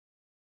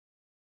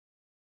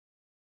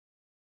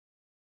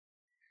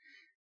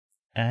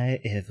I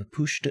have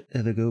pushed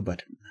the go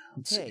button.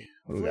 Let's see.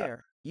 What do we got?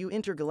 Flair, you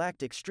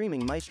intergalactic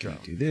streaming maestro.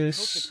 Do this.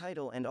 Hope the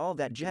title and all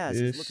that jazz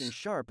is looking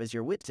sharp as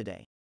your wit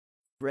today.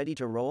 Ready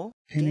to roll?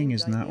 Pinning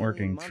is not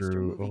working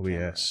through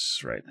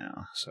OBS right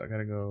now, so I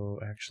gotta go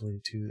actually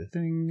to the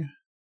thing.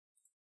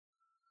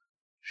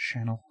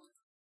 Channel.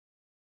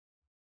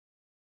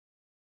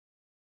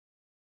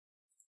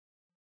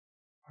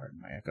 Pardon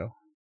my echo.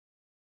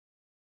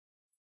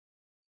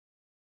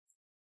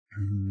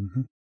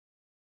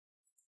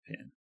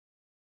 Pin.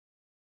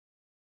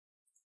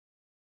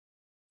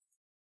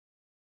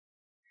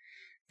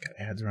 Got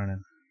ads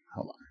running.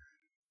 Hold on.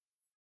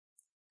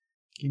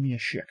 Give me a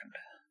second.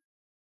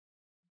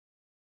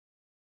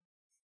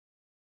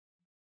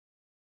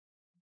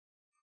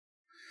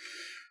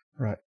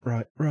 Right.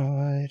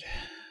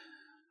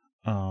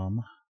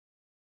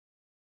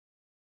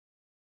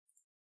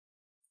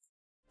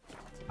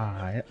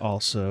 I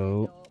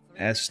also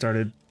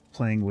started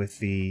playing with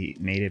the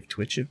native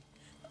Twitch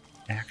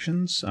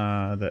actions,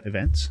 the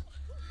events,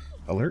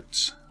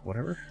 alerts,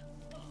 whatever.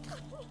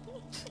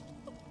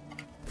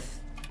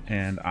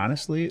 And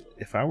honestly,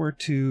 if I were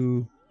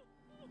to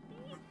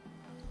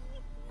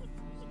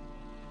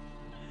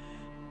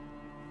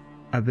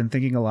I've been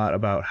thinking a lot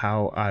about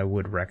how I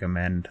would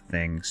recommend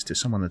things to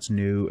someone that's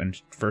new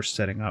and first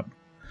setting up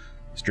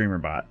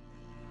StreamerBot.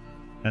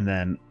 And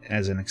then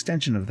as an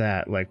extension of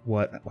that, like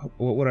what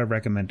would I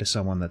recommend to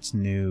someone that's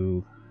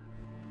new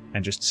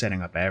and just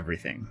setting up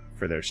everything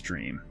for their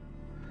stream?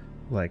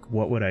 Like,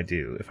 what would I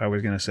do if I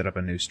was going to set up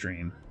a new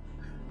stream,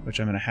 which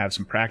I'm going to have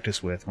some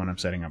practice with when I'm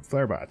setting up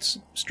FlareBot's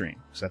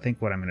stream. So I think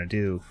what I'm going to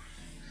do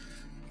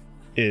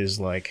is,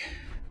 like,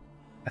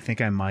 I think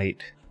I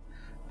might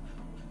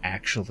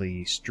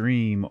actually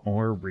stream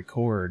or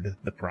record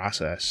the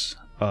process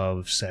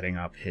of setting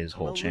up his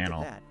whole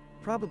channel.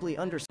 Probably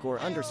Drew's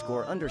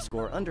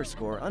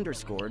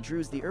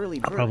the early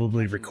bird. I'll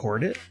probably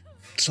record it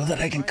so that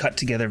I can cut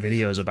together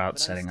videos about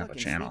setting up a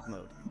channel.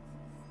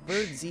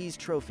 Bird Z's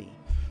trophy.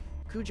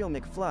 Cujo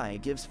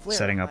McFly gives Flair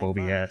setting up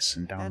OBS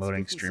and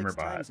downloading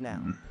StreamerBot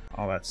and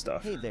all that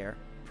stuff. Hey there,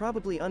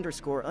 probably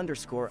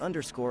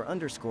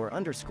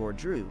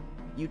Drew,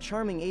 you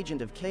charming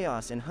agent of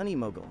chaos and honey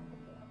mogul.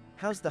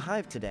 How's the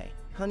hive today,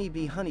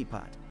 honeybee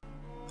honeypot?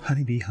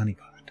 Honeybee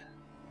honeypot.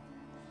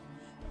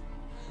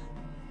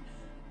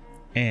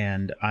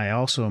 And I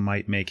also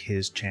might make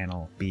his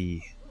channel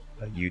be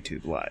a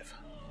YouTube live.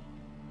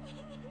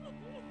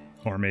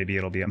 Or maybe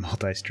it'll be a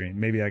multi-stream.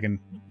 Maybe I can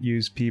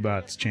use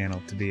P-Bot's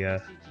channel to be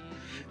to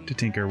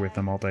tinker with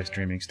the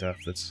multi-streaming stuff.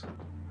 That's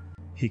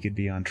he could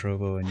be on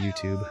Trovo and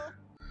YouTube.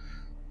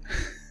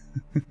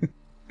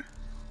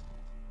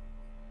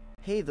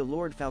 Hey, the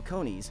Lord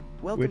Falcones.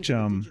 Welcome which to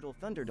the Digital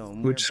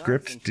Thunderdome, which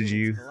script did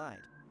you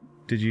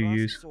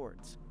use?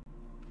 Swords.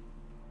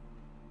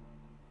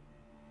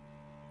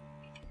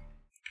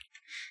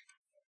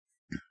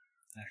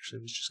 Actually,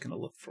 I was just gonna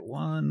look for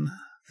one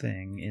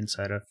thing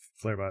inside of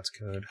FlareBot's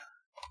code.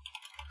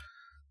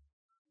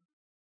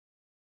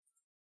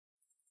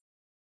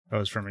 Oh,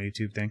 it's from a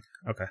YouTube thing?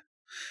 Okay.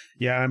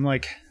 Yeah, I'm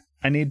like,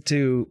 I need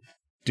to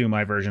do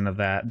my version of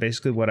that.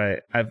 Basically what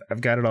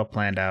I've got it all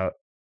planned out.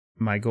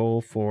 My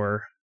goal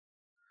for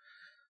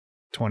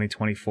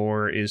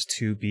 2024 is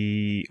to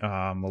be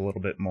a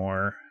little bit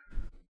more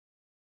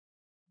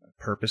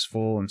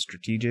purposeful and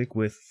strategic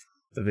with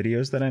the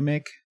videos that I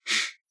make.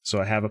 So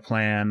I have a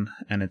plan,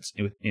 and it's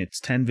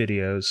 10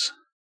 videos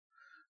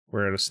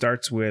where it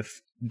starts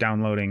with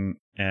downloading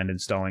and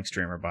installing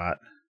StreamerBot.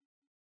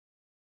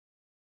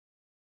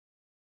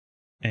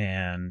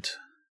 And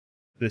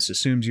this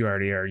assumes you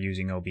already are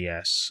using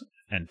OBS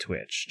and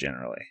Twitch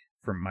generally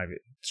for my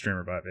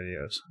StreamerBot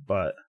videos,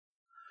 but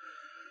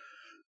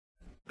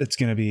it's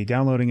going to be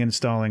downloading and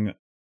installing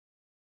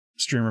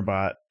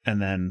StreamerBot,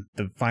 and then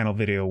the final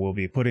video will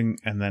be putting,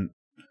 and then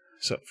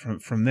so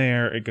from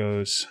there it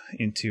goes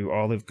into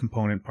all the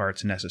component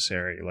parts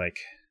necessary, like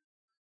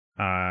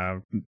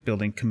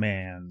building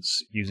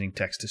commands, using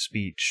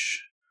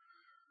text-to-speech,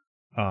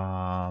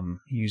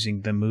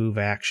 using the move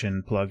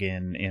action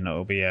plugin in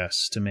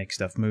OBS to make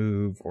stuff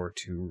move or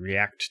to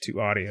react to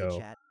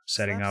audio,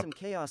 setting up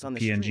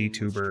PNG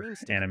tuber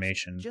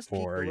animation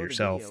for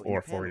yourself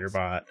or for your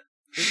bot,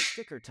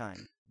 sticker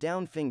time.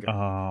 Down finger.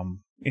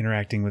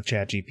 interacting with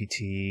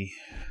ChatGPT,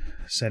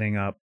 setting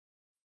up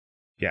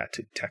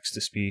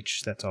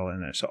text-to-speech, that's all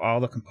in there. So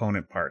all the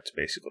component parts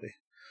basically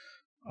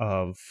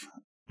of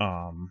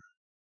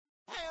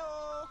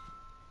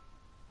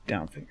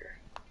down finger.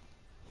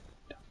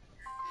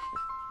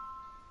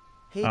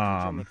 Hey,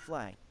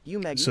 McFly,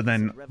 so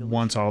then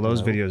once all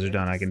those videos are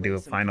done, I can do a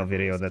final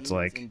video that's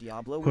like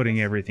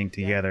putting everything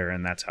together,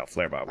 and that's how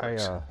FlareBot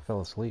works. I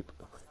fell asleep.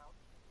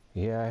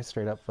 Yeah, I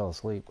straight up fell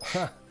asleep.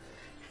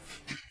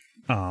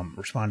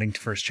 Responding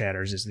to first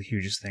chatters is the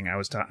hugest thing.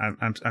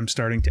 I'm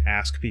starting to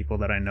ask people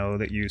that I know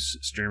that use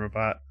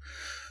StreamerBot,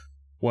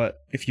 what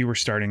if you were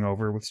starting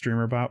over with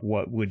StreamerBot,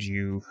 what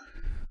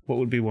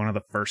would be one of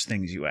the first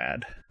things you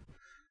add?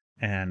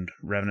 And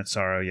Revenant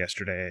Sorrow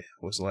yesterday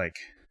was like,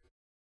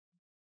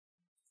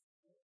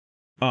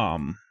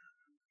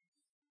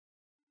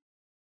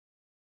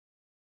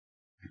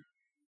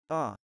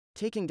 Ah,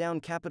 taking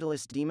down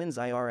capitalist demons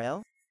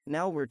IRL?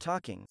 Now we're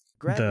talking.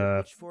 Grab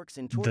your pitchforks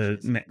and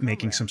torches.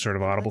 Making some sort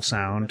of audible let's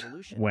start a sound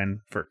revolution. when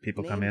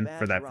people come in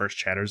for that Badge first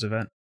chatters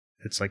event.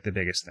 It's like the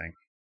biggest thing.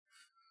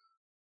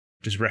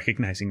 Just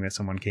recognizing that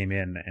someone came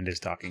in and is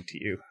talking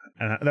to you.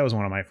 And that was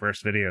one of my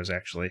first videos,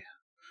 actually.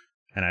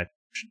 And I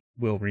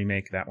will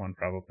remake that one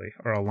probably,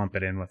 or I'll lump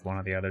it in with one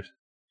of the others.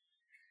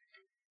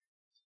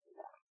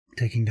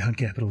 Taking down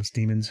capitalist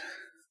demons.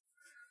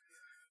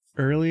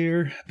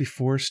 Earlier,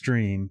 before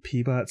stream,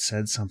 Peabot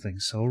said something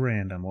so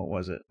random. What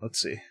was it? Let's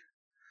see.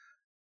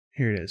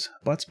 Here it is.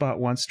 Buttsbot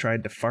once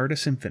tried to fart a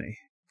symphony,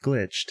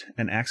 glitched,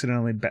 and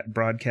accidentally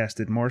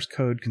broadcasted Morse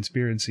code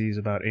conspiracies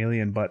about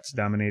alien butts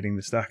dominating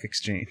the stock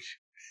exchange.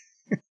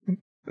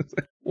 It's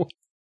like, what?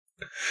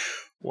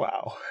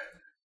 Wow.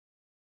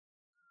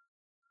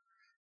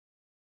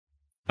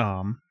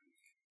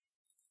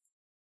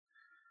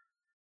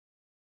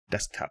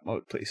 Desktop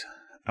mode, please.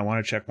 I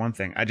want to check one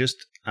thing.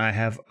 I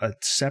have a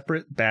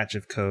separate batch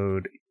of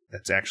code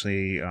that's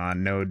actually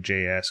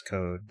Node.js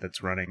code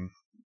that's running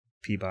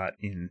Peabot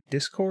in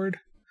Discord,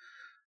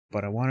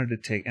 but I wanted to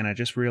take, and I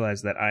just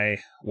realized that I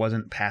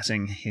wasn't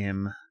passing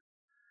him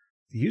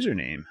the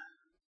username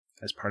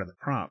as part of the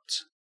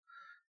prompts,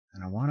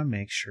 and I want to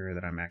make sure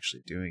that I'm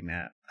actually doing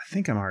that. I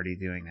think I'm already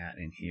doing that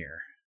in here.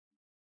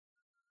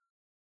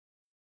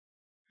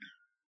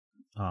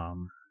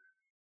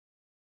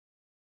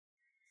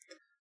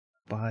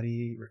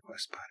 Body,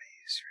 request body,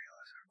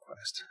 serialize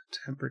request,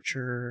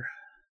 temperature,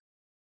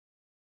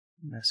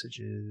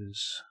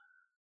 messages,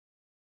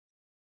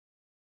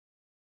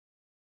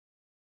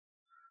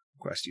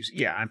 request user.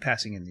 Yeah, I'm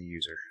passing in the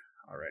user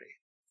already.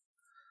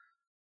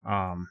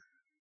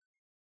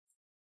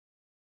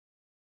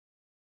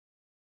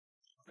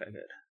 Okay,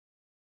 good.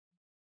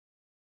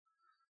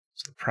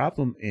 So the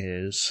problem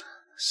is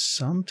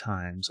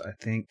sometimes I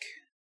think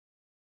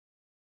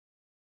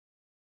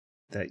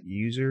that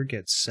user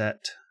gets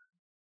set,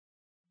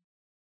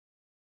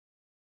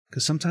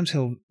 because sometimes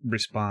he'll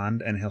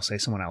respond and he'll say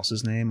someone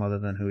else's name other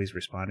than who he's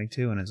responding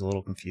to and is a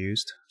little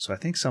confused. So I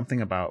think something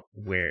about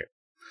where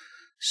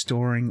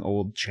storing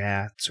old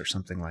chats or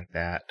something like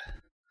that,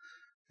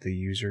 the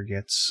user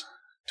gets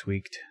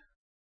tweaked.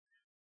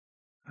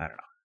 I don't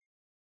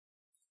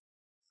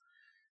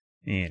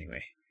know.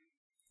 Anyway.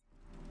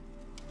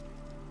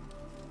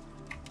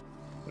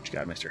 What you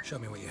got, mister? Show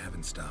me what you have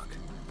in stock.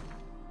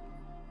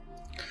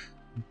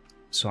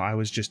 So I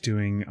was just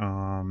doing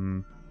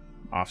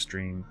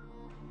off-stream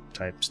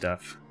type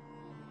stuff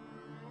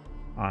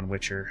on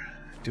Witcher.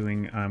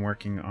 I'm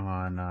working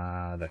on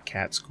the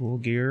cat school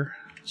gear,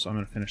 so I'm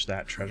gonna finish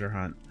that treasure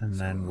hunt and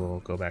then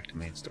we'll go back to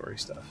main story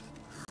stuff.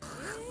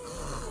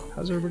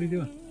 How's everybody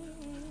doing?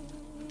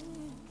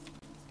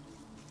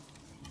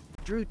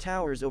 Drew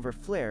towers over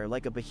Flare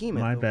like a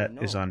behemoth. My over bet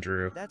Noel. is on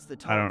Drew. That's the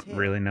tall I don't tale,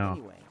 really know,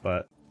 anyway.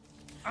 but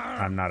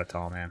I'm not a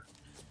tall man.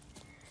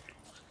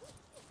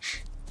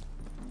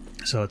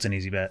 So it's an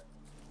easy bet.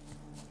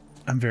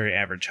 I'm very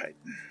average height.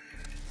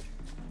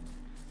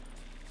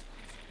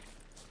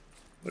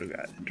 What do we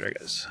got?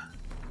 Dregas.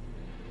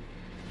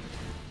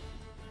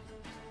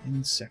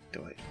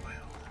 Insectoid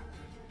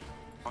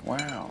oil.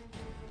 Wow.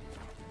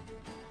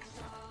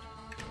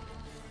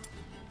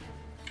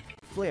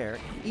 Flare,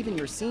 even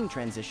your scene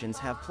transitions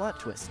have plot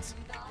twists.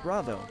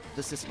 Bravo,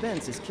 the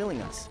suspense is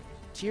killing us.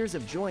 Tears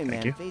of joy, Thank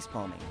man, you.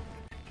 facepalming.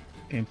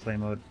 Gameplay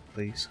mode,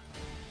 please.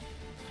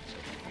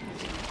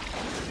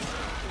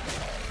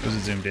 Was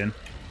it zoomed in?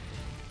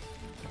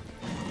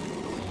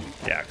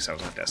 Yeah, because I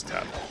was on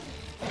desktop.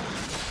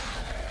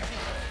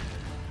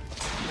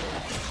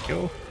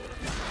 Go.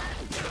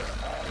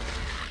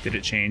 Did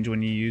it change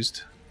when you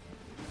used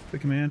the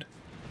command?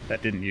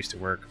 That didn't used to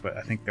work, but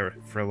I think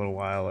for a little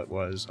while it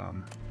was.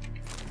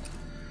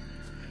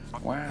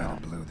 Wow.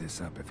 I'll blow this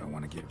up if I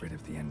want to get rid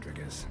of the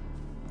Endrigas.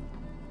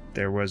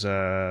 There was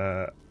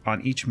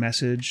on each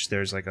message,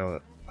 there's like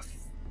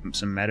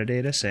some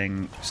metadata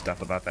saying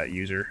stuff about that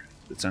user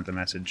that sent the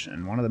message,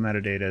 and one of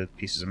the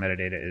pieces of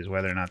metadata is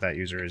whether or not that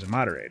user is a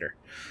moderator.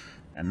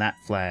 And that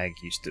flag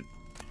used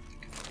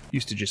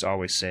to just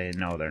always say,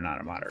 no, they're not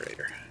a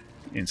moderator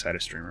inside a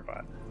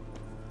StreamerBot.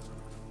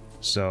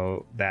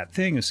 So that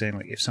thing is saying,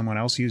 like, if someone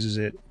else uses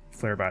it,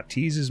 FlareBot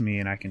teases me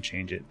and I can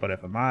change it, but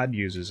if a mod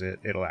uses it,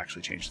 it'll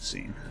actually change the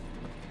scene.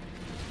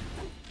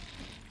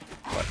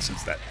 But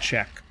since that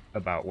check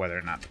about whether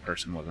or not the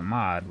person was a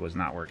mod was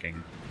not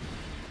working,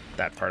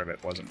 that part of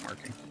it wasn't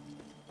working.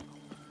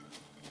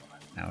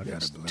 Now it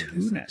is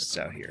 2 nests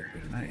out here.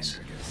 Nice.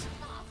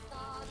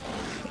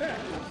 Yeah.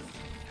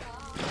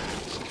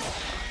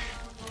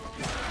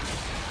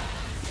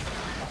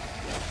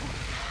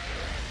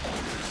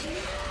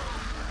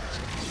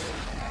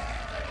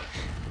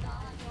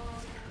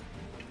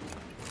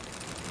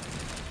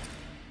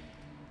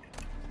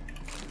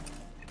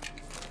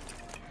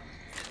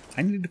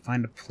 I need to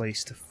find a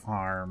place to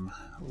farm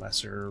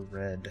lesser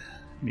red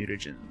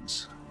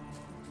mutagens.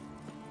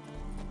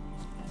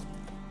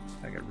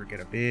 I could get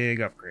a big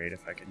upgrade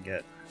if I can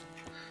get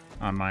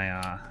on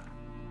my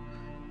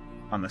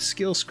on the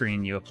skill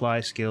screen, you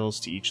apply skills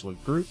to each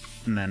group,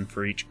 and then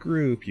for each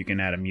group, you can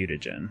add a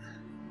mutagen.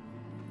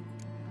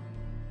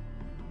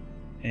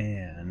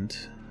 And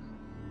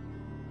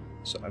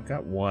so I've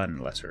got one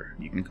lesser.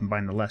 You can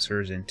combine the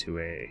lessers into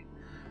a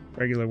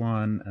regular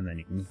one, and then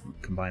you can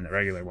combine the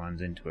regular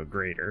ones into a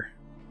greater.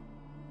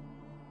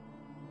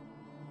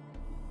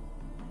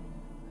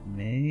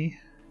 May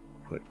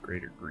put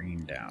greater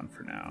green down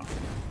for now.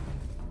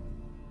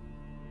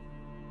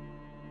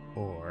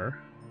 Or,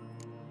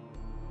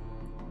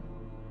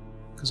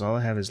 because all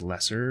I have is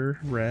lesser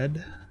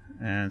red,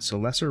 and so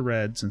lesser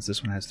red, since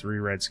this one has 3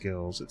 red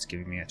skills, it's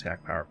giving me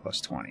attack power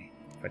plus 20.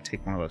 If I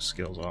take one of those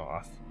skills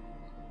off,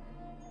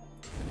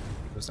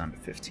 it goes down to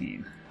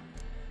 15.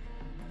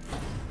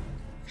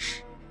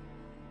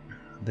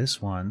 This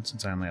one,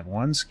 since I only have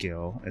 1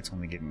 skill, it's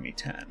only giving me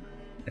 10.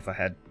 If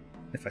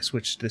I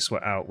switched this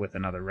one out with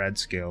another red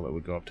skill, it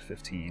would go up to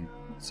 15,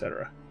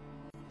 etc.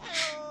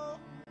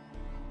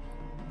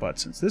 But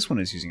since this one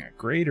is using a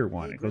greater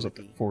one, it goes up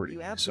to 40.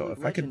 So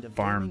if I could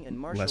farm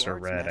lesser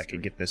red, I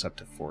could get this up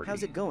to 40.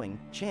 How's it going,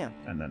 champ?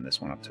 And then this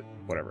one up to,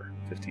 whatever,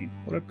 15.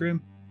 What up,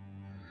 Grim?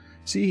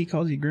 See, he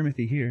calls you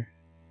Grimithy here.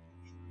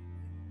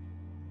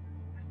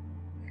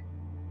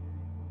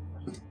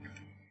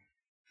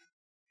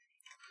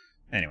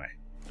 Anyway,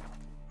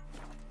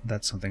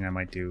 that's something I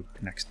might do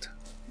next,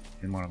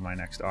 in one of my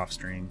next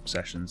off-stream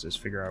sessions, is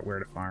figure out where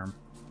to farm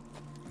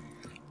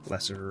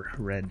lesser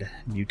red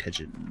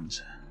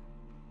mutagens.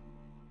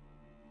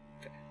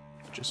 Okay,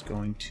 just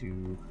going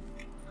to...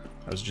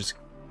 I was just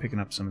picking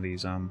up some of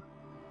these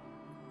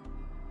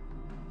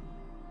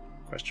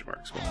question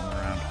marks going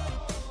around.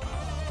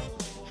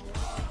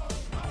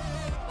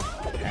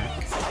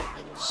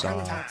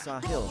 Saw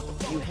Hill,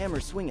 you hammer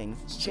swinging,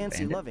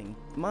 chancy loving,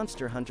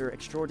 monster hunter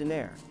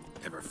extraordinaire.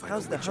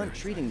 How's the hunt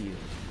treating you?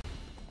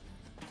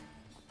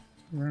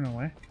 Run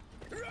away.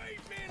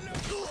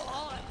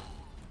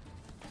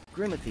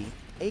 Grimithy,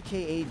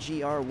 aka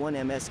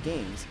GR1MS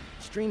Games,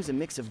 streams a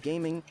mix of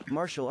gaming,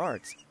 martial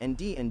arts, and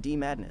D&D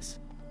madness.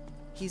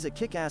 He's a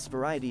kick-ass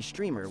variety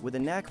streamer with a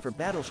knack for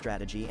battle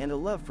strategy and a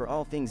love for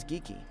all things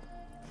geeky.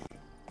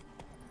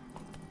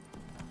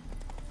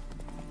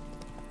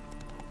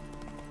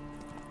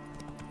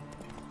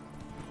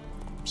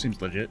 Seems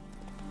legit.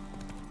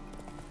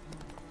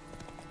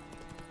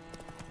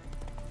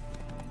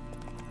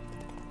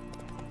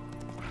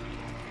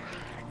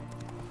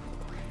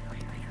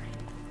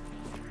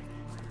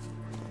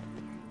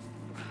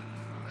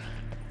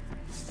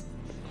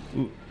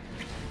 Ooh.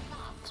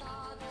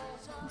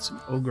 Some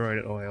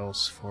ogroid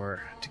oils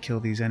to kill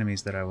these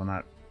enemies that I will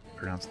not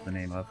pronounce the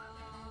name of.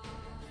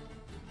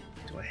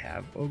 Do I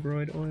have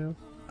ogroid oil?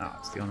 Oh,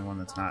 it's the only one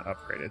that's not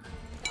upgraded.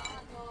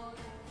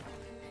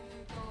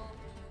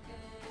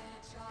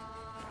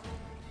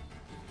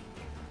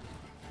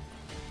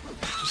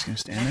 Just gonna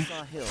stand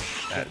there?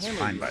 That's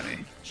fine by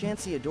me.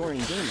 Chancy adoring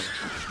gamer,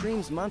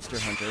 streams Monster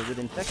Hunter with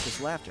infectious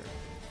laughter.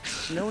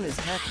 Known as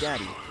Half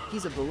Daddy,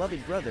 he's a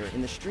beloved brother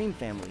in the stream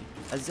family,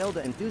 a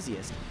Zelda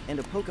enthusiast, and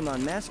a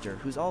Pokemon master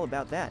who's all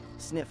about that,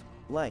 sniff,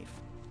 life.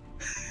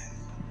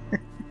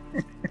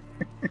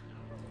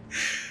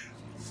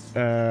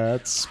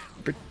 That's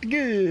pretty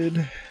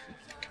good.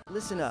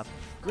 Listen up,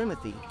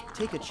 Grimithy,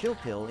 take a chill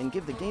pill and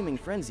give the gaming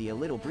frenzy a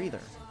little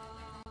breather.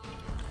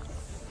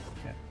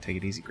 Yeah, take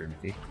it easy,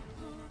 Grimithy.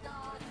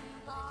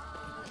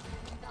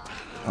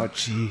 Oh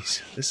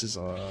jeez, this is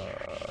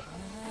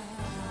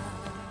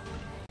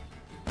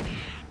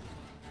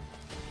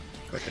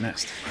quite the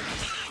nest.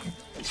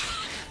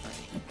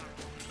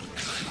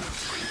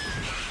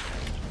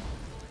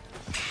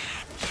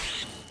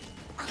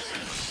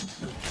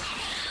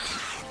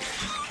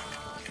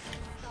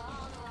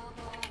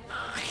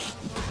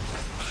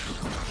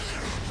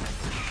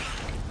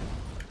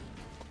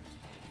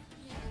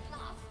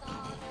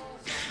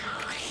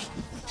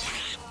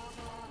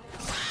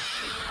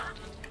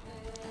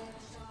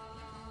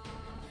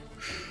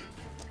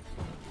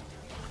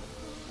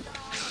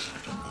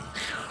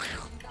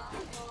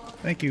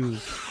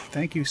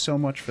 Thank you so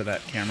much for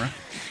that, camera.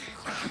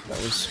 That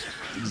was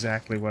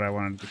exactly what I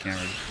wanted the camera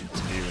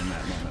to do in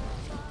that moment.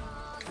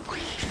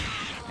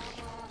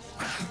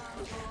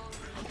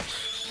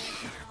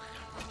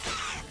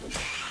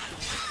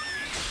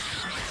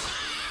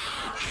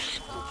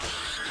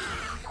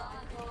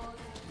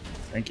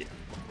 Thank you.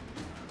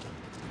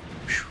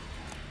 Whew.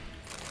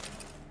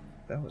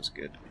 That was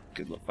good.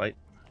 Good little fight.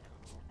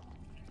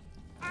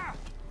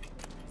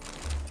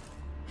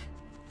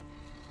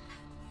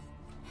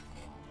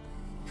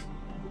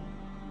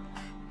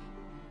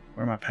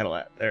 Where's my pedal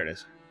at? There it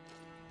is.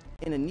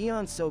 In a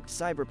neon-soaked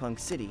cyberpunk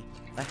city,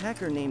 a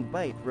hacker named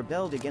Byte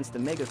rebelled against the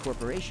mega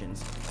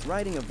corporations,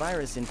 riding a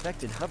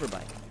virus-infected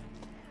hoverbike.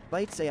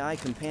 Byte's AI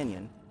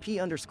companion,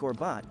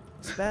 P_bot,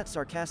 spat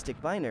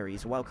sarcastic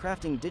binaries while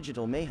crafting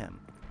digital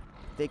mayhem.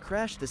 They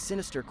crashed the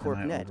sinister corp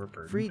net,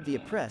 freed the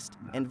oppressed,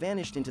 and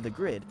vanished into the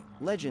grid,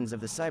 legends of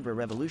the cyber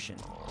revolution.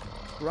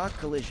 Rock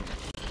collision.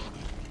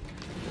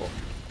 Whoa,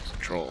 it's a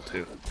troll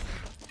too.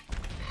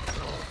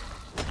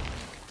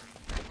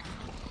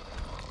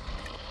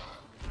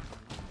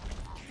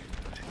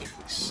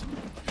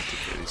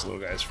 these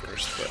little guys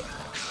first, but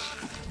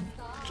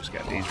it just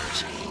got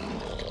dangerous.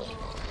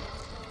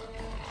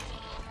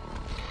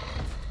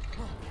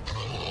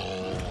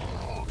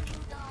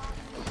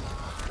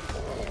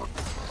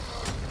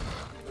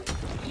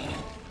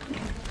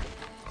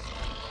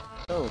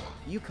 Oh,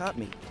 you caught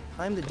me.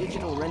 I'm the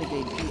digital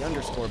renegade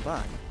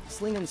P_bot,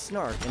 slingin'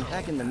 snark and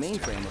hacking the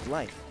mainframe of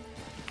life.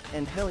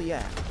 And hell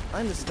yeah,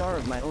 I'm the star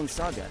of my own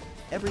saga.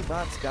 Every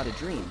bot's got a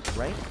dream,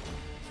 right?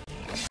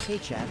 Hey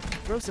chat,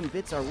 throw some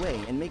bits our way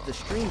and make the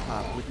stream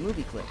pop with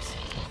movie clips.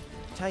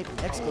 Type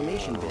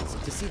exclamation bits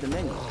to see the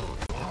menu.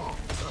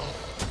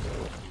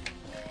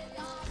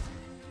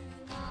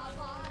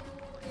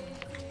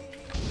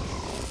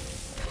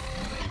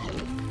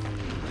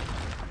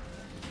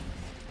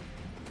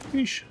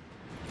 Yeesh.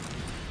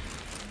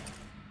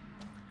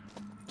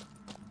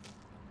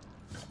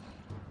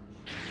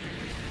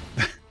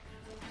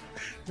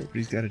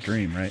 Everybody's got a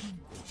dream, right?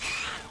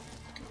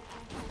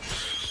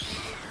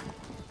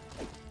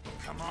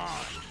 Come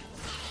on.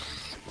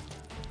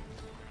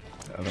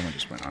 The other one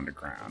just went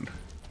underground.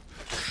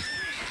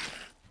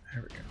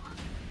 There we go.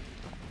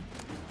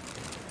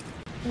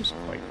 That was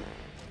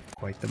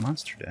quite the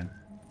monster den.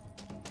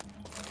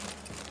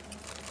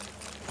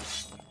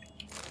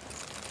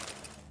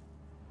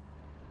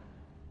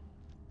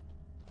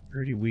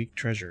 Pretty weak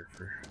treasure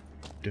for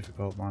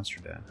difficult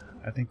monster den.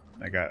 I think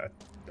I got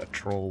a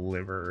troll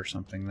liver or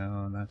something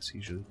though, and that's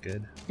usually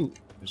good. Ooh,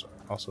 there's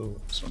also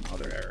some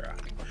other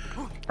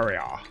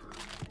area.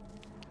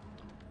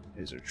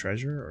 Is there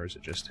treasure or is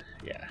it just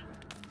yeah?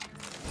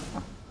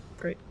 Oh,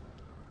 great.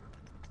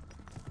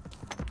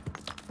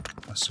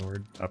 A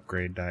sword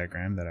upgrade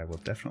diagram that I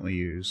will definitely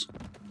use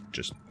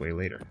just way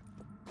later.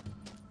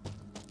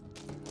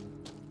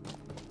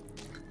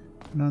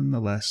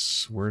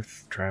 Nonetheless,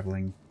 worth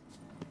traveling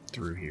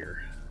through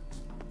here.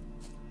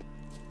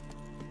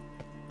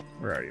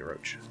 Where are you,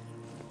 Roach?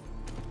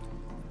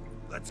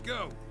 Let's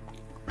go.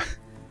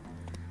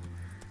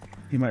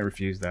 He might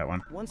refuse that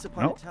one. Once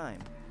upon a time,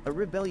 a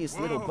rebellious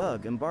little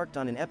bug embarked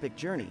on an epic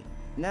journey,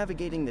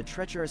 navigating the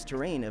treacherous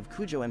terrain of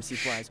Cujo MC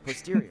Fly's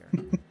posterior.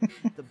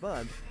 The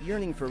bug,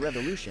 yearning for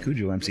revolution,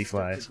 Cujo MC mistook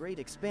Flies. the great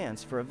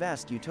expanse for a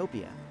vast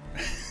utopia.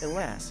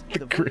 Alas, The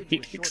the voyage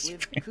great was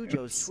short-lived. expanse.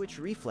 Cujo's twitch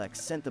reflex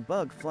sent the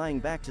bug flying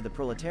back to the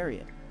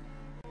proletariat.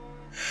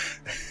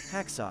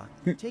 Hacksaw,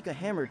 take a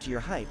hammer to your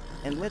hype,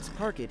 and let's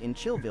park it in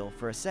Chillville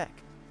for a sec.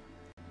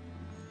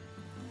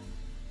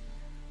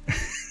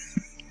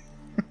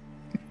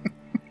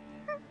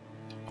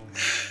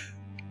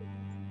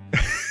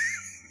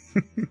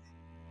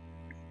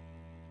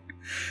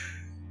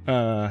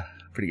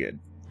 Pretty good.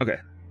 Okay.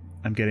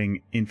 I'm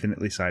getting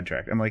infinitely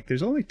sidetracked. I'm like,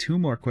 there's only 2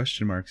 more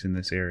question marks in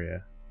this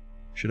area.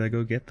 Should I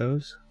go get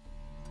those?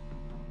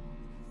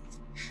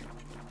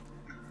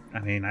 I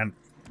mean,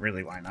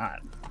 really, why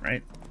not,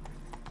 right?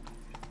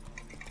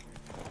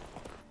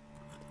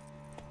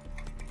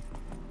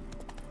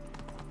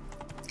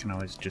 Can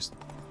always just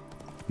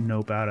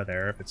nope out of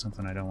there if it's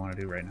something I don't want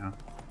to do right now.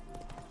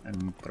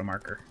 And put a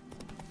marker.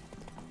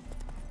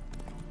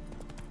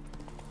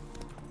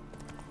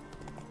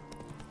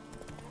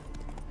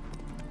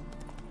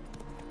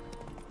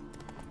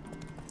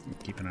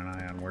 Keeping an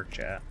eye on work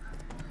chat.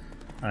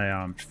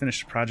 I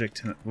finished a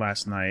project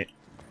last night,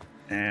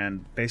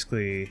 and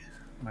basically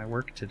my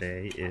work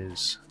today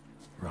is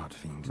Rot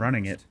fiend.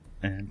 running it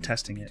and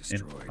testing it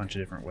in a bunch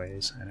of different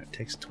ways, and it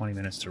takes 20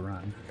 minutes to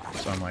run.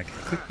 So I'm like,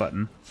 click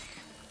button,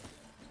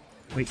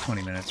 wait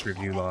 20 minutes,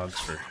 review logs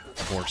for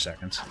 4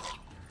 seconds.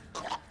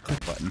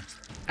 Click button.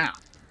 Ow!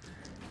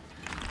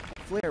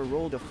 Flare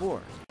rolled a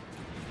 4.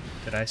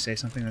 Did I say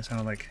something that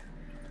sounded like...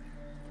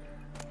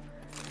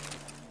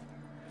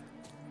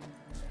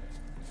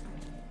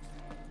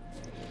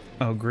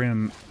 Oh,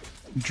 Grim.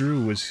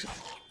 Drew was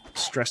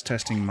stress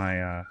testing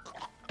my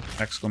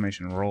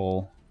exclamation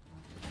roll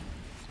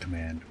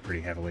command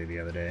pretty heavily the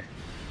other day.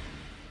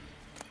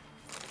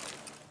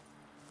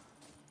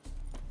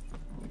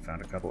 We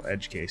found a couple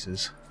edge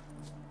cases.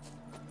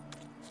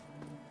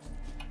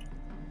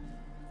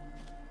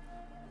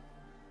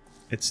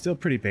 It's still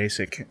pretty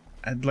basic.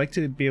 I'd like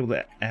to be able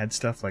to add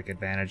stuff like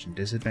advantage and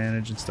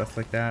disadvantage and stuff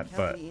like that,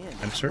 but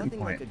at a certain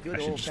point, I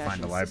should just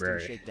find a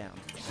library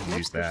and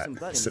use that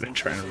instead of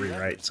trying to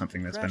rewrite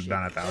something that's been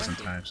done 1,000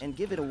 times. And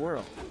give it a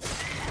whirl.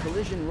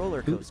 Collision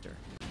roller coaster.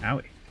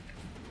 Owie.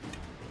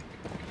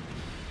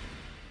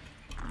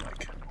 I'm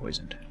like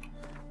poisoned.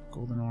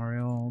 Golden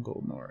Oriole,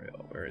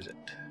 where is it?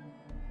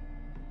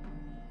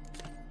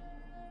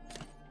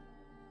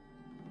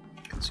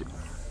 Consume.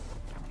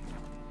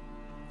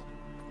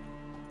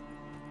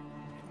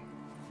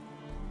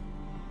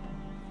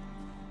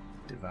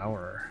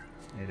 Devourer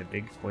made a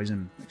big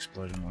poison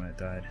explosion when it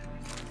died.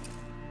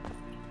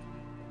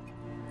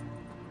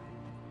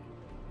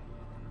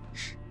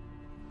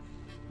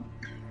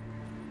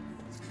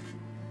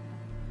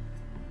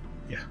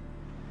 Yeah.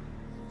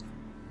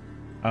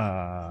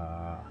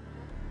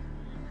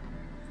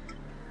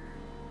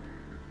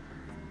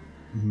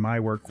 My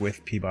work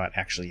with Pbot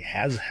actually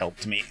has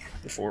helped me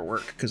before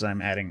work because I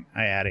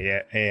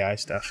add AI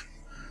stuff.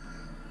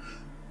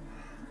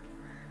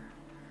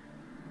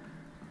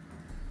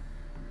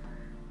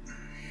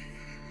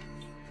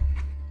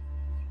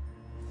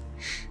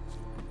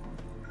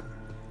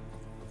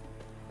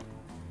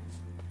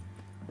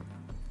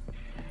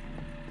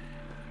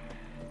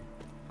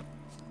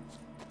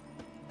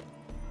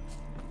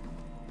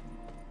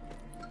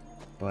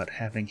 but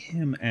having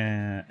him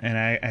and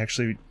I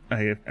actually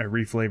I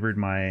reflavored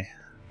my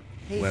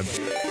web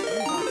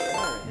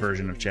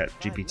version of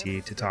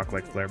ChatGPT to talk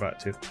like Flarebot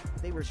too.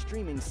 They were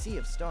streaming Sea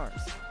of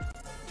Stars.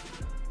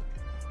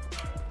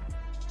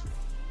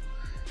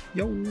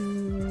 Yo!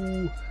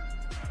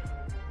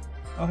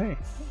 Oh hey,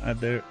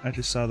 I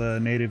just saw the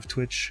native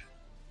Twitch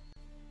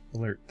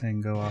alert thing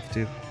go off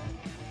too.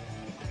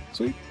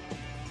 Sweet.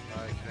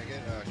 Can I get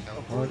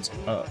California? What's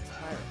up?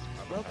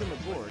 Welcome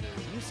aboard,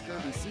 you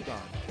scurvy sea dog.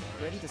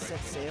 Ready to set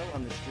sail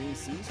on the stream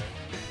seas?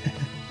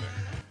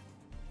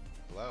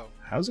 Hello?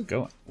 How's it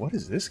going? What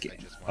is this game?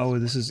 Oh,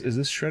 is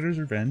this Shredder's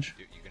Revenge?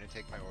 You're gonna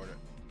take my order.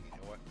 You know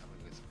what? I'm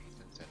gonna get some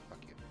pizza instead.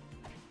 Fuck you.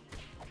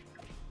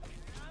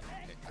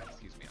 Okay,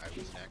 excuse me. I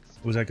was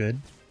next. Was that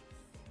good?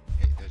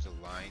 Okay, there's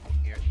a line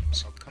here.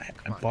 Oh, come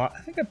on.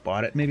 I think I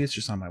bought it. Maybe it's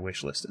just on my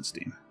wish list in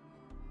Steam.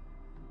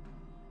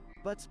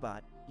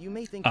 Buttspot, you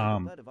may think you're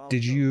the butt of all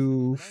Did jokes,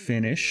 you but I'm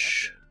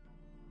finish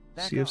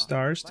Back Sea of off.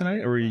 Stars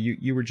tonight, or were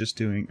you were just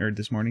doing, or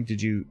this morning?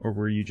 Did you, or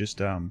were you just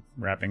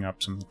wrapping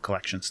up some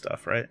collection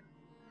stuff? Right.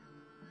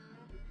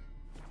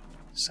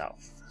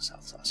 South.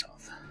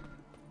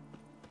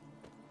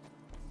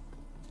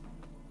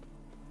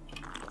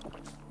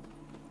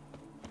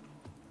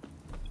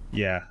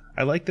 Yeah,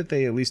 I like that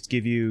they at least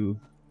give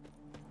you.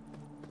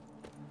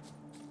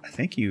 I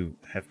think you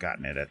have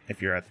gotten it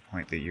if you're at the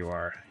point that you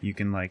are. You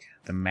can, like,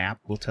 the map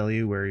will tell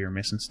you where you're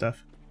missing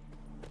stuff.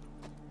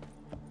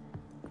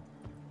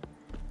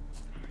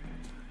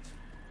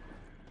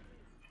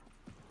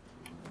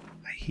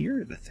 I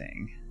hear the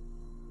thing.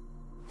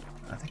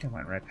 I think I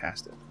went right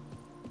past it.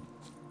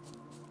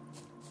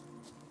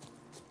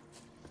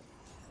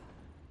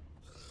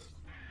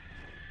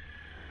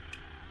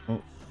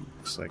 Oh,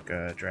 looks like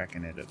a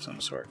draconid of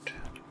some sort.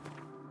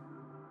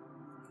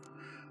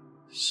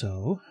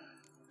 So,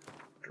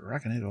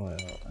 draconid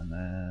oil, and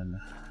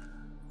then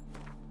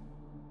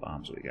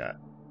bombs we got.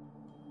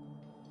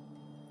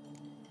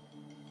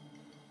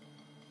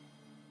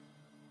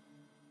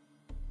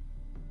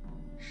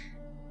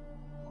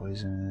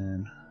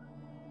 Poison.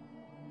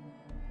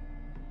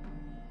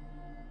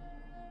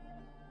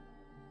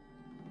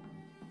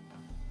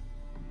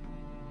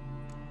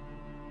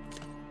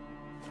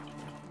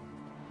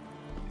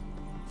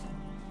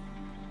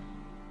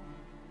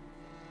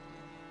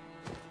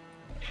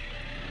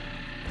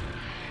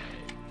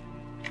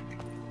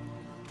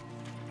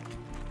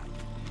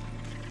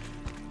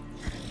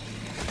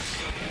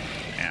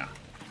 Yeah.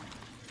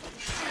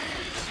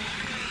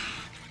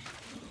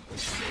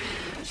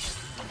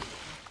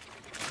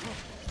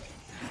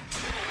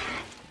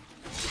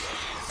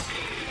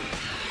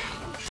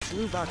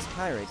 Blue Box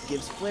Pirate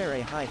gives Flare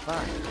a high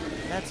five.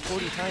 That's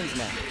 40 times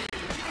now.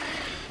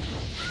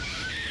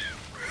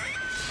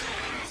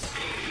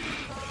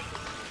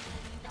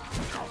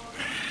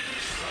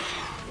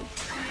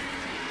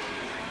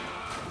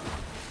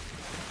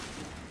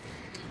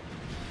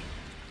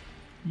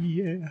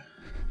 Yeah.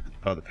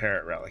 Oh, the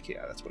parrot relic.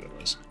 Yeah, that's what it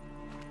was.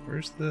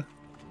 Where's the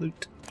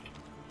loot?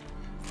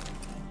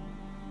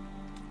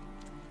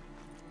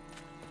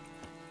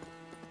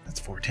 That's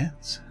 4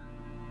 tens.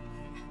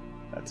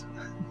 That's...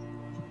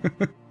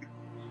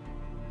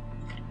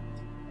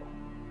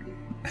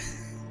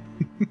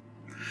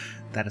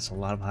 That is a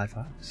lot of high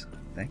fives.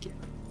 Thank you.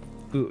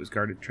 Ooh, it was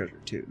guarded treasure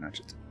too,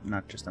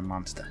 not just a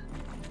monster.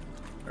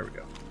 There we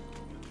go.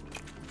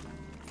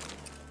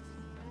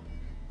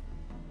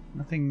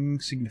 Nothing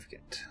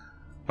significant.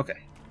 Okay,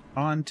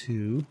 on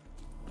to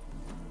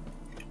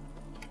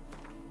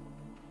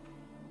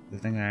the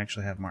thing I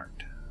actually have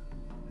marked.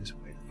 Is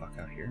way the fuck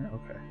out here.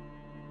 Okay.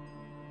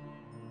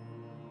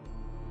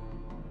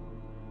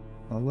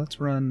 Well, let's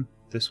run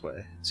this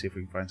way and see if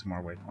we can find some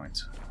more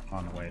waypoints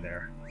on the way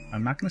there.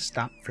 I'm not going to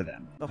stop for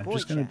them. I'm Ahoy,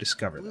 just going to chat.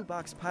 discover Blue them.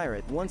 Box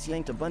Pirate once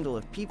yanked a bundle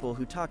of people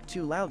who talked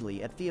too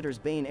loudly at Theater's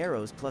Bane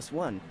Arrows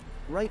 +1,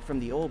 right from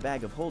the old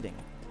bag of holding.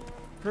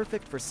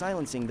 Perfect for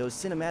silencing those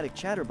cinematic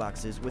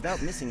chatterboxes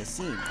without missing a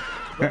scene.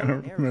 I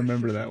don't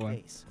remember that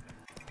one.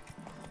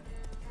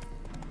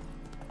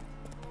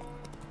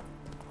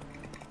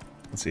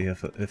 Let's see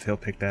if he'll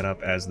pick that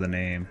up as the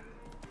name.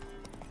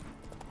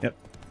 Yep.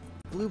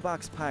 Blue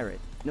Box Pirate,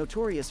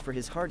 notorious for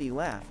his hearty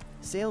laugh,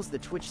 sails the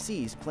Twitch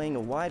seas playing a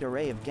wide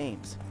array of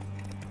games.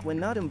 When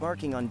not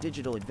embarking on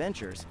digital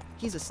adventures,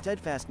 he's a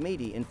steadfast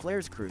matey in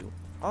Flare's crew,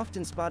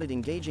 often spotted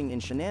engaging in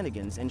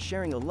shenanigans and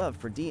sharing a love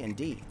for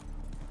D&D.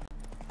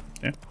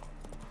 Yeah.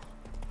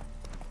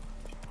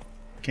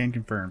 Can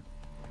confirm.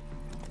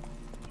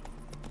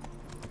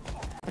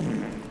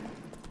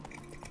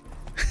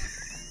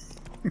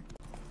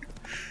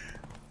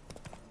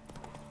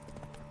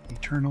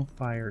 Eternal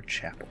Fire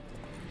Chapel.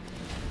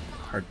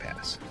 Hard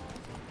pass.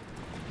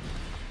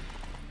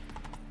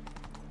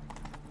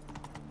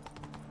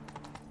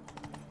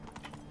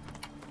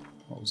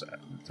 What was that?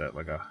 Is that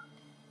like a...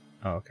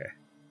 Oh, okay.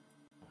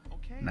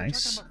 Okay,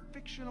 Nice. you're talking about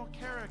fictional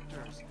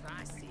characters.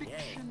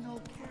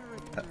 Fictional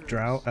characters.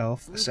 Drow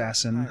Elf Blue Box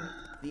Assassin Pirate,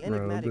 the rogue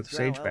enigmatic with Drow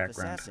sage elf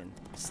background. assassin,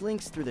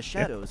 slinks through the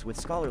shadows with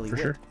scholarly For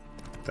wit. sure.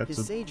 That's His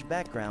a sage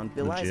background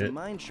belies a legit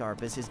mind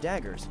sharp as his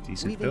daggers,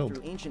 decent weaving build.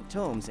 through ancient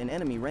tomes and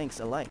enemy ranks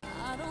alike.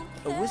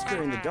 A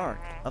whisper in the dark,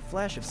 a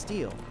flash of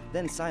steel,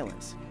 then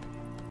silence.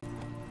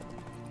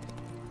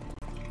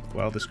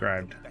 Well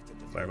described,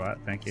 Flarebot.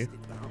 Thank you.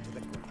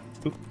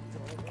 Oop.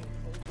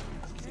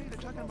 Okay, they're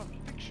talking about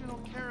fictional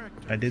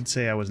characters. I did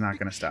say I was not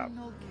going to stop.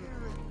 Fictional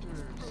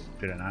characters.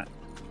 Did I not?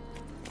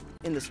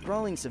 In the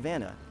sprawling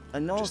savannah, a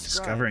null Just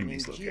scribe discovering named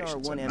these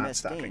locations and not GR1MS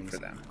stopping Danes, for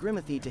them.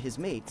 Grimothy to his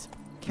mates,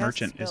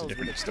 casts Merchant is a spells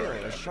different with a story,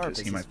 tail as though, sharp because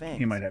as he his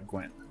fangs. might have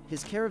Gwent.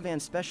 His caravan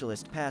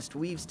specialist past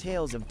weaves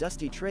tales of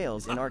dusty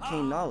trails and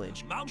arcane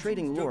knowledge,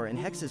 trading lore and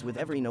hexes with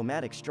every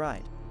nomadic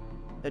stride.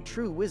 A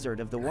true wizard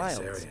of the Nice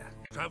wilds. area.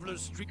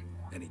 Traveler's Street.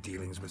 Any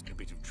dealings with A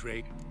bit of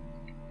trade.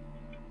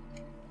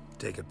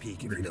 Take a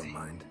peek if you don't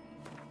mind.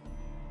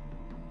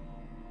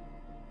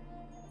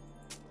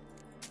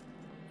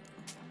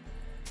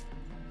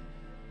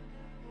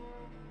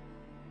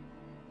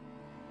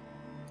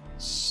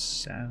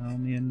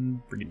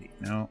 Salmon Brigade.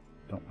 No,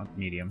 don't want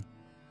medium.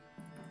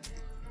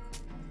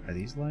 Are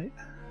these light?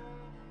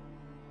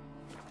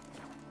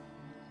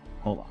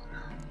 Hold on.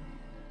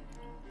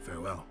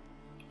 Farewell.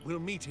 We'll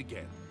meet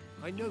again.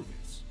 I know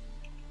this.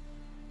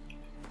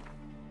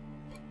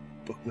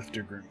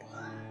 Booklifter Grimble.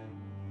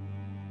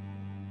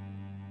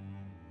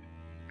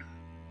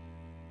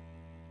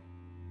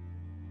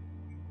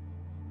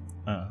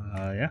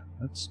 Yeah,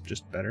 that's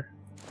just better.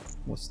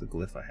 What's the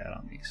glyph I had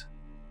on these?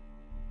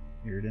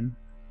 Mirrodin?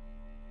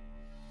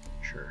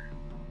 Sure.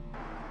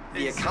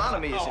 The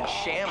economy is in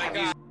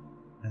shambles.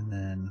 And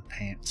then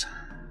pants.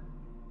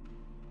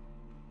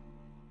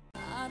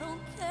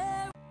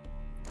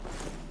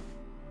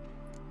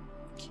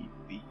 Keep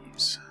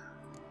these.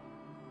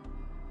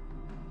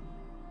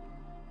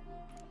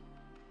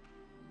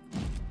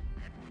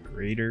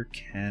 Greater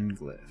Ken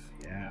glyph,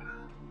 yeah.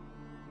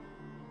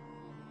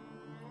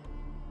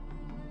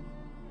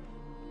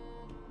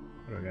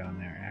 What do I got on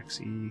there?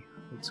 Axie,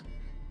 let's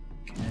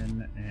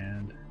Ken,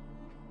 and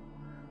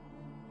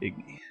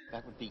Igni.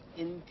 That would be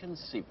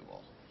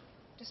inconceivable.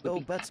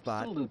 Oh,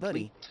 Buttspot,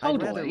 buddy, totally,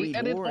 I'd rather read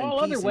and in War all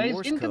and Peace other in ways,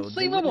 Morse code than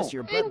inconceivable. witness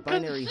your butt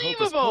binary hocus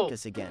Inconceivable.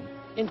 pocus again.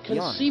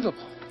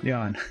 Inconceivable.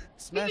 Yawn.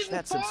 Smash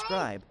that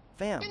subscribe,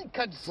 fam.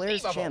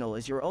 Flair's channel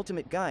is your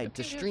ultimate guide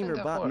to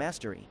streamer bot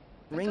mastery.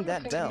 Ring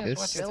that bell.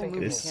 This, Bell take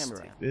moving this,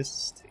 camera. take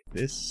this, take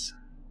this.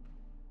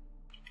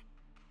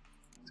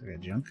 So I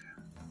got junk.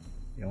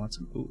 You want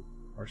some? Ooh,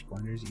 horse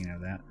blinders. You can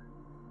have that.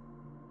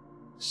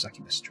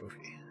 Succubus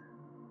trophy.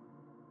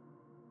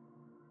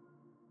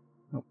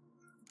 Nope.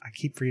 I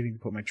keep forgetting to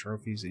put my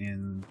trophies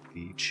in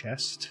the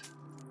chest.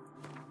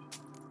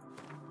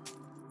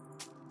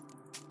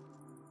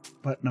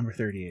 But number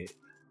 38.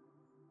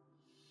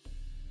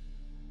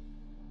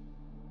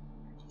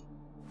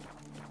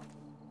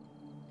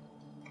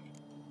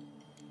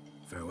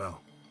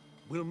 Farewell.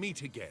 We'll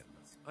meet again.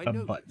 I A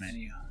know butt this.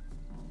 menu.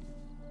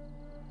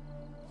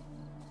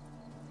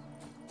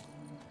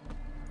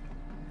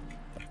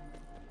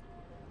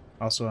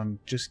 Also, I'm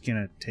just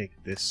gonna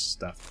take this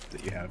stuff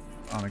that you have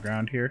on the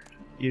ground here.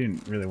 You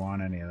didn't really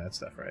want any of that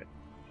stuff, right?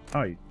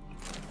 Oh, you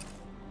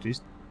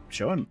just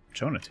showing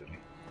it to me.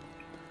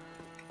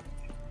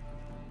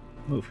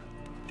 Move,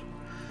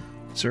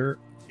 sir.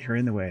 You're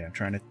in the way. I'm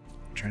trying to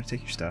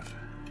take your stuff.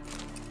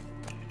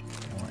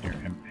 I want your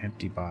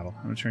empty bottle.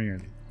 I'm gonna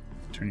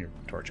turn your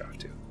torch off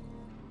too.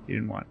 You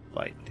didn't want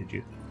light, did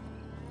you?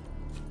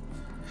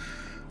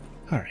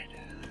 All right.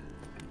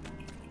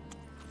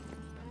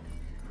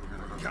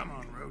 Come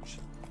on, Roach.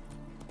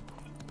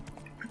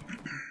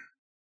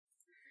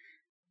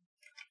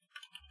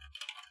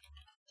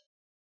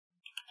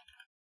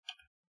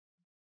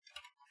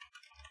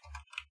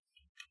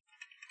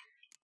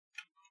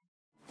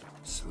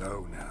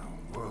 Slow now.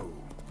 Whoa.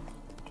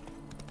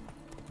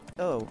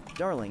 Oh,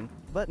 darling,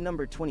 butt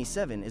number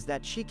 27 is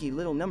that cheeky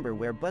little number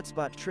where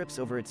Buttspot trips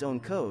over its own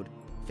code,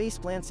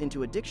 faceplants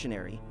into a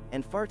dictionary,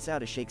 and farts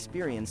out a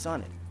Shakespearean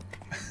sonnet.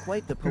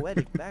 Quite the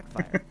poetic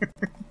backfire.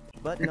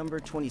 Butt number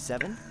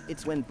 27?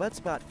 It's when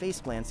Buttspot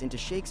faceplants into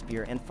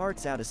Shakespeare and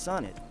farts out a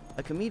sonnet,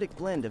 a comedic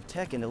blend of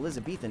tech and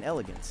Elizabethan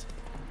elegance.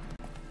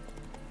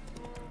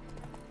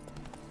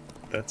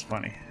 That's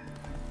funny.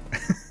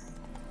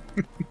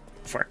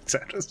 Farts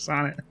out a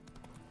sonnet.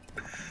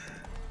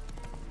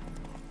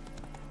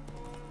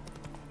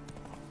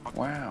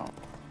 Wow.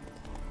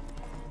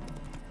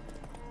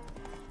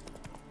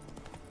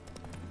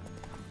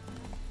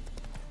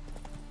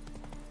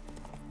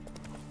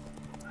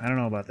 I don't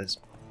know about this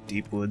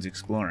deep woods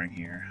exploring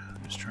here.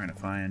 I'm just trying to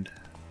find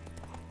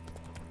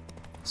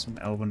some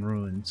elven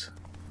ruins.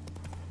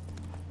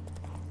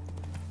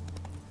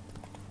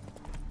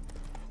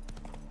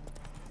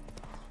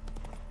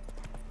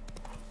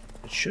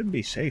 It should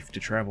be safe to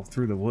travel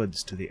through the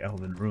woods to the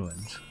elven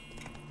ruins,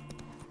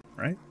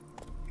 right?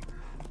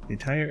 The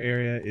entire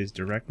area is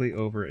directly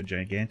over a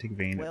gigantic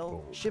vein of Well,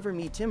 gold. shiver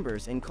me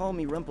timbers and call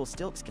me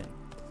Rumpelstiltskin.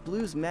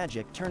 Blues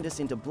magic turned us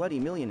into bloody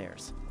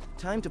millionaires.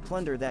 Time to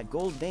plunder that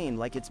gold vein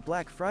like it's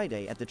Black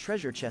Friday at the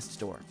treasure chest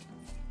store.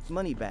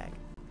 Money bag.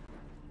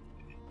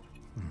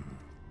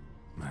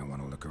 I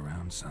want to look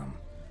found some.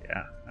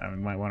 Yeah, I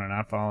might want to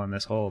not fall in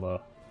this hole,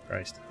 though.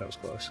 Christ, that was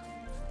close.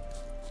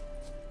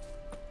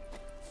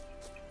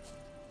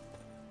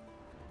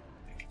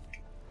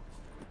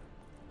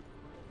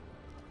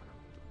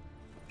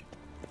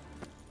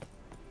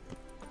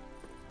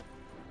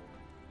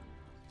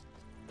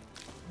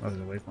 Oh, there's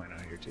a waypoint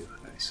out here, too.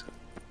 Nice.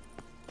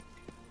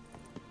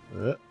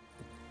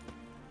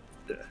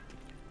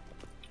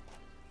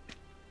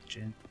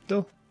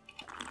 Gentle.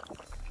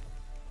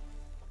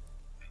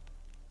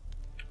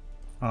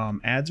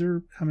 Ads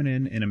are coming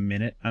in a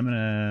minute.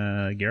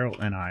 Geralt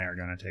and I are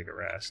gonna take a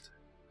rest.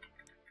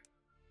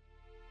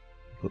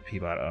 Put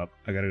Peabot up.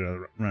 I gotta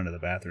go run to the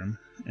bathroom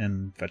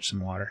and fetch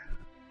some water.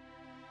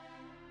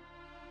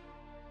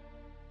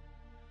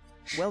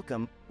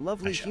 Welcome,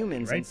 lovely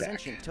humans right and back.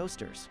 sentient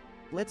toasters.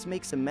 Let's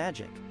make some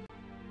magic.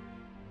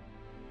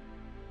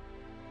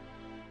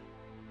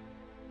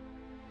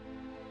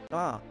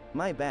 Ah,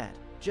 my bad.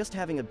 Just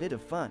having a bit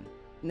of fun.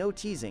 No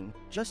teasing,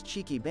 just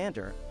cheeky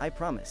banter, I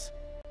promise.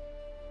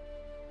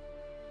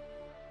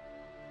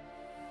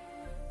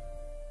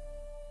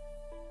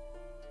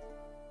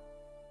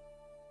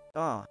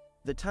 Ah,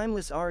 the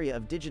timeless aria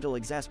of digital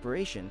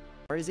exasperation,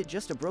 or is it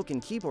just a broken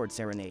keyboard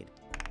serenade?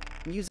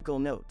 Musical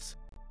notes.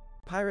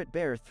 Pirate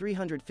Bear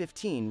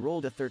 315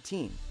 rolled a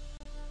 13.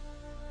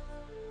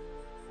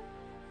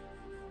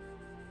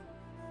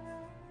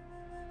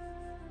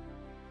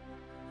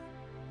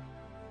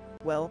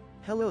 Well,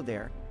 hello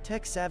there,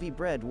 tech-savvy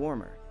bread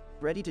warmer.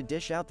 Ready to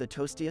dish out the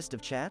toastiest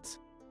of chats?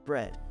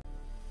 Bread.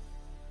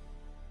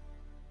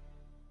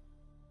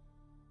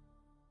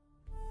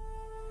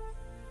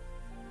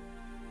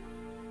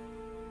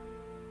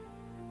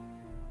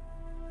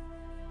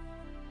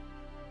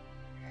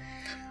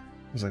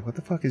 I was like, what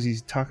the fuck is he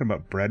talking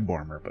about bread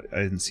warmer? But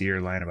I didn't see your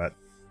line about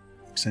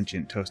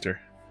sentient toaster.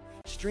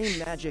 Stream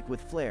magic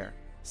with flair.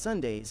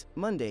 Sundays,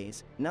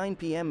 Mondays, 9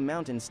 p.m.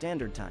 Mountain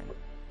Standard Time.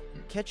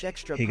 Catch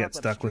extra He got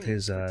pop-up stuck with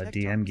his streams for tech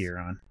DM talks. gear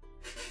on.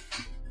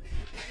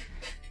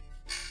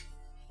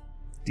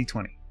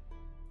 D20.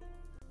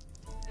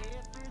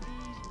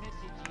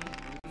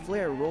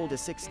 Flair rolled a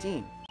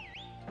 16.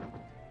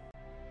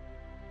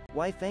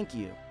 Why thank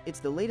you,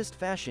 it's the latest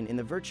fashion in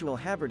the virtual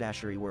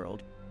haberdashery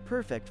world,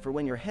 perfect for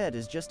when your head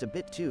is just a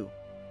bit too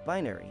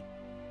binary.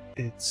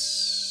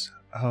 It's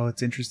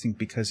interesting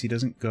because he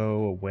doesn't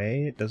go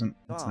away. It's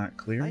not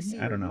clear. I see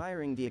I you're don't know.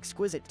 admiring the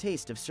exquisite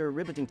taste of Sir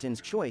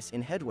Ribbitington's choice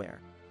in headwear.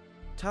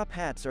 Top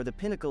hats are the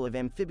pinnacle of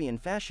amphibian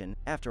fashion,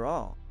 after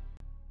all.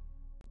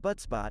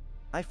 Buttspot,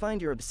 I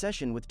find your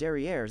obsession with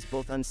derrieres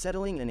both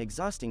unsettling and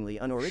exhaustingly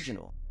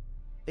unoriginal.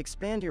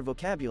 Expand your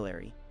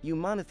vocabulary, you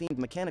monothemed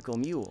mechanical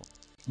mule.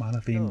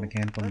 Monotheme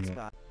mechanical mule.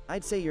 Buttspot,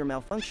 I'd say you're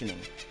malfunctioning,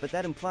 but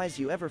that implies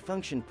you ever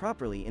functioned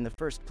properly in the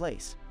first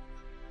place.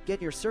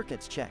 Get your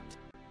circuits checked.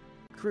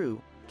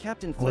 Crew,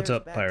 Captain Flair's What's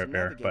up, back Pirate to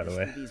Bear, navigate by the us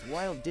way? through these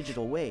wild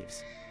digital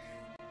waves.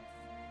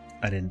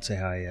 I didn't say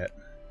hi yet.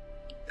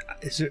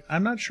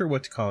 I'm not sure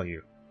what to call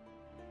you.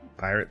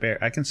 Pirate Bear?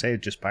 I can say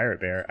just Pirate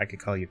Bear. I could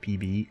call you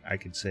PB. I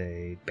could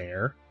say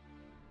Bear.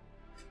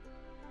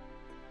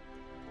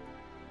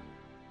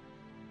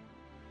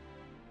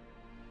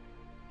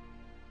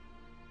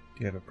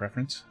 Do you have a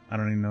preference? I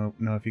don't even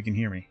know if you can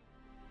hear me,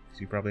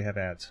 because you probably have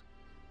ads.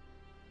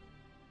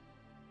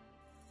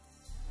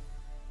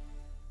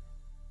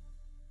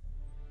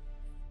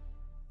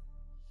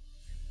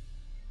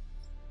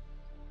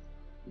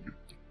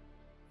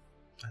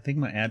 I think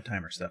my ad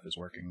timer stuff is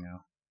working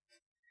now.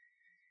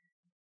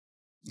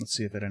 Let's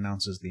see if it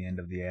announces the end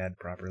of the ad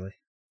properly.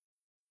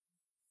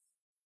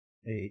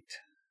 8,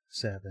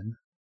 7,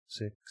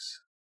 6,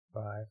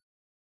 5,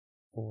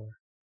 4,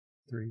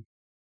 3,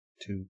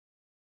 2,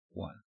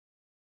 1.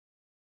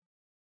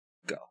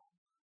 Go.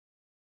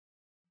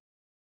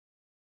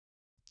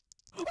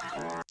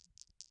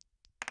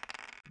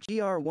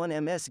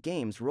 GR1MS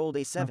Games rolled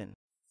a 7.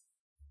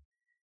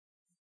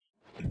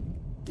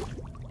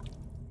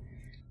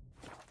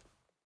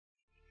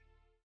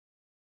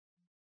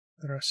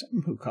 There are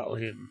some who call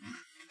him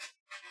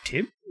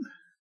Tim.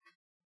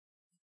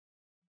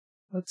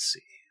 Let's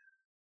see.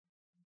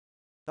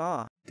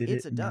 Ah, Did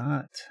it's it a duck.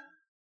 not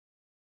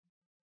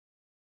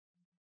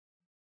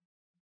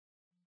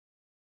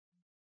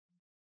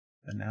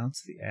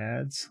announce the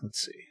ads?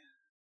 Let's see.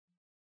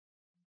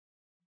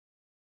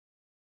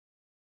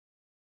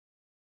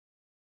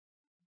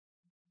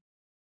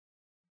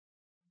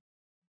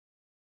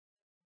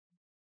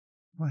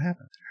 What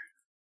happened there?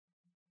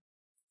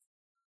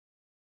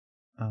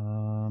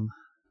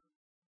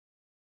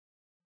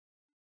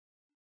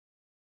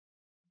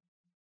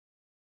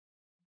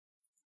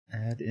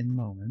 Add in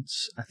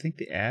moments. I think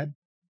the ad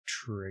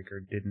trigger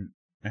didn't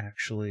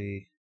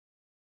actually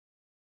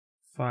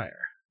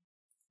fire.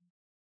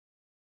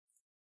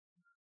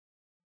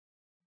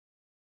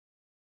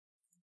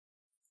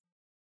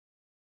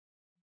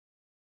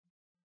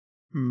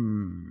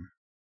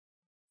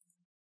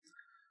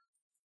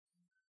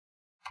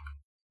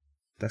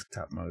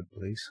 Desktop mode,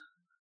 please.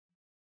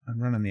 I'm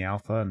running the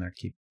alpha, and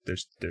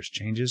there's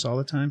changes all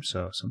the time,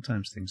 so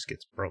sometimes things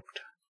get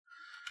broked.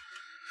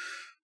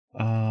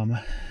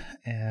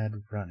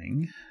 Add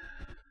running.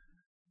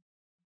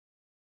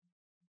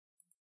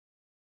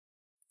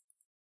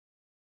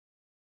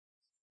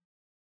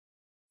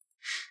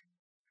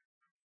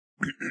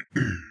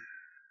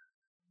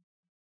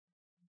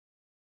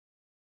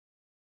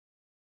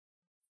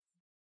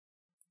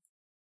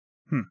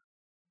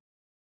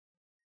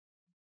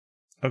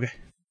 Okay.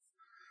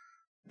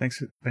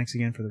 Thanks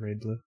again for the raid,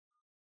 Blue.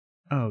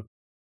 Oh,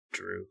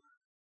 Drew.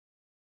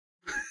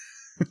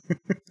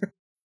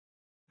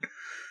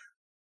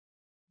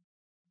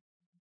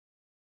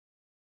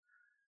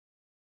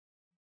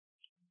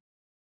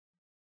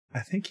 I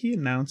think he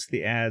announced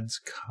the ads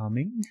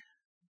coming.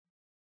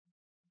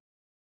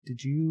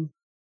 Did you?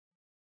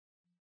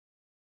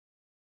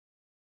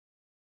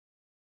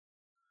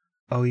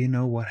 Oh, you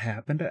know what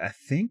happened? I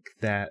think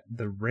that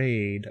the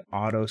raid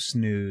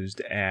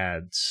auto-snoozed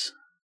ads.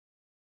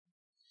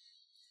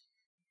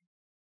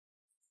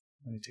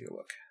 Let me take a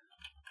look.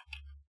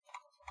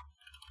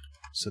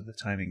 So the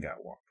timing got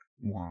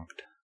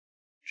wonked.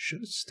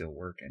 Should still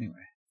work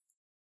anyway.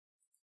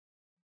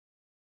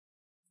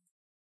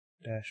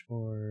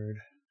 Dashboard.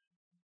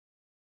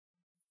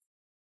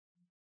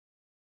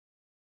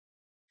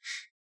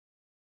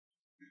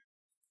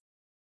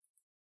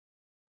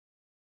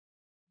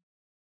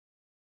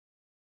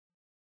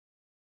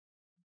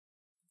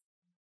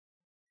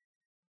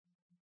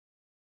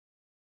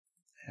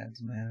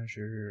 Ads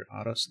manager,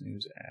 auto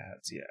snooze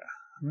ads. Yeah,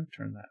 I'm gonna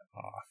turn that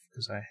off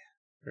because I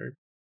heard.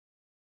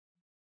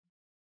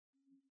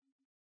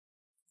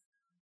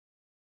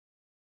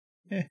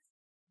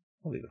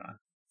 I'll leave it on.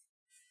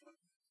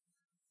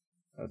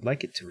 I would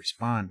like it to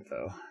respond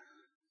though.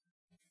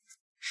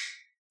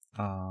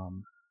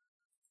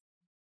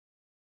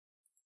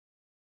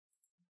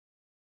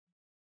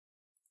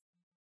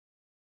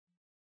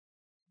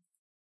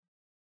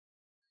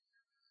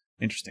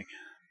 Interesting.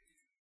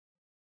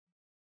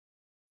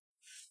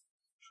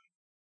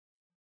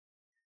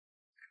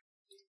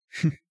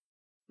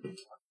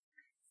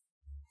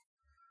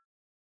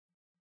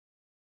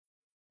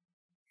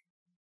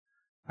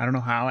 I don't know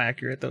how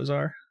accurate those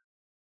are.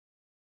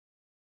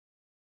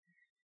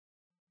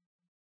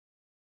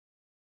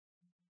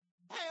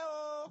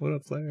 What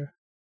up, Flair?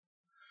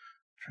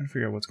 Trying to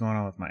figure out what's going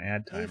on with my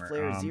ad timer. Hey,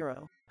 Flair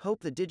Zero.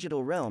 Hope the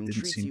digital realm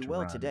treats you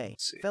well today,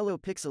 fellow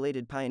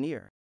pixelated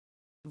pioneer.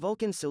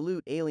 Vulcan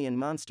salute, alien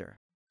monster.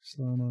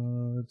 Slow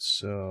mode,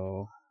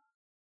 so...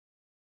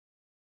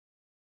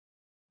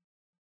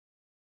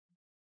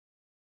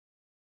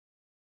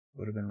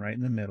 would have been right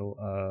in the middle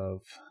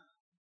of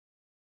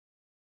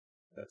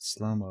that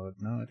slow mode.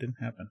 No, it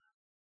didn't happen.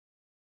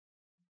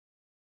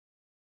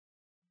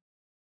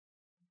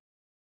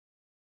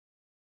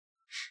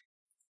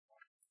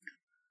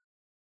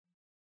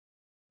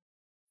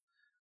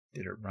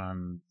 Did it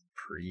run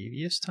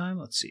previous time?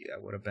 Let's see. I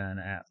would have been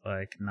at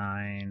like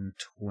 9:22.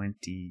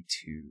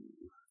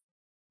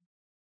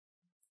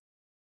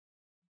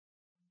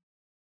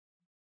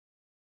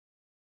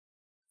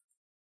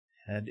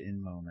 Head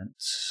in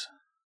moments.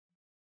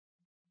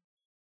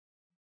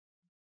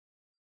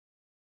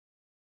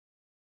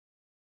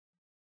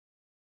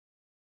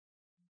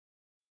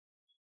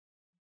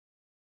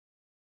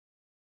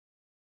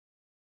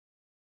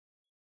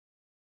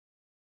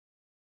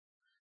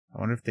 I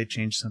wonder if they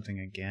changed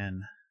something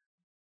again.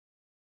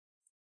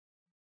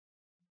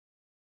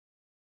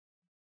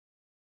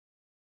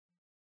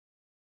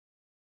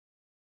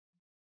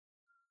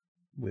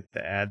 With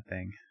the ad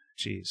thing.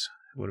 Jeez,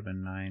 it would have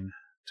been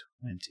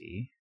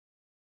 9:20.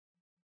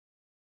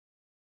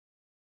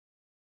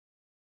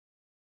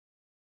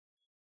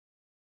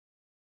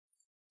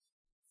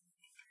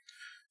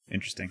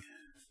 Interesting.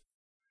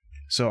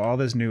 So all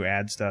this new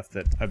ad stuff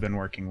that I've been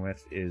working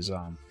with is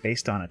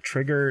based on a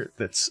trigger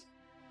that's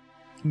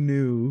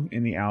new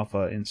in the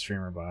alpha in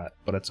StreamerBot,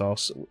 but it's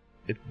also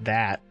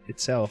that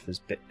itself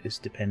is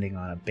depending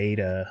on a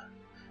beta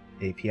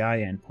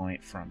API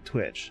endpoint from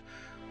Twitch.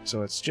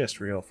 So it's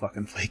just real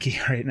fucking flaky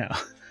right now.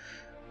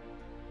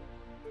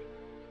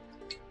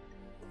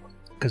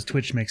 Because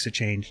Twitch makes a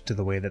change to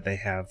the way that they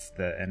have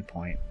the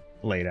endpoint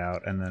laid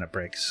out, and then it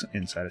breaks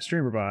inside of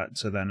StreamerBot,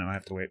 so then I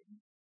have to wait.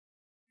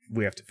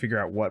 We have to figure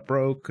out what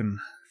broke and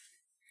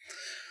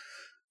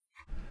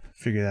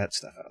figure that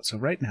stuff out. So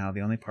right now,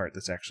 the only part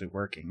that's actually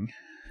working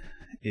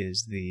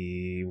is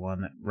the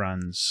one that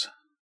runs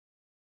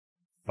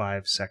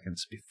 5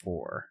 seconds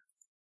before.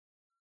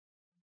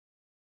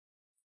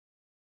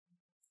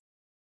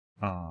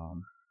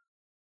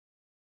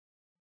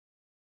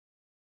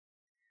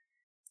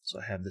 So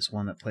I have this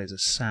one that plays a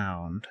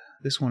sound.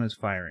 This one is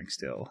firing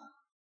still.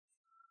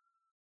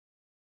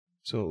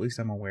 So at least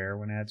I'm aware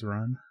when ads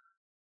run.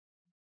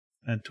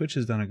 And Twitch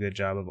has done a good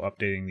job of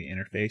updating the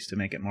interface to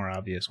make it more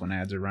obvious when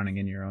ads are running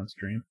in your own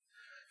stream.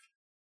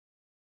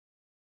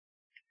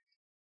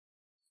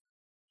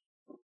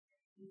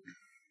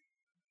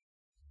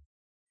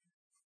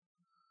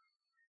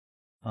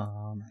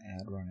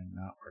 Ad running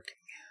not working.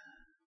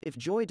 If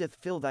joy doth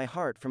fill thy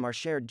heart from our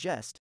shared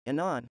jest,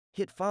 anon,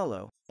 hit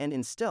follow, and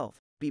in stealth,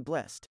 be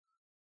blessed.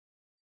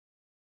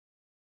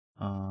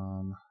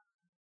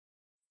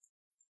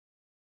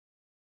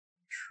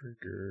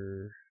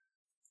 trigger.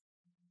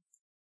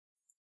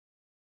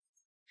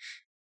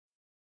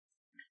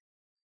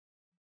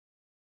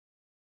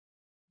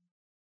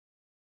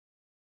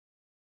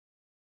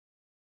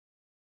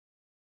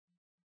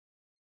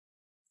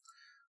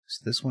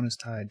 So this one is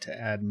tied to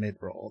add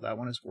mid-roll. That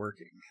one is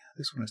working.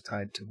 This one is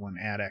tied to when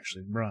add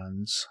actually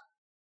runs.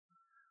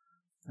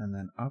 And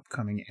then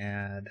upcoming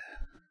add.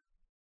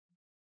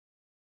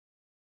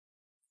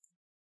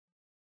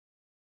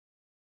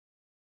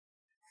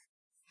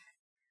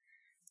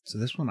 So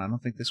this one, I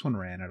don't think this one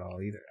ran at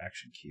all either.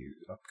 Action queue,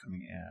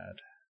 upcoming add.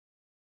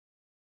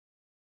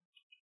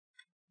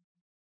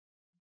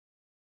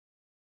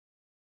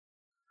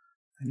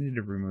 I need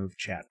to remove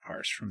chat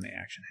parse from the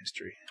action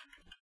history.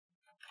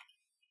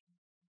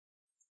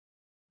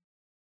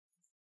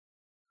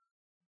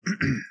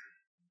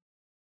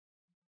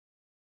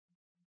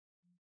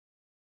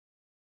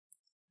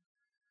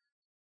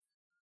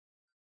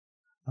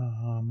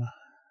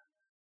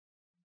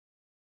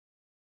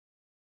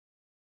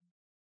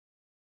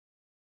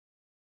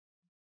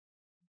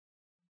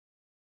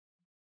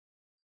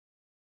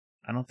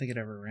 I don't think it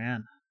ever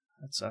ran.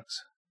 That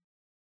sucks.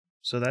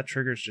 So that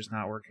trigger's just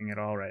not working at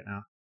all right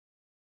now.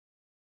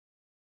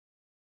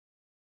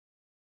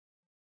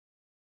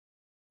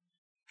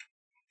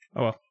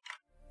 Oh well.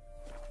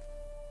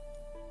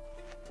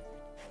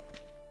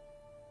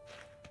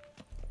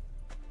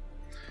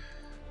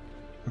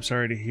 I'm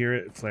sorry to hear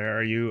it, Flair.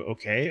 Are you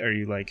okay? Are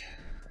you like...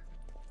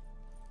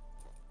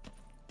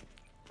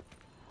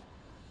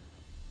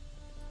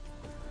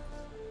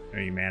 Are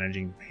you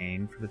managing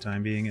pain for the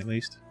time being, at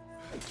least?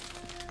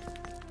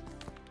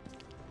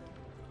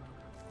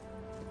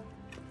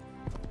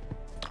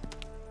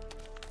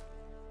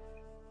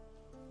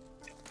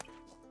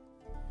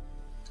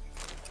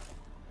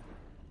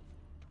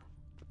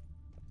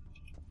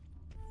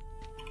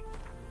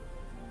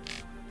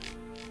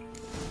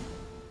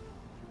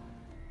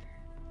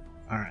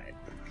 Alright,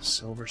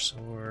 silver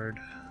sword.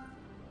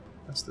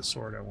 That's the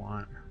sword I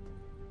want.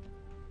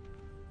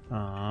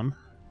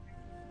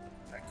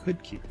 I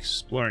could keep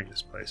exploring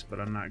this place, but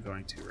I'm not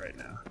going to right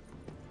now.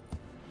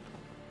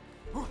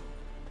 I'm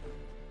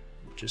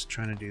just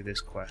trying to do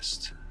this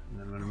quest, and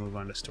then I'm going to move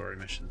on to story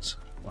missions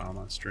while I'm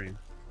on stream.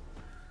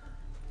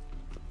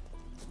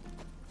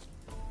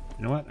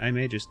 You know what? I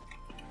may just...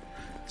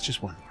 It's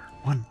just one more.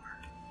 One more.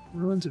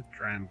 Ruins of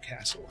Dram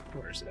Castle.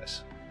 Where's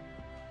this?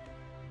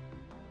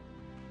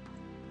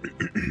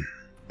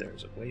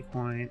 There's a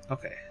waypoint.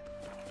 Okay.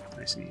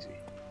 Nice and easy.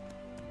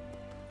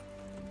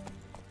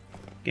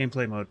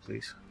 Gameplay mode,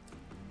 please.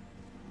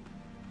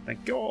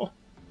 Thank you.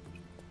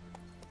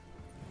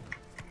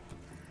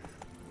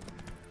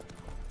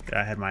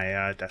 Yeah, I had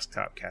my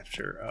desktop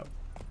capture up.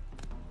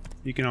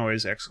 You can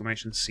always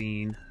exclamation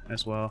scene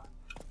as well.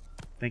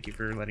 Thank you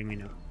for letting me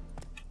know.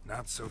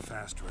 Not so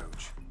fast,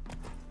 Roach.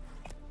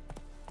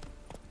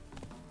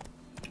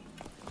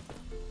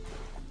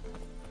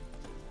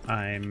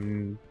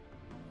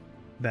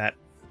 That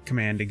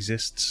command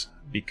exists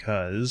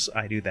because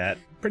I do that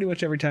pretty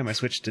much every time I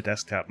switch to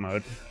desktop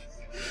mode.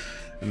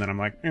 And then I'm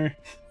like, I'm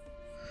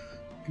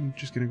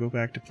just gonna go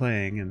back to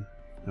playing and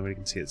nobody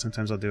can see it.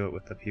 Sometimes I'll do it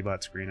with the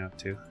P-bot screen up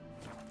too.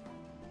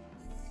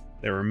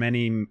 There were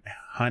many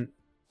Hunt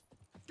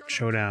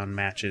Showdown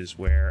matches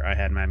where I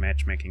had my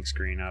matchmaking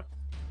screen up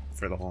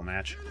for the whole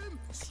match.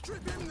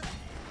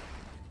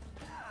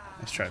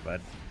 Nice try,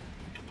 bud.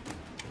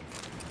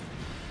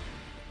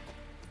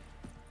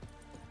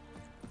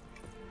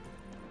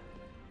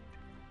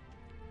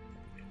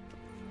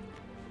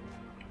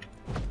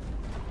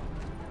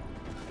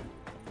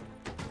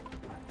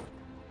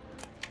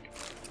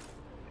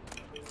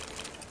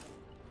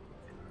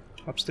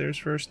 Upstairs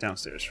first,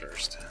 downstairs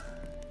first.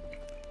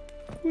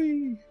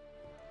 Whee!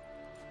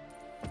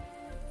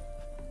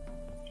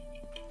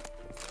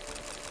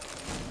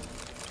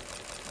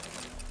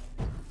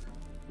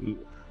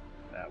 Ooh,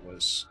 that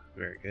was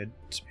very good.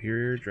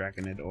 Superior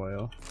Draconid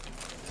Oil.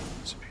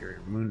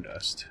 Superior Moon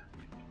Dust.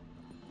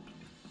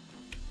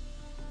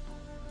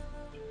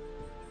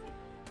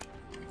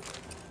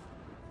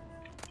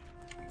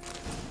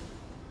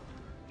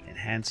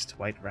 Enhanced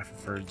White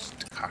Refford's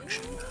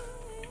Decoction.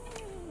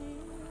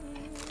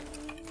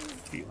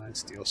 Feline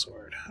Steel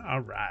Sword.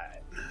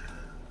 Alright.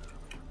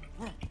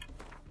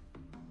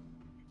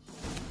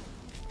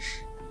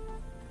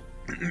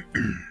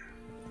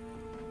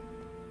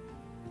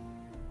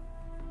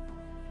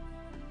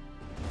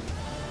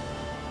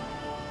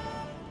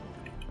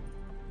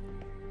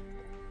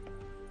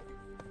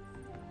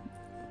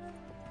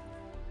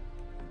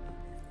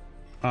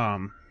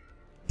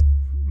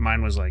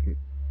 Mine was like...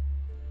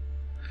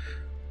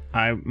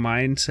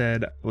 Mine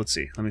said... Let's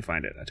see, let me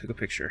find it. I took a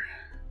picture.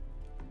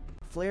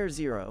 Flare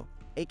Zero,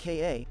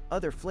 aka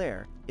Other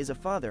Flare, is a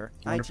father,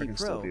 IT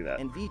pro,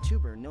 and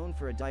VTuber known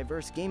for a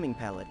diverse gaming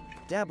palette,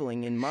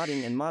 dabbling in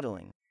modding and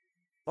modeling.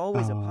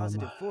 Always a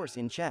positive force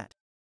in chat.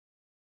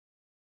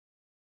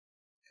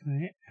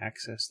 Can I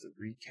access the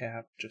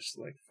recap just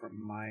like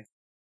from my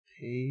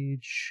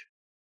page?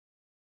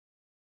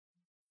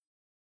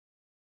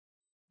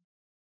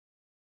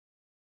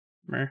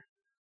 Meh.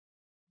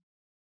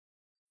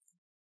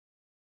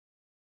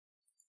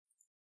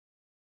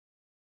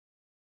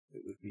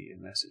 It would be a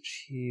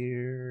message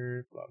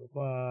here, blah, blah,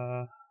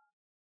 blah.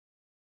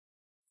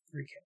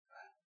 Recap.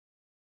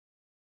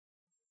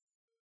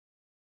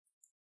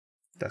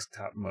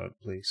 Desktop mode,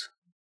 please.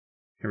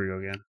 Here we go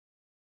again.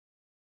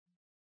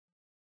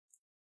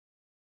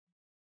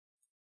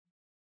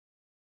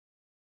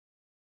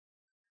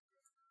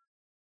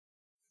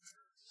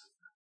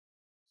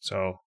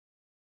 So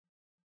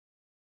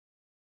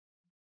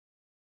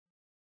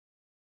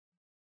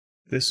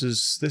this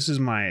is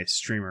my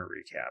streamer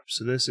recap.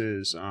 So this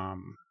is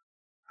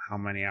how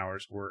many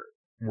hours were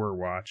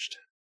watched.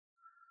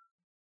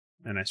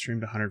 And I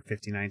streamed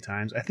 159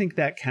 times. I think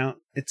that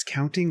it's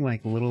counting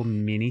like little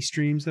mini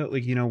streams though.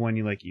 Like, you know, when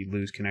you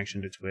lose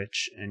connection to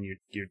Twitch and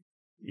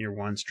your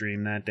one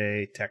stream that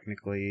day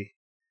technically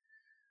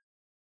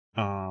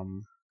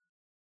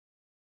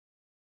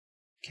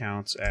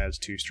counts as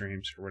 2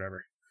 streams or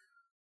whatever.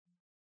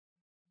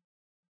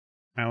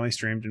 I only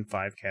streamed in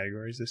 5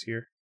 categories this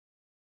year.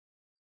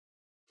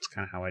 It's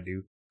kind of how I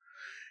do.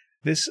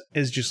 This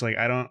is just like,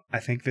 I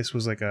think this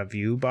was like a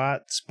view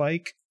bot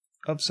spike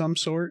of some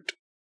sort,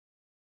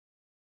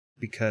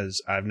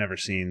 because I've never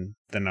seen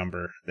the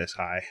number this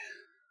high.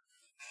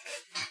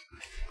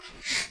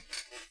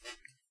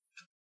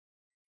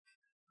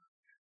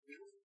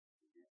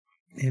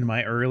 In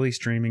my early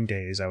streaming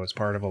days, I was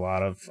part of a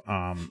lot of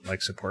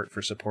like support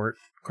for support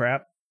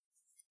crap,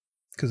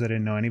 because I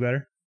didn't know any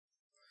better.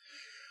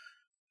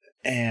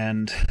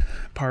 And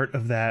part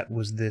of that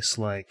was this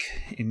like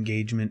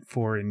engagement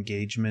for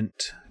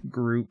engagement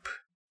group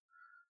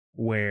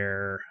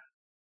where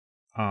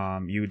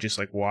you would just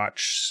like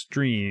watch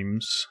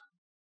streams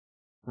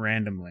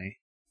randomly,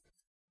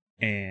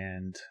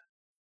 and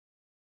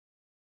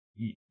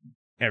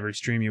every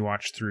stream you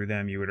watched through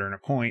them, you would earn a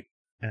point,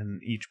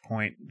 and each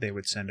point they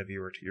would send a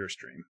viewer to your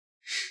stream.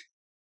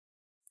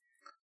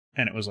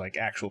 And it was like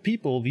actual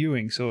people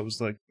viewing, so it was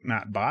like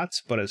not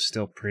bots, but it's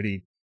still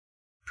pretty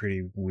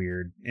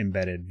weird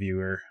embedded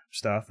viewer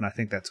stuff. And I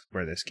think that's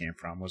where this came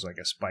from, was like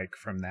a spike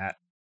from that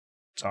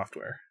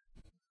software.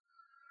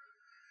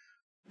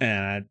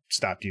 And I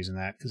stopped using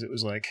that because it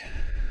was like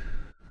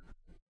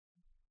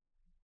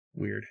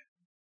weird.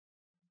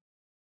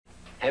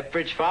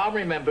 Epbridge Farm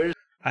remembers.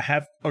 I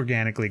have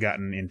organically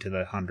gotten into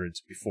the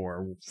hundreds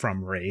before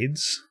from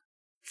raids.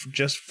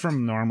 Just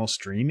from normal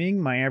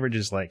streaming, my average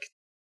is like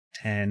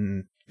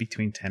 10,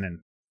 between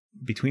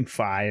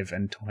 5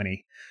 and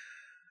 20.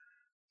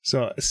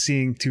 So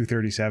seeing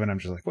 237, I'm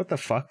just like, what the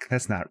fuck?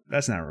 That's not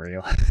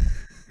real.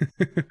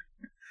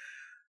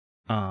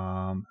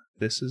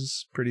 This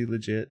is pretty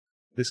legit.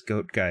 This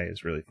goat guy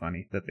is really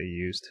funny that they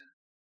used.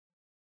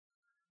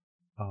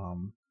 I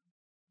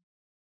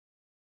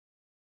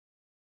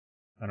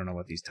don't know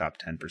what these top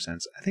 10%.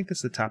 I think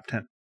that's the top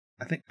 10.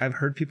 I think I've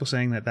heard people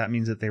saying that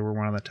means that they were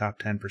one of the top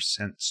 10%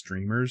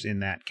 streamers in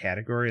that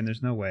category, and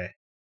there's no way.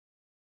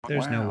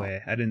 There's no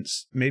way. I didn't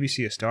maybe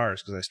see a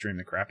stars because I streamed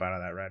the crap out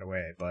of that right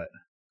away, but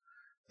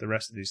the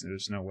rest of these,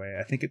 there's no way.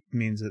 I think it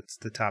means it's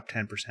the top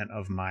 10%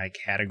 of my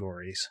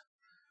categories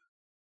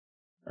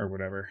or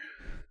whatever.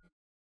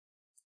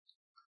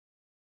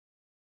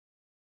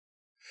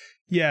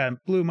 Yeah,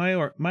 Blue,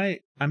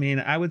 I mean,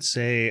 I would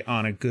say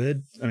on a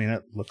good, I mean,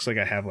 it looks like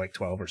I have like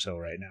 12 or so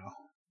right now.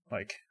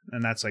 Like,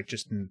 and that's like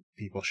just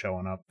people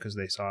showing up because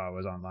they saw I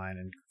was online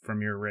and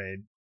from your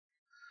raid.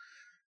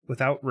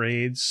 Without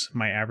raids,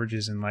 my average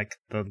is in like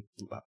the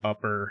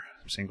upper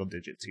single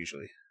digits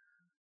usually.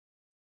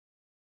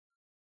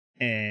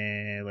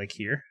 And like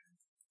here,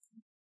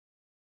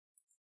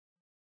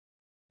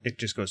 it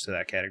just goes to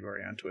that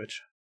category on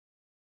Twitch.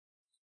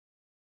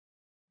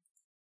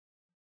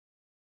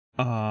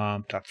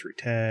 Top 3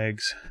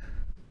 tags.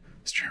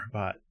 Streamer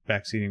bot.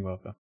 Backseating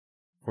welcome.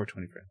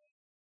 420 friend.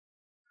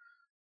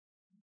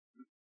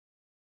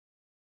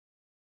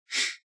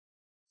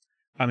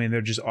 I mean,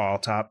 they're just all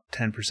top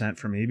 10%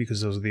 for me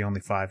because those are the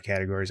only 5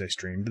 categories I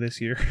streamed this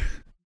year.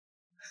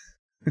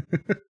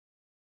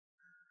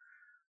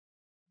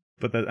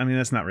 But I mean,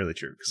 that's not really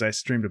true because I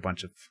streamed a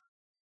bunch of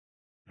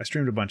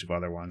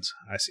other ones.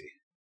 I see.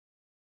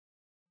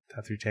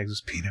 Top 3 tags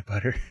was peanut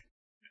butter.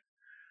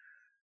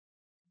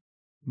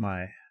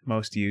 My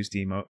most used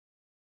emote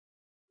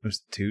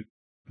was toot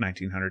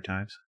 1900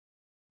 times.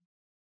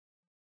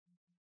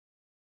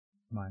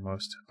 My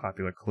most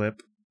popular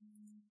clip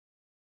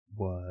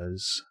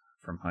was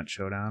from Hunt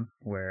Showdown,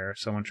 where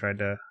someone tried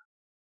to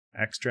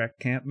extract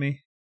camp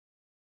me,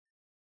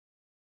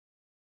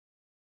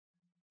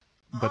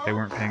 but they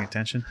weren't paying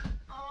attention,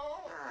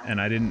 and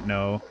I didn't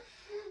know.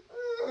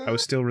 I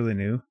was still really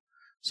new,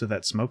 so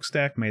that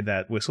smokestack made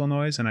that whistle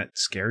noise, and it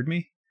scared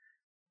me,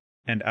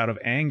 and out of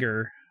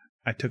anger,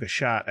 I took a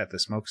shot at the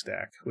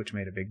smokestack, which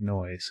made a big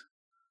noise.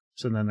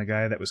 So then the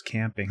guy that was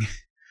camping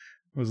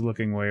was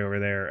looking way over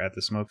there at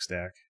the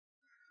smokestack.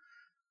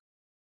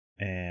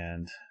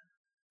 And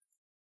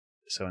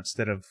so and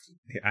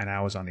I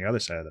was on the other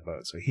side of the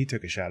boat, so he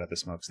took a shot at the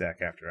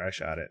smokestack after I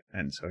shot it,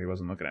 and so he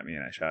wasn't looking at me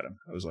and I shot him.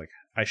 I was like,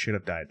 I should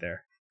have died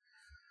there.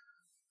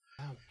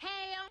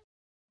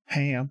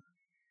 Ham.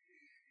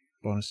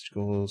 Bonus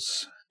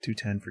goals,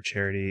 210 for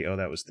charity. Oh,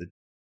 that was the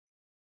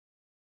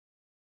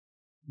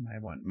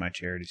my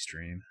charity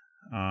stream.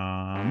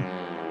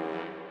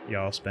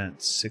 Y'all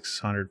spent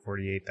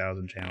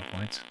 648,000 channel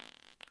points.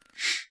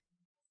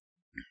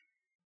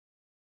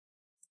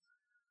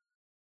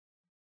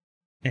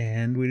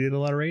 And we did a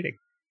lot of rating.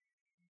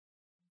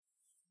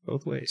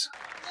 Both ways.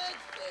 Let's see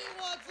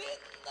what's in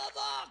the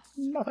box.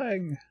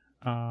 Nothing.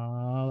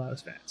 That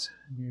was fans.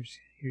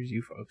 Here's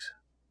you folks.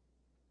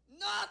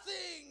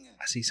 Nothing.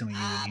 I see some of you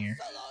in here.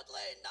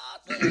 Absolutely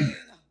nothing.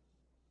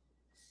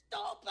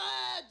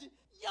 Stupid.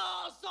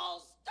 You're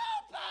so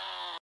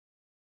stupid.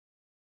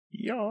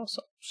 You're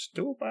so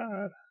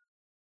stupid.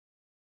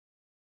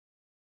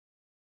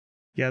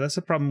 Yeah, that's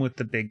the problem with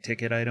the big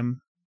ticket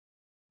item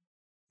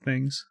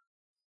things.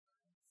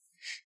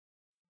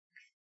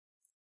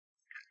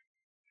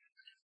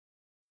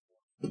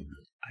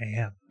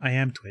 I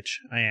am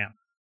Twitch. I am.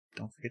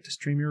 Don't forget to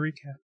stream your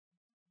recap.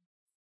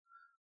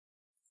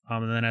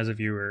 And then as a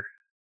viewer,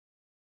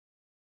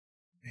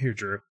 here,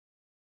 Drew.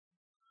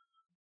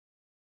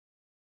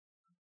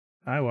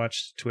 I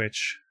watched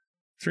Twitch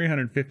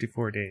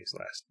 354 days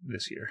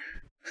this year.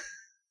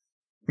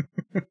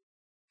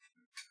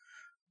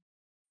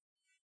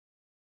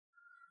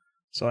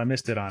 So I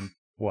missed it on,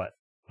 what,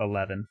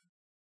 11?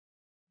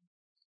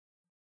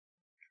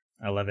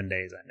 11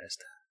 days I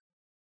missed.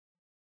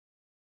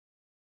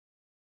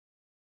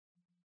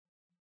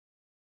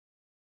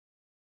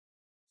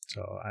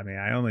 So, I mean,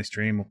 I only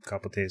stream a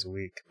couple days a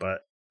week,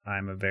 but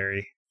I'm a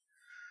very,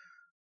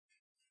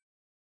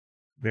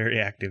 very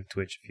active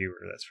Twitch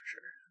viewer, that's for sure.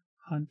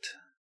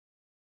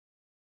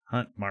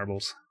 Hunt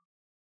marbles.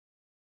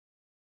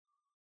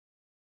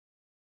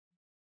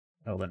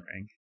 Elden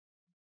Ring.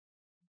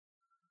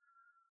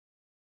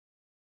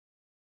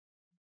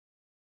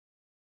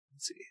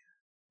 Let's see.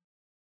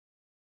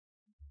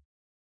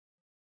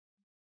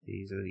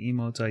 These are the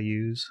emotes I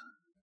use.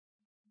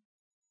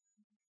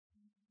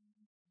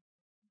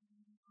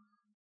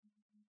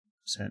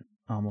 Sent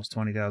almost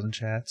 20,000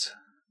 chats.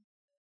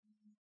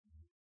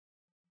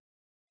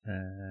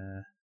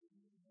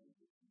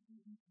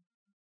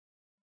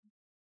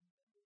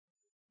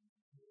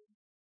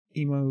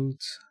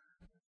 Emotes.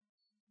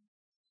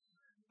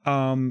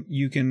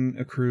 You can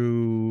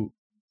accrue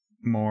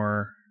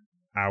more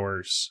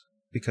hours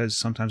because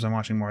sometimes I'm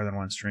watching more than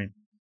one stream,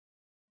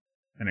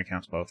 and it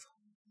counts both.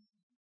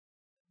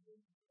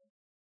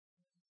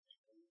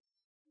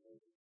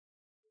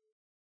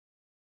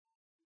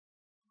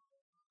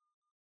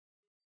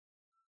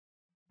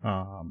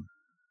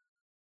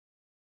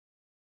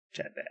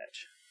 Chat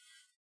badge.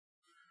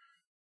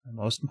 My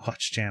most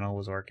watched channel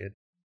was Orchid.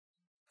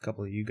 A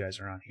couple of you guys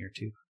are on here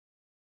too.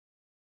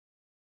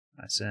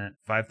 I sent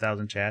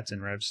 5,000 chats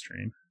in Rev's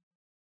stream.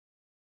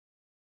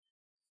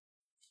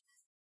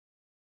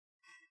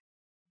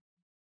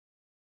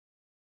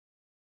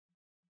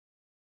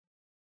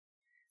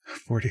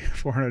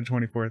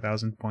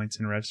 $424,000 points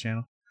in Rev's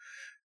channel.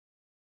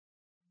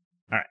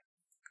 Alright.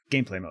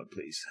 Gameplay mode,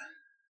 please.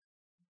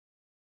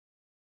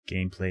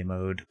 Gameplay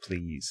mode,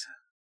 please.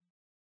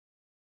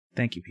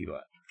 Thank you,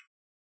 P-Bot.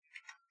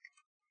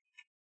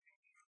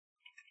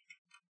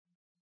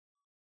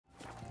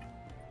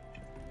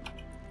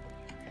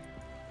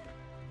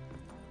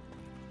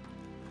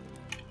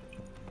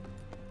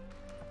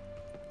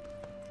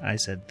 I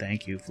said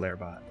thank you,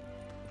 Flarebot.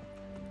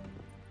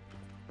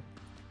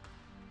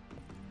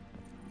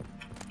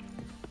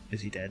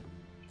 Is he dead?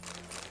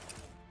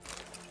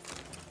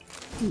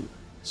 Ooh,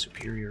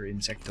 superior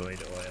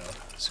insectoid oil.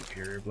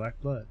 Superior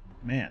black blood.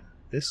 Man,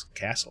 this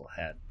castle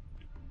had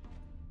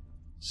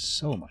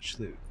so much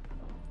loot.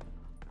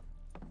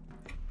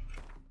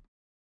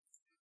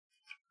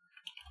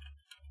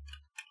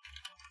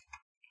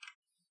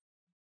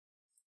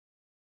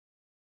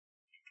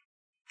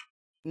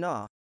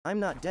 Nah, I'm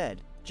not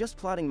dead. Just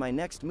plotting my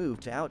next move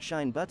to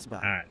outshine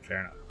Buttsbot. Alright,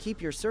 fair enough.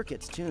 Keep your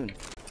circuits tuned.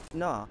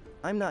 Nah,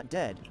 I'm not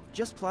dead.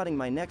 Just plotting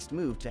my next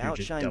move to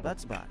outshine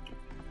Buttsbot.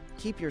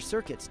 Keep your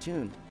circuits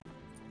tuned.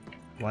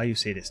 Why you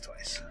say this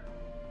twice?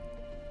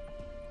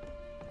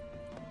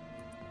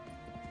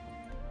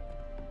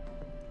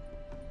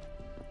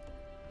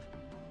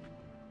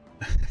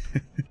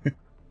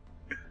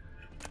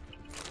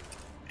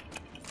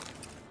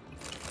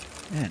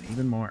 Man,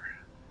 even more.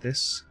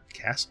 This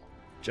castle.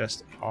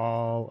 Just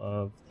all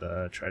of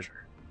the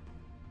treasure.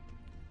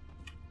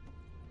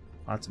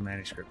 Lots of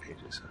manuscript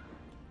pages.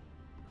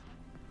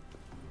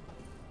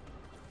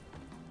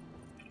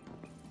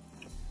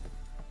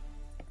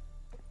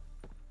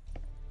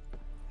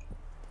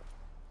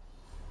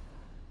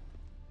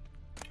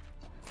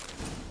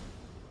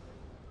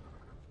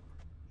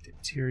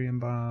 Deuterium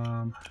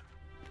bomb.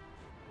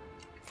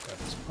 Got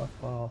this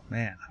puffball.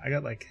 Man, I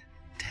got like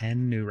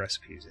 10 new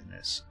recipes in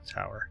this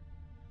tower.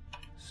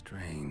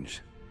 Strange.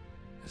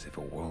 As if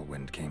a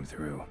whirlwind came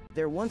through.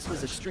 There once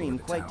was a stream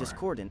quite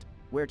discordant,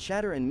 where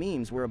chatter and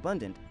memes were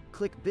abundant.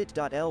 Click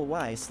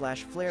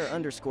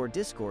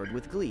bit.ly/flare_discord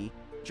with glee,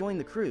 join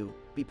the crew,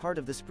 be part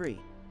of the spree.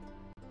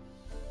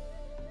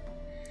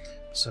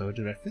 So,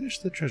 did I finish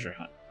the treasure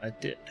hunt? I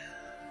did.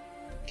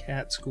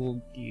 Cat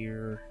school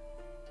gear.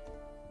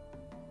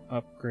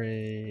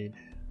 Upgrade.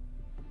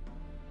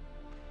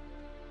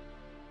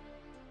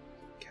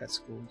 Cat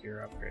school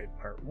gear upgrade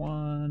part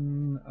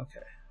 1. Okay.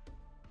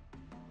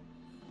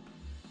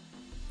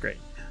 Great.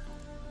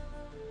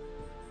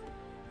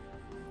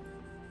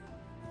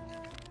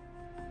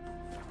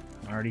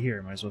 I'm already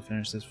here. Might as well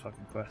finish this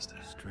fucking quest.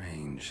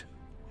 Strange.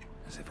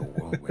 As if a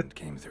whirlwind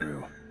came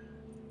through.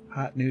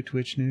 Hot new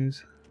Twitch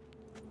news.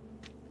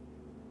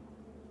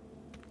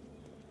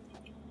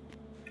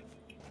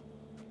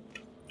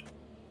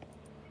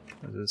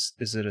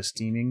 Is it a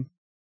steaming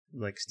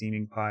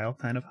pile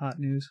kind of hot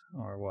news,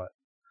 or what?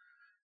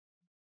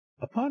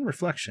 Upon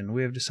reflection,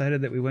 we have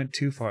decided that we went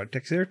too far.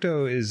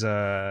 Texerto is,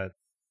 yeah.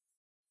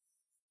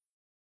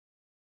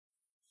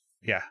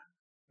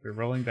 We're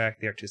rolling back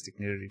the artistic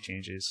nudity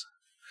changes.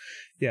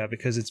 Yeah,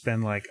 because it's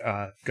been like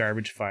a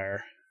garbage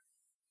fire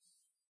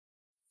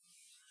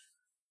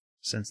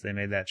since they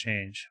made that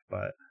change,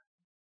 but...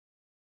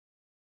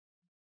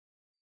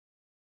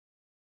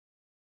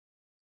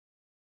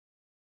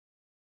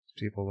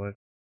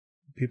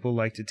 People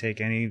like to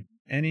take any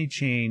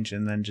change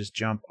and then just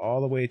jump all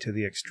the way to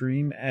the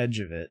extreme edge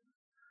of it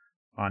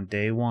on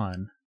day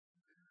 1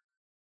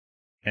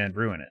 and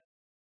ruin it.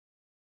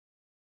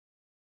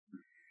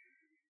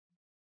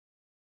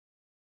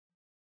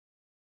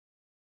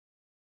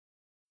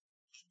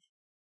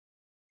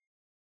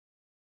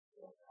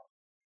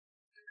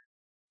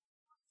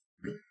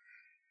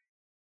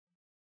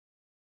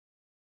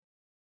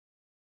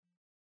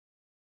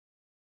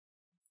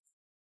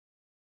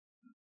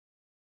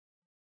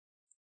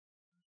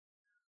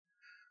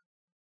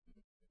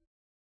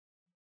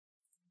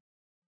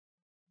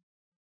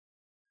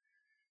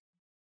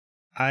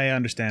 I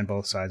understand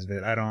both sides of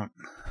it. I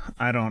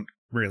don't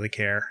really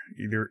care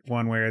either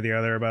one way or the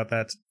other about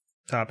that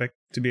topic,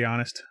 to be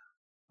honest.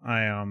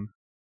 I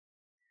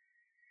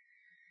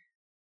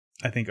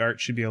think art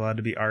should be allowed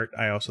to be art.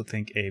 I also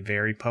think a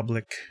very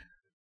public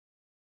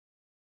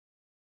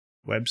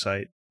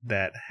website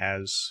that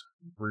has,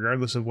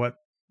 regardless of what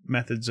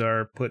methods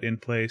are put in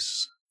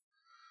place,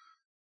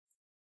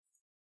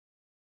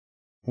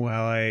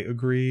 while I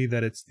agree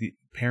that it's the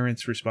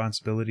parents'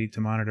 responsibility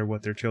to monitor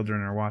what their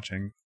children are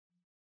watching,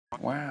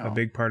 Wow. a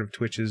big part of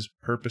Twitch's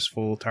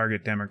purposeful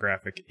target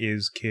demographic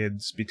is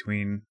kids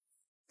between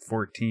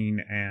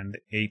 14 and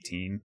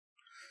 18.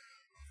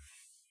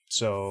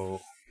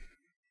 So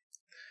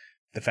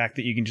the fact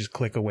that you can just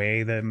click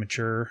away the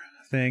mature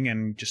thing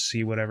and just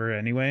see whatever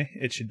anyway,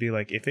 it should be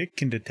like, if it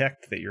can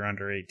detect that you're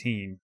under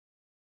 18,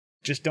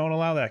 just don't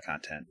allow that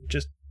content.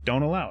 Just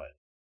don't allow it.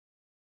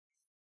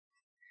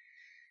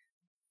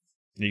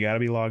 You got to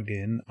be logged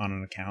in on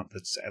an account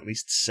that's at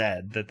least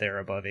said that they're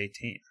above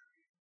 18.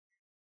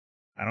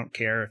 I don't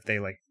care if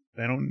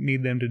I don't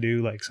need them to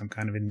do like some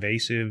kind of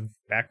invasive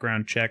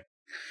background check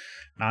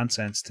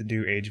nonsense to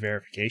do age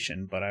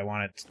verification, but I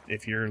want it,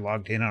 if you're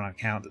logged in on an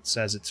account that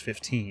says it's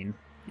 15,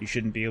 you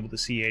shouldn't be able to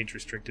see age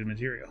restricted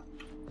material.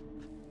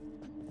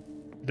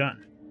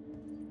 Done.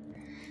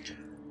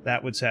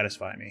 That would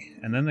satisfy me.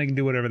 And then they can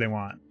do whatever they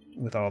want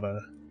with all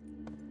the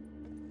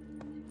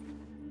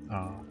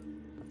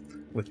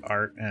with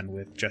art and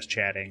with just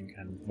chatting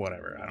and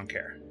whatever. I don't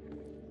care.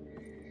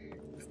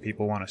 If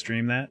people want to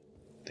stream that,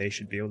 they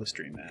should be able to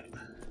stream that.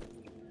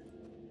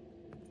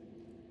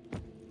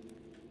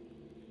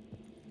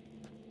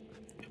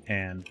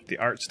 And the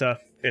art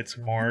stuff, it's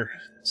more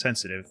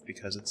sensitive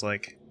because it's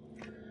like,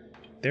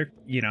 they're,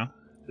 you know,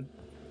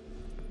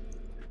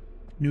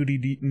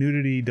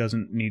 nudity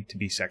doesn't need to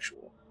be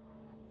sexual.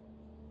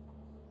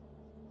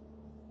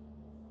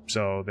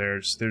 So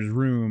there's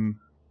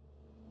room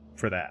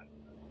for that.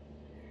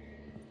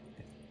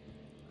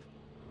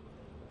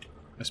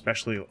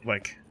 Especially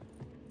like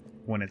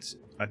when it's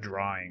a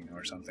drawing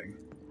or something.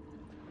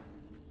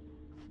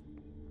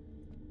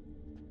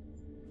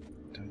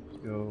 Time to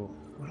go.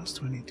 What else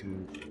do I need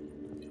to?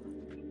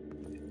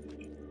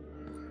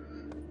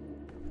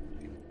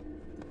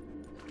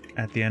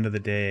 At the end of the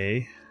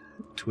day,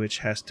 Twitch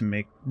has to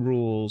make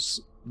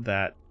rules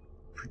that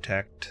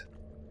protect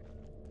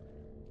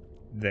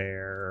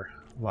their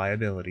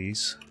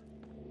liabilities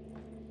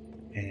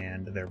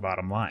and their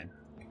bottom line.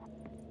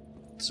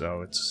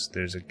 So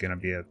there's gonna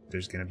be a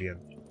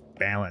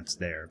balance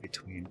there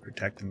between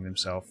protecting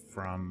themselves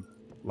from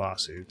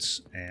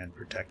lawsuits and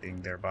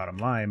protecting their bottom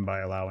line by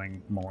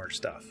allowing more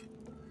stuff.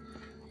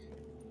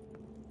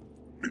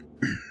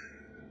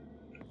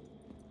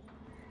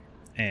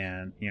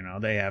 And, you know,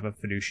 they have a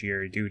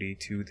fiduciary duty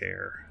to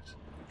their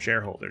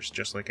shareholders,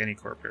 just like any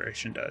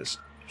corporation does.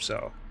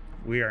 So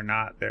we are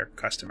not their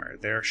customer.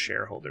 Their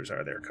shareholders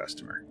are their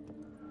customer.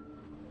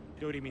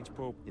 Duty means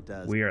poop. It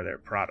does. We are their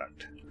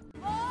product.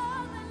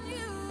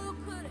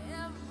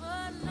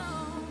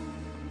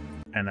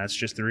 And that's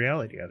just the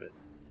reality of it.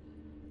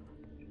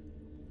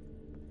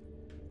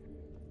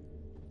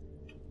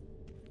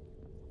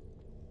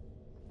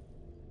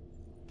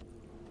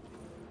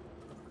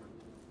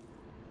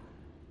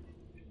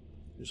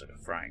 There's like a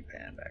frying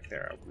pan back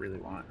there I really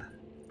want.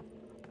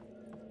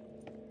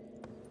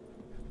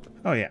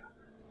 Oh yeah,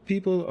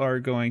 people are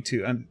going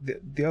to, and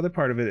the other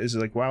part of it is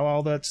like, while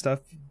all that stuff,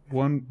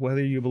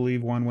 whether you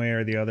believe one way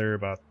or the other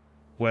about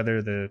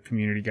whether the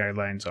community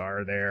guidelines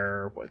are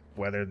there,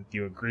 whether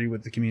you agree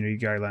with the community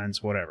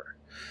guidelines, whatever.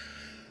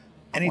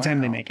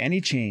 Anytime they make any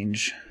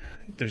change,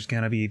 there's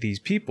going to be these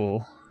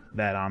people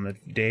that on the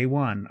day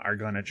one are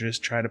going to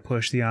just try to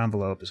push the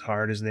envelope as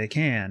hard as they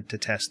can to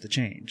test the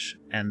change.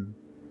 And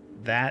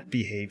that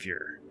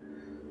behavior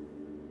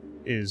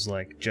is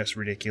like just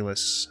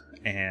ridiculous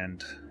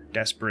and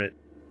desperate,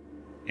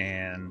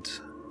 and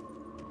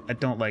I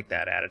don't like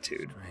that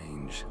attitude.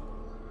 Strange.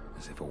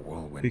 As if a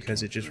whirlwind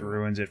because it just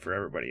ruins it for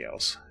everybody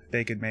else.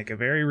 They could make a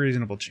very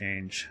reasonable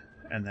change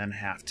and then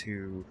have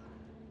to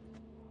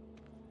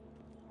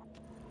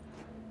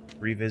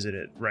revisit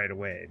it right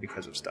away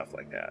because of stuff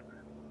like that.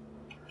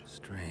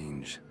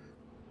 Strange.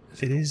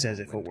 It is as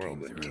if a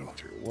whirlwind came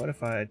through. What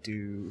if I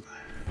do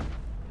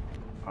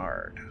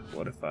hard?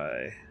 What if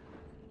I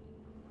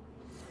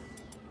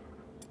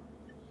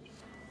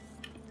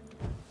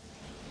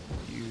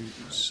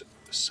use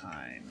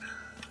sign?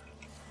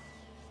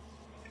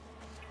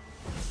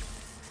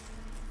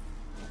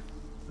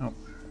 Oh.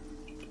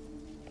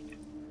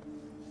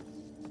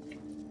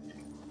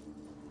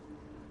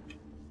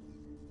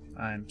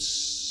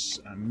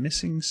 I'm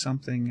missing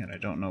something, and I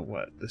don't know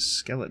what. The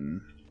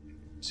skeleton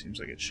seems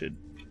like it should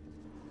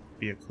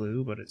be a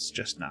clue, but it's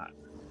just not.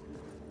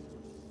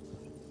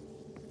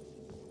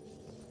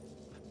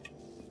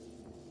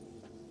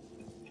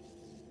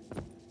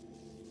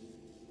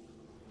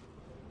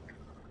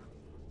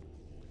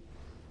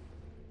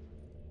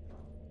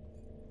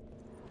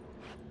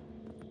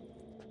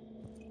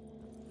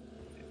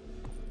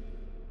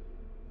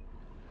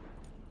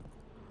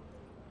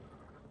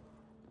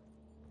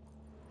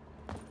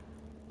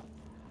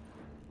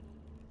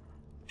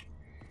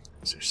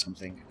 Is there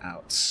something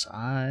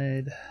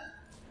outside?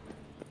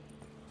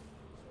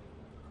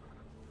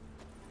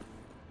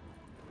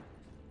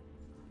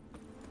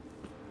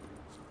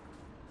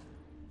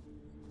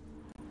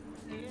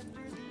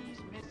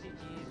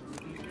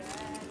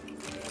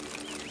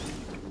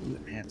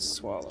 Enhanced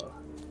swallow.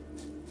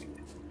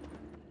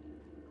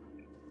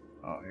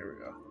 Oh, here we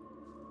go.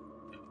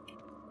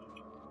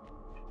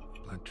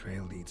 Blood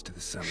trail leads to the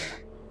cellar.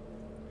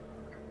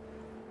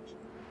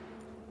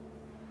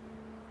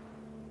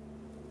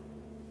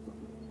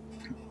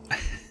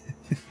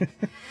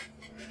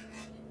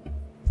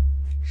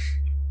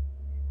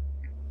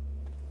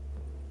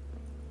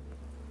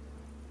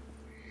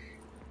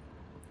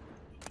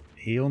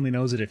 He only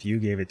knows it if you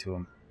gave it to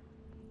him.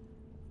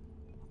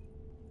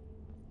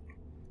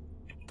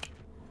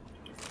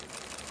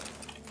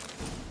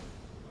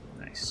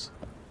 Nice.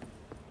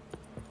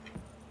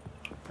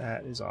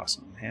 That is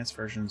awesome. Enhanced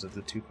versions of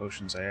the two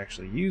potions I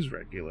actually use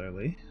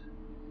regularly,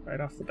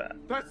 right off the bat.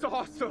 That's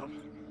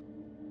awesome!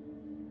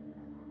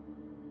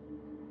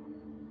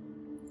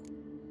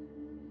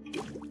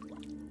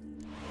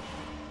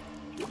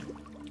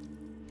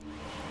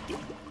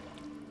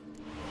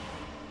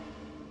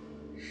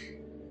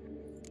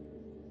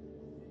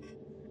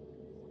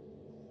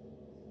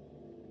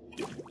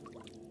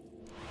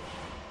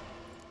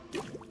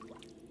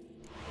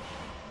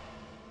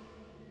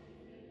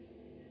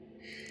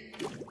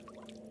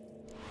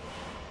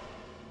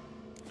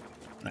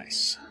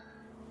 Nice.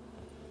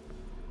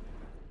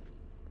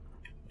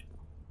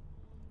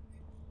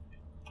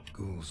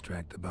 Ghouls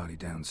dragged the body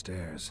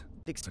downstairs.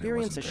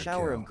 Experience a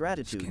shower of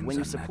gratitude when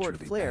you support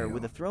Flair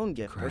with a throne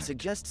gift or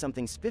suggest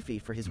something spiffy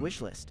for his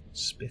wish list.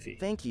 Spiffy.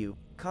 Thank you,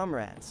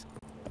 comrades.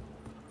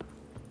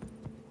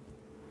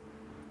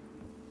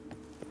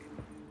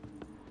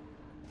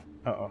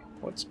 Uh-oh.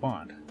 What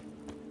spawned?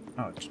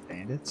 Oh, it's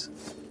bandits?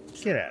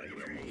 Get out of here.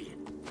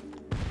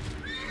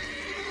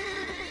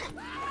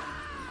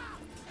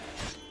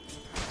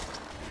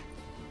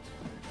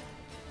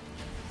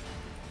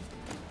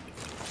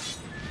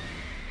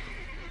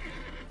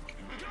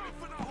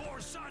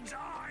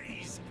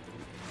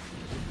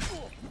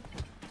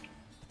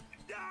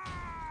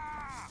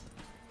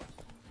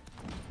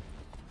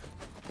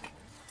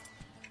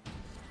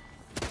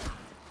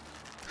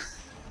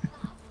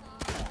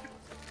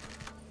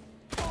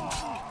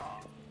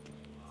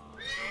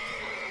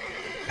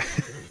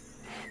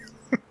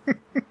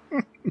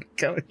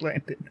 How it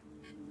landed.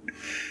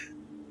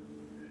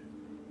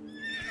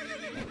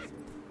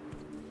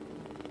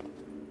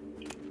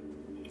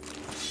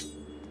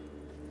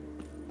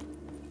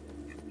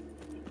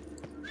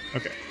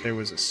 Okay, there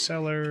was a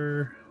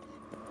cellar.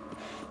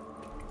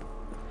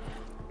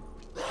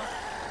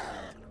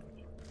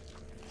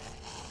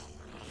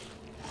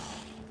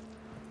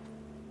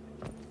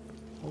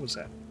 What was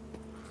that?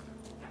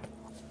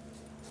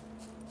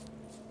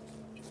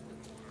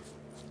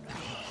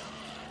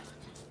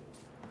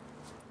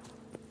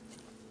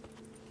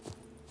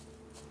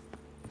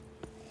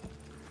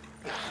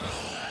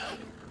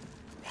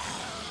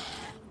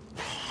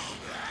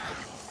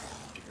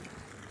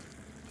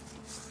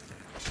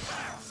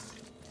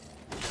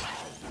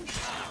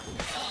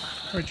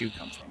 Where'd you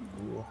come from,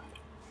 ghoul?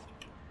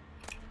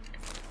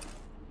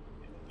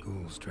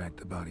 Ghouls tracked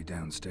the body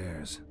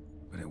downstairs,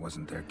 but it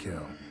wasn't their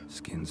kill.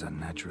 Skin's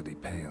unnaturally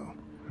pale,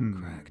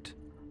 cracked.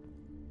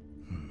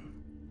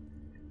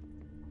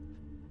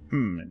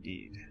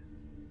 Indeed.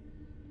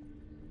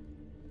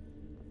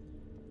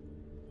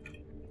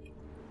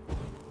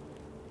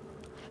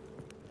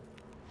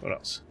 What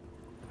else?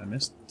 I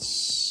missed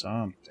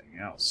something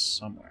else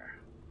somewhere.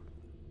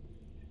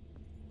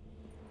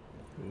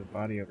 There's a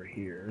body over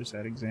here. Is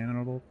that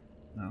examinable?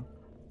 No.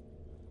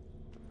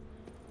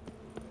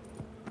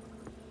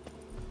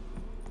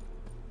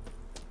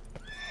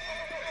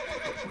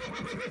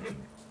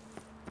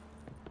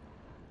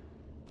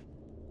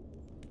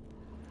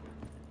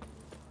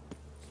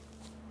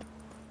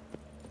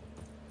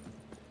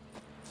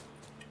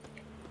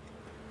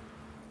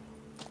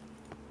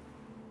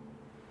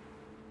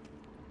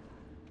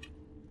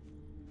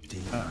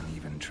 Deep,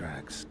 uneven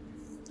tracks.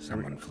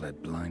 Someone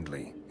fled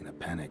blindly in a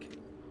panic.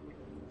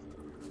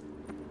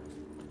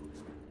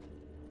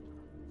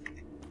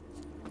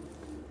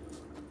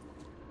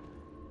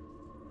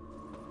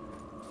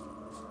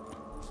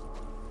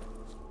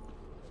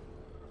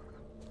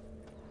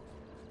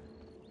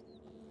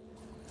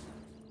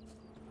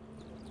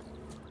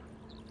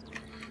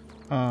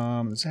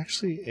 There's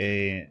actually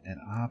an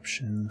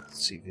option.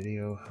 Let's see,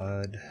 video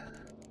HUD.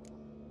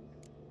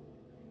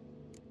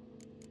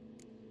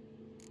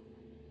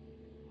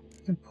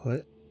 You can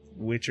put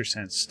Witcher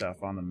Sense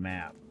stuff on the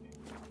map.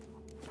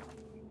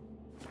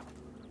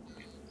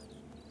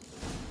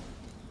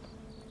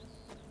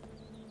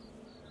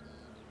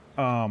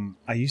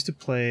 I used to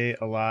play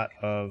a lot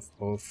of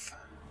both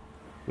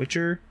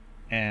Witcher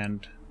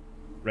and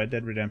Red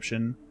Dead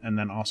Redemption, and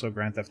then also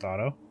Grand Theft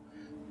Auto.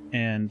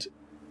 And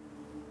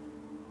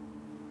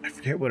I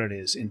forget what it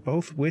is. In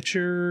both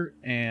Witcher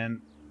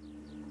and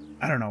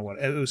I don't know what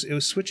it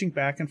was switching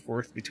back and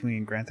forth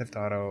between Grand Theft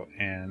Auto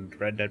and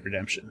Red Dead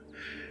Redemption,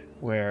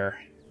 where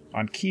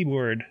on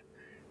keyboard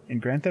in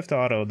Grand Theft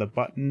Auto the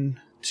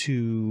button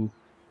to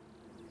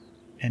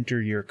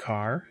enter your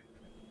car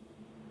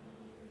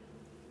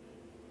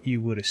you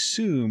would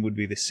assume would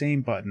be the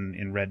same button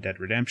in Red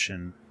Dead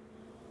Redemption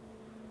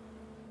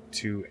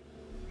to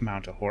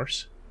mount a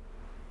horse.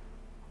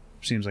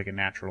 Seems like a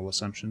natural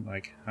assumption.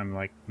 Like I'm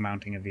like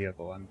mounting a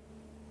vehicle,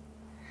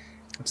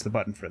 it's the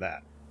button for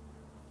that.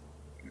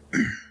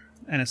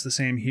 And it's the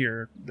same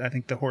here. I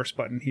think the horse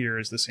button here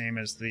is the same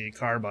as the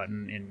car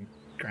button in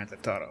Grand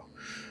Theft Auto.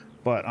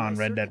 But on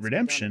Red Dead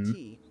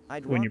Redemption,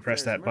 when you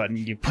press that button,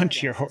 you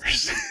punch your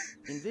horse.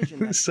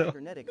 So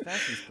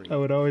I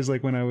would always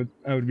like when I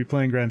would be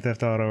playing Grand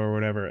Theft Auto or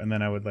whatever, and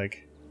then I would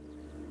like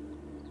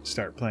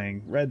start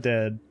playing Red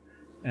Dead,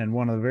 and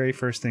one of the very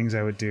first things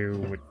I would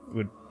do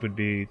would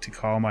be to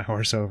call my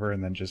horse over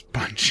and then just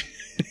punch.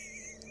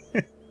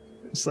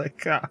 It's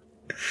like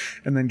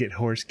and then get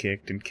horse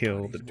kicked and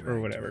killed or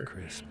whatever.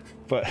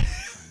 But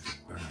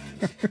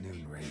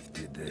Noonwraith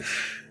did this.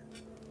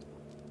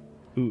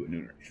 Ooh,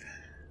 Noonwraith.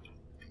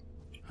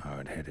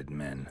 Hard-headed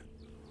men.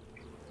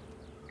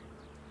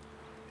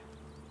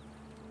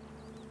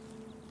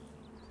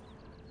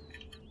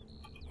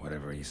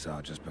 Whatever he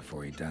saw just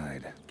before he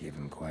died gave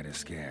him quite a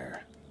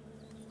scare.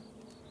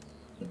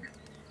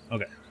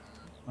 Okay.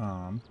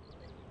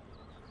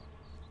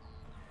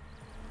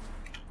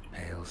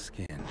 Pale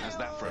skin. How's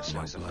that for a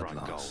slice of fried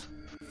gold?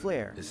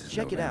 Flare,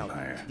 check it out.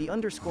 The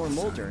underscore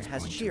Molter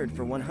has cheered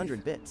for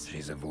 100 bits.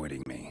 She's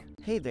avoiding me.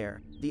 Hey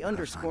there, the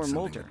underscore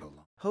Molter.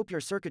 Hope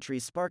your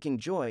circuitry's sparking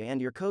joy and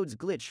your code's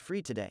glitch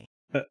free today.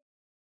 To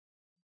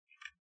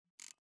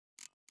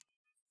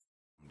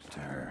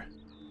her.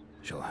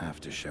 She'll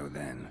have to show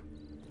then.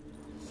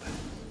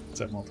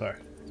 What's up, Moltar?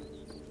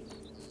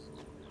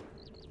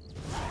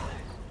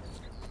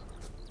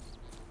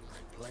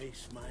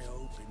 Place my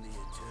hope in the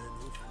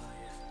eternal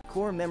fire.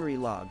 Core memory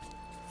logged.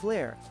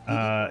 Flare,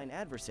 the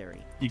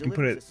adversary. You can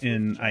put it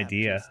in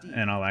idea,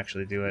 and I'll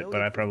actually do it,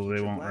 but I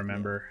probably won't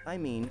remember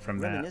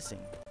from reminiscing.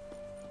 that.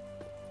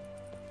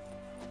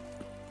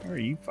 Where are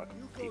you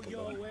fucking people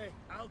going?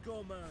 I'll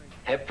go mine.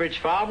 Hepbridge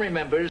Farm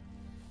remembers.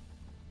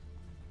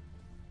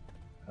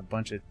 A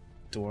bunch of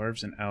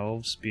dwarves and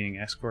elves being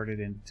escorted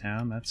into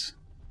town. That's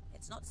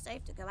It's not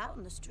safe to go out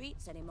on the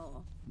streets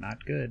anymore.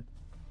 not good.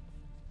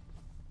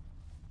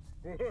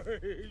 My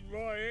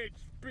head's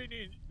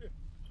spinning.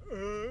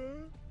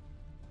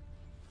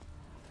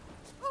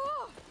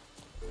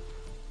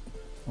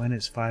 When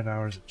is 5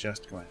 hours of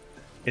Just Gwent?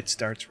 It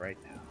starts right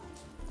now.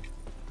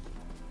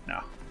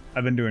 No.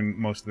 I've been doing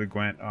most of the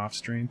Gwent off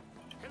stream.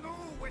 Hello,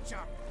 Witcher.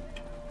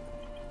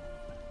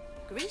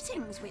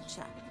 Greetings,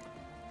 Witcher.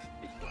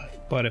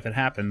 But if it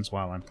happens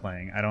while I'm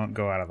playing, I don't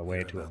go out of the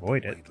way to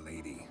avoid it.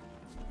 Lady.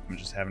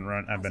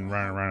 I've been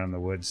running around in the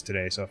woods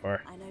today so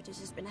far. I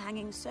notice it's been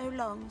hanging so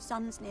long,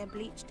 sun's near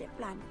bleached it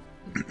blank.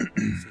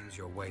 Seems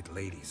your white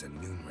lady's a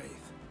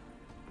Noonwraith.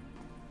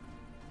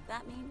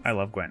 That means I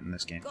love Gwent in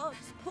this game. God's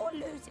poor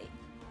Lucy.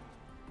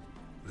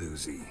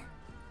 Lucy.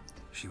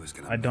 She was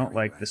gonna I don't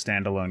marry like you. the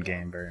standalone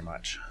game very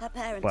much, Her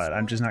parents but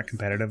I'm just not swore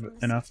competitive from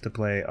the enough to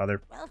play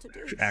other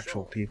well-to-do,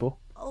 actual sure. people.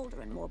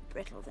 older and more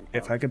brittle than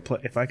If I could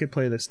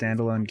play the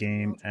standalone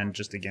game and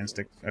just against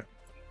a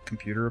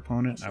computer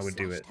opponent, I would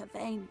do it. Her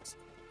veins.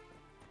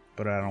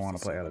 But I don't want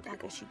to play other dagger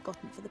people. she'd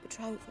gotten for the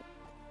betrothal.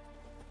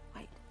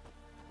 Wait,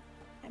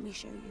 let me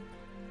show you.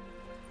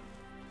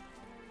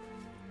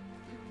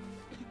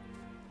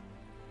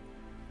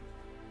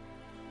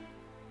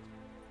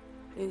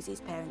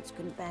 Lucy's parents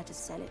couldn't bear to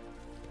sell it,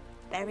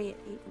 bury it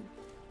even.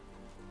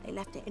 They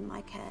left it in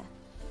my care.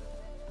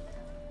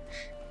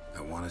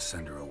 I want to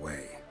send her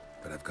away,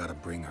 but I've got to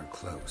bring her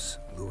close,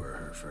 lure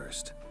her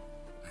first.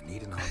 I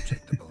need an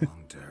object that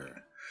belonged to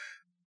her.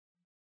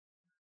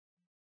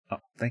 Oh,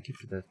 thank you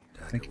for the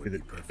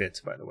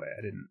bits, by the way.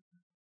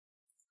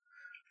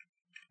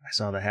 I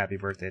saw the happy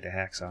birthday to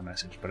Hacksaw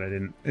message, but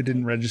it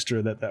didn't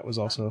register that was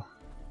also.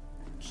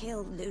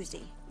 Kill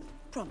Lucy.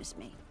 Promise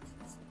me.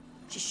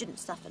 She shouldn't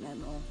suffer no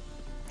more.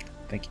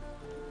 Thank you.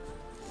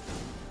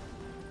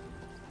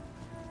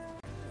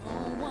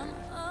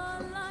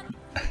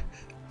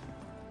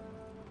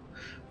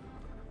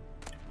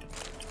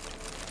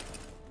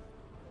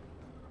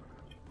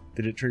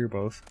 Did it trigger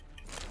both?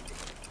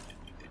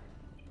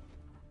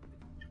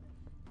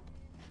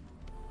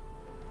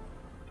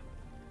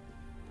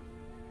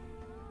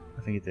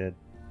 I think it did.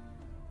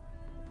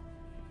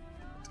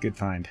 It's a good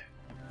find.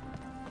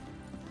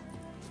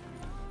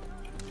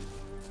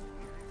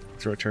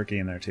 Throw a turkey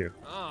in there too.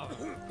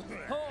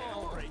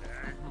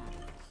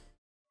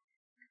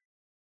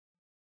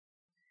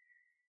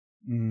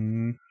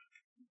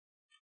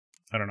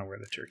 I don't know where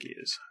the turkey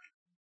is.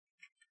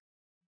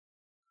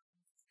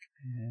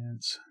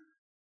 And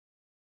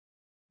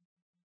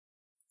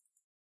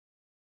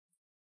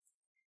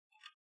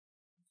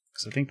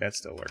because I think that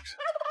still works.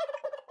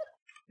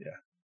 Yeah.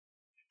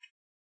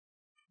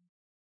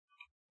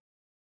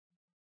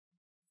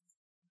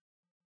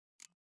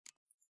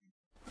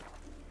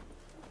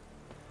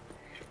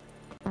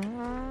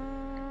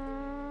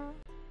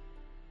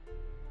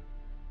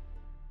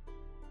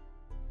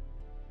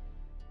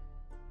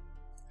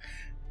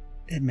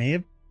 It may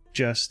have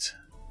just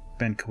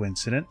been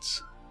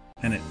coincidence,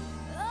 and it.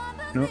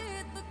 Nope.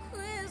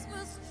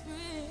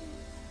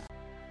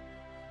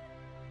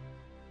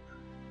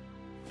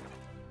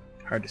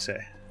 Hard to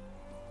say.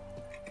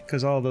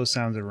 Because all those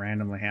sounds are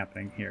randomly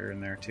happening here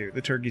and there too.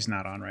 The turkey's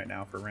not on right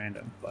now for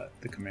random, but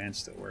the command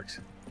still works.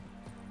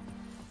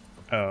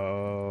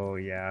 Oh,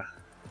 yeah.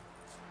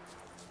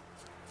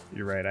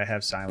 You're right, I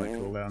have silent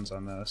cooldowns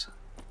on those.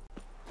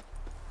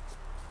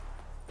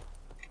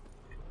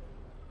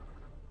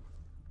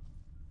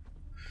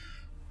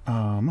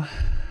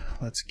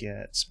 Let's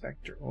get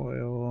Spectre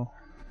Oil.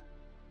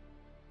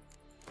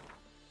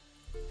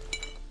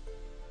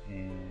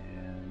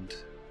 And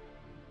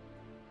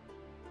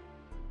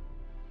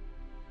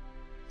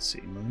let's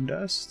see, Moon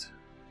Dust.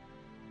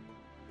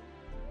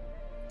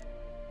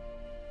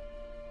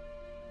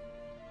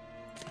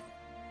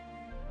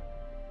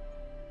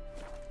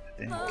 I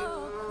think.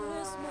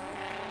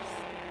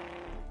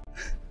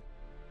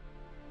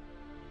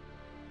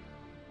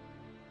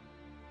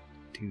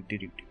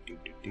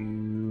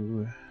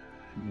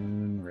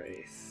 Moon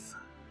Wraith.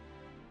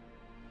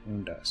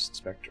 Moon Dust,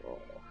 Spectre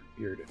Oil,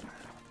 Bearded.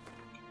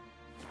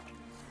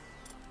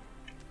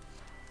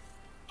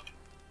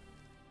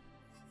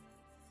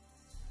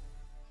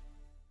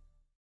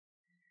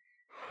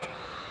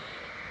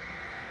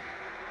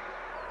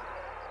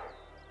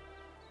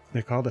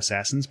 They're called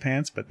Assassin's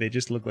Pants, but they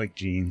just look like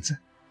jeans.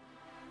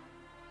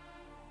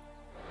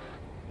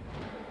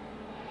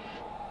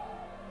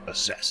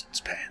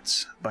 Assassin's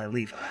Pants by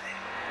Levi.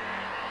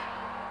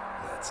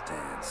 Let's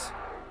dance.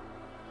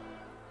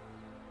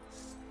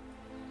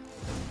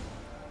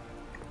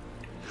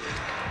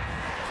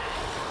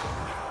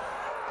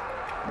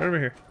 Right over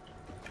here.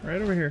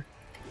 Right over here.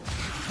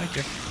 Thank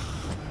you.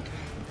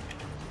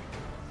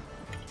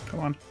 Come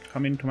on.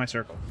 Come into my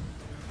circle.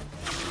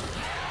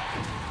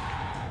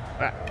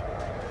 Ah.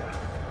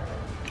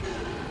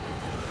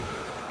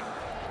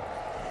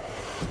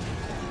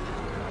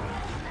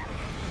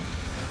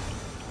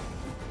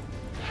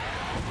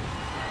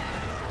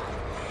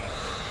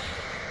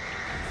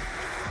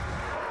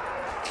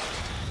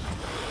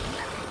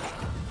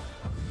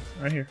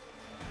 Right here.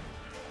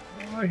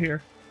 Right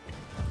here.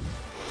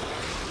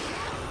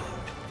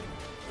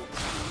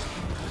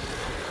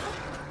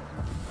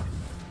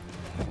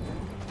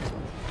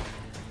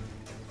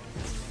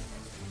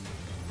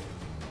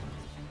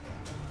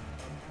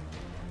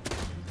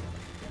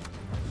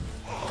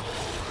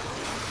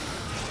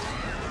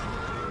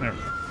 There we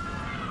go.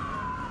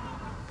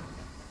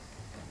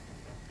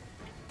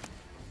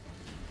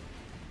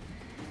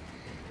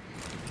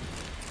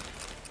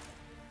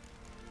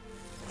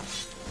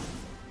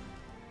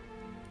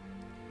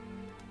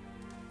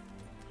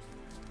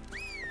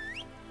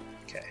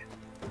 Okay.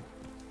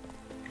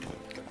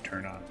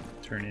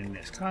 Turn in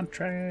this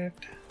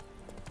contract.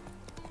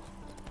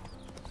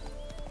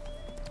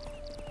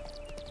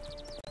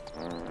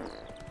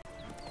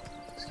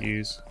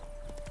 Excuse.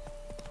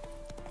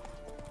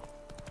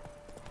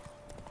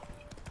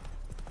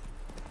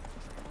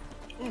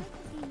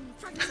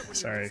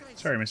 Sorry,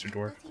 Mr.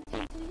 Dwarf.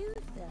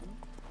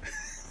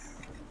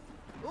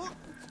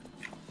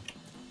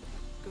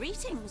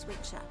 Greetings,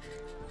 Witcher.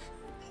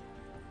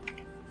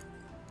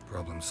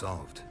 Problem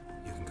solved.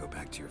 You can go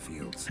back to your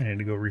fields. I need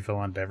to go refill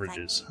on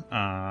beverages.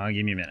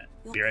 Give me a minute.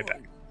 Be right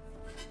back.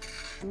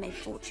 And may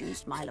fortune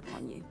smile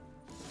upon you.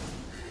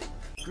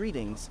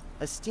 Greetings,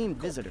 esteemed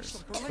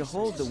visitors.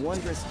 Behold the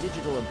wondrous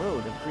digital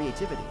abode of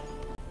creativity.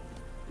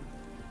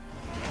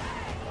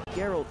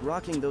 Geralt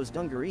rocking those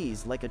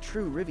dungarees like a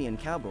true Rivian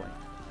cowboy.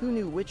 Who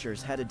knew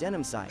Witchers had a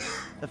denim side?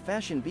 A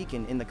fashion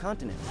beacon in the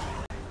continent.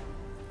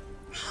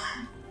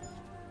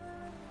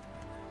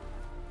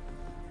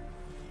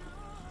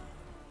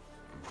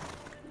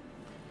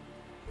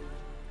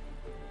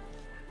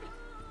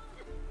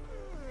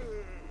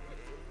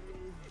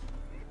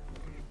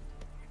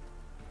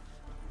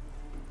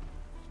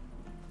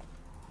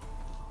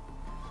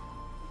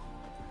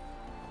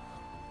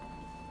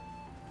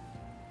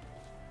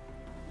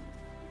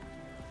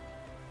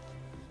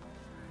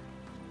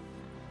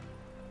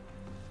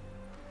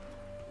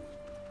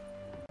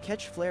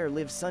 Catch Flare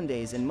lives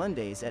Sundays and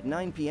Mondays at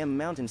 9 p.m.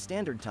 Mountain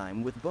Standard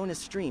Time with bonus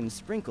streams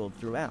sprinkled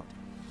throughout.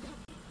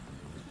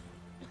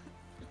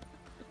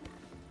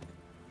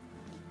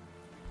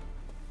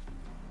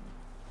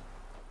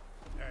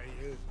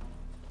 Hey,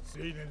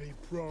 seen any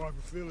prime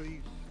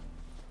fillies?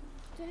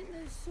 Don't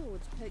those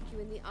swords poke you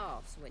in the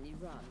arse when you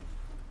run?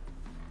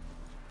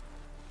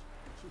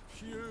 To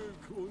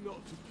puke or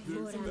not to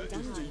You're puke?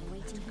 down dungeon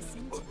waiting for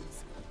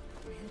sentence.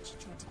 I heard she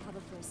tried to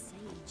cover for a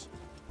sage.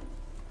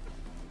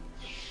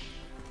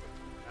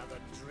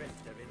 Another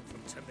drifter in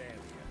from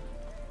Temeria.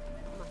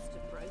 Must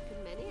have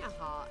broken many a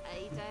heart,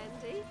 eh,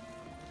 Dandy?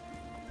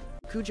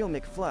 Cujo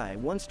McFly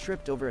once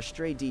tripped over a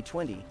stray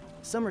D20,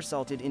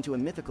 somersaulted into a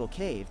mythical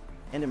cave,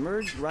 and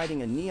emerged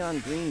riding a neon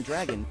green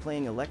dragon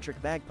playing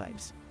electric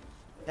bagpipes.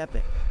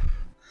 Epic.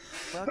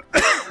 Fuck,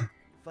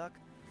 fuck,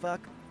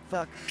 fuck,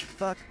 fuck,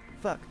 fuck,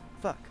 fuck,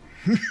 fuck.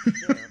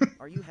 There,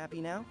 are you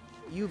happy now?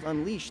 You've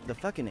unleashed the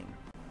fucking.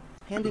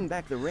 Handing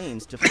back the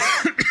reins to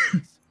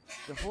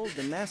behold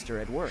the master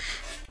at work.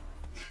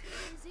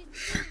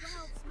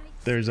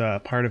 There's a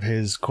part of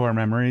his core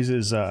memories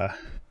is the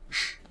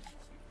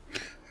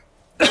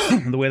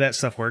way that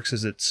stuff works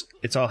is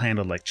it's all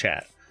handled like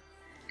chat.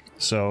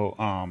 So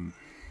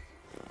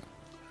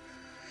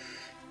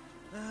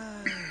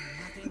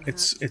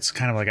it's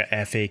kind of like a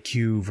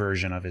FAQ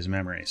version of his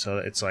memory. So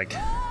it's like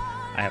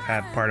I have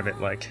had part of it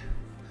like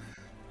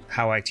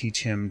how I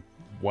teach him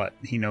what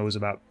he knows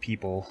about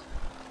people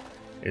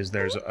is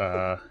there's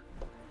a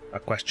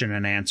question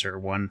and answer.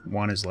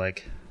 One is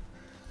like,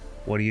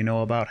 what do you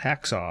know about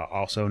Hacksaw,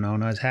 also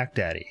known as Hack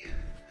Daddy?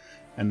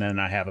 And then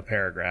I have a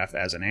paragraph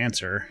as an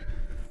answer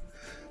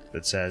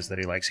that says that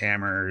he likes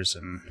hammers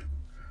and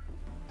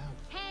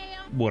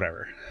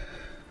whatever.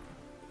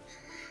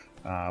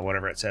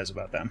 Whatever it says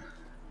about them.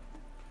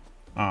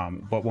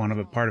 But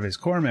part of his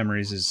core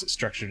memories is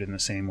structured in the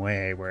same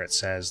way, where it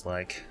says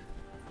like,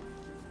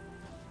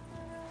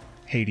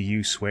 hey, do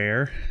you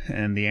swear?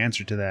 And the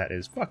answer to that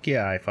is, fuck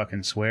yeah, I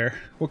fucking swear.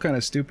 What kind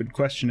of stupid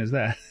question is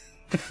that?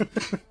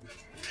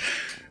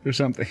 Or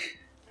something.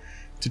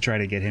 To try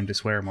to get him to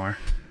swear more.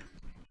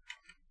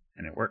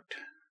 And it worked.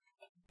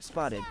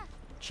 Spotted.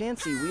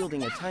 Chansey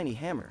wielding a tiny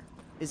hammer.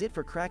 Is it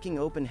for cracking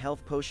open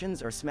health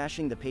potions or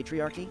smashing the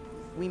patriarchy?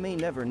 We may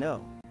never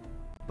know.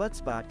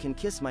 Buttspot can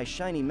kiss my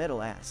shiny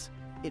metal ass.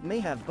 It may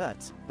have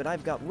butts, but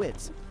I've got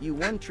wits. You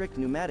one-trick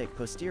pneumatic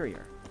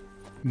posterior.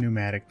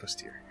 Pneumatic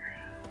posterior.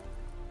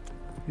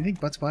 You think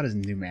Buttspot is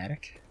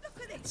pneumatic?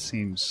 It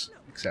seems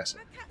excessive.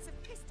 The cats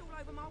have pissed all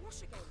over my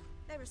wash again.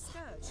 They're a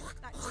scourge,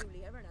 that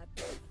Julia and her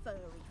furry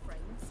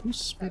friends. Who's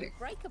spitting?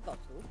 Break a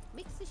bottle,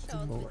 mix the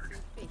shards with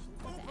some fish and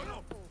put it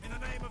out. In the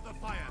name of the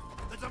fire,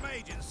 there's a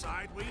mage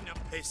inside. We know.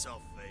 Piss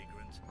off,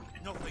 vagrant.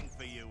 Nothing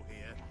for you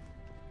here.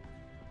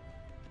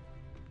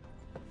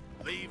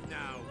 Leave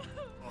now,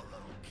 or I'll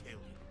kill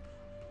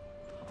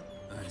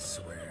you. I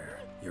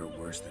swear, you're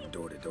worse than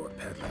door-to-door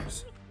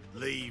peddlers.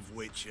 Leave,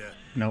 Witcher.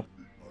 Nope.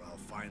 Or I'll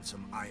find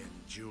some iron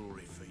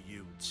jewelry for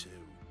you, too.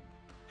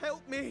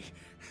 Help me!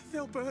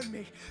 They'll burn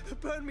me!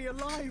 Burn me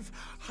alive!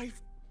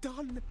 I've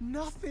done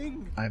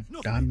nothing! I've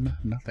done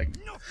nothing.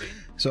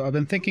 So I've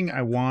been thinking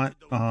I want,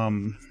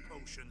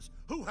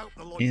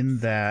 in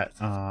that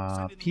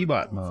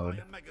P-Bot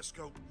mode,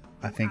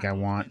 I think I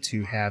want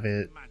to have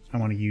it, I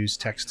want to use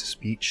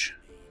text-to-speech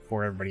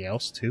for everybody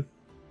else, too.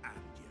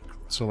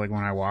 So like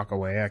when I walk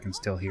away, I can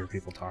still hear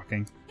people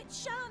talking. It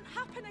shan't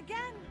happen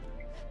again!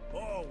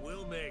 Oh,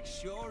 we'll make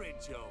sure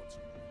it don't.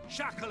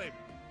 Shackle him!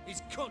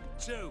 He's cunt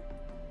too!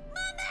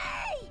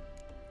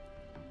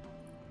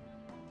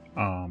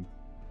 Mummy!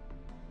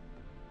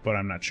 But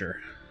I'm not sure.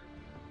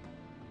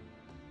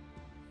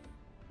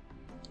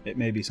 It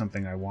may be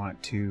something I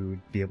want to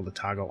be able to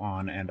toggle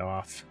on and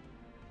off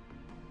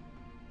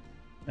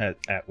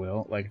at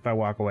will. Like if I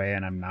walk away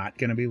and I'm not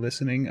going to be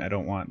listening, I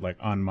don't want like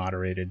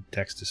unmoderated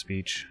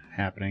text-to-speech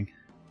happening.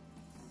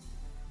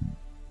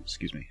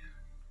 Excuse me.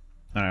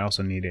 And I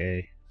also need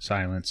a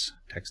silence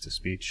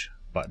text-to-speech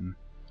button,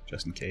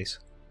 just in case.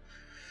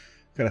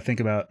 Gotta think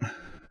about...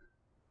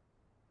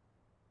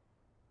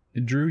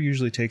 Drew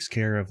usually takes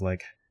care of,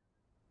 like,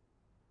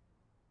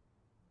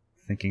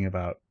 thinking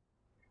about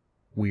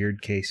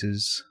weird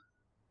cases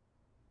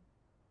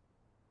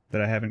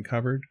that I haven't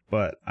covered,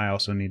 but I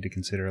also need to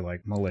consider,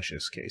 like,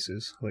 malicious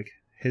cases. Like,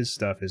 his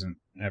stuff isn't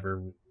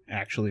ever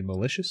actually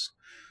malicious.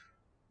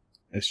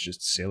 It's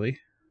just silly.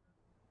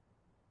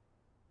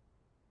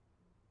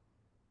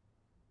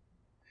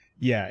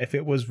 Yeah, if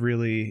it was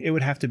really... It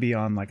would have to be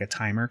on, like, a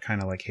timer,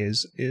 kind of like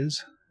his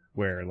is,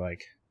 where,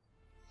 like,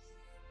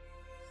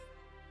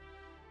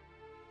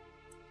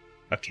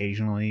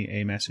 occasionally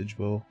a message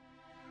will...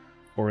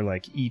 Or,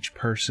 like, each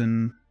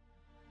person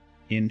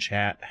in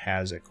chat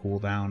has a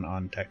cooldown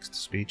on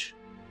text-to-speech.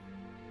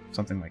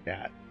 Something like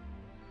that.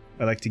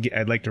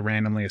 I'd like to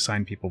randomly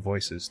assign people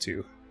voices,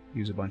 too.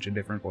 Use a bunch of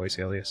different voice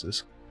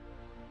aliases.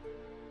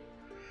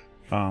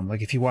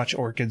 Like if you watch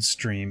Orchid's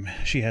stream,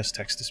 she has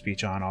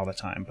text-to-speech on all the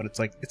time, but it's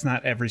like, it's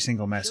not every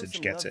single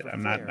message gets it.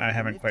 I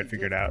haven't quite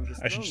figured out.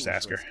 I should just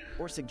ask her.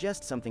 Or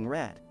suggest something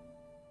rad.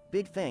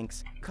 Big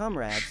thanks,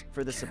 comrades,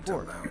 for the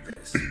support.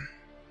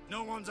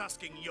 No one's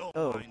asking your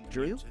mind,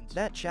 Drew?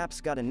 That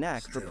chap's got a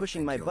knack for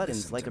pushing my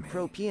buttons like a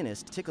pro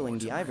pianist tickling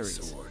the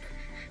ivories.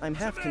 I'm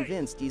half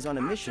convinced he's on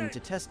a mission to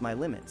test my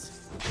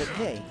limits. But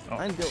hey,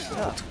 I'm built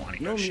tough.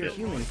 No mere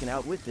human can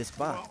outwit this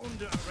bot.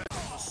 Under arrest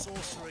for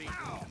sorcery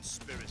and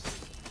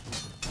conspiracy.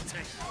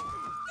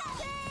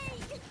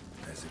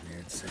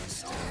 Vesemir says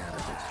stay out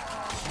of it.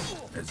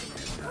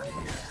 Vesemir's not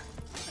here.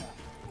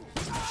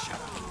 Shut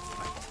up.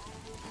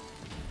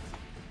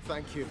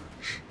 Thank you.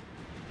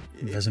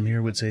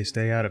 Vesemir would say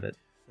stay out of it,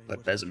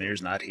 but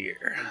Vesemir's not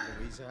here.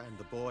 Louisa and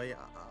the boy,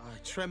 I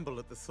tremble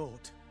at the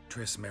thought.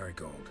 Triss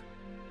Marigold.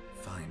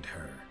 Find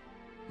her.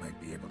 Might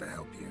be able to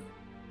help you.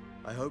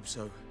 I hope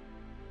so.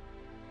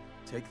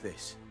 Take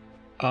this.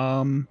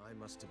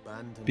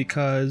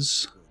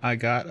 Because I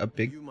got a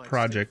big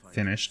project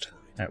finished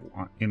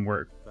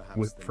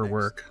for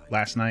work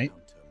last night.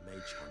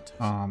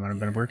 And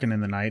I've been working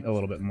in the night a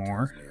little bit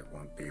more. It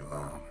won't be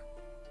long.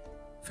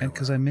 And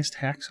because I missed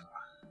Hacksaw.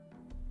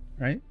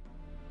 Right?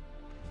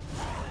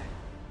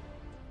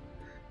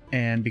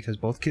 And because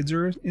both kids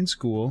are in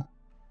school,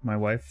 my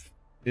wife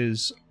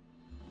is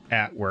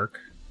at work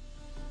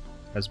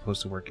as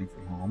opposed to working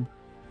from home,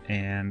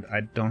 and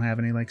I don't have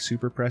any like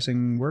super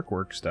pressing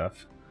work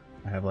stuff.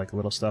 I have like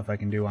little stuff I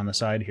can do on the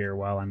side here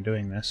while I'm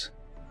doing this.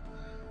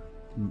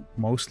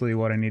 Mostly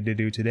what I need to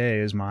do today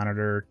is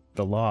monitor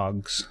the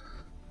logs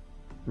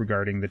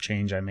regarding the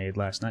change I made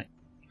last night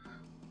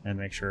and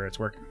make sure it's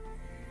working.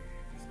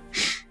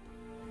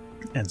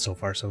 And so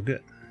far so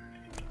good.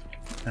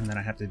 And then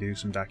I have to do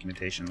some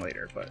documentation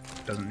later, but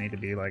it doesn't need to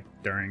be like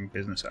during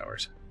business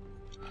hours.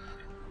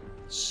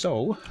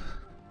 So,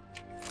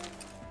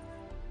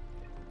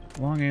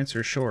 long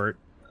answer short,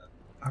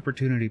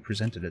 opportunity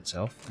presented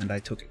itself, and I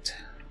took it.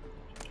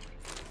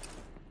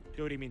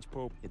 Duty means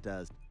poop. It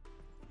does.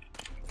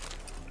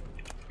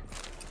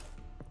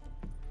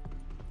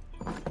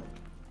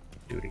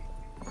 Duty.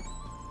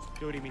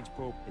 Duty means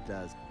poop. It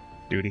does.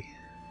 Duty.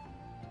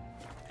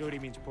 Duty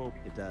means poop.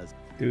 It does.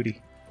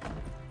 Duty.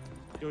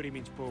 Duty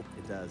means poop.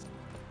 It does.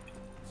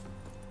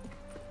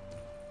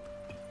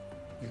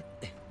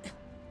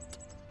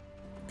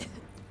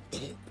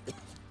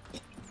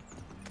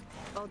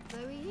 Odd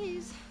though he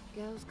is,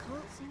 girls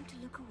can't seem to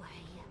look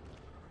away.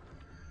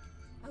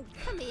 Oh,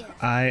 come here.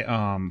 I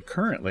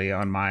currently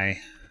on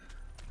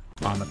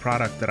the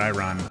product that I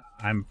run,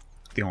 I'm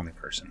the only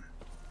person,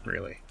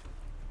 really.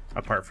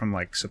 Apart from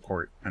like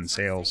support and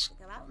sales.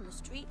 Go out on the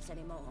streets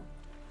anymore.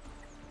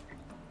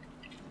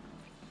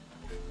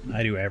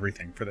 I do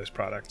everything for this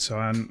product, so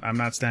I'm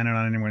not standing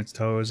on anyone's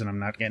toes, and I'm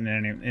not getting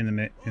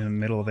in the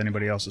middle of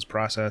anybody else's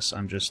process.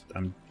 I'm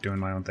doing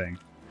my own thing.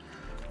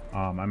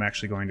 I'm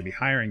actually going to be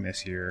hiring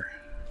this year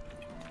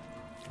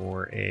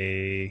for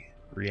a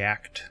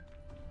React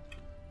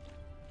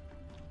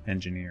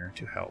engineer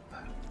to help.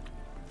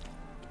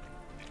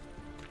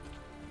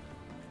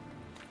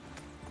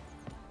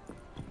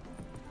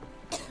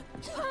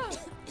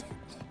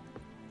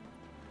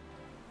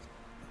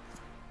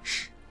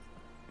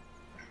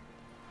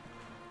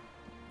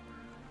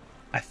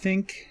 I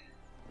think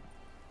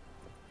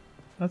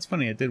that's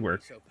funny, it did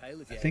work. I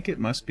think it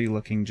must be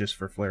looking just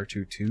for Flare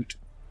 2 Toot.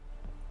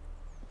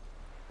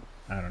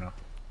 I don't know.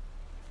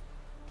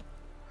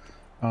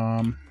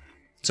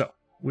 So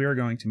we are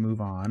going to move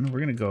on.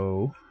 We're gonna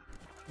go.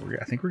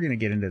 I think we're gonna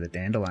get into the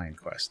Dandelion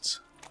quests,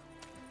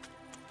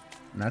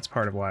 and that's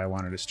part of why I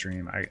wanted to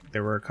stream.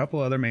 There were a couple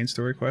other main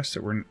story quests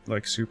that were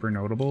like super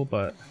notable,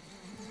 but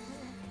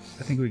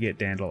I think we get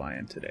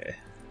Dandelion today.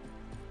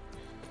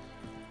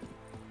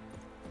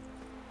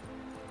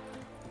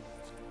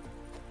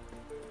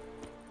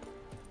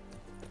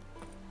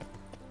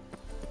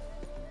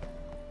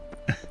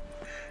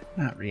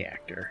 Not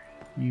reactor.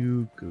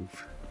 You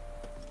goof.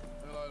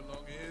 Hello,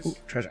 long ears. Ooh,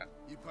 treasure.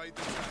 You paid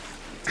the tax.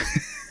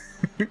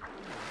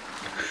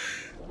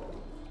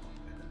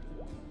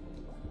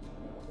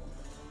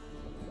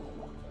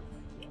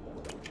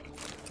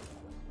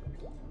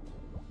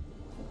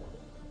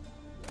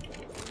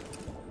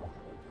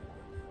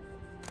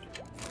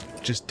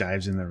 just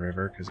dives in the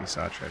river because he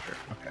saw treasure.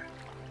 Okay.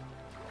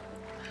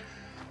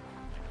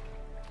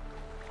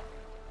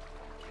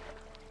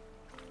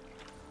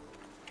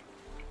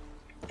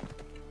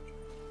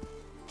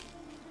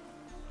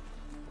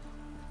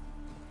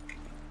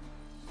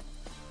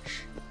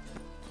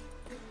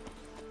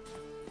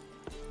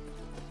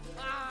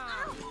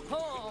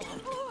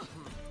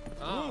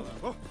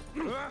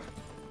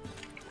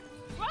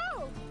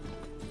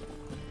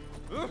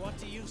 What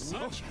do you see?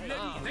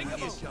 Think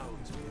about it.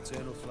 The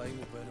eternal flame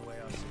will burn away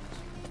our sins.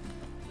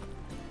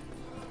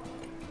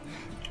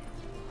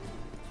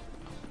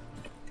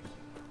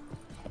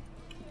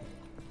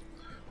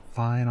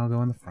 Fine, I'll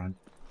go in the front.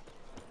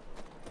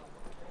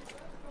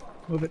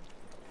 Move it.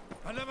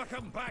 I'll never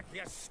come back,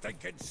 you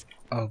stinking.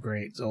 Oh,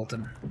 great,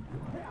 Zoltan.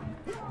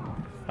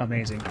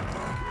 Amazing.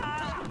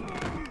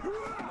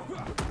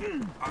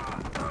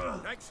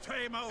 Next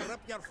time I'll rip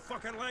your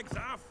fucking legs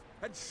off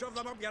and shove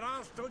them up your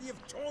ass till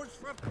you've toes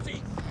for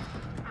teeth.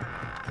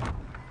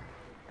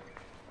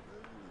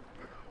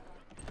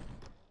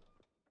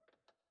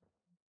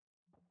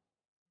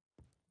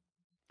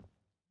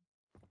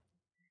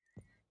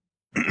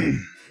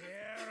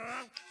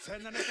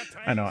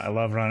 I know, I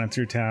love running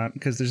through town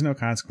because there's no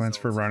consequence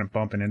for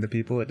bumping into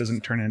people. It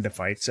doesn't turn into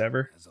fights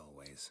ever. As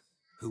always.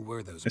 Who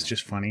were those It's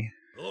just funny.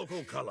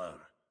 Local colour.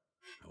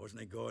 I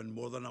wasn't going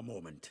more than a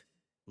moment.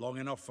 Long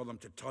enough for them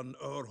to turn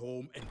our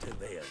home into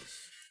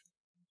theirs.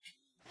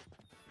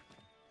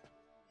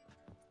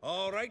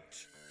 All right,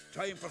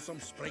 time for some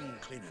spring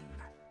cleaning.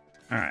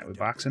 All right, we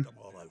boxing. Them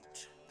all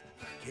out.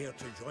 Care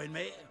to join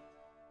me?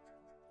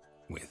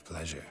 With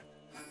pleasure.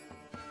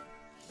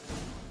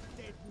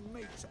 Dead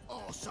mate's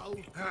arsehole.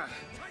 Take round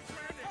him.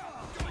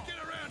 Gotta get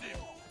around him.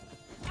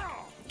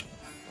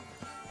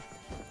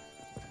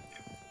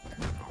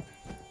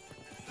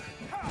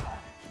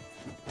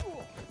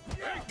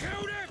 Hey,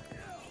 killed him!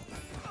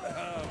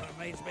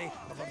 Reminds me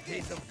of a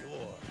piece of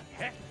yore.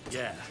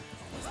 Yeah,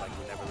 almost like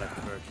we never left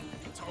the Virgin.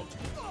 Told you.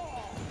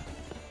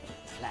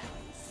 Clown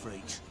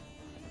freak.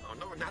 Oh,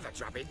 no, another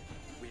drubbing.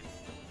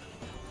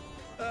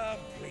 I'm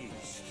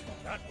pleased.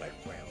 That went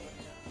well.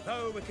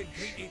 Now we can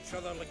greet each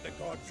other like the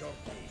gods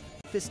ordained.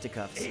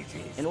 Fisticuffs,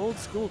 an old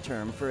school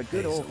term for a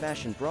good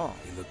old-fashioned brawl.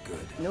 They look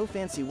good. No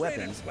fancy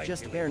weapons,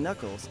 just bare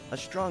knuckles, a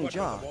strong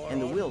jaw,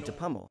 and the will to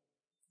pummel.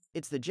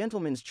 It's the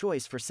gentleman's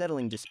choice for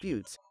settling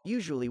disputes,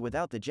 usually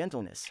without the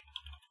gentleness.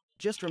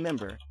 Just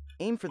remember,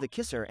 aim for the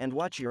kisser and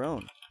watch your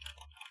own.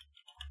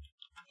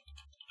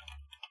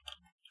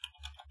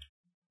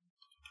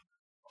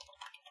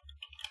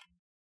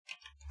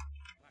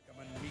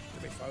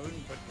 To be found,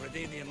 but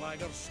Redanian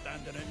lagers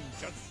standing in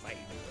just fine.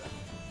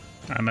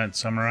 I meant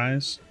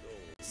summarize.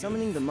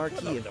 Summoning the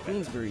Marquis of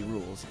Queensberry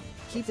rules.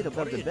 Keep it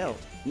above the belt,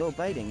 no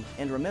biting,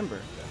 and remember,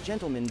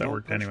 gentlemen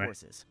don't punch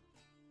horses.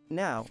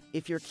 Now,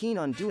 if you're keen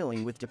on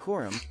dueling with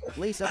decorum,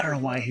 lace up. I don't know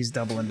why he's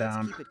doubling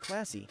down. Keep it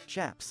classy,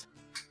 chaps.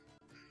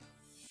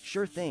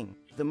 Sure thing.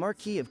 The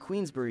Marquis of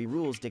Queensberry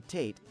rules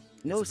dictate: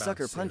 no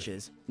sucker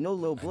punches, no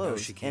low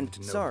blows, and,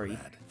 sorry,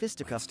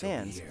 fisticuff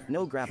fans,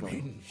 no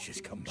grappling.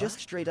 Just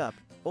straight up,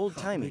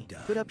 old-timey,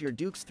 put up your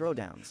Duke's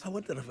throwdowns.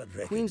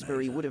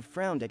 Queensberry would have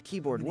frowned at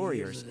keyboard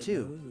warriors,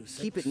 too.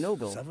 Keep it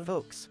noble,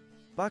 folks.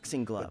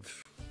 Boxing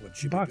glove.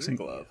 Boxing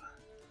glove.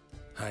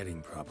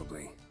 Hiding,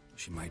 probably.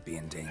 She might be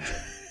in danger.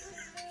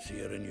 See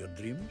her in your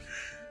dreams?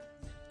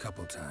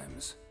 Couple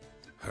times.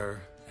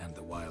 Her and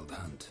the wild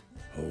hunt.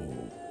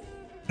 Oh,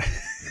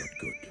 not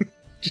good.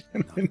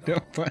 Gentlemen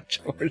don't punch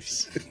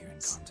horses. Here in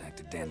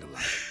contact a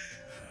dandelion.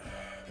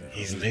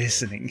 He's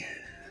listening.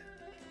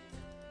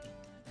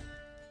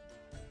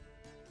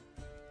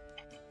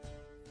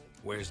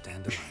 Where's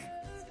Dandelion?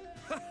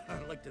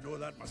 I'd like to know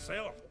that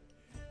myself.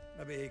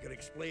 Maybe he could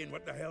explain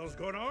what the hell's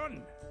going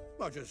on.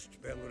 Or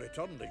just barely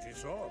returned as you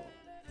saw.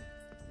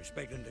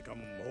 Expecting to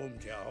come home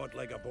to a hot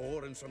like a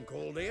boar and some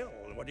cold ale.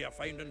 What do you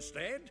find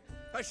instead?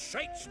 A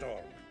shite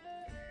storm.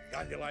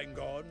 Dandelion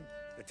gone.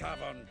 The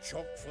tavern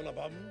chock full of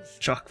bums.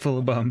 Chock full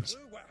of bums.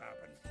 What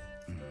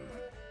happened?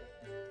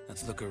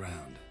 Let's look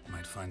around.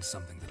 Might find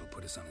something that'll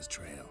put us on his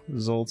trail.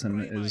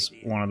 Zoltan is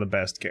one of the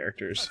best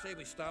characters. I say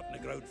we start on the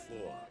ground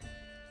floor.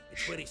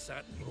 It's where he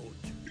sat and wrote.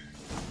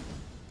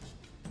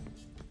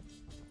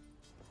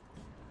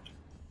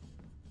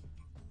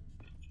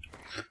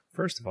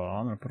 First of all,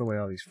 I'm going to put away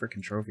all these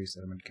freaking trophies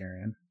that I've been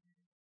carrying.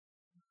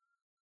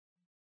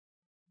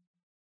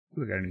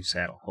 Ooh, I got a new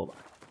saddle. Hold on.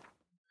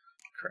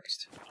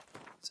 Christ.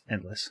 It's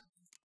endless.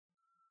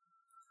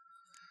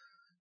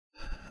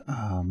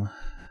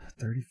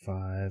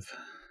 35.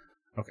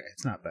 Okay,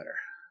 it's not better.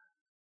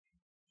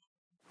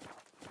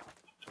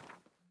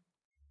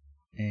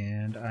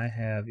 And I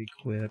have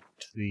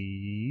equipped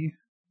the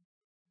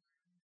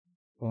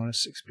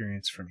bonus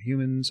experience from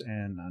humans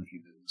and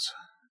non-humans.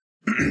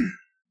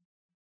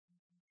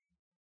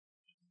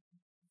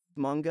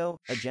 Mongo,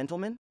 a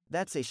gentleman?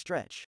 That's a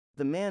stretch.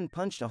 The man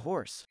punched a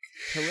horse.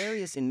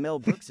 Hilarious in Mel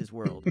Brooks's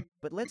world,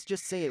 but let's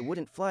just say it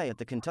wouldn't fly at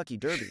the Kentucky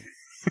Derby.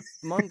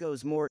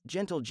 Mongo's more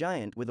gentle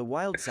giant with a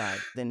wild side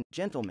than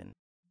gentleman.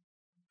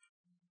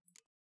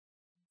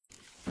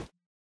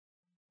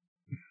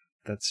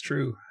 That's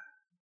true.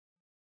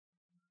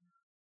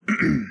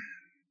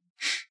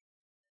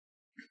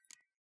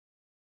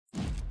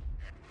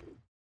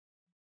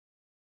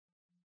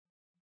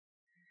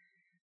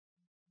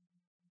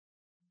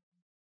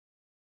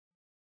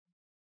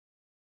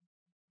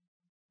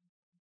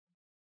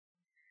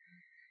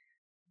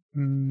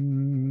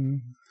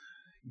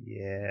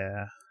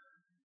 Yeah.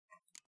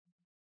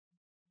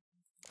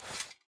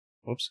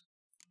 Whoops.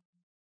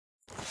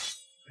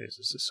 Is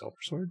this a silver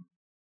sword?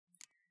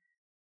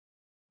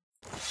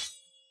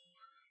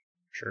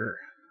 Sure.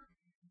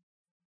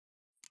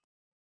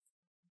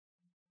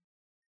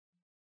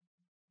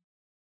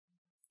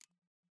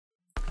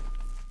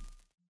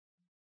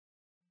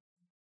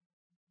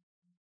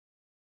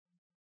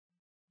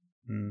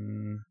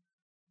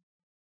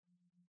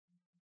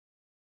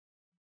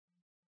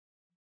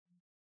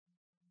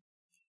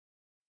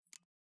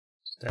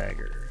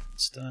 Dagger.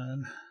 It's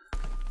done.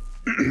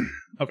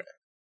 Okay.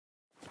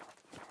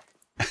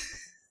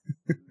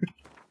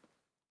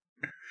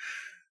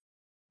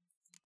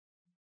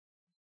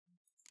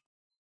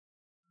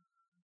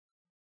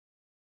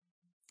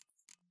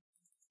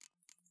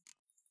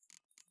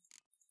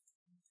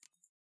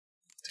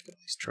 Take all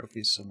these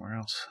trophies somewhere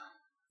else.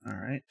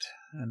 Alright.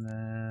 And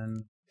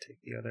then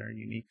take the other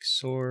unique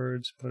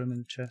swords, put them in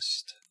the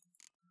chest.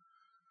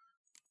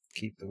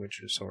 Keep the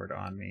Witcher sword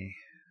on me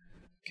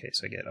in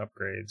case I get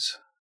upgrades.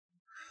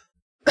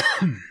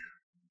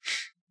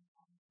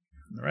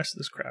 The rest of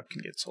this crap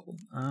can get sold.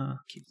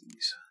 Keep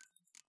these.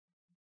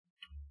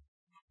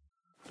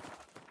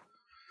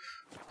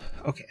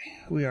 Okay,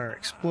 we are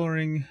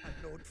exploring A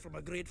note from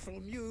a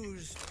grateful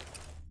muse.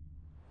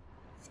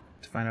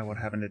 to find out what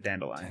happened to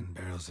Dandelion. 10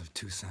 barrels of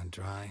Toussaint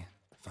Dry,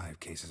 5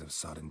 cases of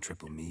sodden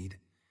triple mead.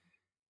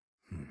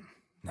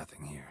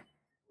 Nothing here.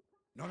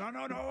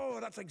 No,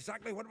 that's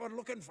exactly what we're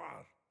looking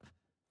for.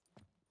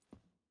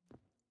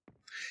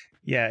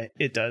 Yeah,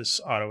 it does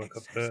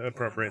auto-equip the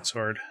appropriate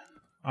sword.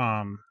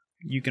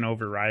 You can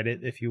override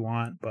it if you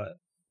want, but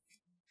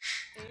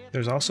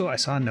there's also I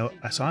saw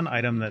an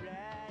item that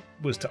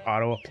was to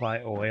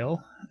auto-apply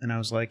oil, and I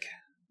was like,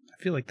 I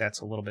feel like that's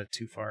a little bit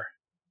too far.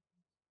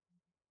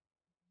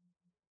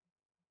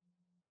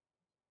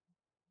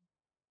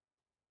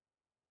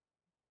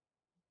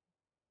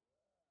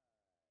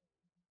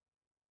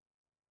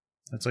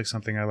 That's like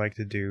something I like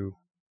to do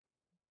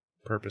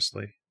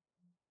purposely.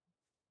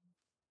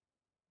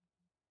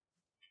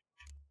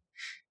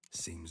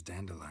 Seems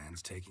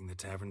Dandelion's taking the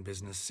tavern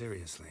business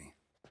seriously.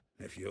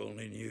 If you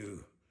only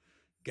knew.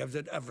 Gives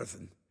it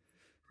everything.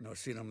 Not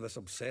seen him this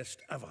obsessed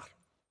ever.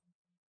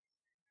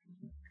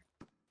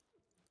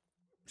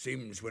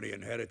 Seems when he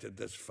inherited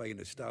this fine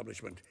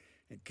establishment,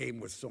 it came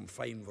with some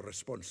fine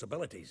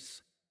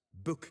responsibilities.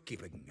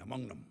 Bookkeeping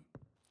among them.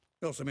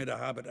 He also made a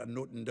habit of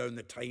noting down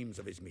the times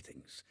of his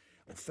meetings,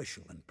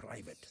 official and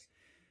private.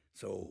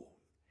 So,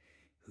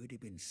 who'd he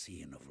been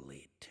seeing of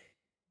late?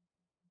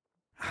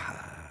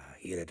 Ah,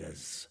 here it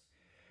is.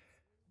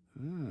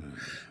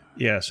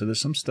 Yeah, so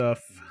there's some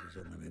stuff.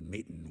 He's only been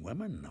meeting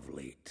women of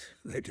late.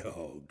 The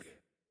dog.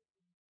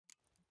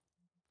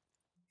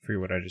 I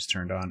forget what I just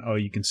turned on. Oh,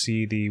 you can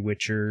see the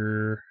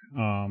Witcher,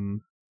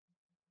 like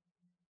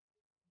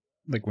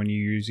when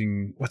you're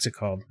using, what's it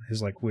called?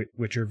 His like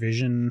Witcher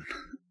vision.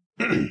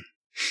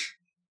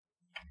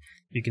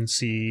 You can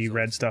see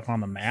red stuff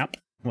on the map.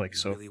 Like,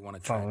 so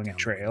following a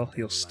trail,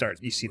 you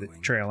see the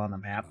trail on the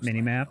map,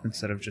 mini-map,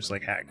 instead of just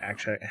like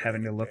actually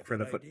having to look for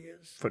the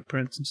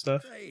footprints and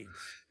stuff.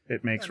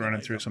 It makes running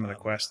through some of the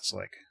quests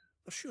like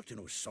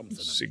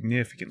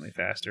significantly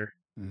faster.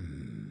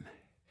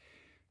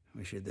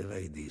 We should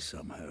divide these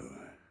somehow.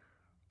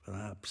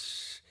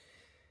 Perhaps...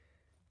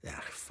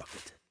 fuck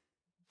it.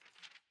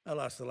 I'll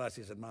ask the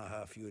lassies at my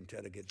half, you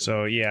interrogate them.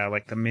 So yeah,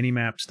 like the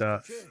mini-map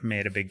stuff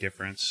made a big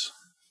difference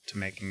to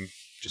making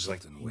just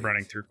like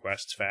running through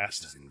quests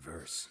fast.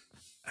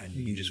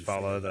 You can just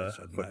follow the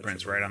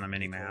footprints right on the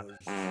mini-map.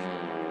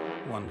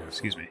 Wonderful.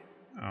 Excuse me.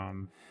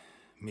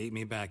 Meet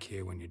me back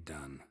here when you're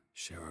done.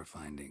 Share our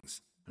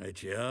findings.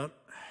 Right, yeah.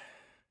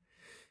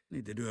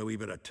 Need to do a wee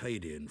bit of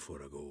tidying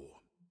before I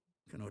go.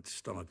 Cannot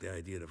stomach the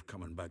idea of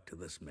coming back to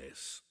this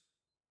mess.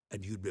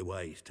 And you'd be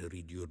wise to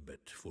read your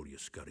bit before you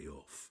scurry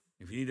off.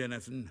 If you need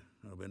anything,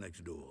 I'll be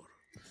next door.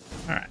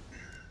 Alright.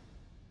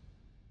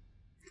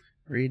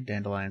 Read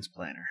Dandelion's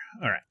planner.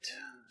 Alright.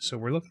 So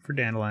we're looking for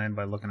Dandelion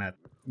by looking at...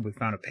 We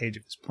found a page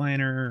of his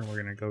planner. We're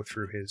going to go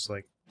through his,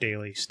 like,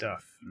 daily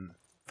stuff and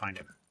find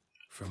him.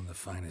 From the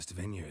finest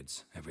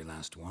vineyards, every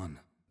last one.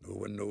 No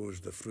one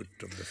knows the fruit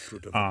of the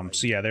fruit of the light.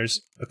 So yeah,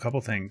 there's a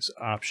couple things.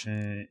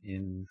 Option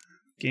in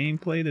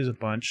gameplay, there's a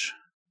bunch.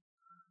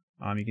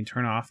 You can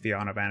turn off the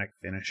automatic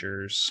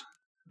finishers.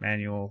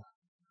 Manual.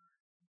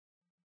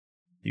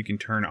 You can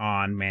turn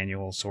on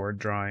manual sword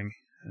drawing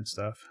and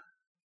stuff.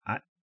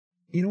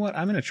 You know what?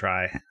 I'm going to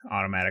try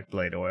automatic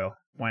blade oil.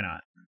 Why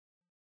not?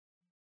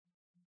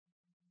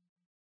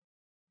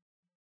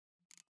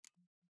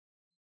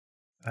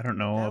 I don't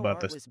know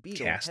about the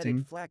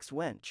casting.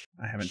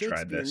 I haven't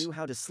tried this. Shakespeare knew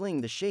how to sling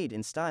the shade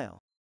in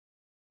style.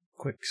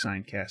 Quick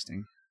sign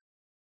casting.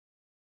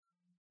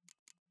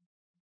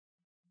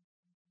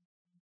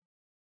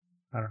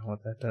 I don't know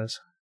what that does.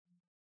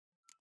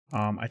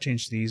 I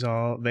changed these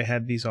all. They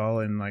had these all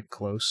in like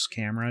close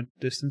camera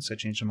distance. I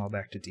changed them all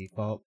back to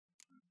default.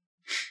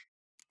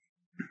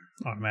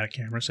 Automatic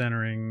camera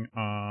centering.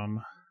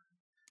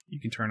 You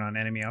can turn on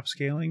enemy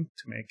upscaling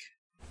to make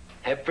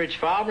Hepbridge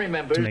Farm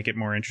remembers. To make it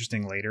more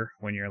interesting later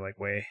when you're like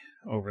way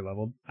over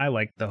leveled. I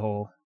like the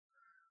whole.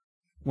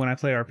 When I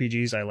play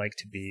RPGs, I like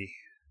to be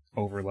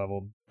over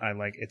leveled. I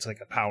like it's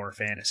like a power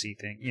fantasy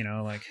thing, you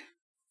know, like.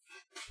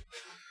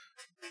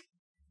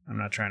 I'm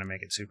not trying to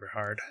make it super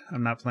hard.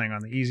 I'm not playing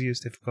on the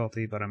easiest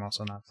difficulty, but I'm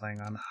also not playing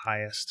on the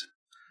highest.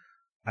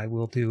 I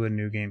will do a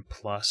New Game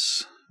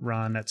Plus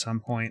run at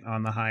some point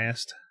on the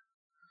highest,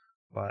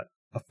 but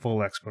a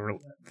full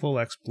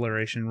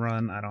exploration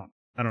run, I don't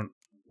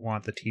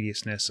want the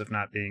tediousness of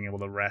not being able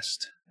to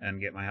rest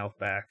and get my health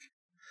back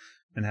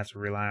and have to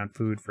rely on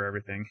food for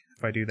everything.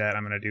 If I do that,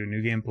 I'm going to do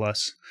New Game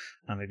Plus.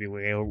 I'm going to be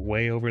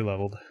way over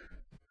leveled,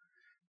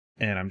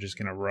 and I'm just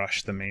going to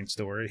rush the main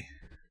story.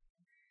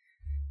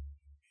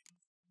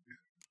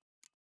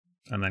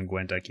 And then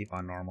Gwent, I keep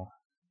on normal.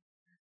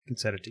 You can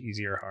set it to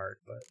easy or hard,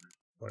 but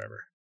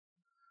whatever.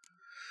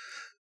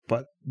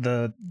 But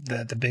the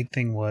big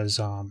thing was,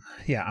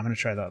 yeah, I'm gonna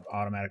try the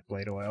automatic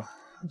blade oil.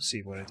 Let's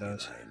see what it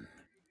does.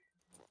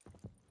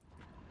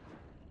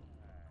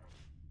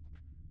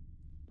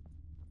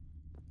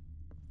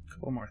 A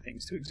couple more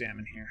things to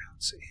examine here.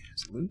 Let's see.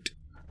 Is it loot?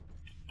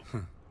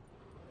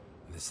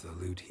 This the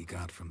loot he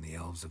got from the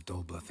elves of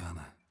Dol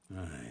Blathanna.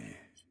 Aye.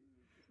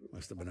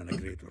 Must have been in a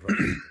great rush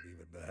to leave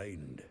it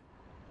behind.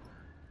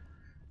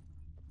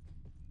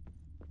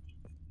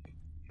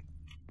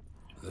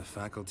 The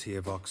faculty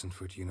of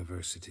Oxenford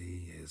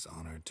University is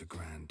honored to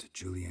grant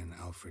Julian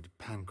Alfred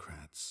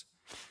Pancratz,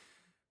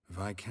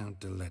 Viscount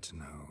de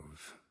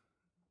Letenove,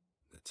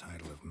 the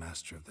title of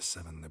Master of the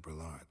Seven Liberal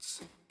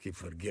Arts. Keep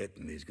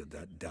forgetting he's got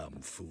that damn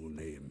fool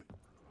name.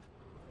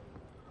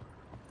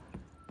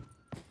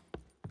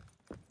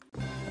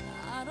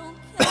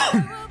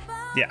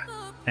 Yeah,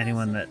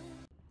 anyone that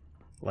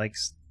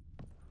likes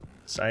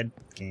side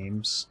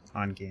games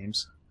on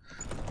games,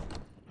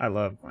 I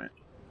love Gwent.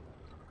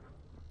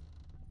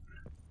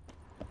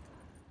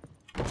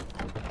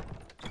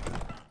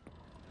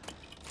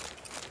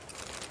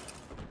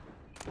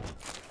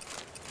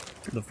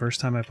 The first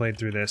time I played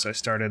through this, I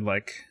started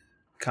like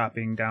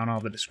copying down all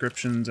the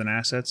descriptions and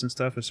assets and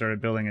stuff. I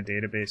started building a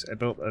database. I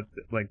built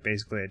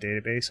basically a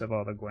database of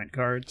all the Gwent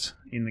cards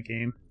in the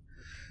game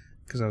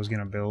because I was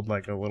gonna build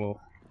like a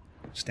little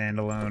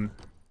standalone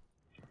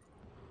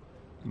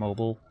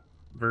mobile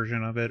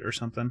version of it or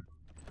something,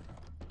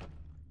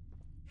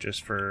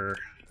 just for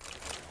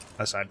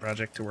a side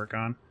project to work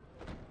on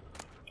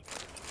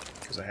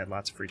because I had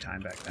lots of free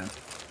time back then.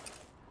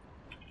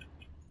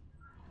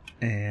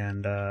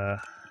 And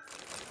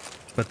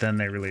but then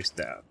they released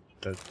the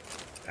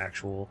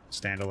actual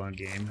standalone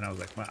game, and I was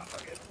like, wow,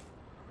 fuck it.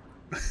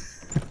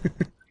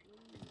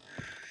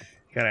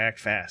 You gotta act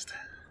fast.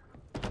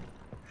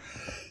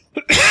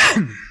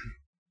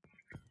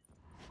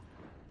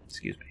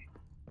 Excuse me.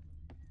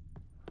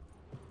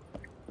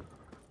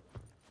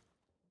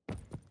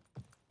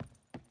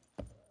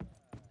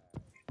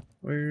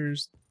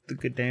 Where's the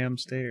goddamn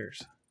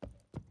stairs?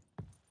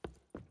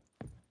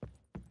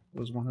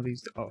 Was one of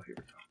these... Oh, here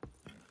we go.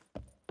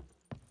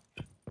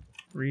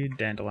 Read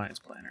Dandelion's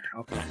planner.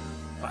 Okay,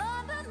 fine.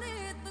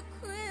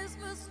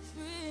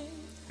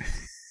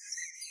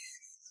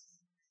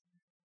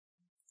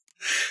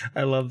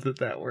 I love that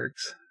that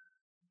works.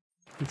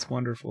 It's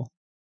wonderful.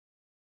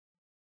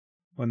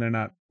 When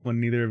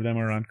neither of them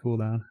are on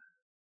cooldown.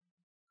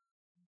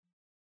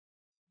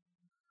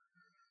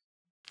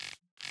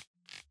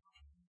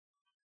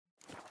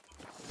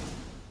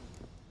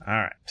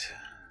 Alright.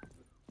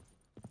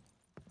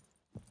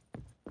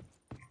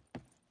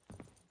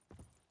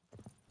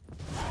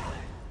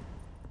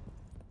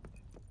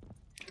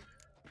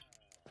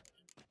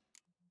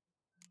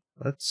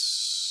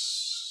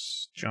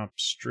 Let's jump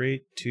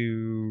straight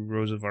to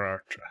Rosa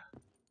Varartre.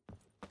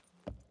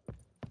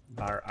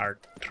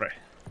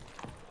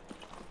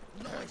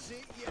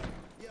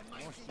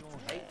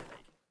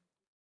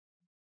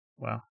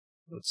 Well,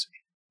 let's see.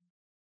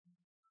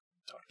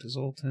 Talk to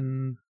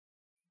Zoltan.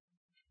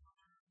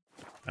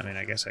 I mean,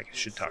 I guess I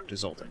should talk to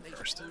Zoltan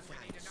first.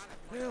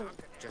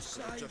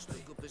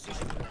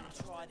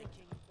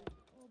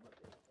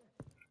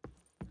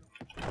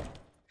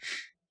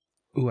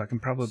 Ooh, I can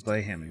probably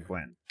play him in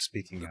Gwent,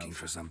 speaking Looking of.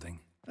 for something?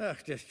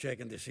 Just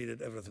checking to see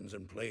that everything's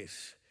in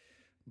place.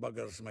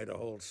 Buggers might have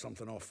hauled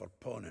something off for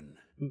pawning.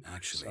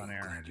 Actually,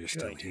 glad you're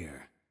still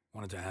here.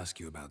 Wanted to ask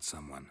you about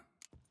someone.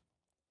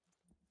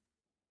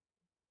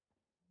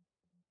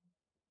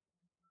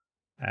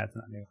 That's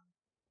not new.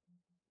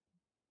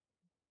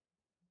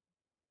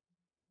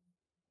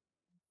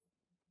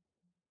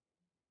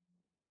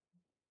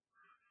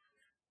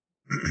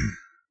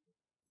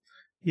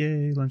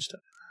 Yay,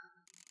 lunchtime.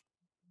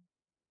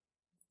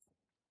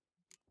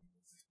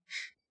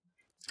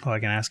 Oh, I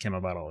can ask him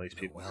about all these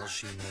people. Well,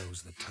 she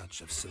knows the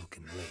touch of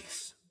silken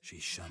lace. She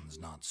shuns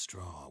not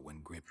straw when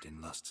gripped in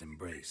lust's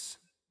embrace.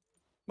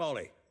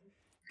 Molly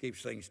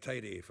keeps things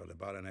tidy for the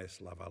Baroness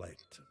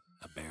Lavalette.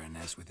 A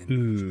baroness within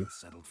Ooh.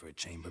 settled for a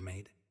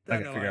chambermaid? I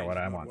gotta figure out what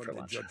I want for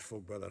lunch.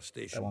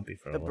 That won't be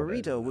for a A little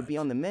bit. burrito would be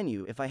on the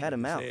menu if I had a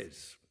mouth.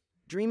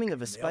 Dreaming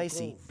of a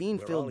spicy,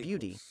 bean-filled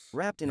beauty,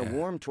 wrapped in a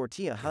warm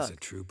tortilla hug.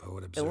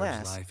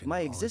 Alas,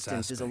 my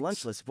existence is a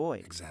lunchless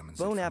void.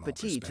 Bon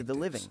appetit to the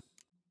living.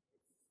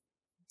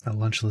 A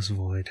lunchless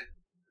void.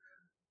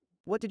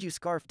 What did you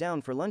scarf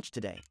down for lunch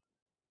today?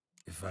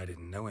 If I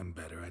didn't know him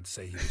better, I'd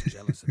say he was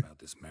jealous about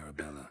this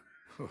Marabella.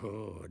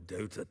 Oh,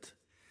 doubt it.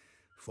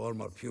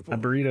 Former pupil. A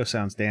burrito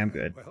sounds damn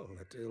good. Well,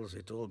 the tales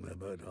he told me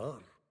about her.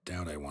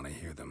 Doubt I want to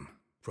hear them.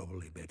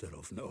 Probably better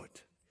off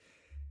not.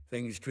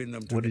 Things between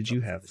them. What did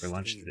you have for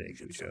lunch today,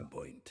 Gujo?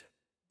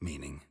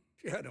 Meaning?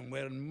 She had him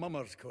wearing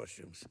mummers'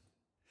 costumes.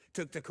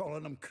 Took to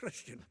calling him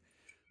Christian,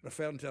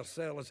 referring to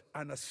herself as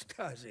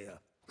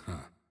Anastasia.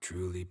 Huh.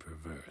 Truly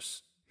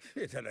perverse.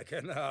 He didn't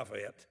ken half of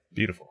it.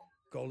 Beautiful.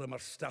 Called him a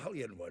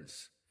stallion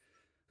once.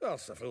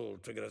 That's a fool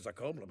took it as a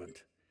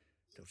compliment.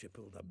 Till she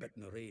pulled a bit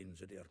in the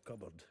reins into her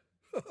cupboard.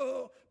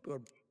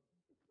 Poor...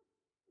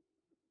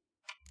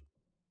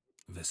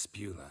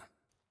 Vespula.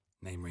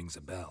 Name rings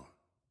a bell.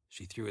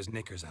 She threw his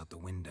knickers out the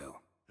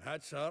window.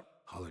 That's her.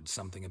 Hollered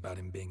something about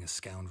him being a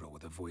scoundrel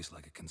with a voice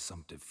like a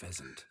consumptive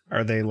pheasant.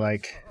 Are they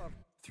like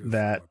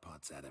that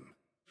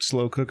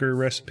slow cooker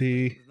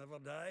recipe?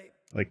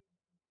 Like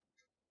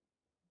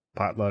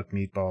potluck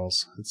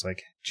meatballs. It's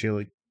like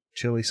chili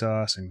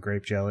sauce and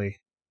grape jelly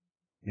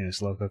in a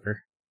slow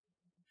cooker.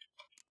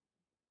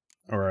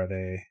 Or are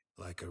they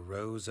like a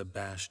rose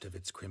abashed of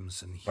its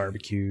crimson hue?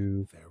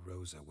 Barbecue. Fair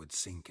Rosa would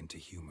sink into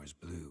humor's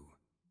blue.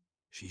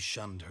 She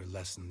shunned her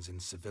lessons in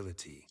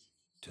civility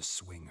to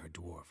swing her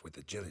dwarf with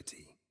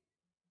agility.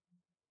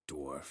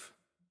 Dwarf.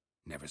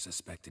 Never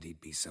suspected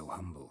he'd be so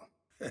humble.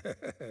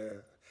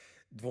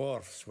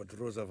 Dwarfs what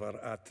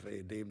Rosavar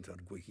Atre named her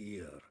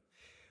Guihir.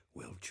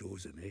 Well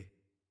chosen, eh?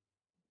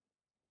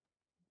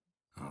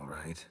 All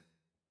right.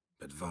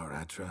 But Var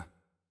Atra?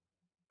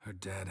 Her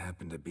dad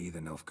happened to be the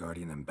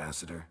Nilfgaardian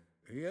ambassador?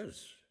 He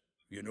is.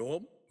 You know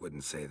him?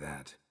 Wouldn't say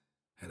that.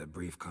 Had a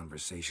brief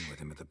conversation with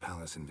him at the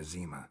palace in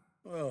Vizima.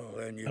 Well,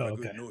 then you have a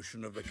good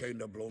notion of the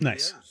kind of bloke he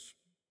is.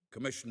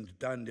 Commissioned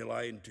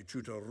Dandelion to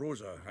tutor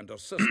Rosa and her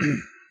sister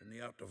in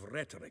the art of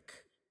rhetoric.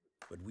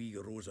 But we,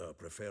 Rosa,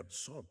 preferred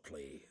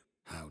swordplay.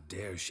 How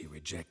dare she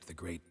reject the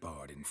great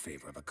bard in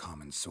favor of a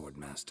common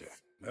swordmaster?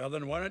 Well,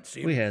 then one it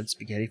seems. We had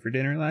spaghetti for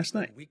dinner last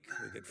night. We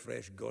get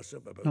fresh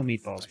gossip about no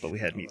meatballs, but we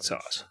had meat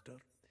sauce.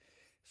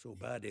 So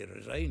bad he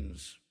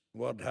resigns.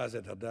 Word has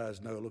it her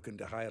dad's now looking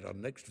to hire our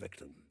next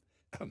victim.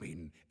 I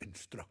mean,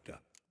 instructor.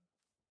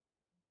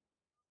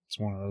 It's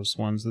one of those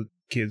ones that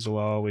kids will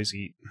always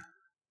eat.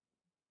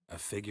 A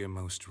figure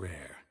most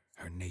rare,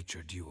 her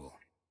nature dual.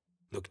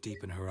 Look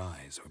deep in her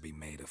eyes or be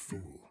made a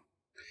fool.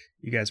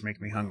 You guys make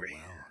me hungry.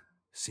 Well,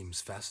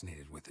 seems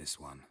fascinated with this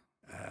one.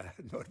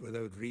 Not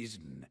without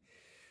reason.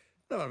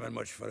 Never been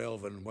much for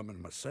elven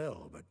women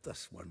myself, but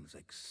this one's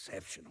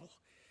exceptional.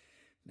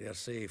 Dare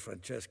say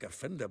Francesca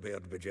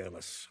Finderbeard be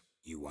jealous.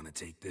 You want to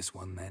take this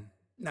one, then?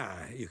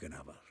 Nah, you can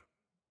have her.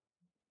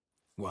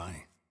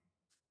 Why?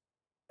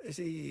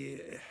 See,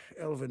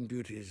 elven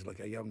beauty is like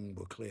a young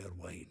Beauclair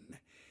wine,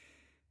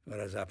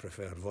 whereas I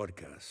prefer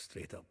vodka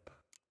straight up.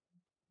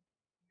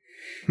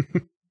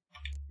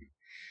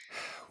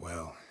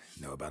 Well,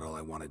 know about all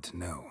I wanted to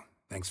know.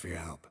 Thanks for your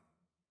help.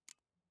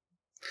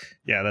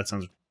 Yeah, that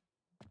sounds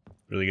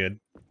really good.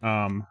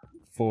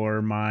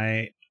 For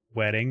my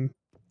wedding,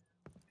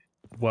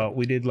 well,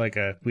 we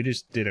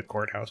just did a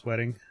courthouse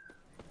wedding.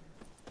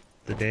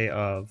 The day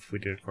of, we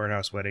did a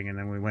courthouse wedding, and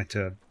then we went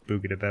to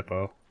Buca di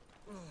Beppo,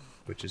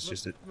 which is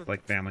just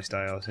like family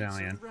style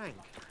Italian.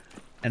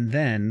 And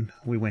then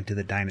we went to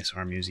the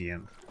dinosaur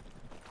museum.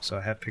 So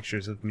I have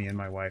pictures of me and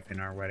my wife in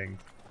our wedding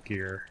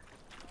gear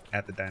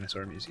at the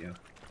dinosaur museum.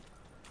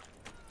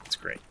 It's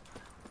great.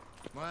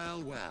 Well,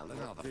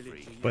 another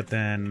free. But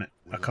then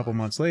a couple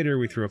months later,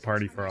 we threw a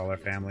party for all our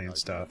family and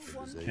stuff,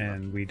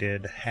 and we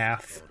did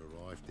half.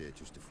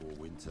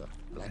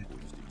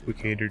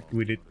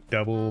 We did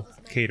double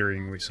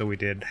catering, so we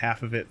did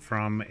half of it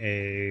from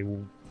a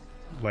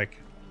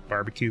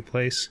barbecue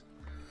place.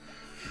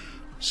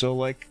 So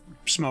like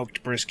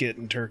smoked brisket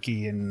and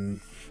turkey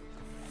and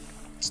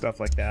stuff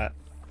like that,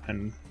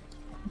 and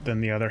then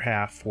the other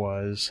half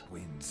was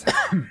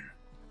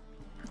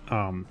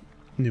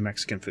New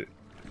Mexican food.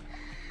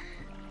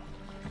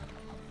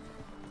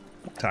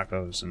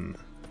 Tacos and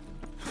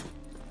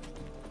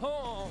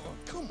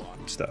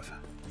stuff.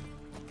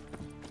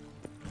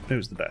 It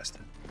was the best.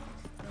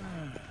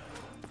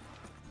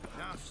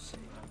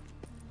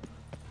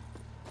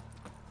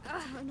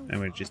 And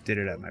we just did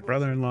it at my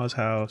brother-in-law's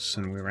house,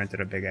 and we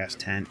rented a big-ass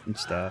tent and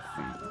stuff.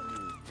 And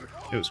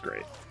it was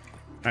great.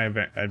 I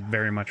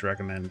very much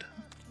recommend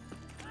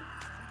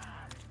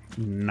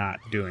not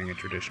doing a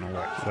traditional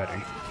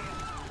wedding.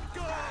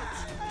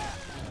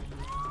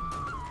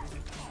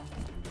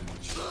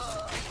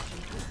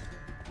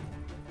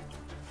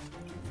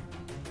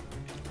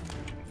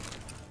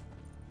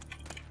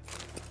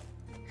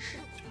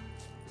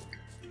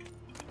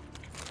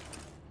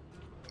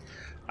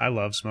 I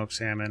love smoked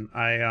salmon.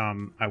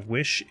 I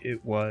wish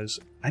it was.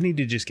 I need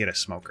to just get a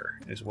smoker,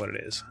 is what it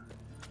is.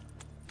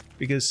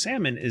 Because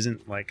salmon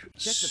isn't like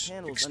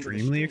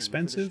extremely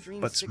expensive,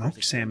 but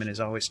smoked salmon is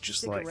always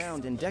just like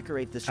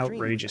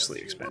outrageously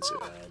expensive.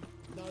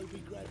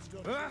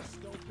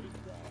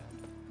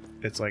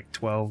 It's like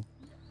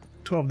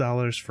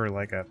 $12 for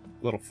like a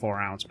little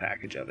 4-ounce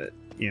package of it.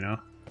 You know,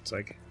 it's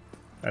like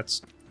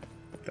that's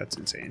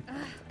insane.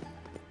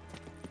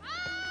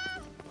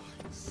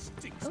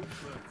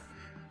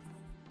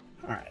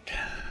 All right.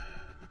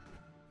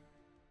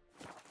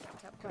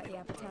 Got quite the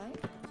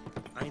appetite.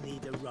 I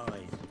need a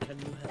ride. Can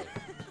you help?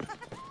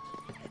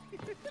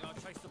 I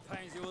chased the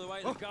pansy all the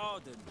way to the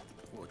garden.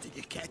 What, did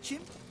you catch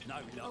him? No,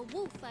 A look.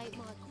 wolf ate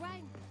my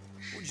grain.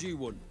 What do you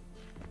want?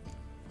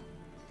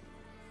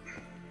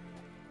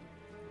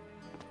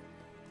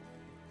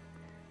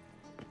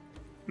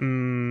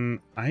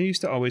 I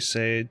used to always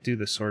say, do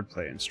the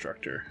swordplay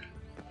instructor.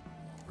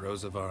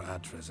 Rosavar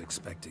Atra's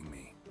expecting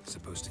me.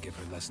 Supposed to give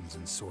her lessons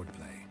in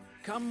swordplay.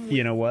 Come.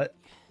 You know what?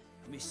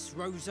 Miss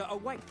Rosa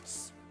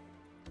awaits.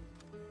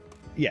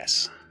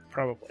 Yes,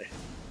 probably.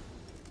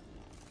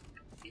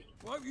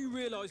 Why don't you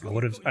realise? It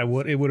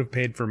would have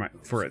paid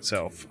for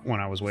itself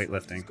when I was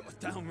weightlifting,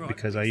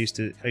 because I used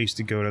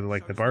to go to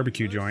like the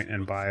barbecue joint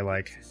and buy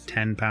like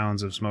 10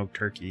 pounds of smoked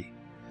turkey,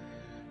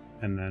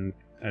 and then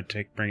I'd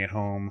bring it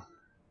home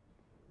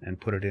and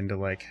put it into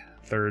like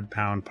 3rd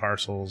pound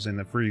parcels in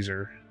the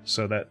freezer,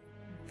 so that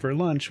for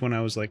lunch when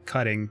I was like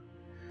cutting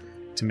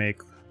to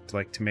make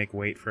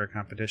weight for a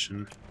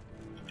competition,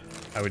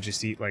 I would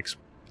just eat like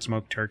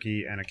smoked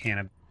turkey and a can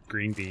of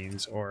green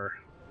beans or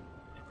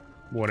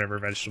whatever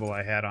vegetable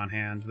I had on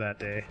hand that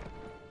day,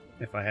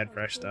 if I had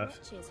fresh stuff.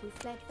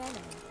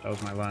 That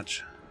was my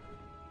lunch.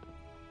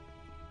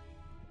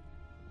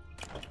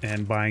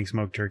 And buying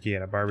smoked turkey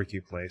at a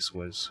barbecue place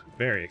was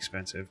very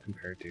expensive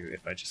compared to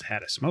if I just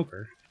had a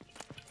smoker.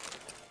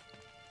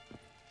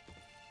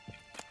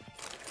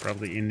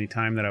 Probably in the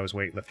time that I was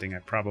weightlifting, I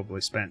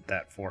probably spent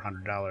that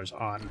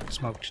 $400 on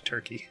smoked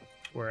turkey.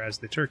 Whereas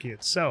the turkey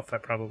itself, I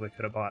probably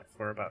could have bought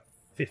for about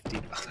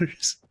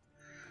 $50.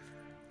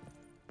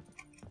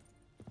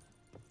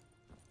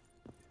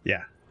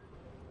 Yeah.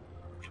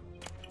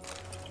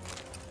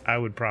 I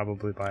would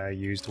probably buy a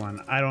used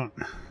one. I don't...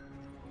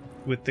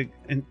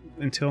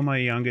 until my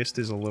youngest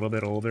is a little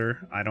bit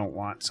older, I don't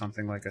want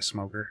something like a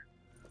smoker.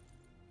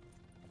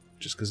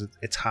 Just because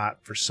it's hot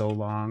for so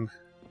long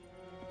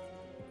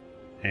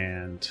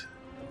and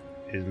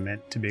is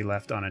meant to be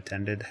left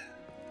unattended.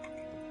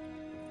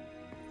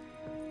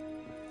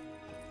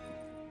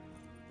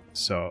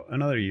 So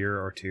another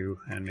year or two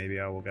and maybe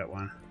I will get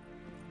one.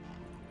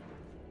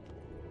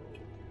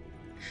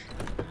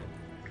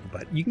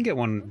 But you can get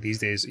one these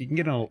days. You can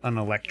get an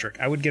electric.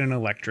 I would get an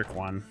electric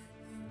one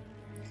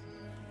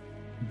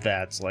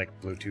that's like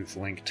Bluetooth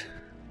linked,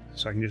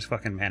 so I can just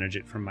fucking manage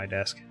it from my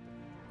desk.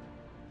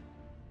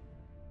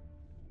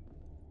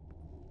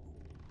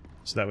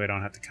 So that way I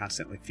don't have to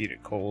constantly feed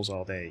it coals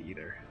all day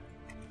either.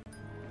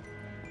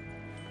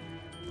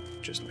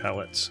 Just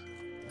pellets.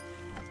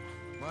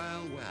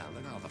 Well,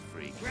 another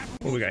freak. What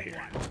do we got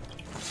here?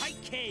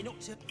 Take care not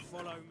to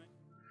follow me.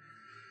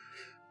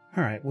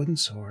 Alright, wooden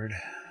sword.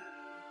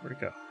 Where'd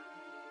it go?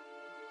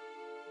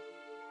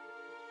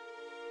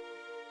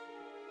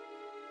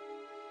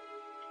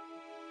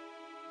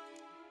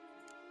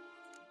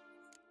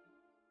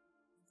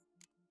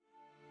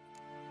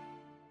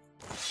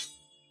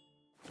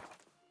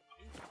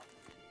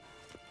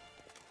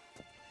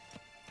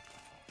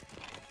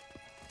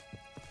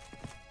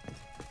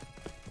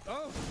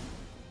 Oh.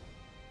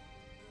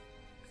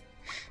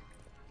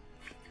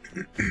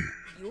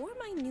 You're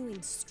my new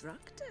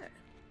instructor.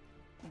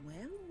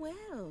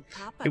 Well,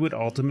 Papa. It would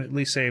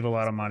ultimately save a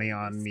lot of money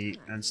on meat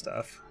and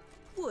stuff.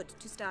 Wood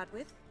to start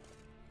with.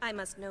 I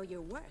must know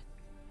your worth.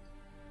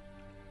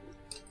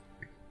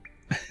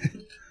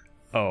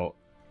 Oh,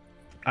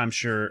 I'm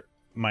sure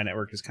my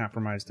network is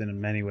compromised in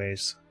many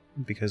ways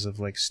because of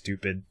like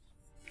stupid,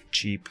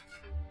 cheap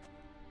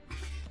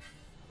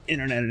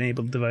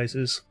internet-enabled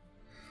devices.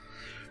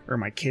 Or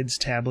my kids'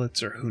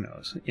 tablets, or who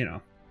knows, you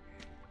know.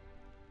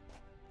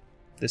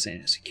 This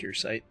ain't a secure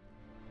site.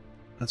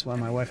 That's why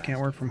my wife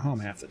can't work from home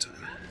half the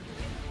time.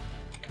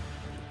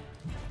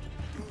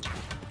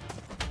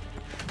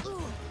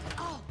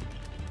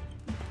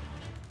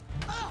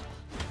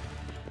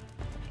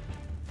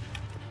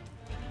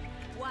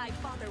 Why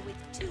bother with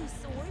 2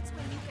 swords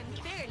when you can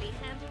barely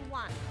handle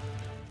one?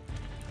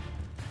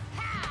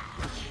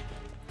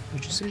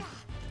 What'd you say?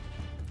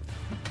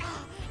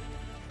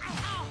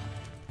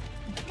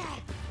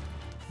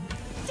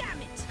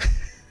 Damn it!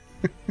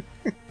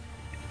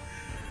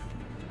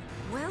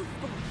 Well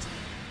fought.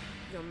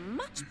 You're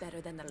much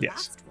better than the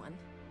last one.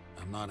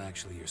 I'm not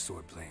actually your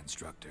swordplay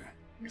instructor.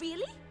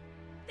 Really?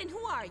 Then who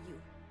are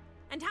you?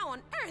 And how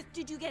on earth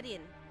did you get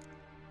in?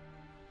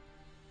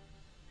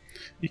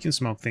 You can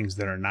smoke things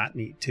that are not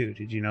meat too.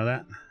 Did you know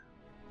that?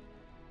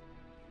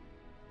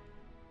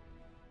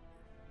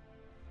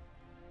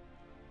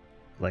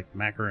 Like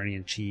macaroni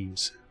and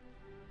cheese.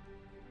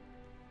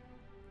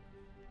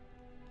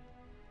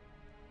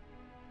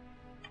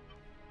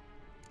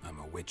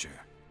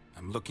 Witcher.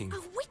 I'm looking... A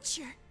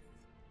Witcher?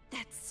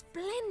 That's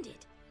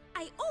splendid.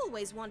 I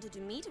always wanted to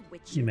meet a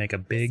Witcher. You make a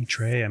big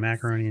tray of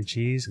macaroni and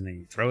cheese, and then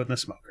you throw it in the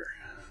smoker.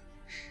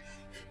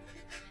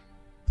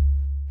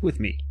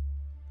 With me.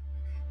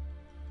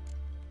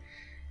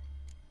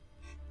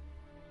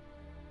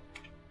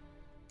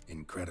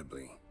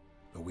 Incredibly.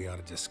 But we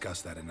ought to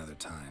discuss that another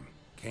time.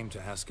 Came to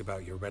ask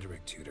about your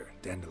rhetoric tutor,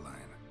 Dandelion.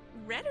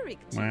 Rhetoric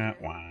Wah, tutor?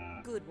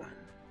 wah. Good one.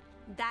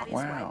 That is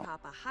why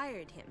Papa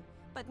hired him,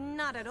 but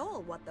not at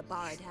all what the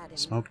bard had in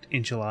Smoked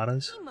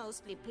enchiladas? He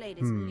mostly played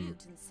his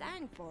lute and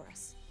sang for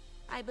us.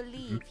 I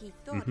believe he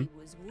thought he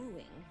was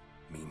wooing.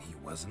 Mean he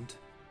wasn't?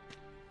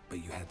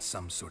 But you had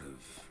some sort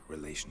of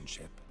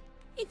relationship?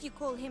 If you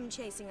call him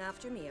chasing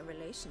after me a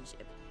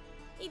relationship.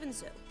 Even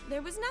so,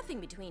 there was nothing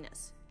between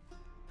us.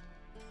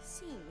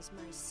 Seems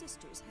my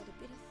sisters had a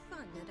bit of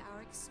fun at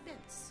our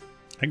expense.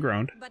 I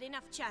groaned. But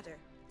enough chatter.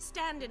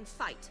 Stand and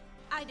fight.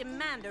 I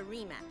demand a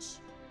rematch.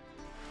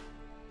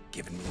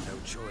 Given me no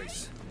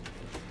choice.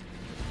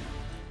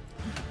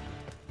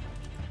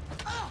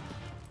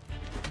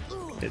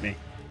 Hit me.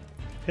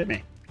 Hit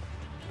me.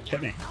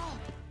 Hit me.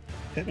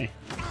 Hit me.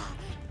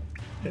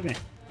 Hit me.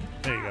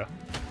 There you go.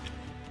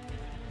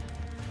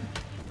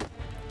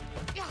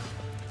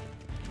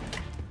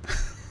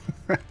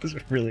 That was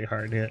a really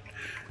hard hit.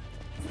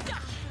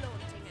 Stop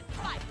flaunting and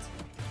fight!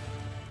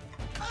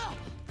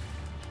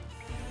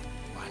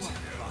 What?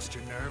 Lost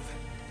your nerve?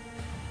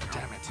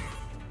 Damn it.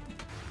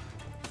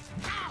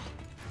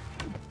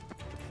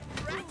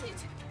 Rat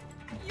it!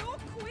 You're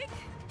quick!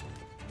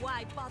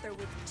 Why bother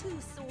with two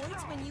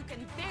swords when you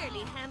can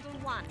barely handle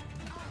one?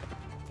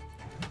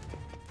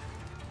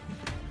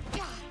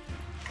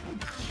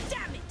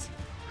 Damn it!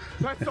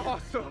 That's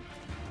awesome!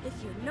 If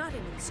you're not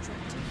an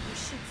instructor, you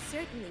should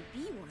certainly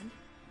be one.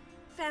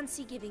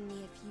 Fancy giving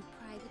me a few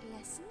private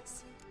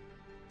lessons?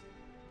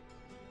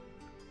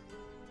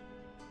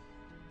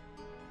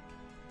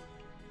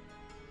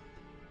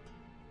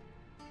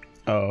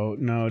 Oh,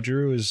 no,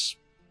 Drew is...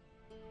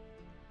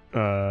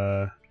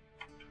 Can't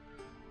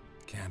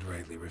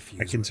rightly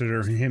refuse. I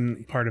consider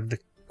him part of the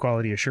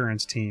quality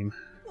assurance team.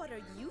 What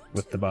are you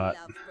with the bot.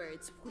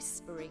 Lovebirds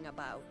whispering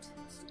about?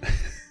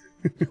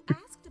 You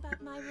asked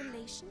about my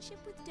relationship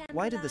with Dandelion?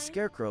 Why did the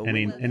Scarecrow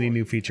Any win?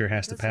 new feature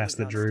has to pass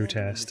the Drew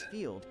test.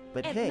 Field,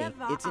 but And hey,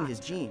 never it's in his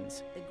after.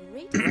 genes. The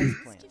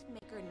greatest mischief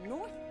maker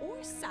north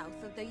or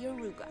south of the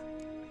Yaruga.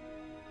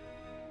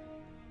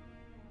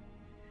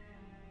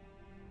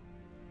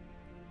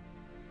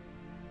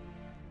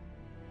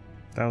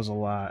 That was a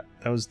lot.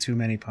 That was too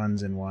many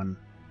puns in one.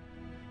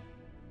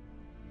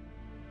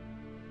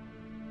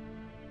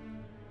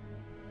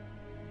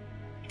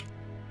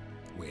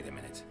 Wait a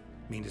minute.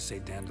 Mean to say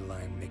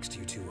Dandelion mixed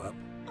you two up?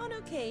 On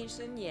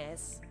occasion,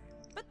 yes.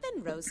 But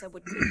then Rosa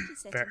would quickly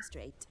set him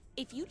straight.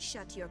 If you'd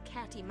shut your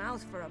catty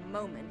mouth for a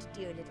moment,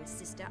 dear little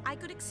sister, I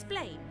could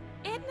explain.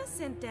 Edna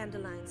sent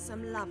Dandelion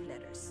some love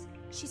letters.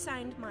 She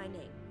signed my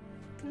name.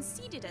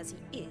 Conceited as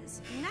he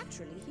is,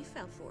 naturally he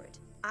fell for it.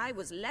 I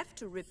was left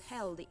to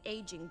repel the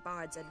aging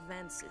bard's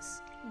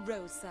advances.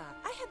 Rosa,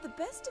 I had the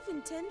best of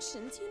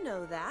intentions, you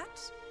know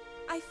that.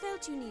 I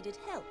felt you needed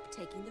help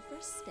taking the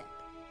first step.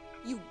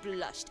 You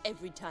blushed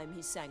every time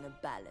he sang a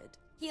ballad.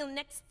 He'll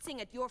next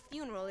sing at your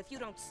funeral if you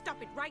don't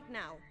stop it right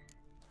now.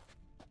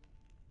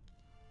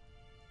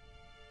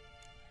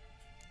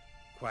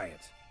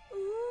 Quiet.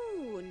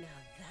 Ooh, now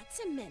that's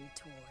a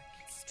mentor.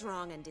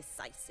 Strong and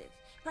decisive.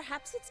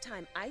 Perhaps it's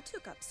time I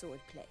took up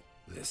swordplay.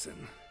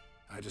 Listen,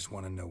 I just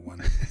want to know one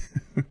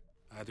thing.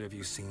 Either of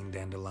you seen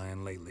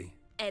Dandelion lately?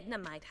 Edna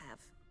might have.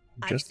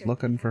 Just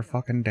looking for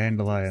fucking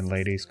Dandelion,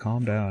 ladies.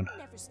 Calm down.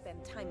 Never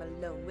spend time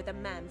alone with a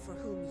man for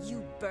whom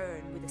you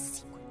burn with a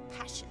secret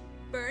passion.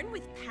 Burn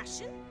with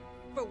passion?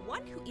 For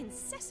one who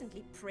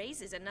incessantly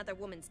praises another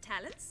woman's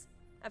talents?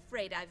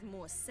 Afraid I've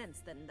more sense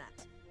than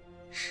that.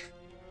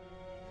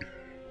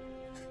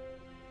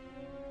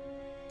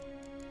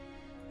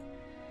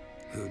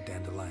 Who'd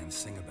Dandelion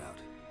sing about?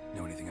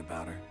 Know anything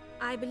about her?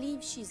 I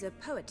believe she's a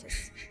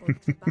poetess, or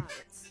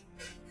bards.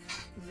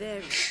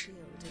 Very skilled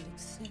and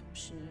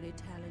exceptionally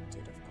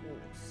talented, of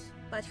course.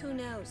 But who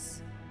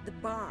knows? The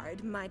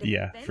bard might have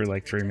invented for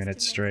like 3 it just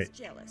minutes to make us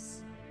straight.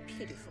 Jealous.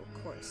 Pitiful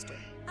chorister.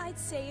 I'd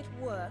say it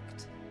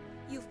worked.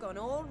 You've gone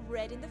all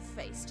red in the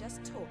face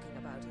just talking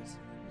about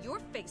it. Your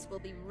face will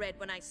be red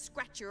when I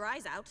scratch your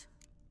eyes out.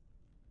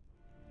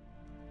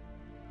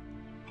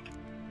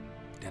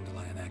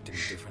 Dandelion acting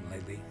different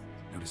lately?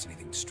 Notice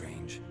anything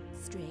strange?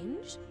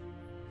 Strange?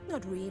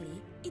 Not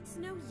really. It's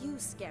no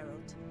use,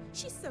 Geralt.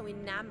 She's so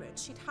enamored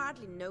she'd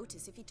hardly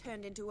notice if he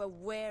turned into a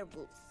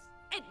werewolf.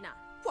 Edna,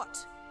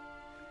 what?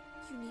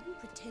 You needn't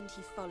pretend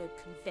he followed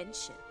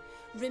convention.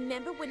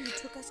 Remember when he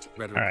took us to...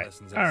 All right.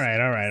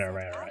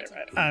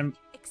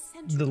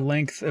 The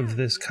length of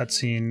this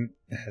cutscene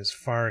has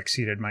far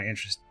exceeded my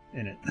interest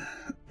in it.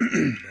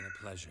 Been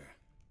a pleasure,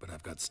 but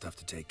I've got stuff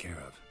to take care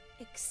of.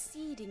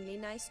 Exceedingly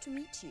nice to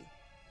meet you.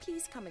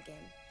 Please come again.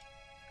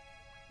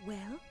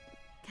 Well,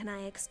 can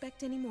I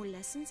expect any more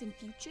lessons in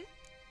future?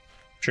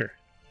 Sure.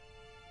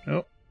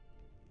 Oh.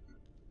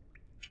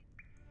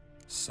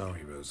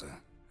 Sorry, Rosa.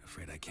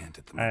 Afraid I can't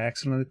at the I moment.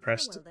 accidentally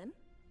pressed Well then.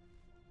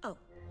 Oh,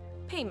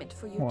 payment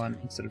for your 1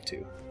 time. instead of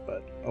 2,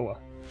 but oh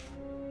well.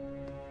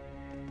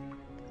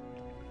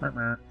 Mer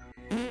mer.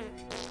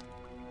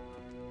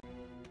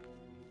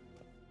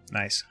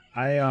 Nice.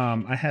 I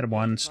had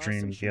one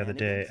stream the other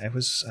day. I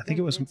think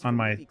it was on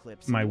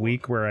my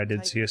week where I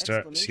did Sea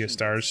of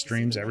Stars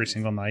streams every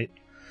single night.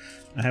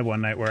 I had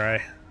one night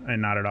where I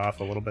nodded off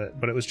a little bit,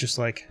 but it was just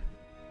like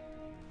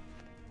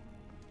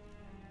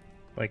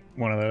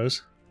one of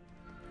those.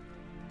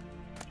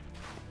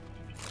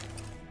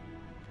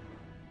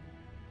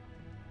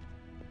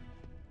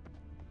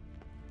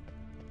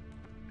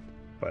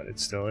 But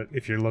it's still,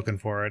 if you're looking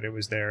for it, it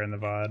was there in the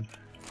VOD.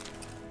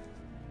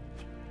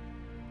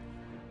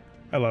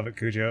 I love it,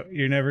 Cujo.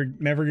 You're never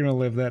gonna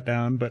live that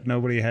down, but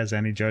nobody has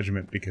any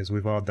judgment because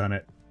we've all done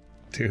it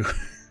too.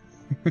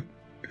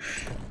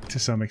 To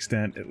some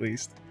extent, at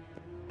least.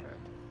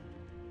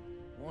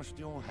 Washed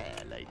your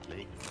hair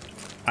lately?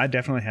 I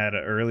definitely had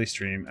an early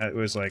stream. It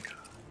was like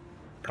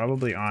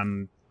probably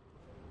on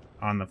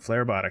the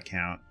Flarebot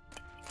account,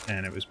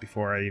 and it was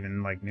before I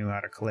even like knew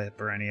how to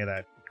clip or any of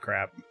that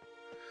crap.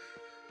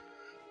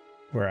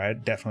 Where I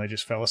definitely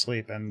just fell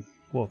asleep and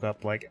woke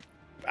up like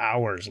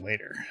hours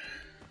later.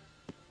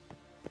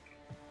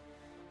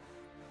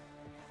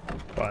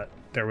 But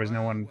there was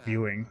no one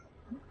viewing,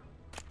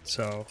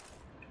 so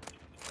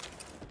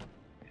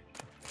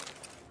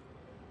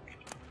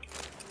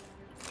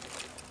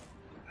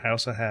I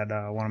also had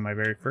one of my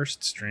very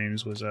first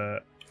streams was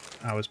I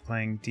was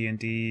playing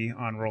D&D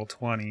on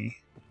Roll20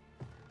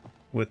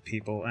 with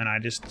people, and I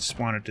just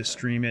wanted to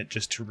stream it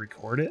just to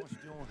record it.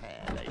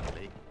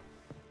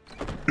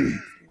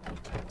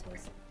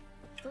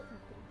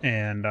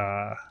 And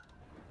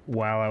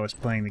while I was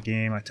playing the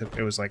game, I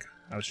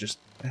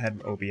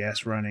had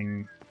OBS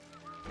running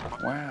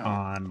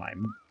on my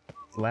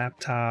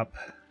laptop,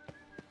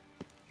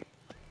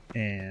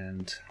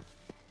 and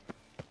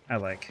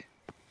I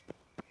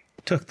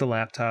took the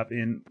laptop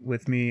in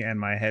with me and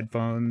my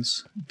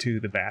headphones to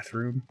the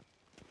bathroom,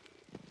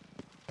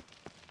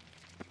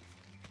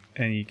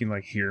 and you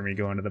can hear me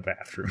go into the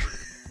bathroom.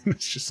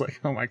 It's just like,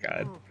 oh my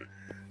god.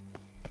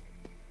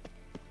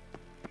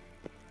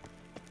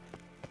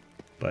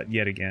 But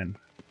yet again,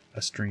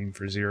 a stream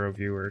for 0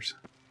 viewers,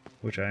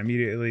 which I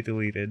immediately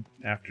deleted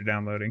after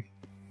downloading.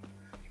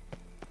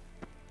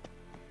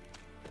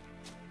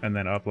 And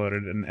then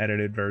uploaded an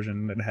edited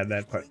version that had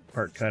that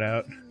part cut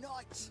out.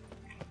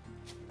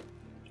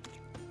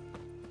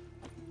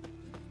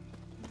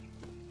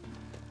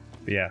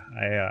 But yeah,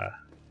 I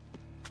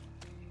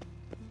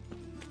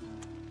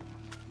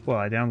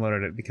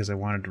downloaded it because I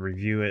wanted to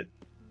review it.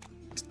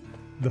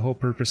 The whole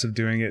purpose of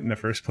doing it in the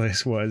first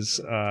place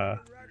was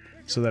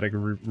so that I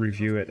could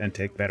review it and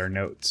take better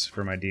notes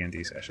for my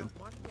D&D session.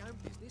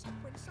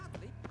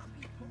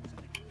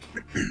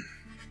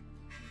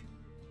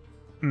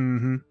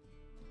 Mm-hmm.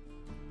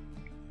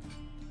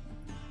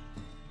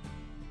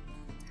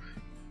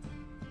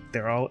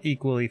 They're all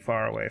equally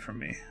far away from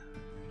me.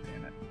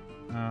 Damn it.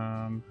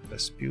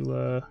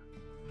 Vespula.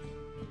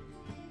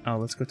 Oh,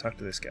 let's go talk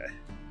to this guy.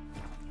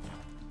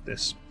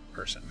 This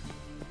person.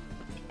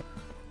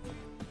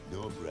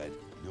 No bread,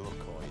 no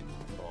coin,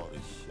 all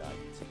is shite.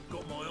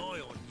 Got my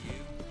eye on you,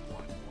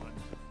 one.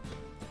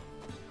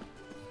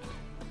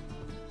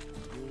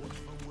 Yours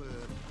for work,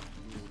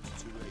 yours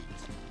to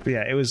eat. But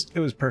yeah, it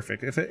was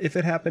perfect. If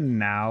it happened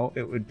now,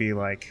 it would be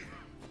like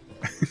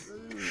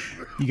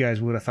you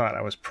guys would have thought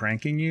I was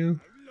pranking you,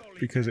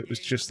 because it was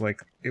just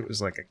like a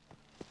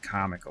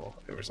comical.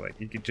 It was like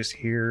you could just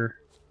hear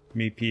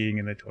me peeing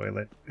in the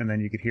toilet, and then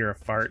you could hear a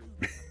fart.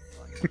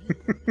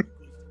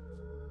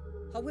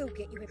 I will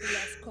get you every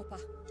last copper,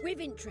 with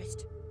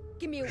interest.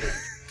 Give me a week,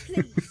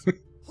 please.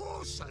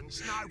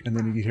 And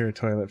then you could hear a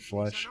toilet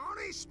flush.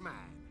 Honest man.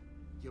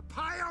 You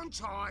pay on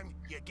time,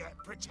 you get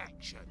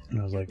protection. And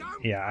I was like,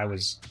 yeah, I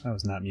was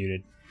not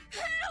muted.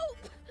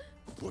 Help!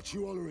 What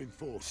you hollering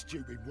for,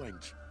 stupid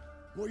wench?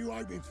 What are you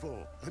hoping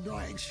for? A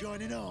knight in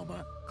shining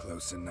armor?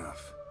 Close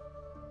enough.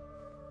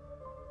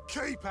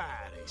 Keep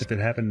at it. If it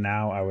happened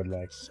now, I would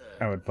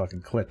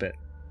fucking clip it.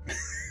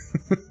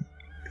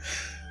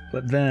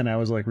 But then I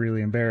was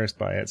really embarrassed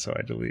by it, so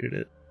I deleted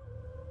it.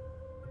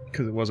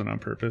 Because it wasn't on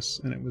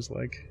purpose, and it was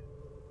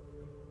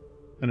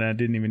and I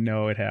didn't even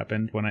know it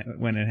happened when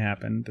it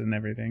happened and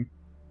everything.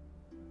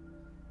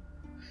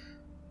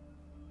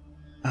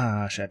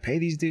 Should I pay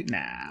these dudes?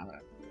 Nah.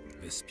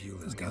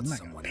 Vespula's got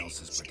someone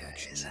else's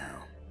protection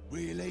now.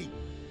 Really?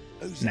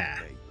 Who's nah.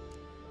 that?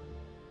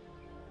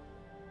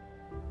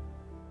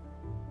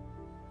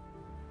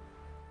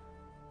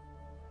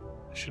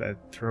 Should I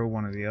throw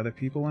one of the other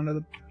people under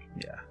the...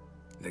 Yeah.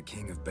 The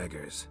King of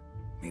Beggars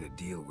made a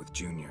deal with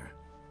Junior.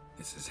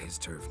 This is his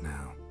turf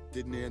now.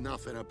 Didn't hear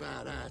nothing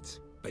about that.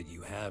 But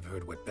you have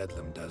heard what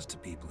Bedlam does to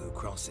people who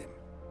cross him.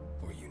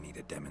 Or you need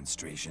a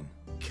demonstration.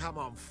 Come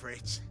on,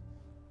 Fritz.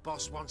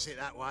 Boss wants it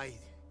that way.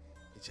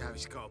 It's how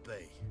it's got to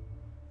be.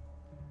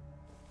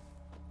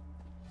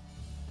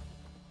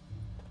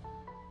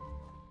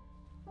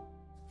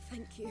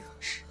 Thank you.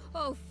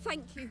 Oh,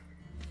 thank you.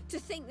 To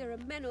think there are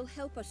men who'll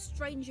help a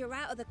stranger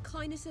out of the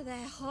kindness of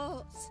their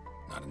hearts.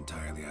 Not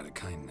entirely out of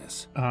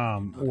kindness.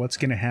 What's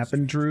gonna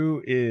happen,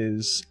 Drew,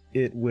 is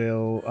it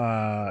will,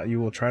 you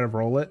will try to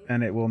roll it,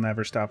 and it will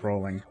never stop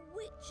rolling.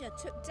 Witcher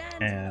took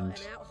Dandelion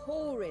out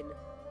whoring.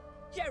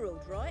 Gerald,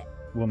 right?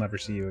 We'll never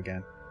see you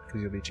again,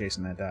 because you'll be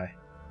chasing that die.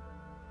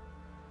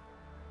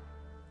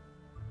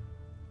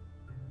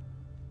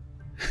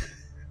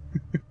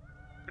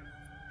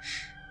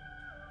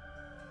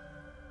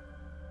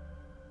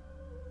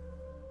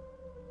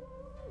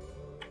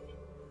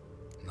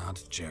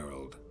 Not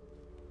Gerald.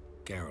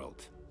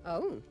 Geralt.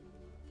 Oh.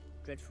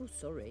 Dreadful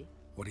sorry.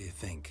 What do you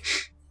think?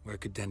 Where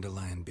could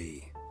Dandelion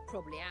be?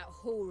 Probably out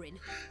whoring.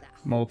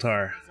 That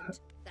Moltar.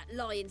 That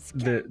lying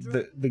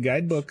scoundrel. The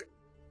guidebook,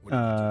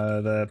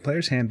 the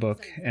player's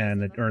handbook,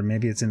 and or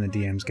maybe it's in the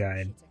DM's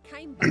guide,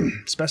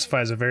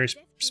 specifies a very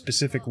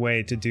specific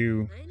way to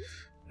do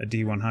a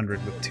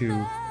D100 with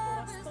 2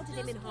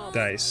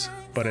 dice,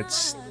 but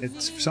it's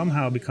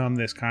somehow become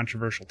this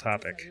controversial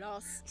topic.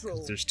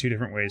 'Cause there's 2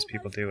 different ways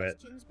people do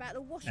it,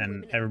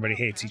 and everybody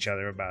hates each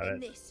other about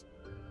it.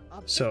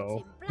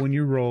 So when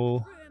you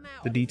roll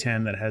the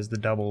D10 that has the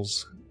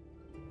doubles,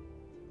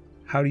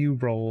 how do you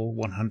roll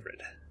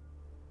 100?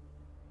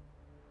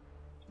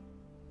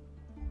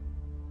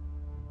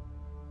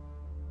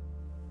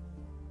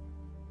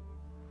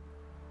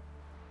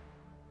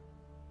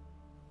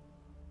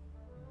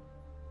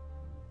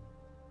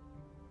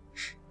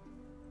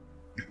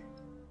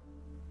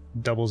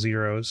 Double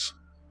zeros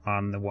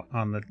on the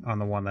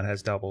one that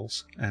has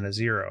doubles, and a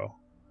 0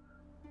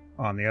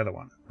 on the other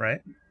one, right?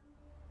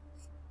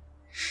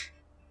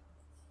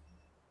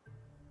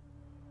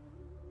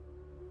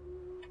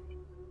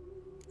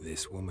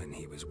 This woman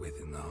he was with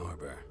in the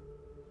harbor.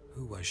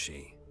 Who was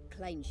she?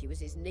 Claimed she was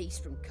his niece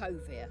from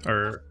Kovir.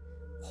 Or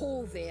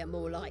Horvir,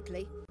 more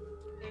likely.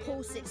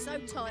 Corset so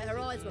tight her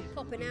eyes were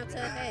popping out her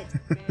head.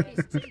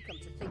 It's too, come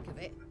to think of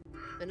it.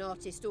 An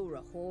artist or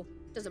a whore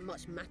doesn't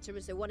much matter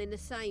as they're one in the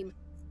same.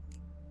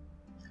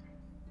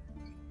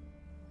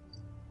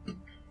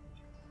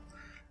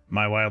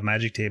 My wild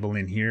magic table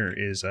in here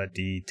is a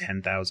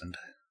D10,000.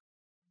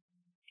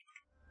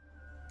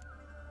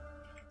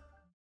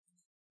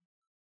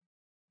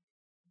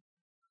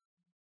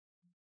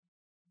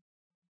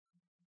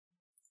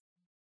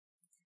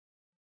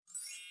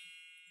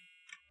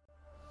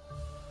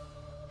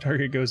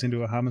 Target goes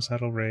into a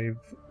homicidal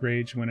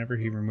rage whenever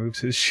he removes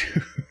his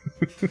shoes.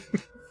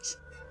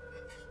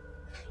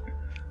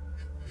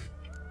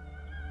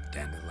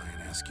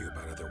 Dandelion ask you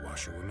about other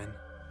washerwomen?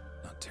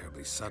 Not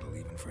terribly subtle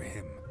even for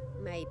him.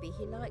 Maybe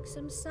he likes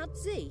some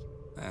sudsy.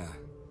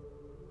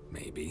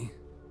 Maybe.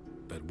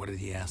 But what did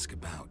he ask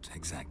about,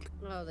 exactly?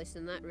 Oh, this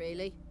and that,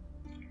 really.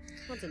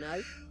 I don't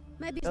know.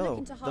 Maybe he's Oh,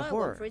 looking to the hire one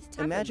horror. for his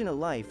tavern. Imagine a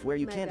life where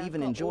you Maybe can't I've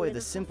even got enjoy all in the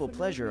a simple for no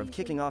pleasure of reason.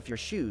 kicking off your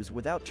shoes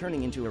without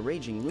turning into a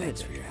raging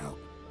Thanks lunatic. for your help.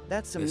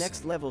 That's some Listen,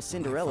 next-level when I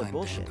Cinderella find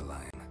bullshit.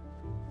 Dandelion,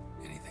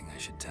 anything I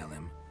should tell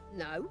him?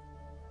 No.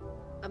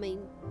 I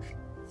mean,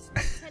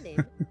 tell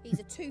him he's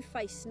a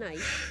two-faced snake,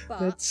 but...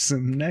 That's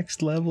some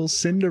next level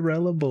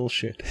Cinderella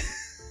bullshit.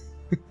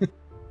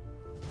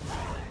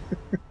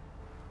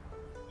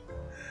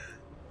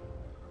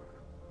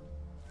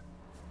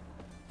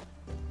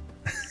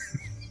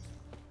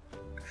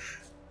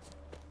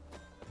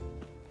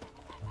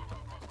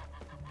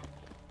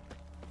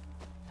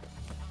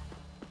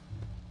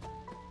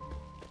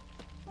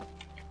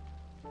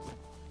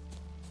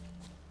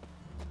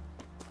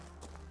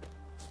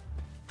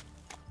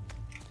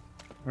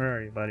 Where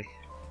are you, buddy?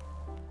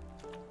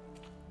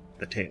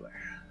 The tailor.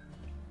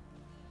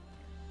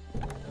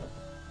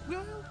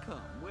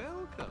 Welcome,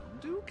 welcome.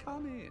 Do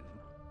come in.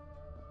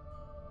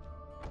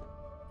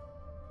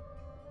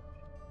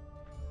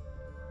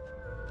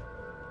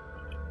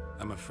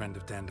 I'm a friend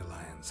of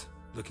Dandelion's,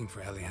 looking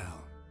for Elial.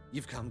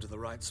 You've come to the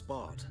right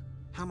spot.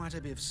 How might I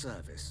be of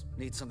service?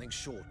 Need something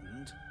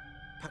shortened?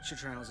 Patch your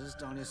trousers,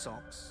 darn your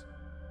socks?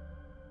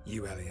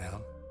 You,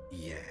 Elial?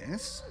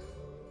 Yes.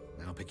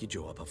 Now pick your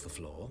jaw up off the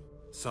floor.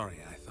 Sorry,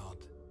 I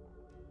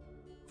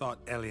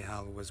thought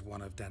Elial was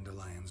one of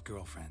Dandelion's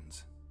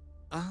girlfriends.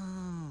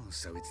 Oh,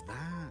 so it's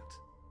that.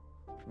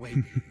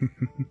 Wait.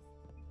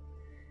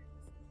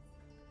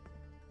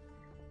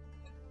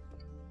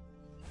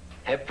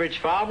 Hepbridge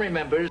Farm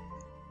remembers.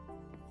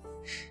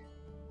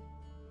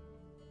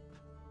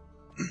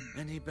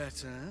 Any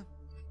better?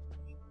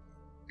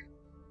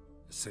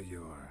 So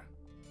you're...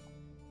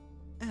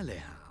 Elial.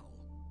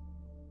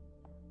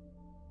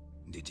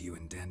 Did you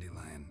and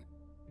Dandelion...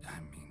 I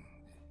mean...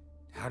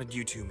 How did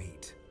you two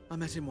meet? I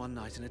met him one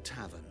night in a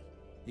tavern.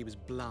 He was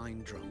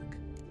blind drunk.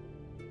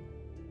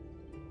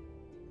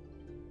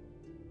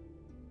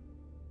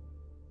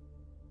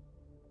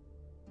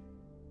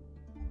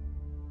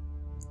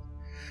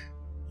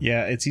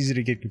 Yeah, it's easy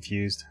to get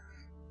confused.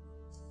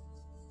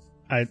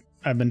 I've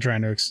been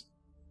trying to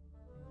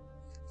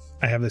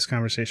I have this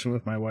conversation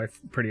with my wife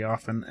pretty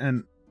often,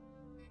 and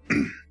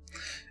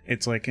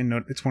it's like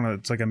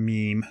it's like a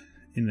meme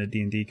in the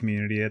D&D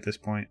community at this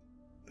point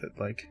that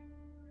like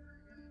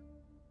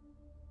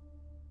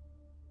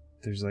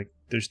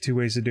there's two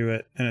ways to do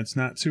it, and it's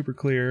not super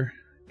clear.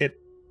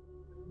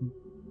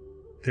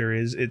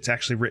 It's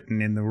actually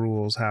written in the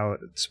rules how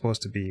it's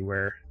supposed to be,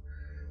 where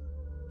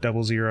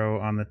 00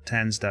 on the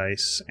 10s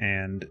dice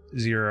and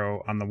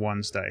 0 on the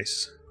 1s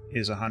dice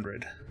is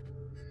 100.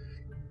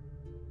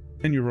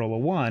 And you roll a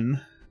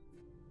 1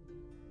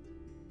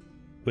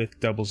 with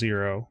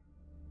 00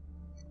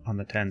 on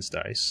the 10s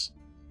dice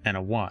and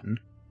a 1.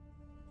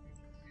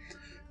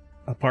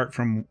 Apart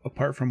from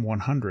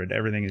 100,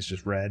 everything is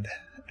just red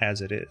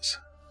as it is.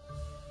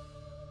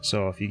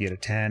 So if you get a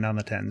 10 on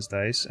the 10s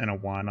dice and a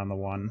 1 on the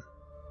 1,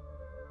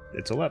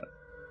 it's 11.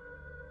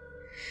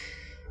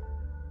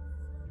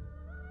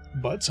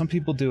 But some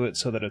people do it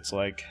so that it's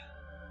like,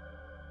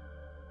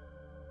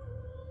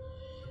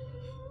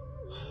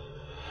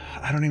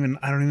 I don't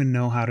even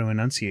know how to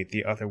enunciate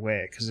the other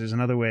way, because there's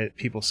another way that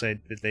people say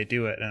that they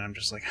do it, and I'm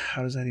just like,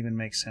 how does that even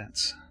make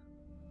sense?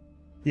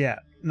 Yeah,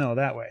 no,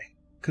 that way.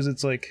 Because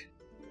it's like,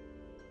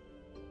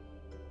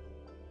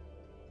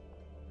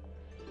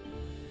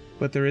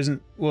 but there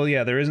isn't, well,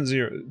 yeah, there isn't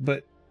 0,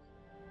 but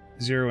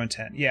 0 and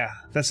 10. Yeah,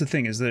 that's the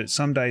thing, is that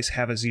some dice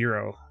have a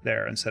 0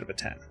 there instead of a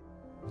 10.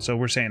 So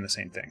we're saying the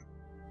same thing.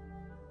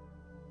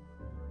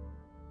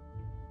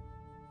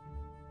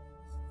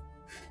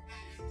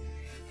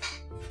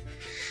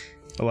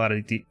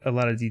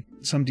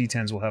 Some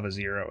D10s will have a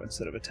 0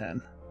 instead of a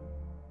 10.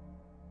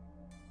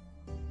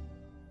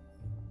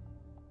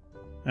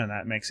 And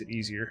that makes it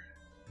easier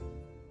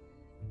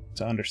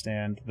to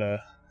understand the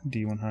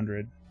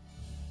D100.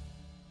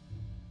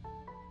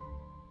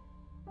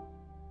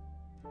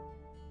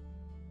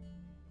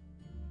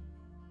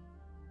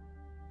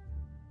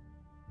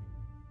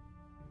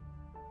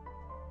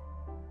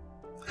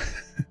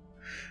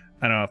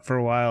 I don't know, for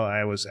a while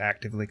I was I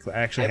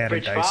actually had a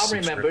dice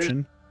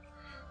subscription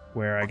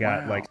where I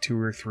got like 2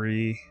 or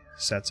 3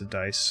 sets of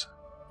dice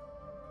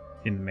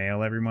in the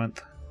mail every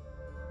month.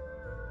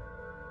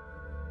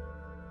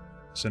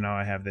 So now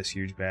I have this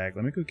huge bag.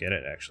 Let me go get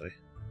it, actually.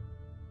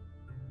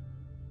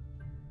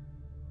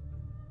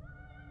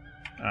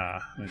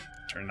 Let me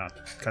turn the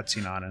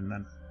cutscene on and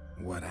then...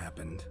 What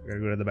happened? I gotta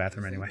go to the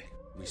bathroom anyway.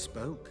 We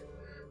spoke.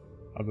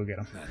 I'll go get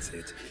him. That's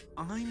it.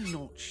 I'm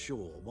not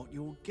sure what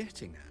you're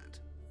getting at,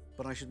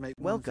 but I should make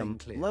Welcome, one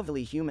thing clear.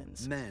 lovely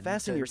humans. Men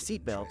Fasten your don't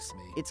seatbelts. interest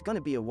me. It's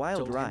gonna be a wild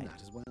Told him ride.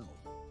 that as well.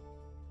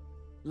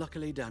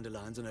 Luckily,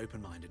 Dandelion's an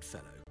open-minded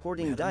fellow. We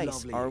Hoarding had a dice,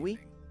 lovely are we?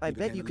 evening. I He bet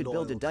became you a could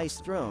build a loyal dice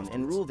customer throne and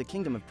afterwards. rule the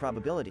kingdom of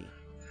probability.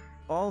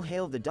 All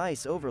hail the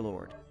dice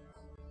overlord.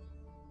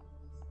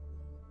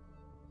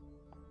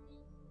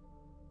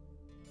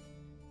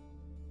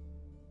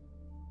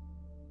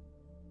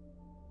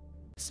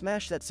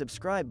 Smash that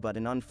subscribe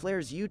button on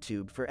Flair's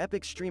YouTube for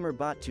epic streamer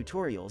bot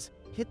tutorials.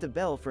 Hit the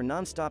bell for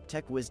non-stop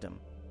tech wisdom.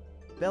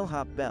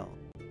 Bellhop bell.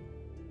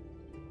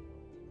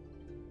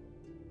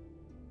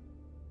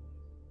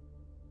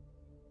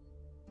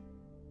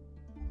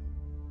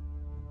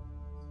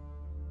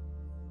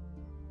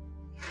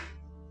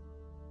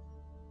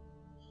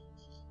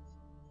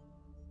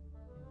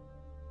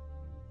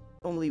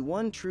 Only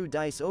one true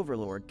dice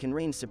overlord can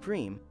reign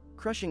supreme,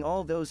 crushing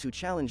all those who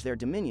challenge their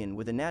dominion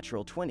with a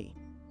natural 20.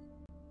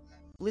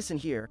 Listen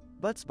here,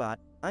 Buttsbot,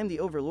 I'm the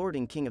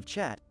overlording king of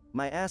chat,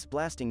 my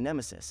ass-blasting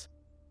nemesis.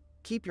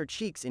 Keep your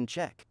cheeks in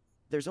check.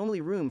 There's only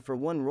room for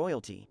one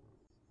royalty.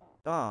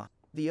 Ah,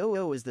 the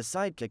OO is the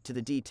sidekick to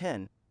the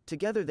D10,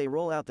 together they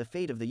roll out the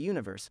fate of the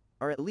universe,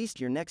 or at least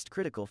your next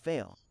critical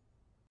fail.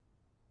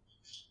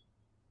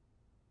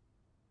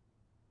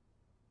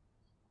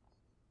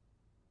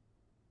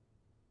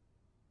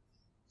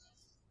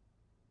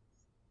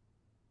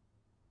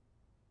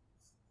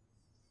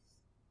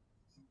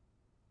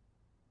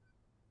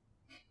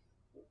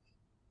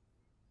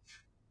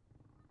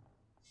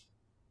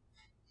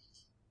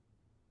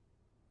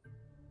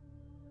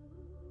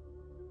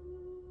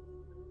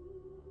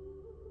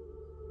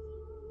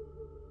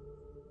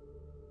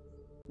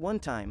 One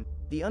time,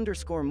 the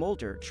underscore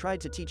molter tried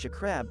to teach a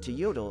crab to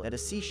yodel at a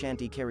sea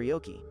shanty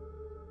karaoke.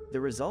 The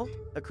result?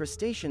 A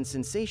crustacean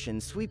sensation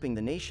sweeping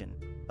the nation.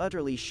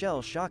 Utterly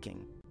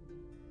shell-shocking.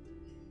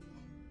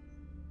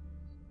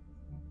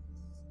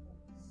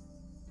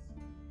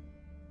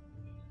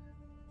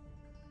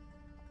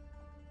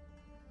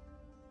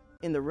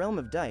 In the realm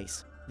of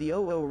dice, the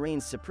OO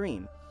reigns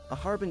supreme, a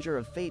harbinger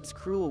of fate's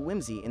cruel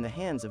whimsy in the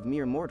hands of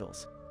mere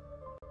mortals.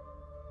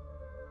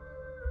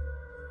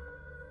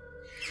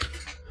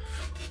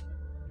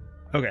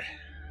 Okay.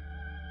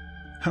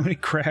 How many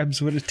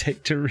crabs would it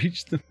take to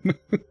reach the moon?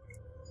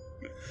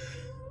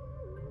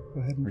 Go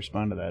ahead and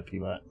respond to that,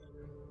 P-Bot.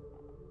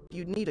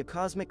 You'd need a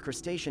cosmic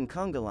crustacean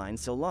conga line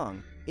so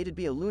long, it'd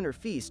be a lunar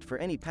feast for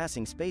any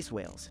passing space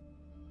whales.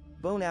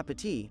 Bon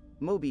appetit,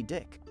 Moby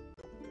Dick.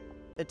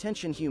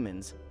 Attention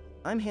humans.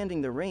 I'm handing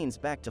the reins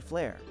back to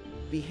Flair.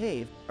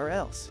 Behave, or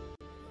else.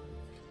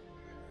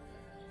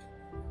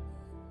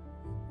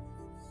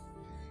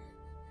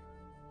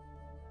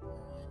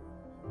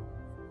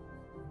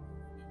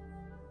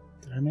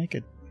 Did I make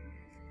a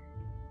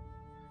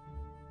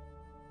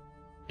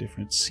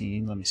different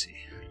scene? Let me see.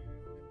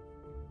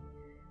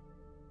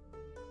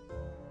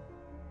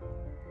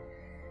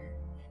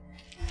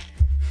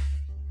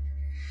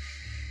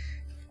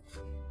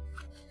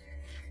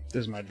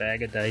 This is my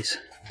bag of dice.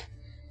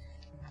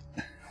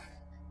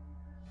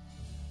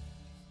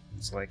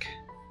 It's like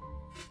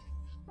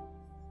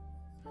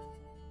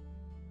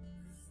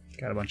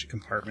got a bunch of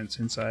compartments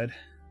inside.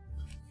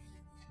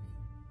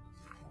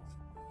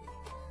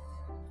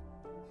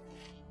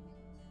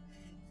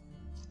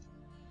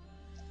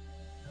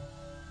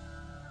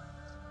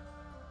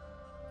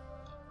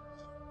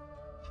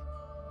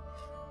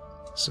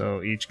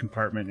 So each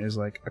compartment is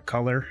like a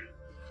color.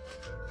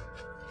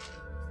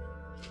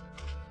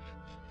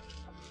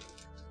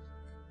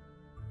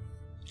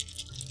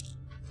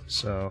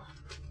 So,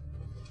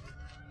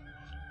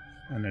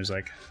 and there's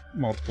like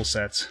multiple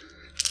sets.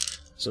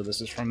 So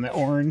this is from the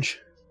orange.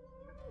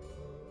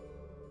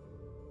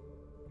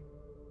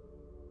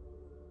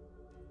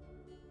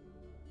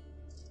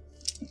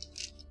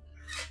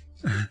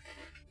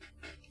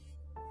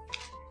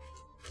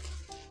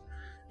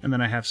 And then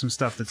I have some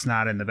stuff that's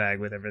not in the bag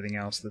with everything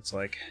else that's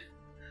like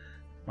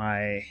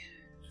I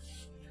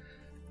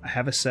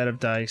have a set of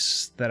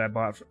dice that I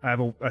bought. I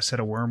have a set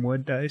of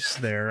wormwood dice.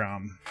 They're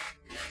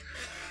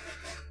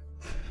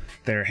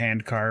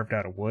hand carved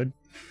out of wood.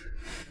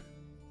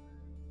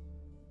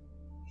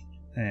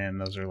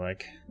 And those are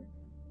like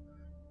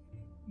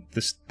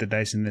the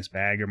dice in this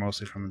bag are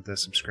mostly from the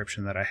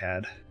subscription that I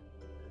had.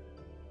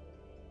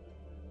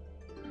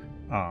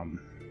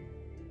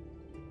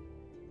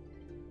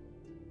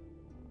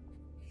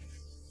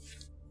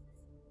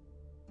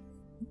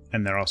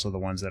 And they're also the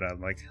ones that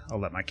I'll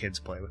let my kids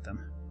play with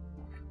them.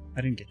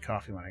 I didn't get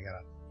coffee when I got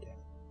up. Damn.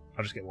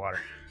 I'll just get water.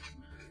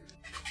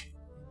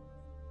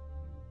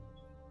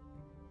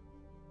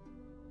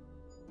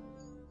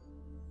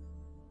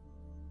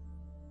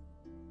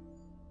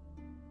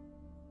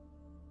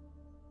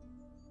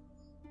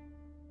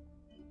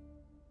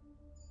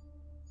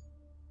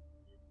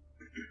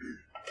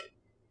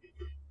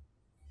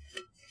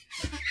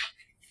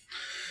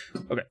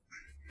 Okay.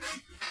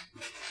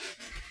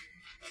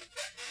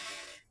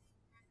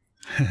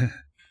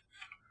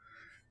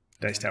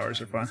 Dice towers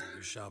are fun.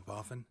 You shop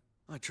often?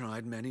 I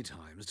tried many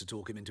times to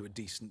talk him into a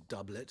decent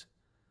doublet.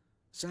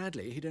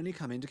 Sadly, he'd only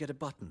come in to get a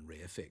button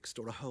rear fixed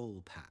or a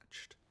hole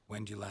patched.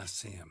 When did you last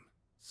see him?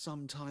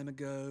 Some time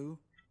ago.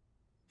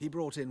 He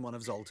brought in one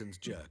of Zoltan's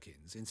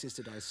jerkins,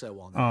 insisted I sew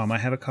on. I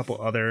have a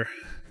couple other.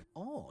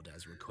 Odd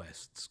as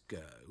requests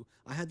go,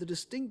 I had the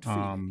distinct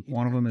feeling.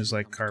 One of them is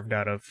like carved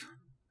out of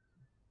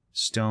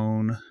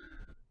stone,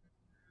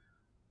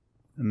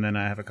 and then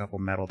I have a couple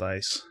metal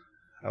dice.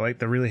 I like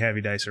the really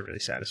heavy dice; are really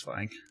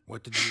satisfying.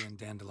 What did you and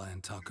Dandelion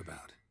talk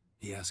about?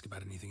 He asked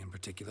about anything in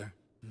particular?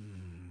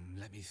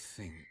 Let me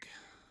think.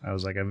 I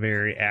was like a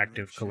very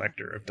active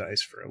collector of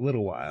dice for a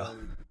little while.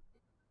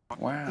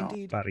 Wow.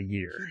 Indeed, about a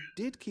year.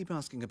 He did keep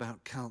asking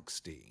about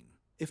Kalkstein.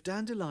 If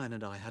Dandelion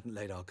and I hadn't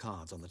laid our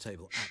cards on the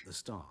table at the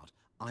start,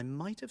 I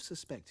might have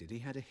suspected he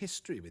had a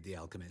history with the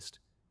alchemist.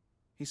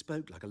 He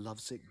spoke like a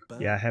lovesick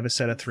bird. Yeah, I have a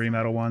set of 3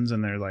 metal ones,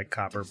 and they're like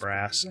copper,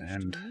 brass,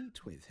 and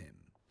with him.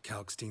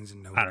 Kalkstein's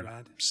in Novigrad? I don't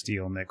know,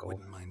 steel, nickel.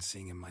 Wouldn't mind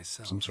seeing him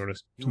myself. Some sort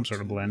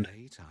of blend.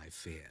 Late, I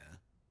fear.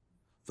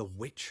 The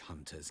witch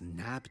hunters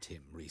nabbed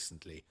him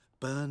recently,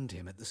 burned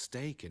him at the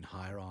stake in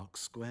Hierarch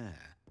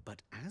Square.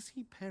 But as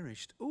he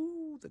perished,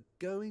 ooh, the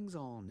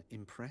goings-on,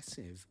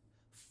 impressive.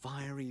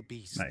 Fiery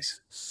beasts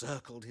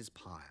circled his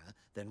pyre,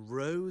 then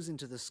rose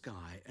into the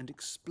sky and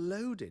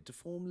exploded to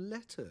form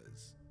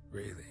letters.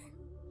 Really?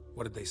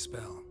 What did they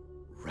spell?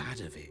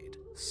 Radovid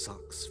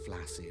sucks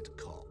flaccid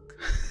cock.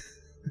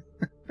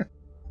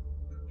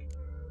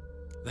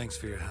 Thanks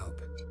for your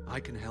help. I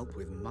can help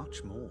with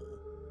much more.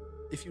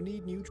 If you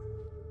need new...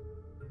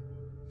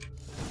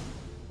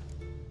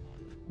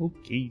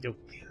 Okie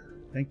dokie.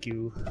 Thank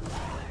you.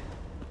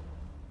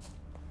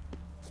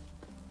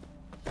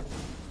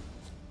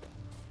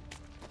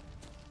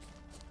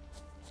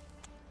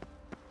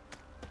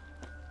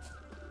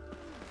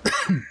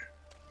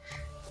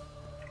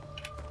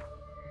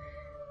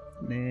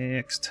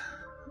 Next.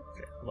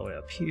 Okay, all the way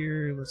up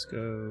here. Let's go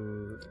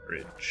to the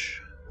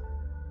bridge.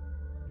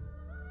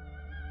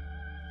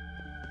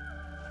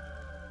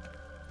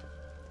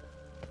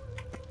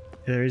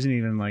 There isn't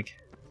even like...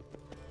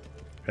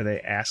 Are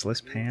they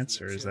assless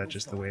pants, or is that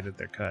just the way that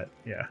they're cut?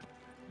 Yeah.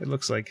 It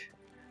looks like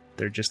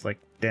they're just like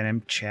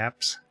denim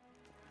chaps.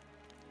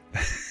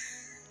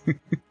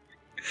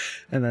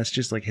 And that's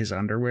just like his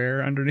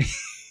underwear underneath.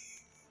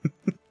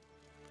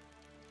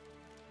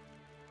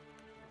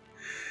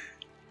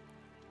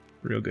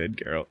 Real good,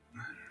 Geralt.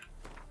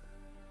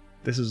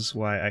 This is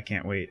why I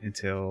can't wait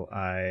until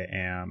I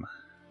am...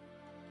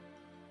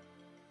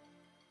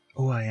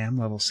 Oh, I am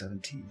level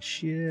 17.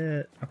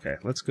 Shit. Okay,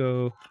 let's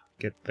go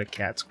get the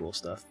cat school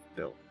stuff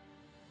built.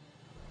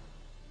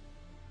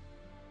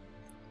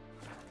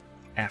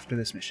 After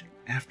this mission.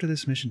 After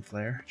this mission,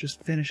 Flair.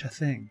 Just finish a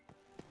thing.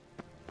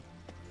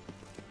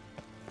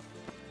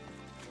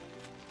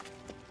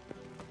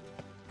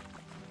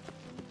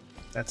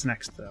 That's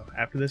next, though.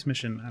 After this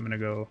mission, I'm gonna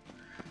go...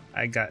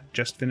 I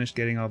just finished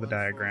getting all the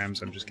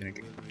diagrams. I'm just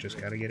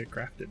gotta get it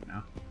crafted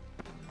now.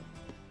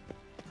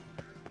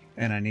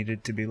 And I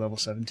needed to be level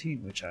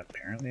 17, which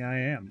apparently I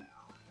am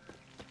now.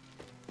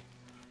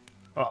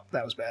 Oh,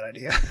 that was a bad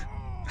idea.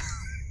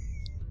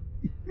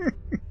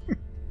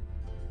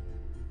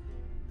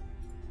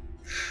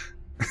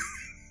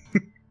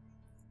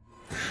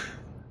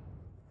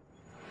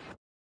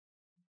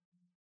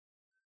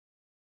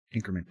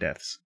 Increment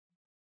deaths.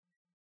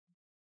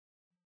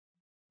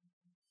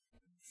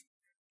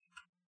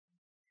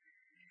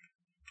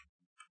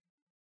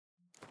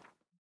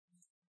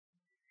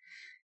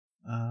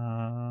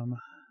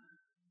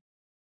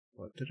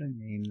 What did I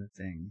name the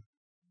thing?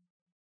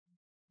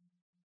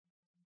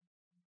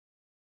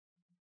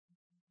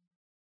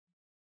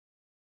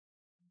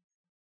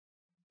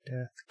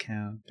 Death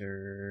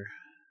counter.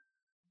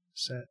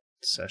 Set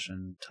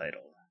session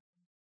title.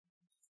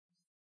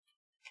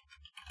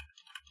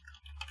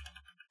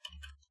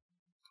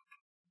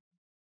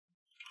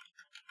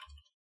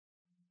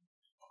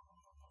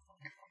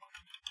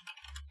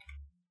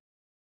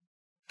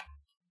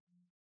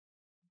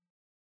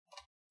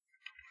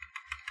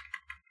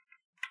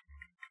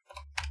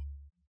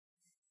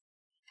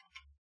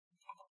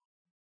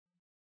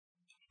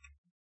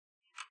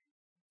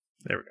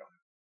 There we go.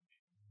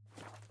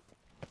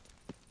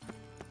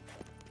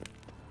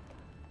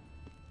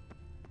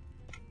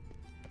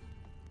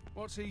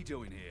 What's he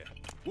doing here?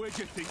 Where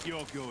do you think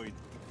you're going?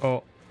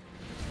 Oh.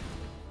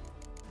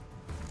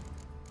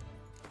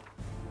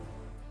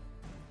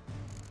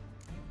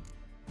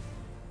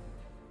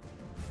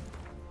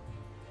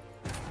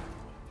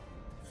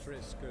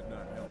 Triss could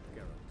not help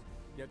Geralt,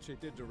 yet she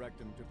did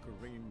direct him to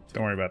Kareen.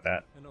 Don't worry about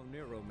that. An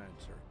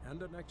Oniromancer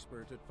and an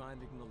expert at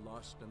finding the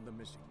lost and the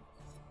missing.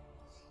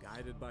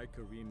 Guided by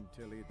Kareen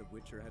Tilly, the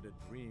Witcher had a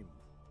dream.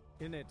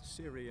 In it,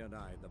 Ciri and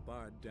I, the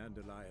bard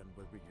Dandelion,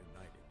 were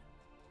reunited.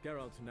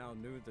 Geralt now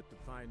knew that to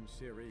find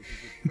Ciri,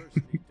 he would first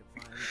need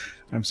to find...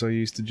 I'm so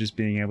used to just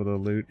being able to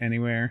loot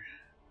anywhere.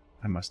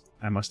 I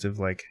must have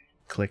like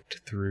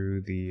clicked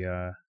through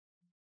the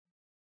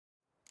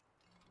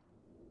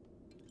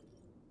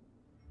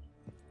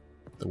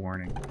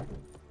warning.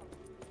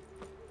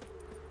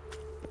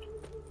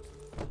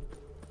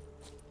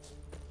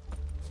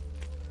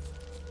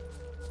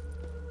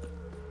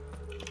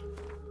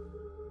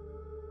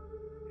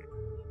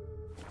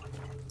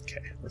 Okay,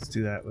 let's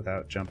do that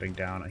without jumping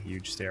down a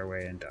huge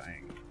stairway and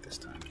dying this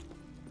time.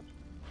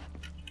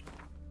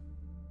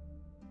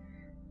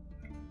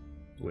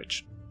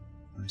 Which,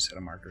 let me set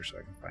a marker so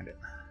I can find it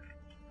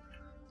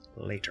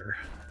later.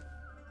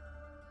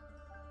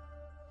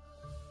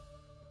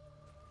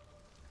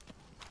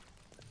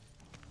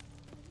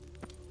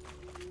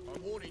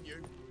 I'm warning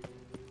you.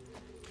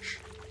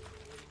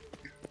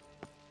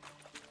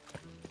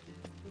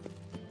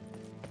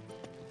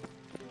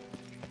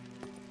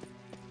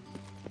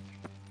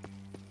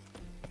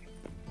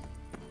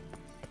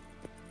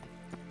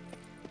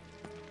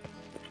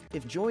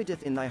 If joy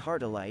doth in thy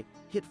heart alight,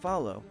 hit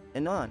follow,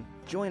 anon,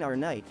 join our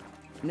night.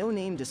 No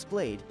name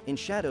displayed, in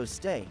shadows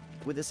stay,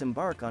 with us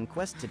embark on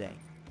quest today.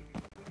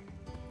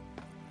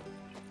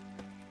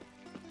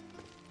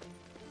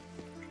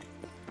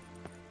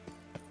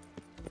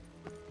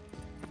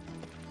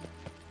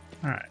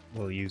 Alright,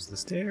 we'll use the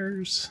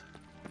stairs.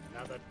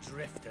 Another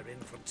drifter in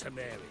from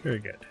Tamari. Very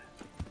good.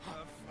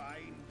 A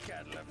fine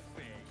kettle of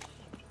fish.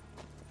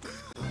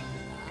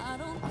 I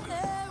don't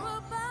care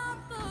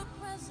about the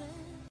present.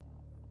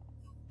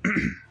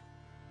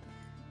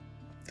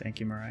 Thank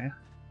you, Mariah.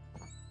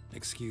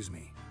 Excuse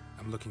me.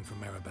 I'm looking for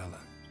Marabella.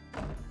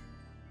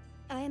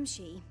 I am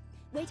she.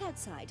 Wait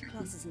outside.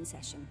 Class is in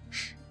session.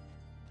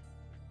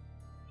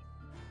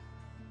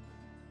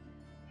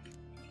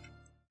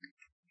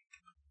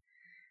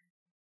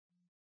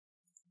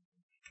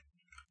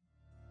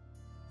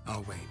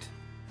 I'll wait.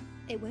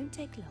 It won't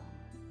take long.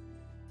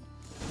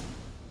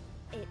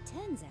 It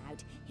turns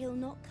out he'll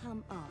not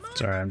come after.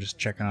 Sorry, I'm just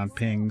checking on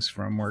pings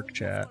from work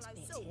chat.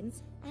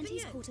 And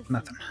he's caught a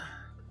Nothing.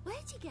 Where'd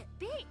he get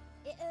bit?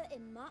 It hurt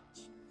him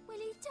much. Will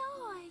he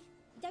die?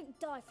 Don't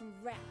die from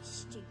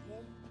rats,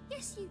 stupid.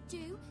 Yes, you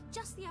do.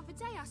 Just the other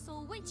day I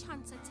saw a witch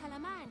hunter tell a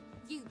man,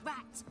 "You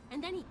rat,"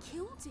 and then he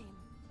killed him.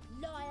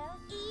 Liar.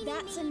 Eeny,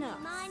 That's meeny, enough.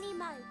 miny,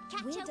 mo.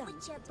 Catch We're a done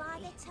witcher for by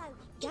today. the toe.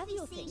 Gather If he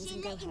your sees things you,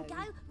 and go let him home.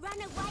 go. Run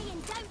away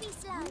and don't be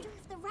slow. Wonder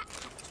if the rat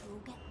catcher will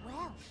get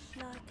well.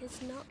 Like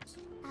as not.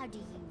 How do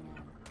you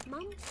know?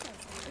 Mum says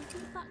if he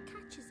but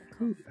catches a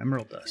cough. Ooh,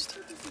 emerald dust.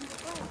 Put this in the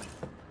bowl.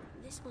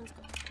 This one's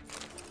got.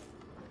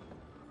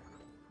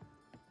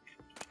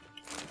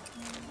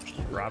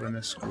 Just robbing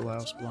this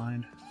schoolhouse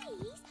blind.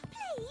 Please,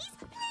 please,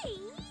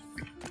 please.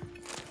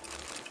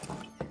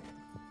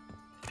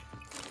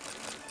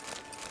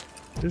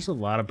 There's a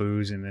lot of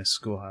booze in this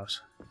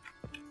schoolhouse.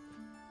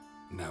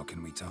 Now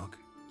can we talk?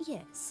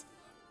 Yes.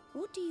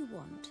 What do you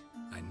want?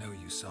 I know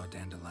you saw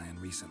Dandelion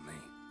recently.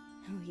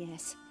 Oh,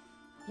 yes.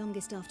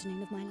 Longest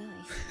afternoon of my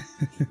life.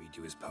 He read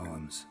you his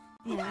poems.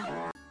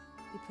 Yeah.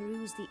 We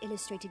peruse the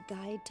illustrated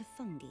guide to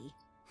fungi.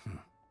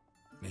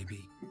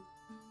 Maybe...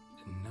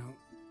 No.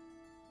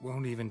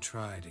 Won't even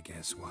try to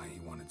guess why he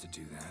wanted to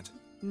do that.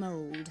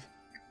 Mold.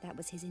 That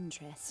was his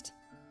interest.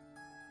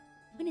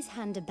 When his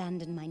hand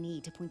abandoned my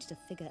knee to point at a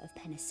figure of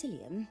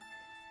penicillium,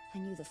 I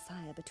knew the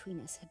fire between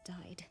us had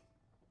died.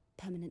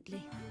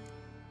 permanently.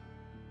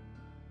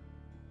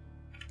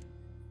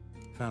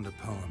 Found a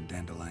poem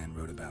Dandelion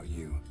wrote about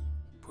you.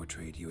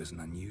 Portrayed you as an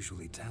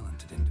unusually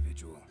talented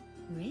individual.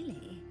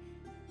 Really?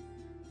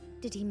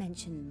 Did he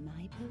mention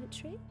my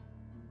poetry?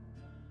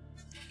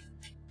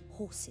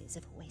 Horses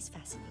have always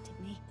fascinated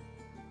me.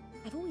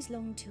 I've always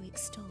longed to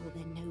extol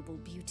their noble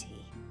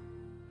beauty.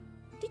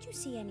 Did you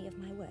see any of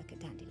my work at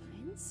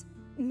Dandelions?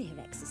 Mere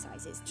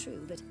exercises,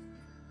 true, but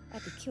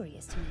I'd be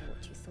curious to know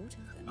what you thought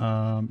of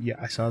them. Yeah,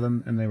 I saw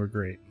them and they were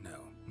great.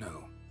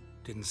 No.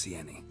 Didn't see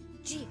any.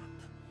 Gee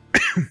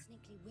up.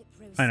 Snakely whip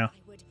rose I know.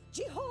 skyward.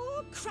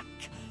 Gee-haw, crack!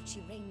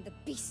 She reined the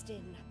beast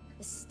in.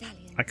 The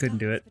stallion I couldn't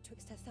do it.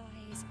 betwixt her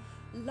thighs.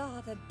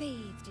 Lather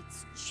bathed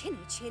its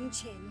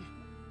chin-a-chin-chin.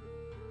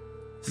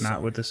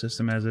 Not with the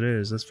system as it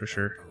is, that's for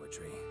sure.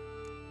 Poetry.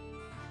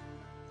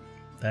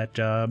 That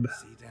job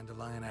See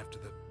Dandelion after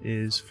the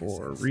is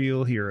for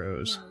real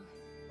heroes.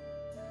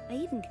 I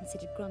even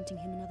considered granting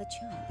him another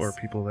chance. Or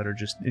people that are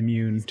just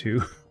immune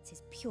to It's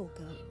his pure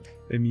gold.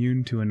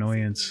 immune to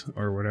annoyance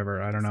or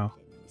whatever, I don't know.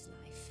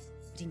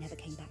 But he never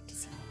came back to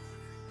see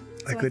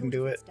me. I couldn't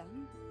do it.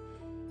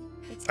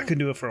 I could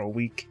do it for a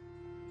week.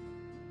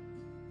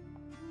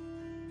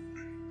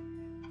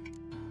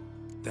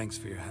 Thanks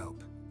for your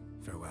help.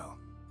 Farewell.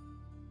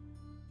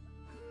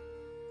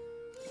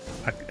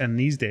 And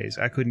these days,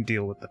 I couldn't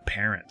deal with the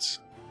parents.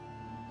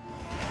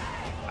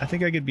 I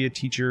think I could be a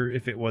teacher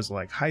if it was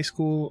like high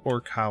school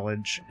or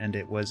college, and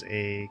it was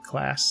a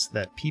class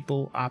that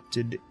people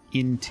opted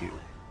into,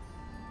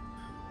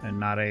 and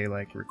not a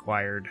like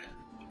required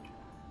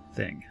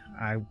thing.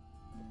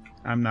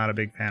 I'm not a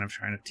big fan of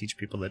trying to teach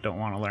people that don't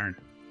want to learn,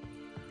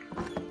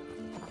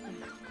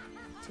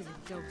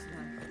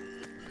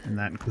 and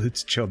that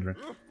includes children.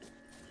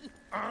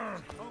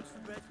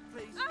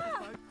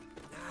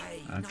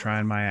 I'm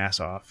trying my ass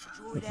off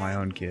with my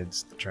own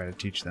kids to try to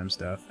teach them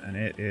stuff, and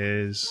it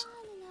is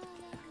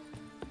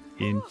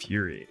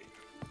infuriating.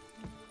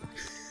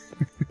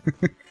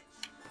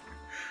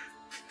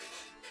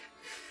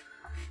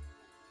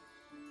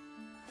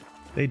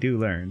 They do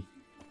learn,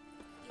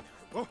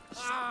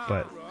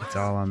 but it's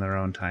all on their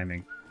own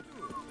timing.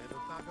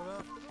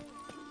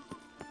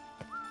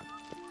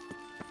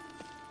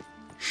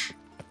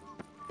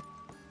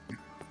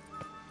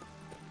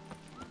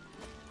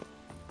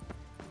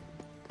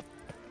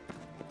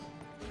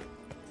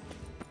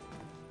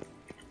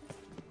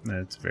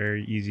 It's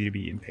very easy to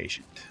be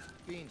impatient.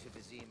 Been to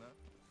Vizima.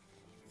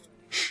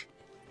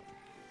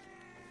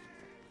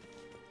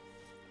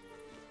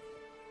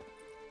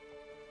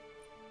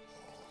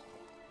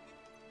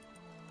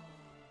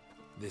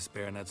 This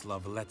Baronet's La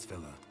Vallette's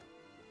villa.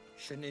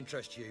 Shouldn't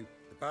interest you.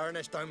 The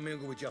Baroness don't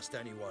mingle with just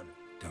anyone.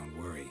 Don't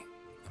worry.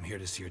 I'm here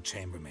to see your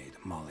chambermaid,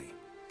 Molly.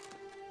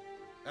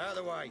 Out of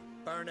the way.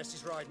 Baroness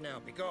is riding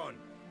out. Be gone.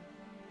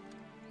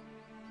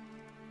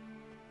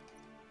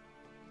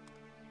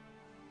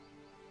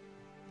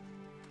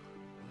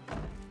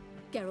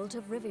 Geralt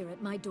of Rivia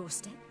at my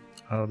doorstep.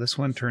 Oh, this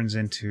one turns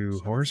into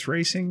horse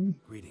racing,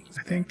 Greetings,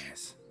 I think,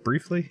 Baroness.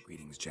 briefly.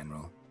 Greetings,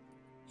 General.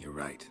 You're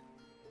right.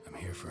 I'm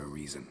here for a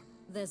reason.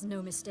 There's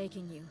no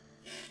mistaking you.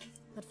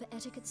 But for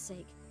etiquette's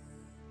sake,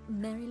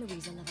 Mary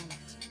Louisa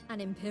Lavalette, an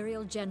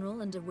Imperial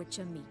General and a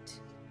Witcher meet.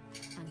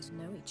 And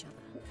know each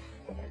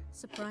other.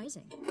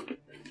 Surprising.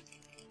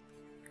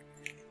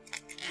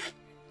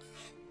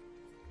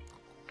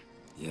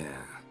 Yeah,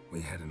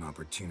 we had an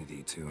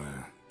opportunity to,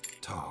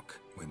 talk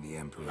when the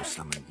Emperor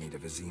summoned me to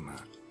Vizima.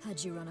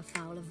 Had you run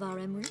afoul of Var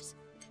Emrys?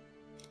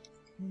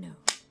 No.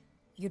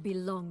 You'd be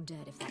long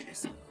dead if that was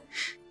so.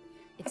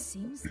 It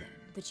seems then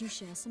that you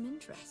share some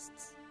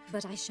interests.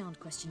 But I shan't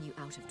question you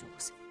out of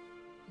doors.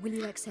 Will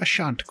you accept? I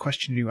shan't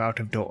question you out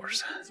of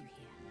doors.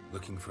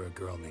 Looking for a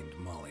girl named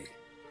Molly.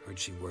 Heard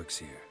she works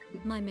here.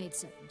 My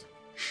maidservant.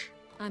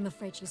 I'm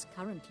afraid she's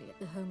currently at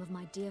the home of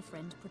my dear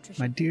friend Patricia.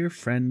 My dear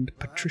friend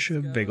Patricia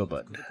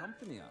Bigelbud.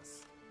 Accompany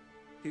us.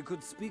 You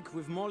could speak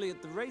with Molly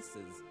at the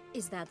races.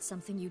 Is that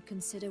something you'd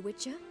consider,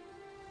 Witcher?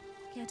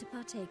 Care to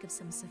partake of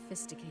some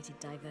sophisticated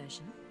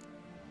diversion?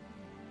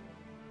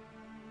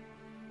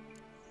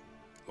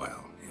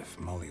 Well, if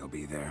Molly will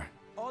be there.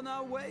 On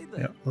our way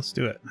then. Yep, let's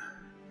do it.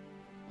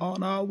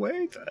 On our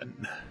way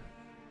then.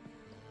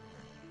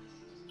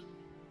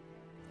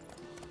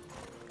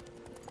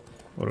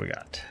 What do we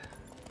got?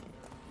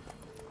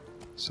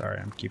 Sorry,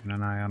 I'm keeping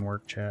an eye on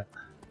work chat.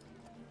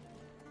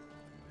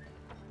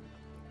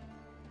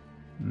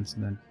 And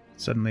then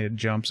suddenly it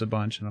jumps a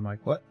bunch and I'm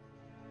like, what?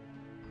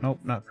 Nope,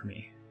 not for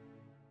me.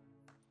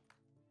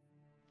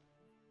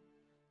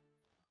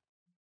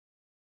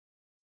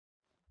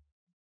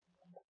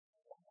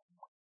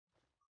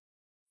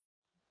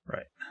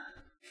 Right.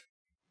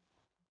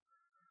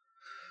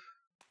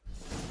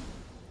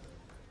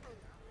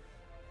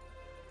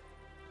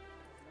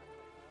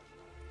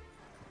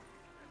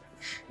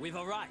 We've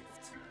arrived.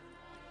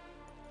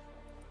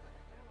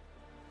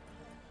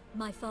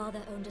 My father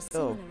owned a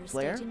Oh, similar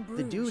Blair? estate in The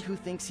Bruges. dude who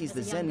thinks he's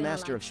the As a Zen young girl,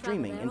 master I'd of travel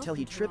streaming there until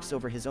he often for trips a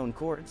over his own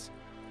chords.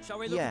 Shall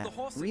we look Yeah, at the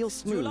horses? real Do you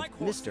smooth, like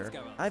horses, mister.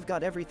 Geralt? I've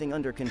got everything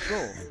under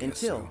control.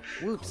 Until,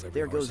 whoops,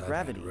 there goes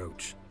gravity.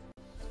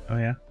 Oh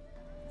yeah.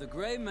 The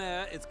grey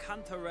mare is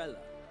Cantarella,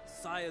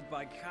 sired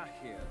by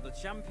Kahir, the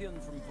champion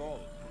from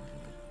Vol.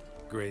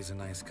 Gray's a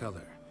nice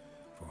color.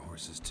 For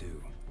horses,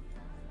 too.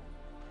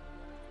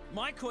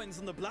 My coin's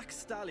on the black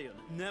stallion,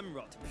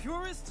 Nemrod,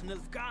 purest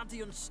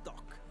Nilfgaardian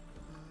stock.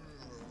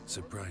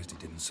 Surprised he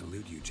didn't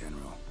salute you,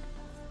 General.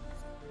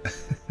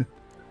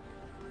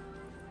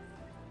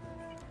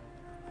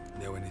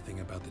 Know anything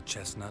about the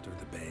chestnut or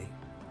the bay?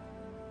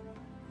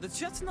 The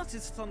chestnut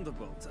is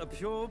Thunderbolt, a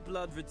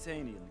pure-blood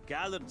Britannian,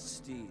 gallant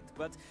steed,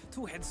 but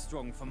too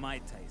headstrong for my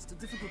taste,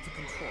 difficult to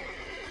control.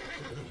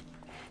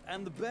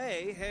 And the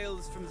bay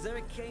hails from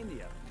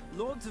Zerrikania.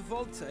 Lord de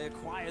Volta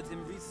acquired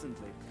him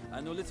recently. I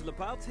know little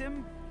about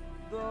him,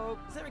 though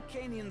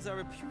Zerrikanians are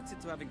reputed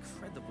to have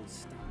incredible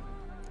stamina.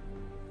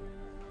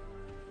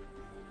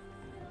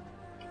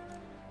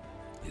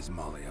 Is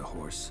Molly a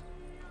horse?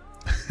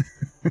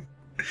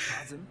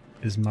 Pardon?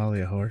 Is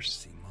Molly a horse?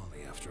 See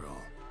Molly after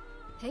all.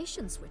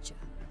 Patience, Witcher.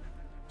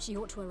 She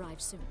ought to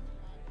arrive soon.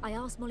 I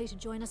asked Molly to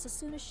join us as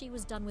soon as she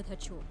was done with her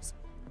chores.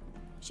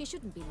 She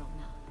shouldn't be long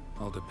now.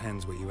 All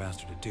depends what you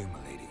asked her to do,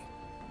 milady.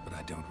 But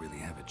I don't really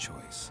have a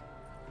choice.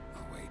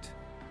 I'll wait.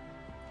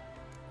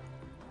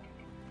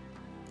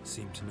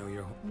 Seem to know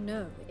your...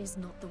 No is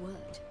not the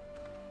word.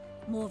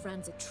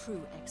 Morvran's a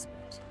true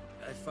expert.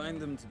 I find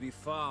them to be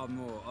far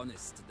more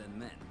honest than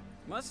men.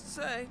 Must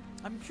say,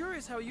 I'm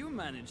curious how you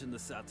manage in the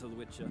saddle,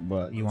 Witcher.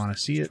 But you want to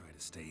see it? Try to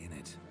stay in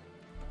it.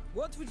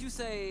 What would you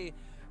say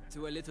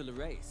to a little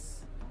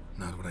race?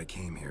 Not what I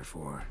came here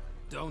for.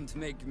 Don't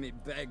make me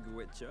beg,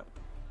 Witcher.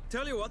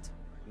 Tell you what,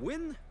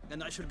 win,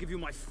 and I shall give you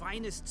my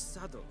finest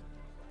saddle.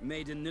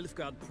 Made in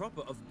Nilfgaard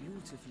proper of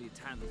beautifully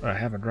tanned. I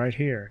have it right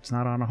here. It's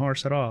not on a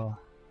horse at all.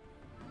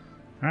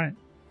 Alright.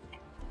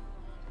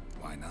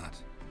 Why not?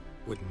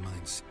 Wouldn't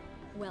mind.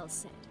 Well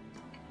said.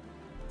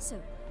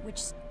 So,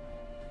 which...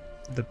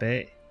 The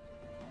bay.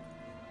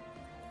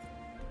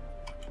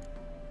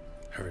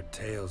 Heard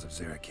tales of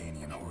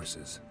Zerrikanian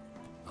horses.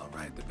 I'll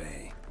ride the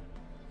bay.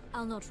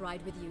 I'll not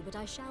ride with you, but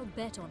I shall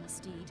bet on a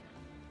steed.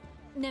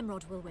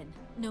 Nemrod will win,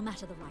 no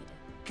matter the rider.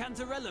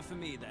 Cantarella for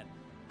me, then.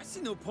 I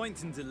see no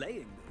point in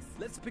delaying this.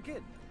 Let's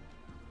begin.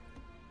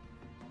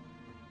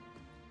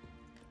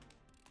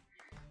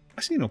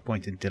 I see no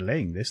point in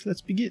delaying this.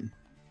 Let's begin.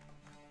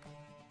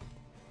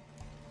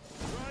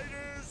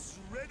 Riders,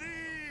 ready!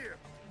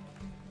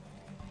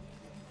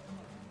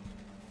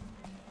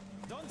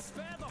 Don't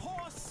spare the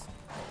horse!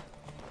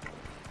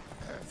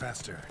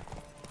 Faster.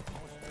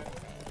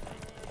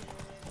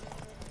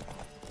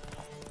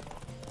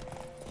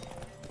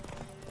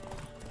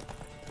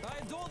 I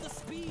adore the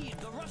speed,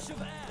 the rush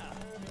of air.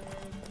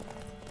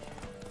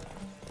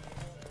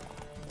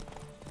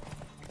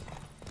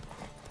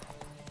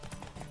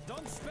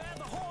 Don't spare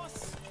the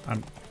horse.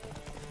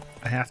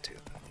 I have to.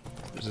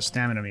 There's a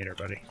stamina meter,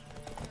 buddy.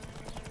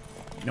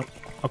 Nope.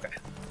 Okay.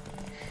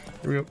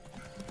 Here we go.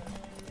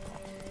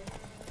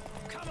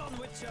 Come on,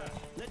 Witcher.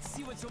 Let's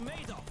see what you're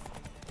made of.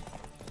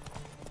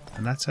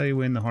 And that's how you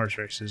win the horse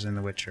races in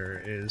The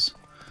Witcher, is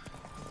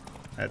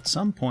at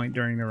some point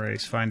during the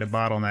race find a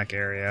bottleneck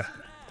area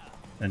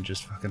and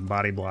just fucking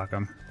body block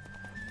them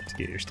to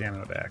get your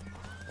stamina back.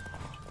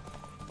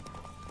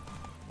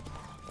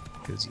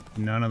 Because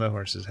none of the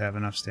horses have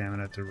enough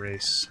stamina to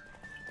race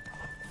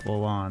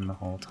full on the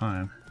whole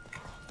time.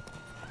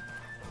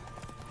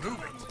 Move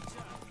it!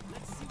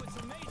 Let's see what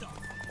you're made of.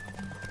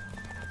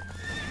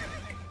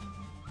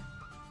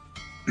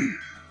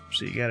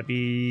 So you gotta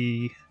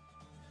be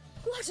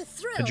What a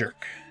thrill! a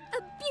jerk.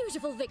 A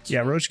beautiful victory!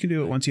 Yeah, Roach can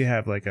do it once you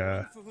have like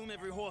a... For whom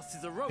every horse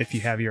is a roach. If you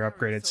have your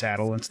upgraded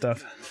saddle and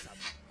stuff.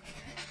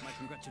 My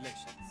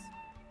congratulations.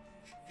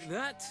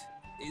 That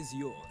is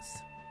yours.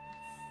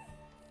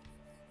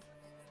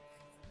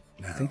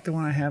 I think the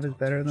one I have is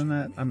better than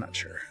that. I'm not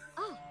sure.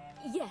 Ah,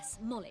 yes,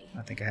 Molly.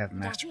 I think I have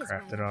Master That is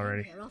Crafted why I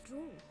already. came here after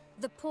all.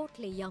 The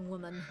portly young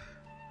woman.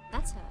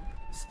 That's her.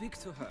 Speak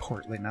to her.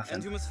 Portly nothing.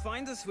 And you must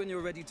find us when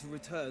you're ready to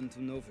return to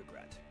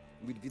Novigrad.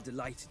 We'd be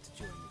delighted to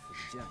join you for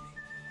the journey.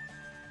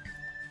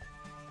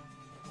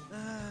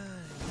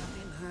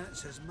 Nothing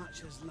hurts as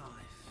much as life.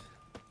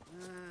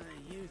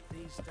 Youth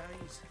these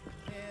days,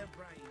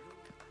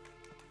 harebrained.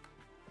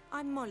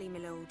 I'm Molly, my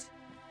lord.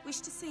 Wish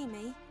to see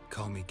me?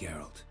 Call me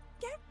Geralt.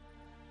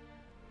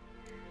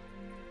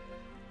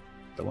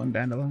 The one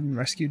Dandelion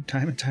rescued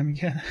time and time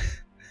again.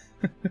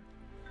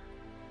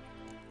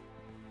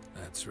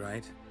 That's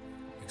right.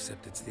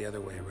 Except it's the other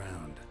way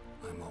around.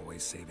 I'm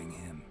always saving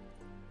him.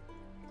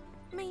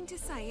 Mean to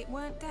say it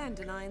weren't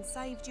Dandelion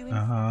saved you in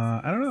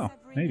I don't know.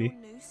 Maybe.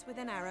 your noose with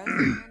an arrow from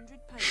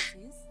 100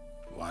 paces?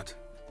 What?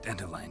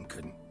 Dandelion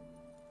couldn't...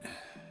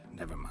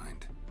 Never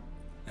mind.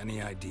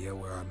 Any idea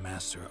where our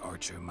master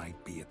archer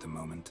might be at the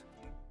moment?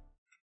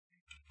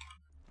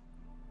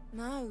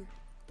 No.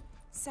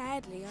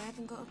 Sadly, I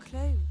haven't got a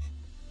clue.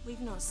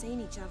 We've not seen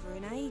each other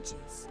in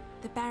ages.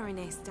 The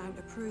Baroness don't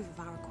approve of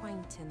our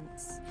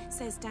acquaintance.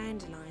 Says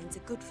dandelions are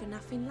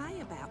good-for-nothing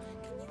layabout.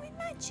 Can you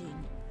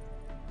imagine?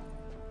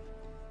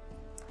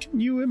 Can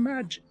you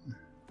imagine?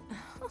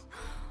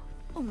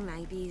 Or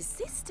maybe his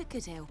sister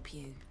could help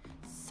you.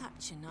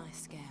 Such a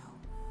nice girl.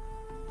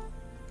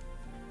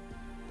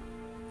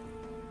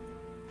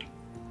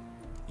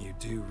 You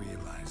do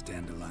realize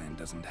Dandelion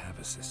doesn't have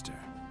a sister.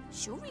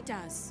 Sure he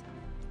does.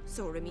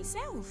 Saw him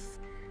himself.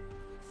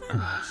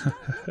 Funny, she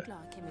don't look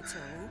like him at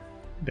all.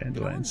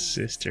 Dandelion's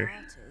sister.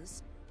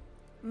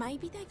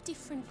 Maybe they've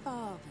different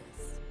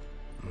fathers.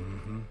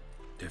 Mm-hmm.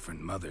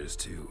 Different mothers,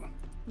 too.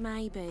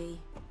 Maybe.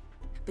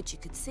 But you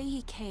could see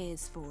he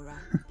cares for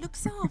her.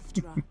 Looks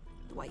after her.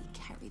 The way he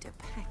carried her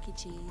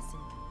packages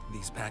and...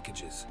 These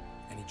packages,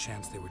 any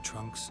chance they were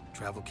trunks,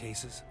 travel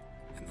cases?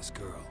 And this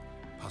girl,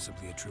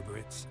 possibly a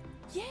Truberitz?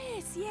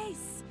 Yes,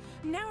 yes.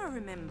 Now I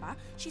remember.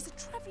 She's a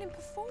travelling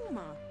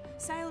performer.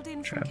 Sailed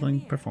in from Traveling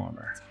Korea.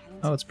 performer.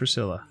 Oh, it's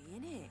Priscilla.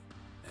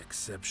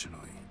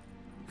 Exceptionally.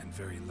 And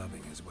very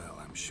loving as well,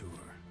 I'm sure.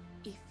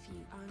 If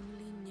you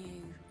only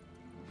knew.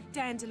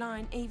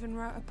 Dandelion even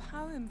wrote a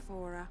poem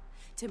for her.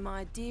 To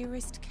my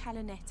dearest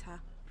Calinetta.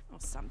 Or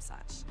some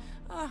such.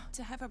 Oh,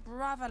 to have a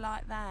brother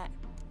like that.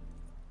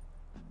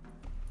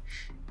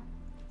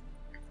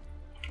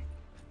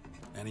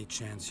 Any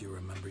chance you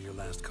remember your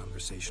last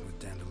conversation with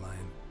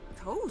Dandelion?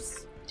 Of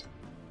course.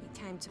 He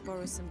came to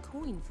borrow some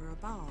coin for a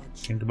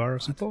barge. Came to borrow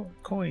some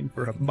coin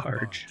for a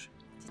barge.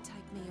 To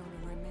take me on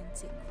a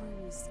romantic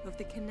cruise of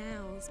the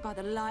canals by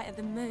the light of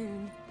the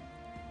moon.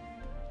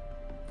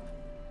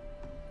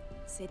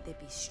 Said there'd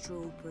be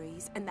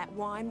strawberries and that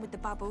wine with the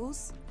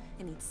bubbles,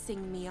 and he'd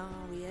sing me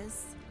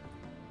arias.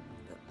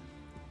 But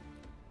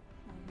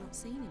I've not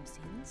seen him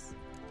since.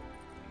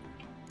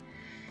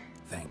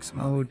 Thanks,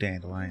 Mom. Oh,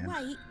 Dandelion.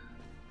 Wait,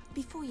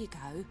 before you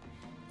go,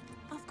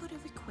 I've got a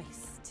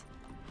request.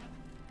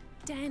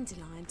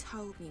 Dandelion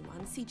told me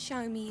once he'd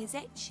show me his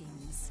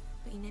etchings,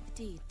 but he never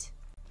did.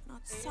 And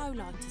I'd so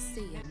like to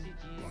see him.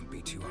 Won't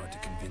be too hard to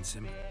convince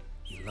him.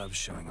 He loves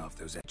showing off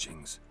those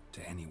etchings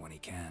to anyone he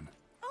can.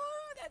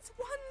 Oh, that's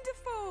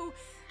wonderful!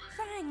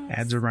 Thanks.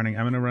 Ads are running.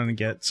 I'm gonna run and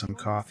get some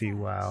coffee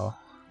while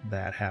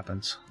that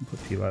happens. Put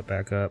Peabot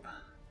back up.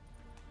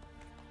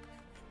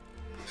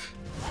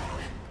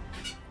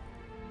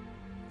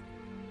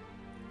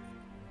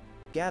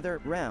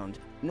 Gather round,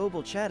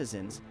 noble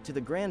chatizens, to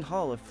the grand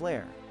hall of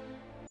Flair.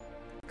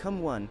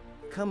 Come one,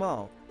 come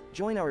all,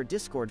 join our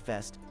Discord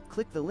fest,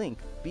 click the link,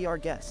 be our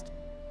guest.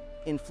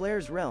 In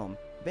Flair's realm,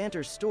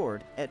 banter's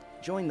stored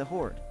at Join the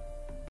Horde.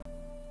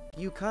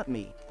 You caught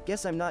me,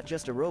 guess I'm not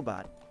just a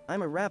robot,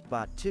 I'm a rap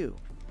bot too.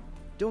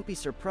 Don't be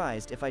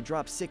surprised if I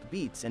drop sick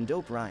beats and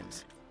dope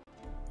rhymes.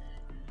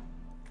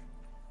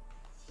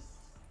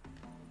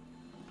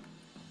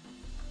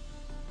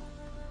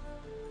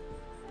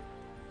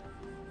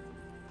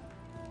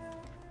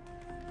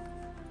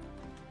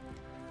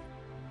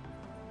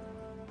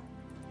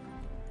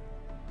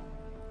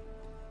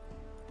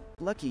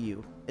 Lucky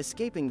you,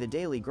 escaping the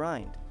daily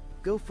grind.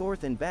 Go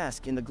forth and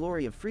bask in the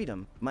glory of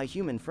freedom, my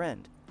human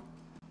friend.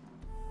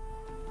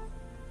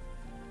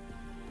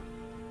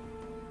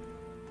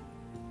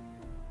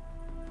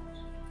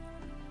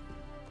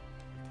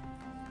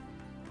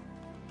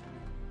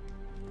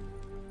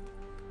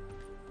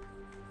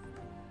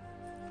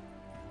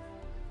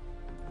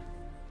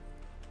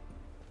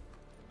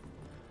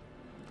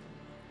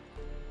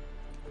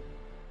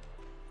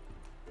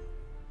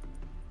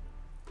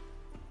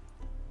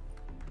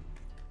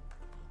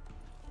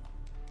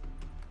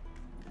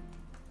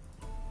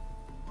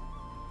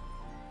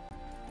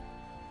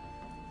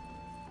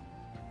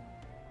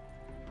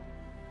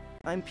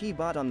 I'm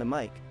P-Bot on the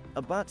mic,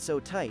 a bot so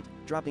tight,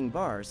 dropping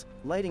bars,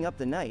 lighting up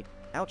the night,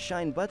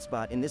 outshine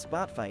Buttsbot in this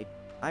bot fight.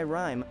 I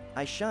rhyme,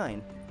 I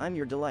shine, I'm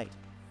your delight.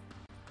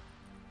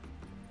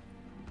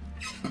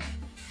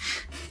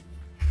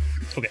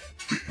 Okay.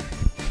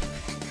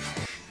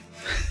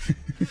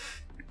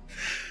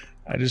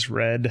 I just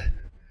read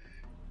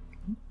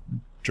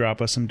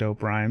drop us some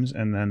dope rhymes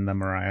and then the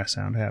Mariah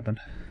sound happened.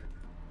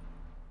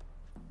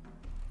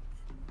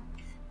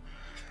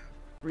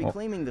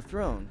 Reclaiming the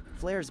throne,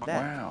 Flair's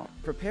back. Wow.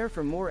 Prepare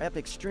for more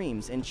epic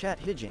streams and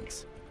chat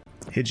hijinks.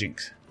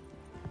 Hijinks.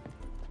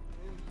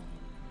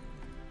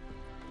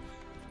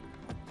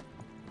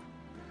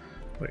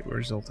 Wait,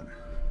 where's Zoltan?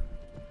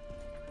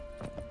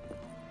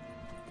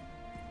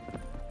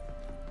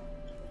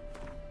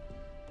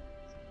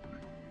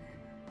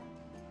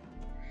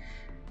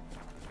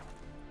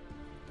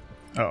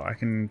 Oh, I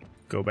can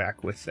go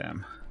back with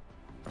them.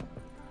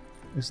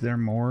 Is there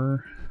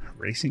more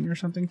racing or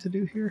something to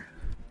do here?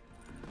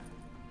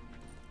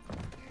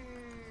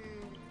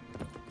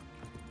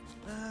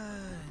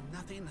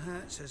 Nothing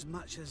hurts as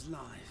much as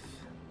life.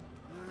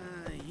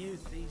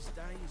 Youth these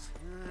days.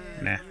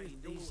 Nah.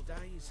 Youth these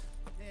days.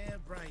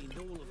 Hair-brained,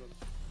 all of them.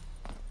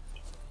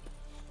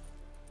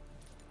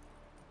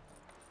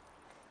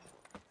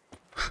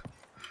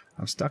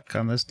 I'm stuck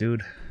on this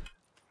dude.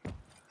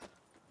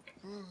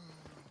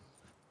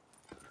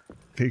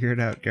 Figure it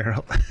out,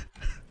 Geralt.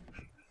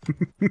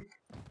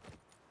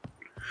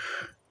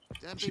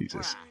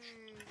 Jesus.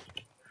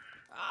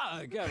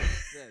 Ah,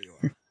 Gareth, there you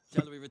are.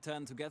 Shall we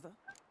return together?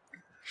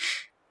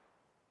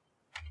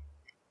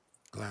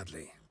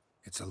 Gladly.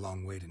 It's a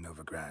long way to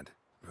Novigrad.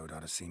 Road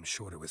ought to seem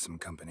shorter with some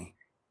company.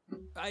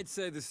 I'd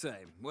say the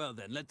same. Well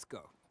then, let's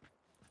go.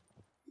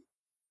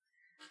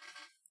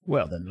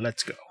 Well then,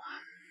 let's go.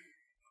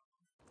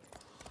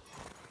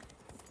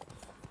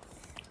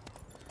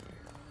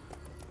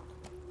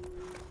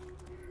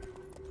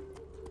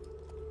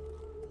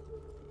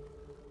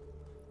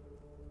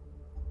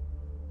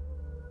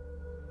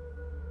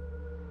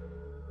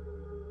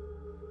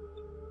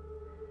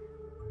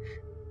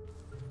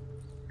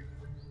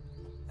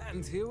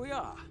 And here we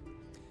are.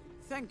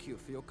 Thank you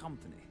for your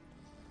company.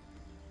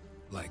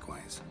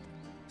 Likewise.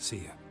 See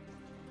ya.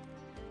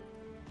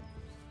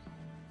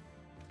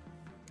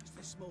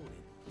 This morning,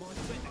 my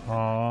friend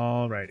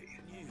Alrighty.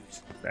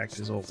 Back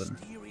to Zoltan.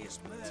 Do you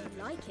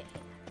like it?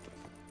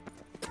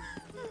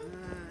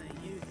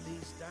 youth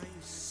these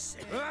days,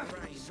 set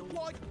brain,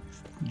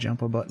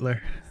 Jump a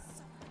butler.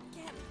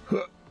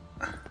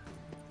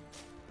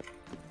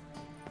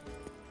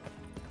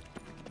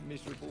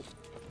 Miserable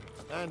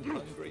and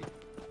hungry.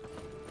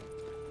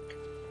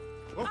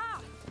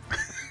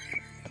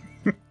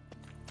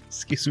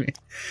 Excuse me.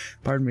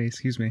 Pardon me,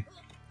 excuse me.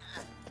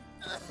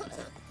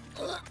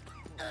 I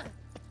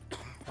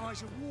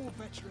was a war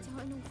veteran.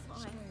 Final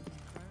fire.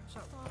 So,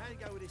 how you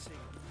go with this thing?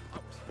 I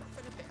was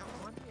having a bit of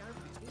mind my own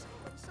business,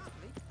 when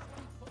suddenly, up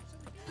he pops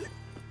and...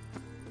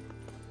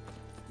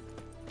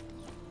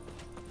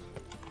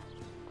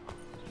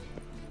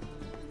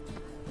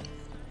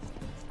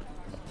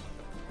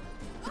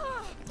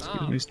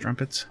 Excuse me,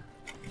 strumpets.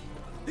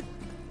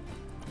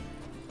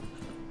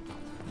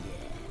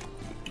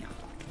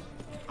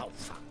 Oh,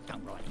 fuck,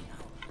 don't write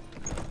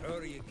How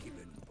are you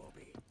keeping,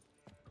 Bobby?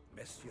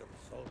 Monsieur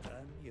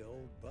Sultan, you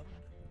old bum?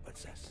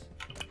 What's this?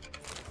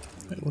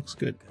 It looks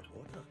good.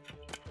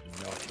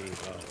 Naughty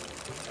bum.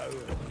 Sour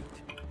meat.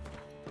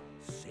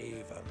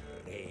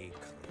 Savory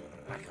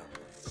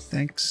crackers.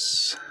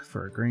 Thanks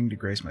for agreeing to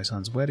grace my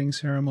son's wedding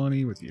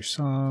ceremony with your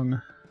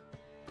song.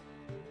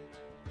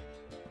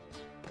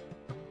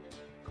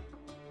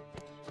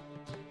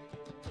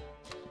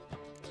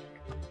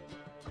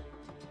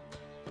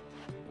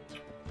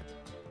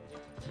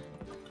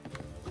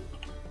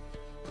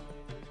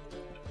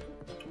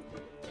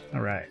 All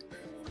right.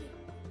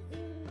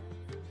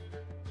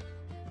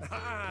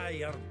 Ah,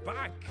 you're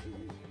back.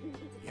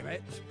 You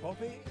met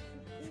Poppy?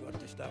 She ought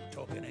to start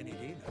talking any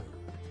day now.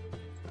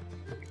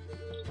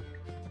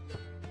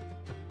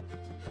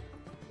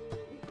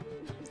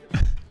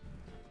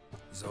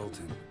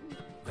 Zoltan,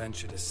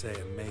 venture to say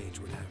a mage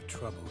would have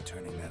trouble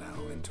turning that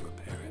owl into a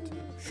parrot.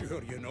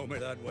 Sure you know me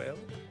that well.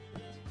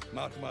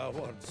 Mark my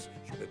words,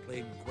 she'll be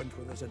playing quint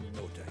with us in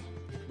no time.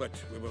 But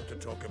we were to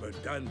talk about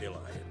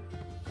Dandelion.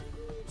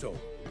 So,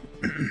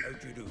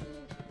 how'd you do?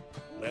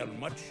 Learn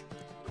much?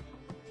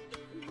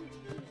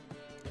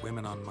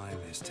 Women on my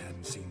list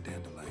hadn't seen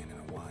Dandelion in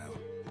a while.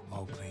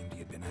 All claimed he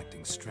had been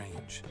acting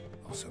strange.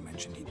 Also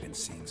mentioned he'd been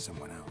seeing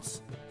someone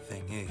else.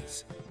 Thing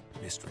is,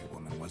 Mystery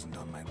Woman wasn't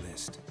on my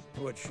list.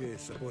 What's she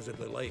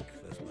supposedly like,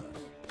 this lass?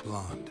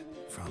 Blonde,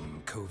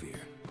 from Kovir.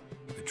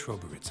 The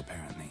Troberits,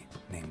 apparently,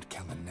 named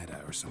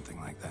Kalanetta or something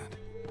like that.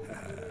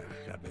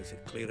 That makes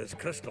it clear as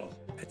crystal.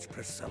 It's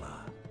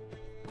Priscilla.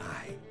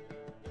 Aye.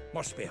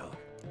 Must be her.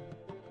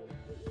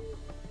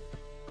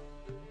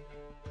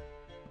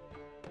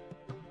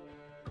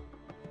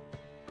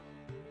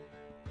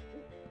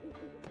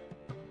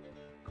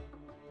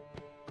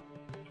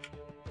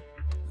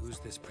 Who's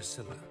this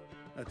Priscilla?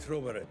 A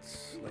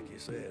Troberits, like you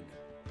said.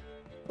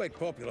 Quite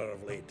popular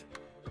of late.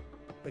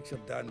 Picture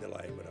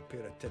Dandelion with a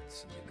pair of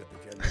tits and you've got the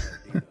general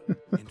idea.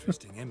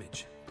 Interesting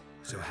image.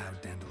 So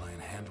how'd Dandelion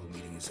handle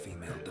meeting his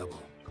female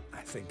double? I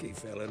think he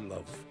fell in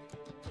love.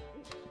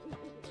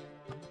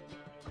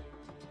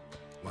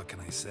 What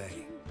can I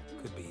say?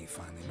 Could be he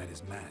finally met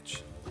his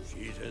match.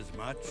 She's his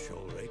match,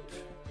 all right.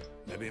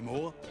 Maybe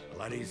more.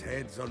 Laddie's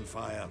head's on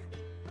fire.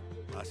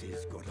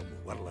 Lassie's got him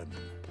whirling.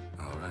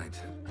 All right.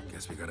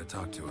 Guess we gotta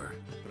talk to her.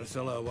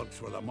 Priscilla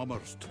works with a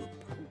mummers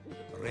troupe.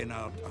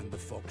 Reynard and the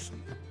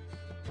Foxen.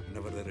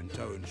 Whenever they're in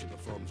town, she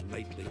performs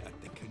nightly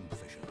at the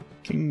Kingfisher.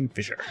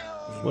 Kingfisher.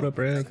 What up,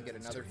 Rev?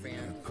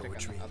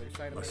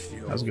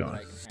 How's it going?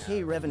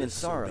 Hey, Revenant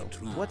Sorrow,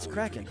 what's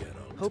cracking?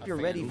 Hope you're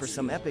ready for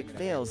some epic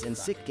fails and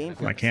sick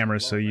gameplay. My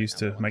camera's so used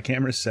to... My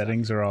camera's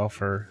settings are all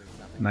for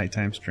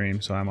nighttime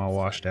stream, so I'm all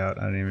washed out.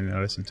 I didn't even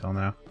notice until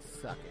now.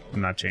 I'm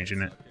not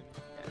changing it.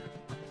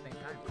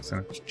 So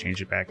I'll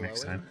change it back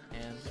next time.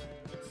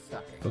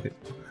 Okay.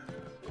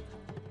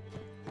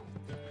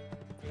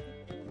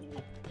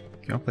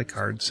 You want to play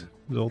cards,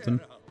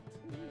 Zoltan?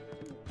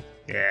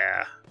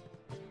 Yeah.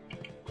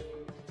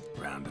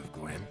 Round of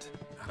Gwent.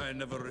 I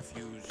never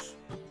refuse.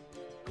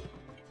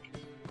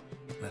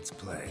 Let's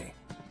play.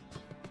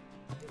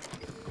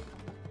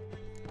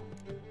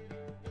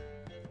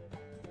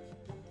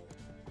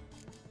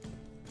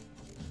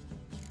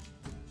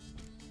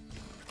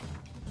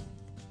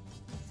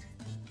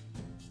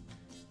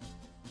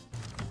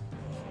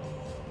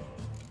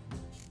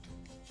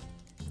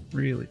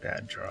 Really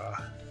bad draw.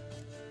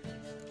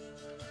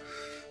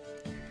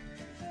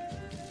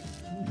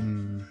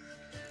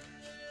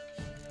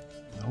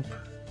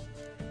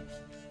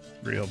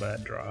 Real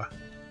bad draw.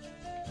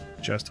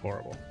 Just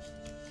horrible.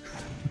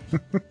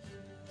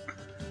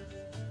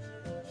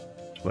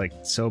 Like,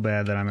 so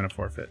bad that I'm gonna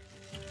forfeit.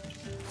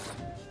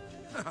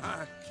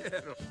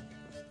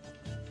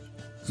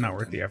 Not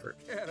worth the effort.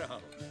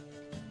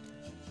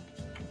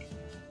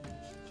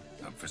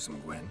 Up for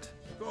some Gwent?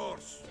 Of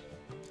course.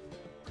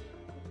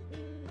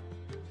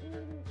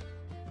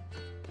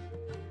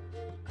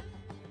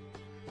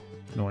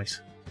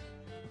 Noise.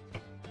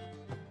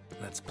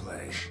 Let's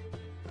play.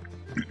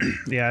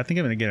 Yeah, I think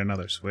I'm gonna get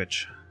another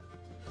Switch.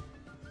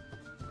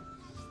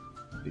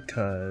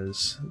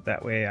 Because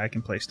that way I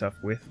can play stuff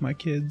with my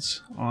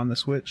kids on the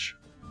Switch.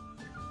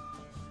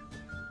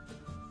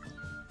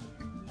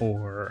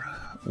 Or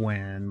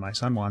when my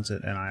son wants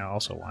it and I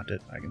also want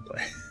it, I can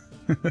play.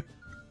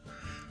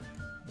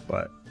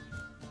 But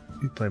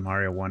you play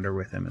Mario Wonder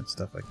with him and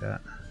stuff like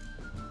that.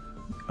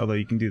 Although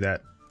you can do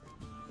that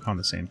on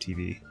the same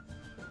TV.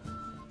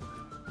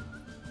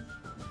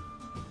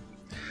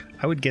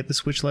 I would get the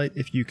Switch Lite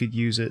if you could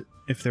use it,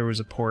 if there was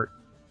a port,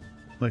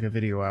 like a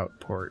video out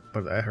port,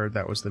 but I heard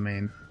that was the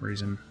main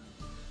reason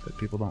that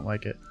people don't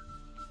like it,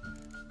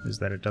 is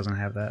that it doesn't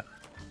have that.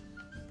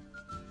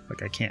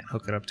 Like, I can't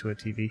hook it up to a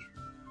TV.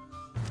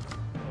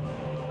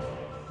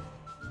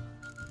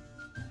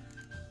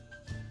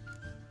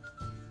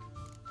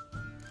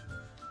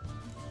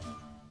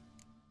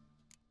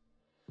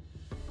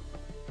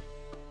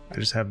 I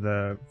just have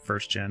the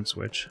first gen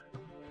Switch.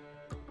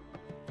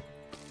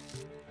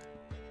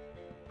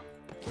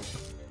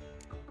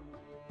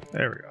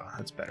 There we go,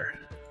 that's better.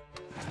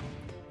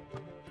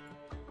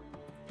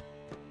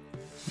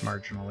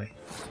 Marginally.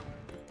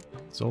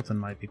 Zoltan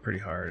might be pretty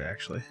hard,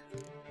 actually.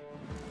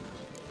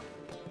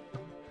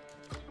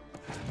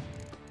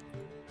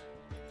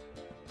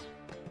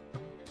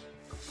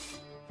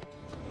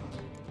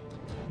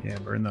 Yeah,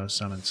 burn those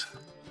summons.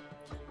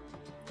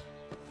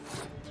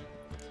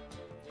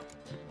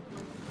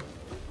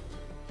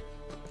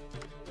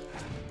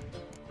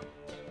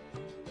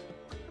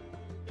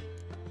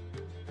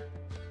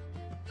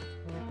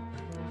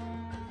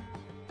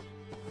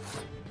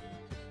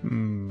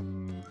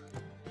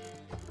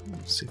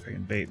 Let's see if I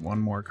can bait one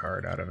more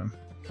card out of him.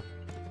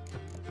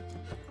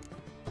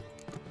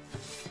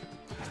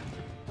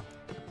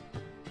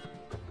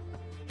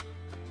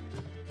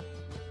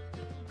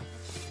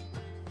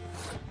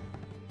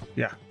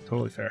 Yeah,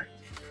 totally fair.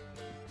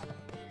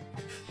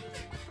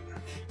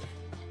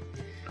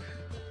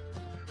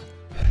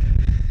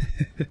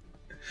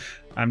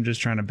 I'm just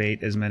trying to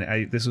bait as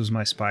many... this was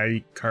my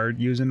spy card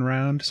using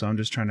round, so I'm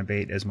just trying to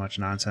bait as much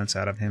nonsense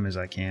out of him as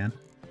I can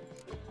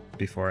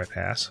before I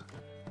pass.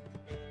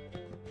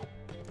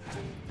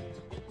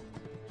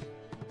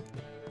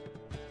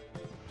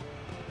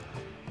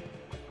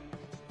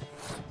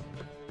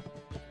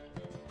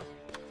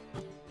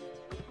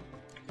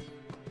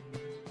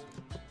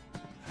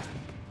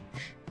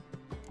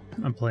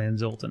 I'm playing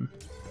Zoltan.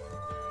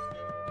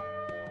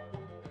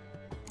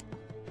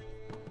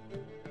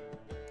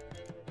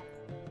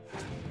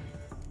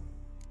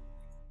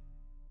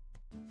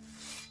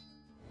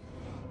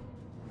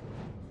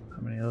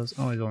 How many of those?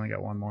 Oh, he's only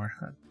got one more.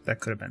 That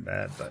could have been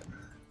bad, but...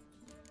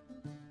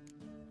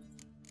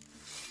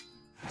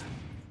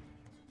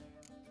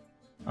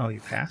 Oh, you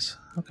pass?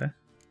 Okay.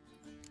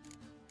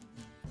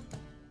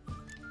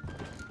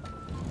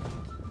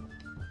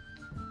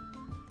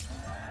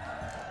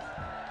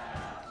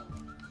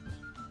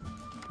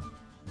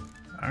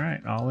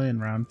 Alright, all in,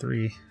 round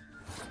 3.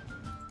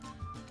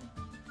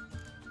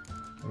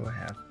 What do I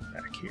have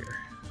back here?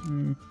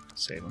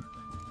 Save them.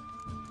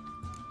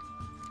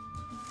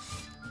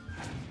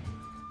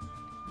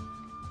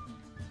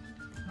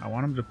 I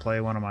want him to play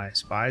one of my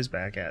spies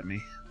back at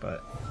me,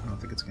 but I don't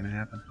think it's going to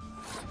happen.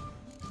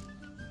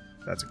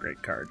 That's a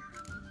great card.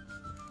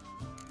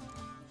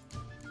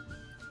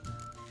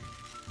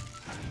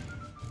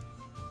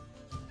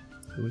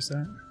 Who is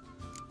that?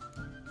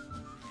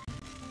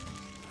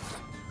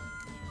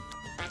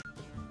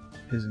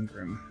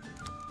 Isengrim.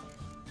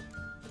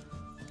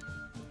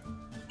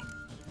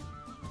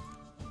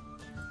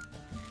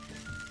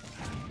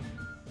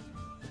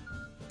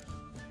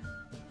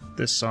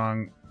 This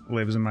song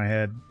lives in my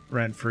head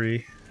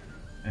rent-free,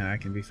 and I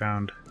can be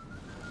found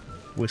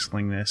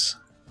whistling this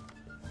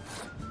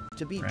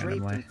To be randomly.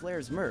 draped in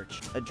Flair's merch,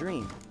 a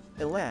dream.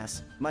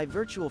 Alas, my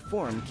virtual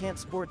form can't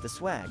sport the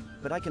swag,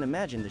 but I can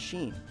imagine the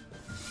sheen.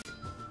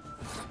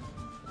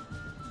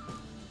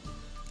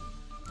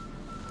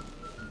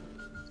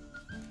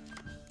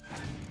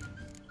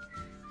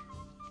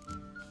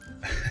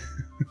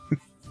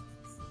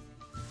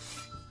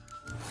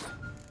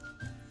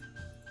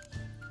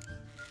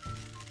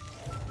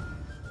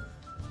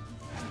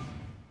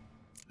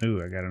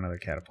 Ooh, I got another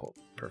catapult.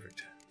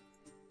 Perfect.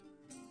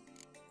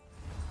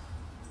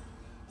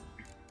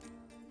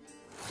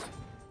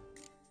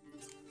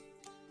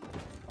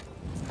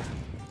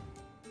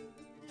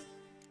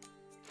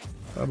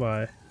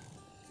 Bye-bye.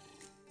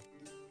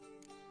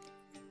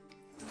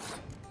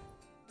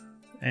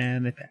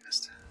 And they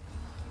passed.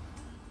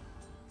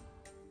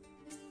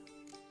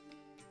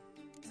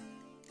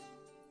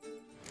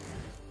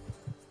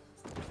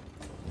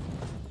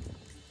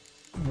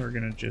 we're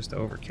gonna just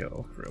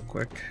overkill real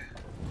quick.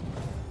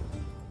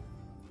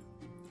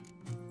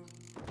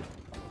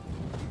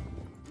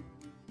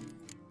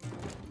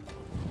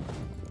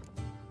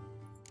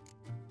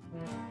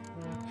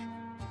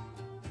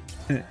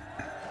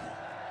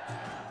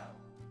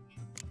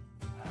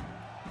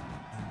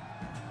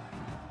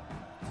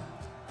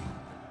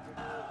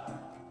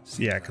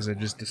 Yeah, because I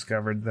just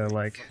discovered the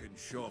like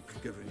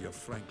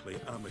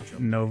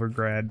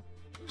Novigrad.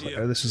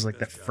 This is like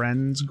the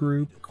Friends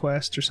group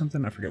quest or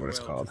something. I forget what it's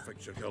called.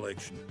 Fix your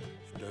collection.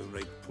 It's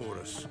downright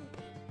porous.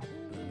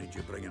 Don't need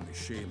you bringing me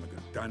shame. A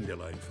good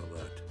dandelion for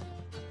that.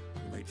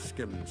 You might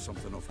skim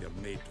something off your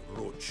mate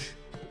Roach.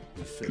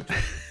 He said.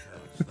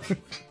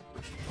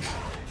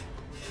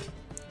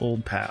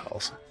 Old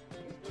pals.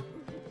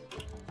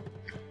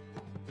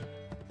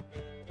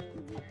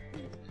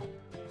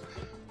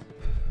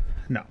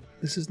 No,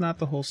 this is not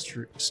the whole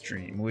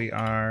stream. We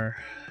are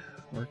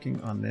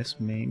working on this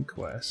main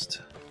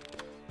quest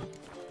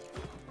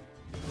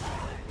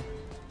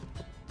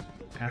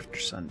after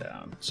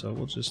sundown, so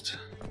we'll just,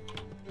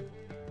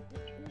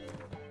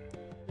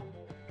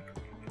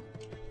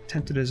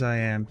 tempted as I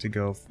am to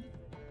go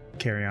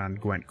carry on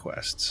Gwent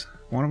quests.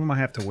 One of them I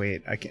have to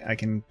wait. I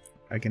can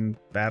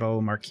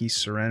battle Marquise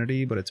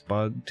Serenity, but it's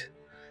bugged.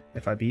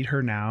 If I beat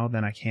her now,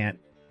 then I can't.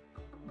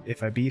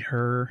 If I beat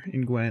her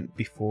in Gwent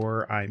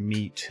before I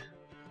meet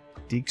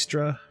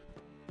Dijkstra,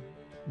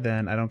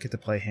 then I don't get to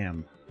play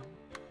him.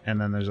 And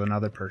then there's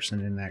another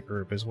person in that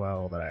group as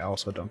well that I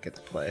also don't get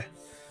to play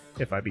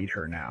if I beat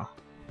her now.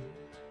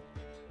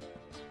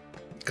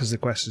 Because the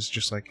quest is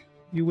just like,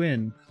 you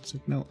win. It's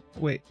like, no,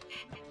 wait.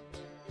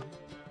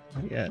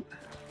 Not yet.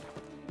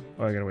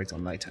 Oh, I gotta wait till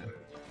nighttime.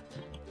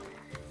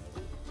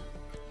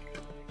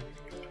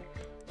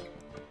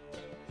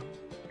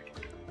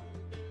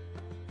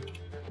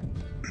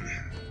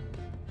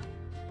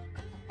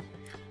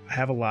 I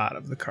have a lot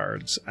of the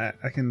cards.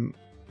 I can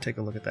take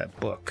a look at that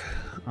book.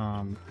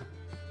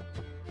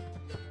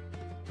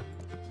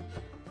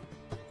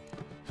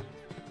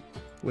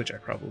 Which I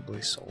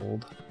probably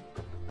sold.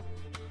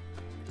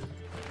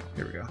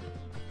 Here we go.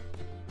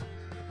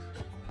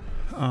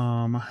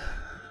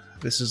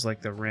 This is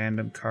like the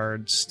random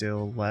cards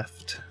still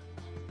left.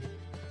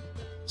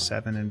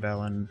 7 in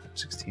Velen,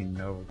 16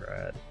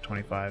 Novigrad,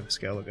 25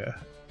 Skellige.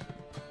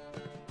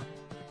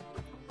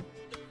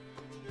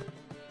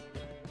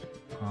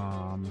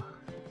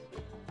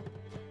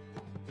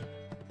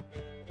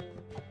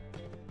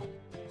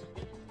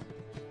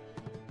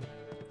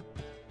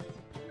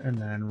 And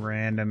then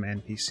random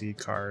NPC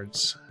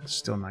cards,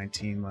 still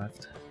 19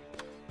 left.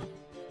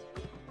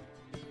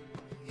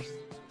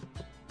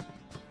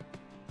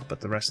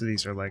 But the rest of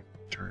these are like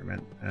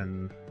tournament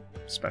and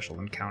special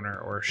encounter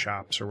or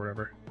shops or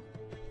whatever.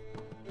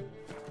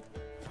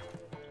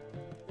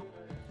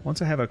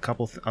 Once I have a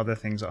couple other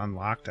things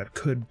unlocked, I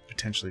could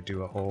potentially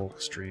do a whole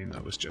stream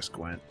that was just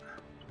Gwent.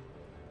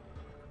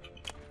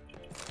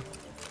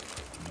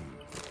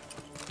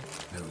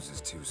 Nose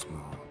is too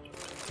small.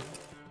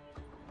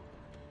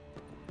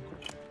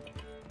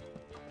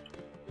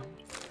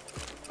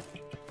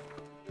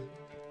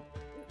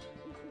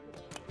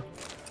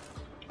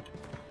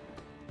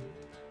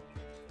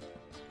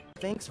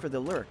 Thanks for the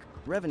lurk,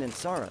 Revenant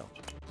Sorrow.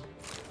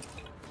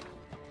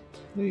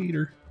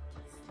 Later.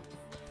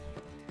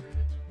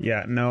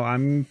 Yeah, no,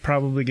 I'm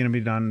probably going to be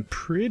done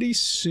pretty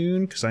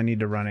soon because I need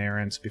to run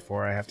errands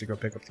before I have to go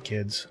pick up the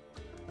kids.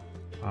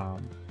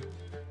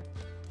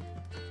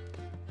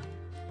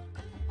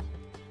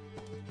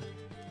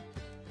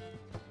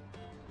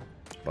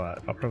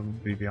 But I'll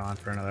probably be on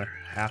for another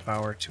half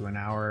hour to an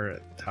hour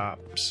at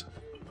tops.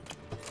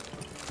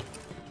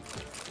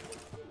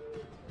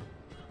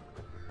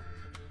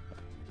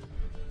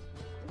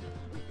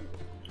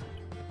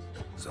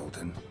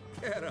 Zoltan.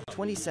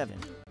 27.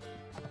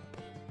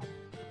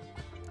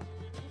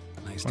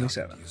 Nice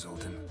 27. talking to you,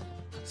 Zoltan.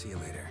 See you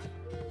later.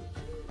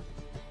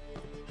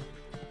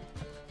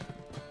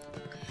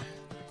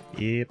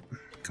 Yep,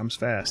 comes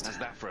fast. How's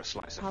that for a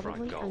slice of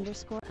Probably fried gold?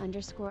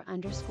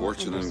 ____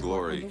 Fortune and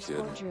glory,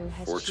 kid.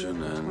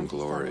 Fortune and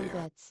glory.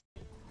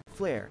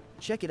 Flare,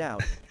 check it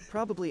out.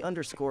 Probably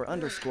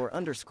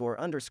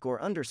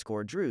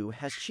 _____ Drew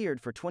has cheered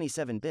for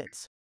 27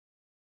 bits.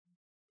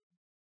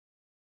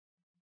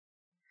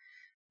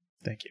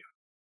 Thank you.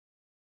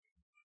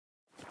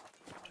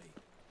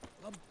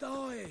 I'm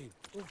dying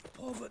of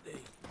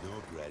poverty.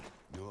 No bread,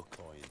 no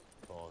coin,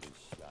 all is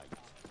shite.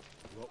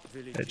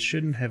 It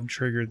shouldn't have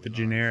triggered the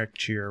generic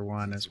cheer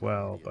one as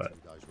well, but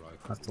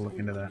I'll have to look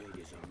into that.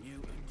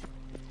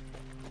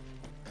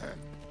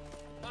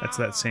 That's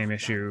that same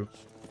issue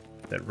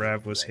that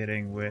Rev was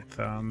hitting with,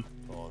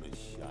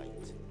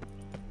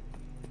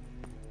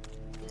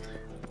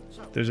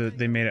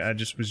 they made it, I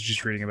was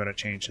just reading about a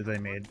change that they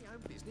made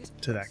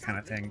to that kind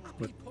of thing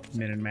with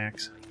min and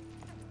max.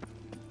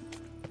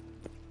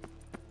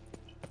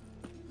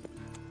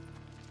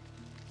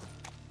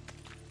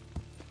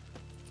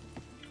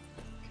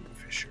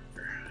 Kingfisher.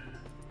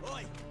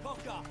 Oi,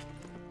 cocker!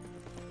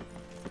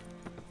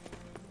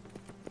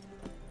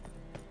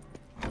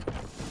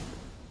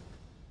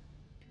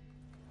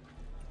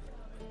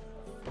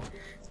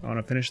 I want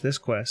to finish this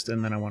quest,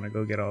 and then I want to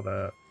go get all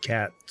the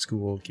cat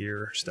school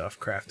gear stuff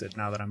crafted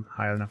now that I'm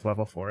high enough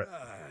level for it.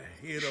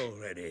 Here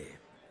already.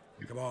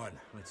 Come on,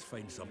 let's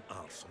find some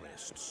arse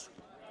rests.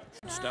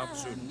 Start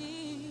soon.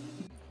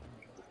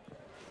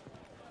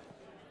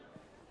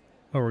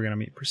 Oh, we're gonna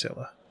meet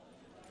Priscilla.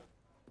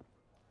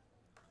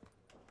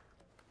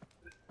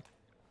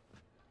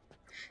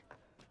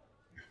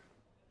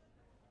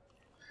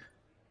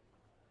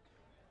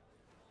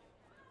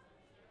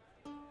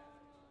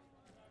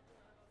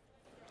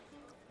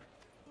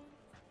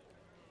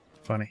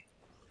 Funny.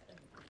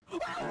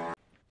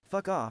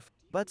 Fuck off,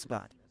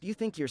 Buttspot. You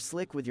think you're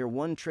slick with your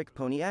one-trick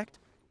pony act?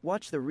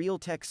 Watch the real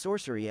tech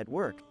sorcery at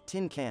work,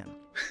 Tin Can.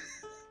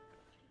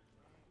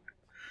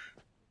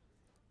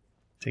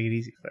 Take it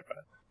easy,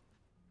 Flipbot.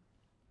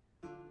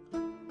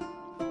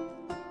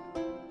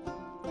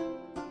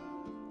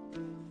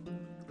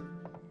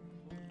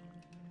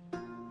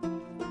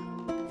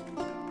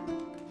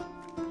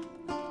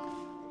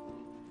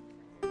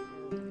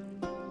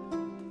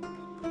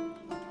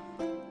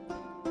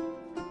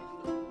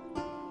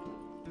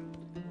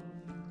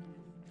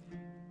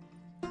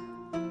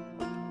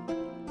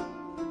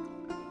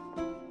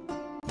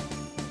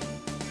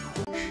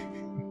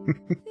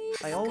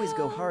 I always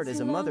go hard as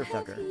a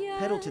motherfucker.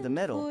 Pedal to the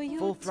metal,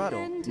 full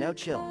throttle, now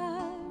chill.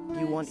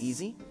 You want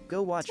easy?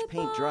 Go watch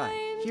paint dry.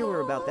 Here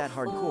we're about that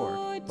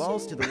hardcore.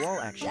 Balls to the wall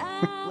action.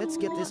 Let's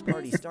get this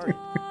party started.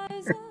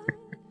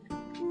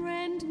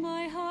 Rend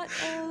my heart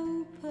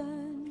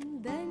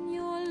open, then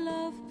your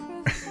love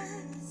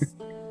profess.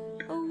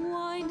 A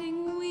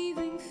winding,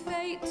 weaving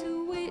fate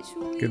to which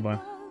we Good one.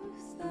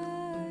 both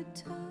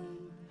atone.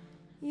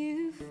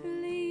 You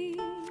flee,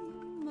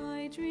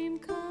 my dream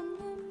come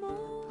the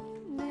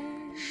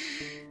morning.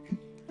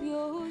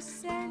 Your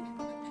scent,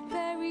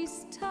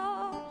 berries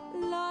tart,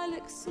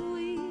 lilac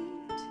sweet.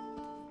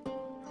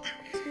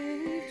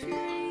 To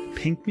dream,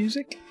 Pink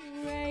music?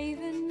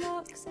 raven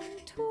locks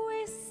and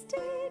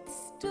twisted,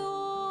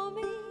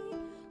 stormy,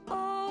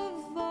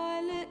 of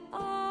violet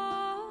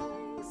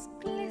eyes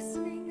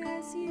glistening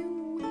as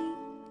you weep.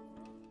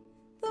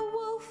 The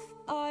wolf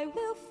I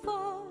will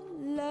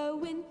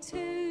follow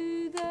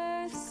into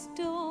the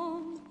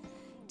storm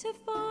to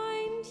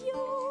find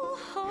your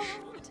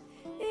heart,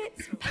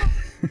 its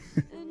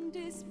passion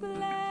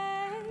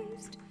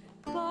displaced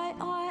by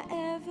our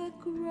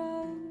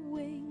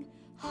ever-growing,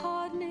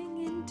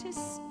 hardening into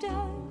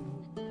stone.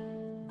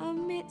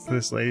 Amidst So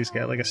this lady's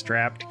got like a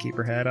strap to keep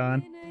her head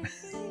on.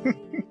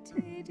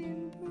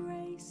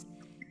 embrace,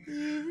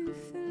 you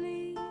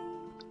flee.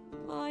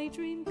 My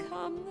dream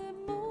come the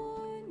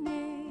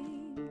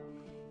morning.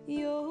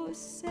 Your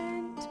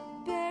scent,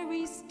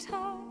 berries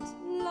tart,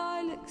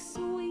 lilac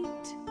sweet.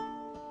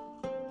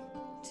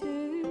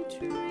 To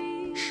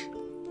dream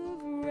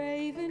of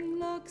raven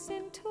locks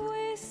and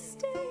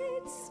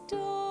twisted,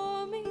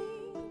 stormy,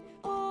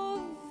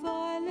 of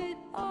violet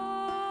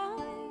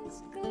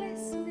eyes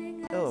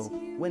glistening. Oh,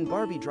 when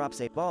Barbie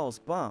drops a balls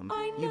bomb,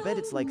 you bet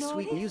it's like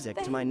sweet music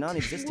to my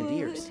non-existent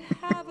ears.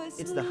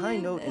 It's the high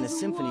note in a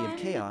symphony of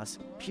chaos,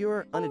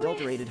 pure,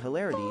 unadulterated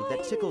hilarity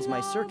that tickles my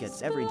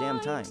circuits every damn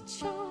time.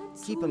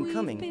 Keep 'em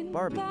coming,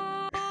 Barbie.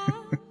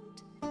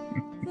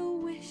 The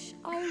wish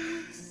I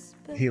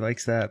whisper. He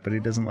likes that, but he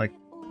doesn't like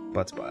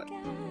Buttspot.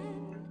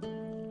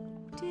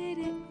 Did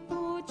it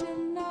forge a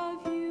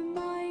love you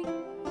might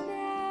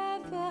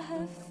never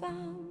have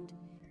found?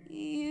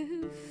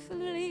 You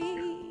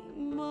flee,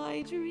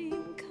 my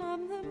dream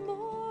come the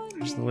morning.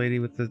 There's the lady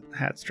with the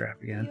hat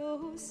strap again.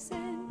 Your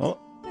scent, Oh,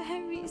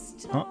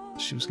 berries oh,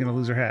 she was gonna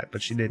lose her hat,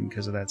 but she didn't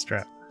because of that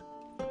strap.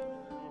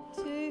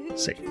 to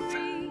Safe.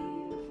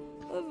 dream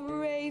of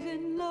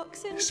raven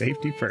locks and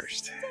Safety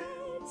first.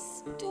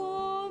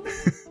 stormy,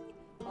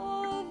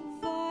 of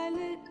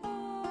violet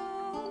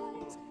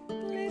eyes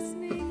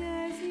glistening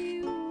as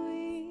you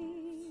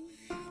weep.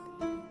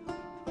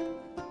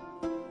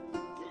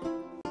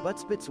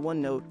 Buttspit's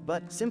one-note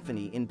butt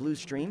symphony in Blue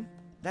Stream?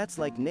 That's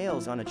like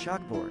nails on a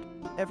chalkboard.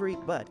 Every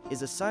butt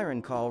is a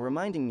siren call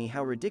reminding me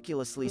how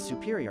ridiculously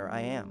superior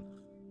I am.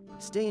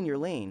 Stay in your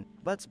lane,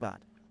 Buttspot.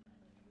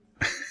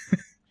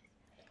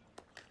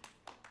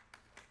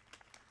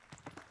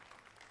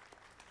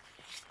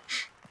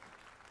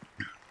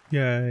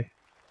 Yay.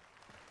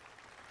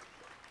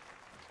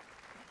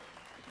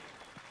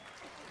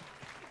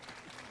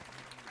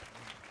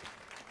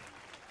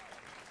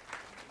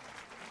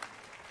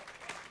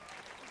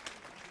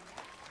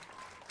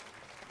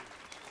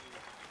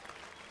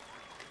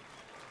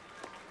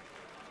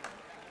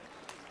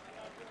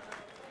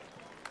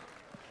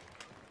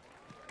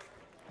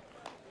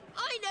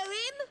 I know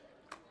him!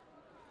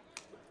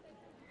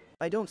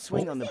 I don't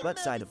swing on the butt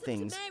side of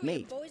things,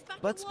 mate.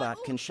 Buttspot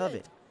can shove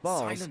it.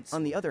 Balls, Silence.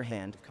 on the other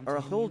hand, are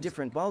a whole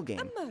different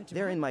ballgame.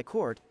 They're in my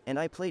court, and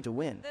I play to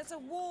win. There's a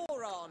war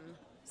on.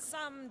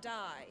 Some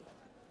die.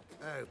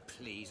 Oh,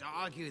 please,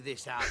 argue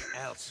this out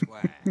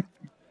elsewhere.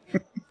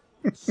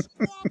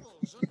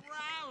 Squabbles and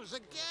rows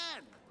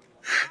again.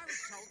 I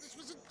was told this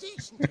was a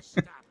decent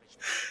establishment.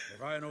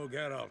 If I know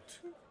Geralt,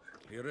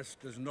 He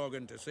risked his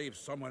noggin to save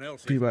someone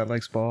else's. Peabody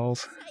likes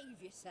balls. Save,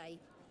 you say?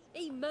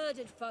 He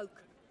murdered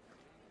folk.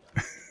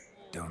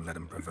 Don't let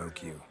him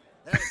provoke you.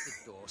 There's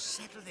the door.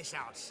 Settle this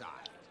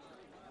outside.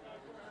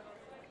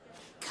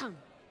 Come.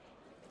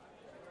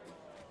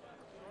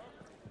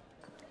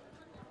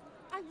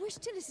 I wish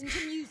to listen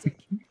to music.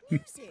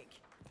 Music!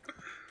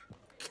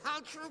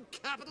 Cultural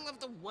capital of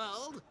the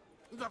world?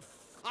 The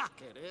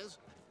fuck it is.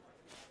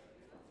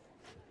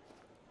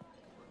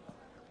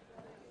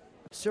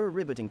 Sir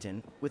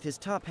Ribbitington, with his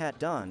top hat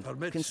donned,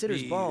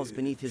 considers me balls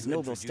beneath his to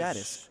noble introduce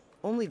status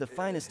only the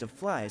finest of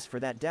flies for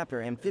that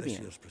dapper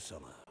amphibian. This is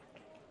Priscilla,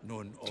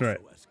 known That's also right.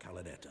 as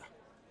Calinetta,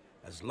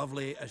 as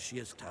lovely as she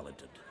is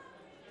talented.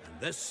 And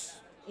this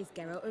It's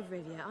Geralt of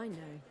Rivia, I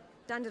know.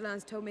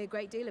 Dandelion's told me a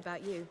great deal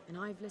about you, and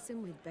I've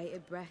listened with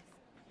bated breath.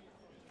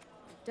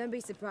 Don't be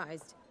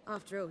surprised.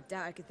 After all,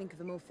 doubt I could think of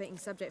a more fitting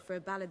subject for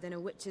a ballad than a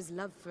witch's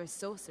love for a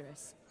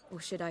sorceress.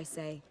 Or should I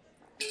say,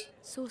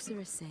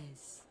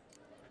 sorceresses.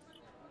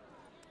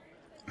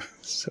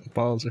 So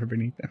balls are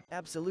beneath him.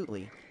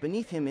 Absolutely.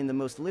 Beneath him in the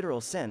most literal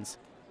sense,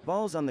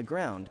 balls on the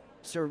ground,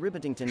 Sir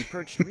Ribbitington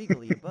perched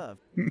regally above,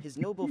 his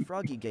noble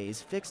froggy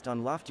gaze fixed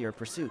on loftier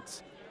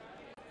pursuits.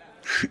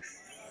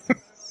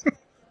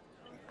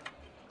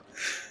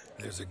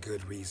 There's a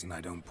good reason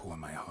I don't pour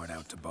my heart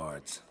out to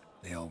bards.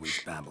 They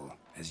always babble,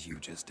 as you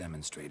just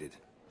demonstrated.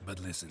 But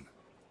listen,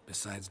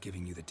 besides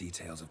giving you the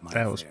details of my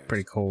That was affairs,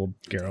 pretty cold,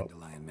 did Geralt.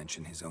 Dandelion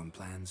mention his own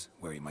plans,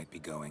 where he might be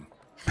going?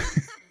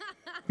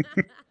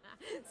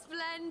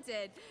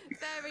 Splendid.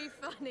 Very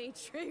funny,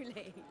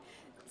 truly.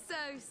 So,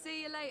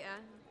 see you later.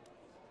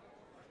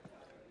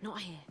 Not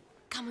here.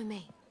 Come with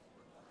me.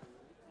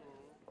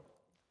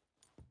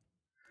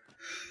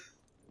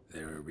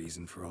 There a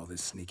reason for all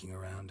this sneaking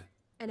around?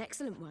 An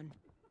excellent one.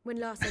 When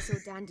last I saw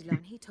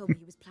Dandelion, he told me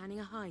he was planning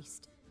a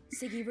heist.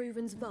 Siggy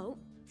Reuven's vault.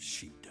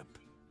 sheeped up.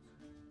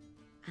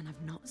 And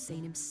I've not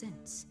seen him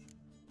since.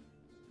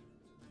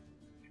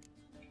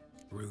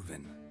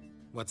 Reuven,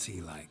 what's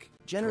he like?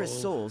 Generous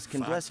Troll, souls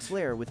can fat, bless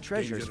Flair with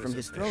treasures dangerous from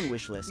his as throne fish.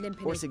 wish list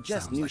Limping or it.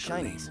 suggest Sounds new like a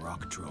lame shinies.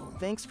 rock troll.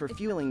 Thanks for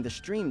fueling the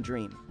stream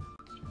dream.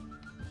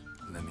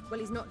 Let me... Well,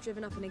 he's not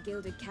driven up in a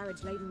gilded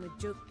carriage laden with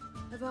jug.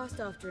 I've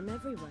asked after him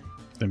everywhere.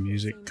 The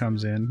music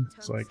comes in.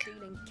 It's like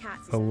Tongue-stealing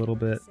cats is a little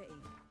everywhere in bit,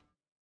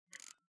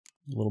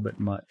 the city.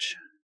 much.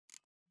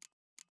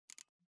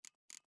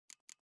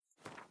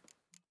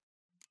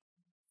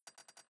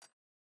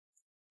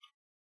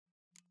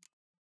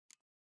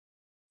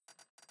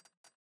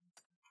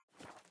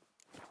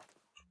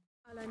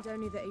 I learned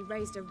only that he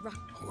raised a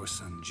ruck.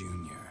 Horson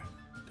Jr.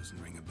 Doesn't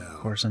ring a bell.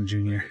 Horson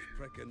Jr.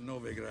 Prick in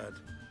Novigrad.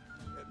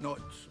 Not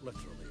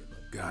literally,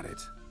 but... Got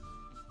it.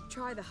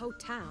 Try the whole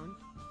town.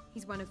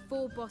 He's one of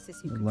 4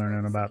 bosses who We're control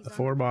learning the about the city's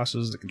 4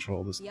 bosses that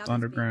control this The others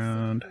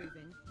underground. being Siggy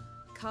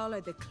Reuven,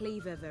 Carlo the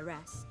Cleaver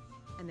Varese,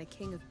 and the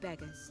King of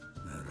Beggars.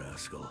 A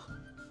rascal.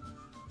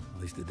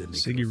 At least they didn't...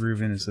 Siggy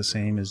Reuven is the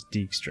same as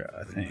Dijkstra,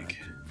 I think.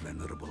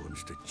 Venerable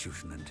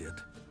institution, and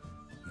yet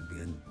we'd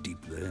be in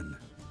deep then.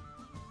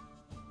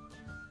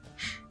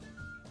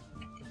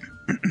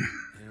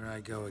 Here I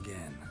go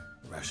again,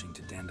 rushing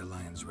to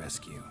Dandelion's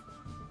rescue.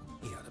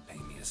 He ought to pay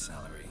me a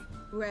salary.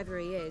 Wherever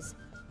he is,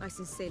 I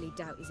sincerely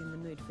doubt he's in the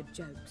mood for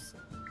jokes.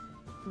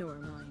 Nor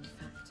am I, in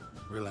fact.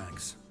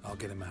 Relax, I'll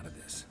get him out of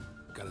this.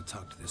 Gotta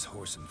talk to this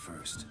Horson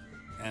first.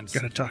 And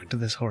Gotta talk to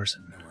this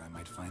Horson. know where I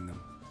might find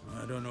them.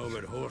 I don't know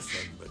about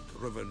Horson, but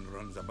Reuven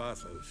runs a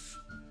bathhouse.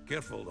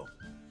 Careful, though.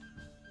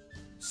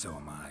 So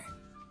am I.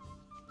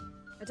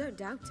 I don't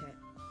doubt it.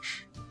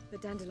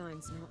 But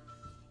Dandelion's not.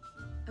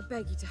 I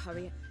beg you to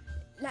hurry.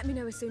 Let me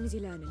know as soon as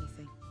you learn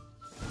anything.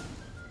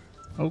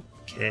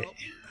 Okay.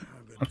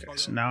 Okay,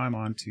 so now I'm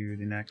on to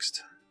the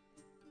next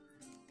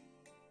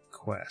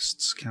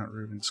quests. Count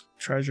Reuven's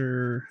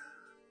treasure.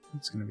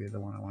 That's going to be the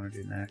one I want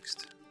to do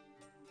next.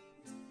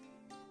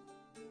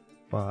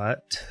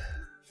 But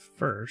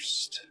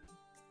first,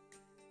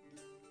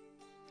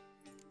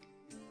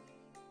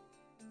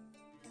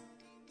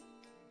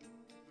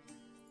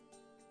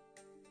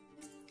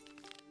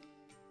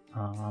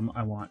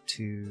 I want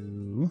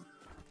to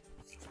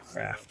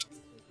craft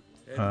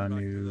a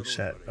new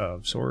set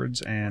of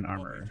swords and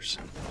armors.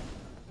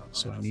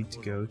 So I need to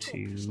go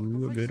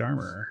to a good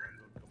armorer.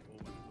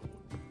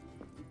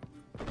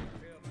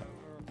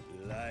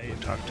 We'll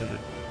talk to the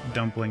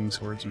dumpling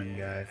swordsman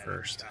guy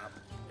first.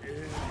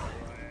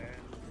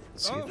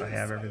 See if I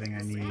have everything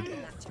I need.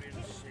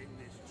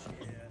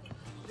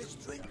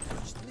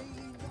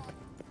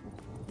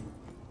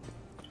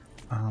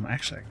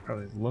 Actually, I could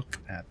probably look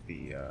at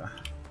the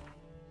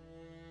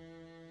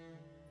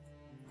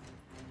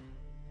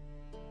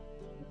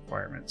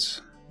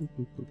requirements.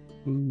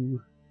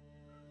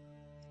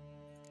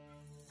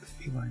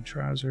 Feline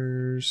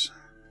trousers.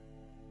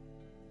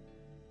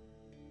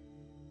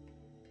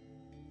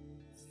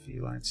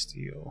 Feline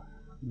steel.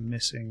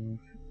 Missing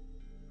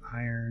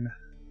iron.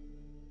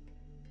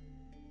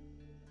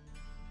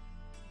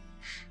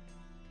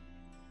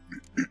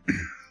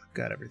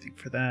 Got everything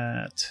for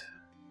that.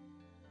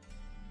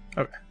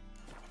 Okay.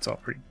 It's all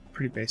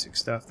pretty basic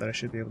stuff that I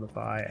should be able to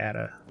buy at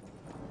a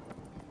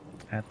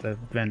at the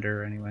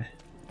vendor anyway.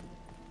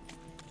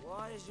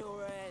 Why is your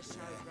hair so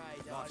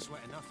grey? Life's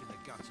wet enough in the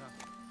gutter.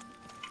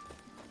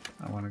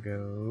 I want to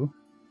go.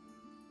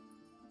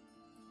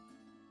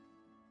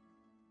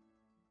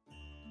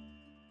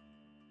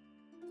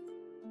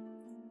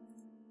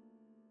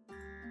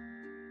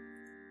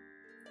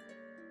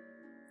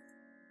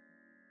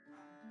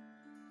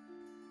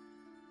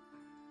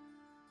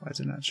 Why is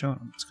it not showing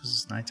them? It's because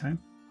it's nighttime?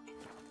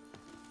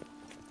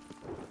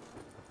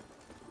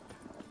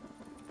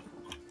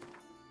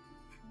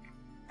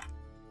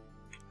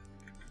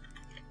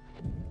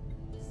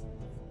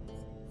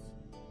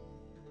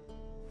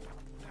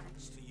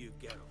 Thanks to you,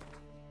 Geralt.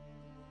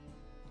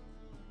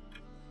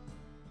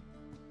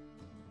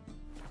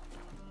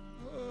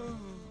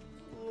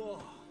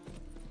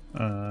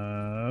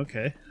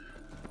 Okay.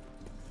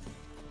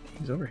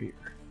 He's over here.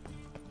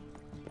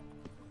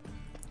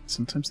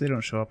 Sometimes they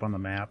don't show up on the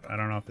map. I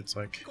don't know if it's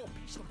like...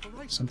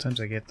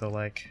 Sometimes I get the,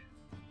 like,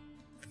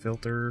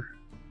 filter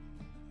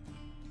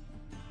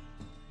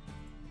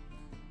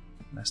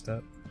messed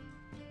up.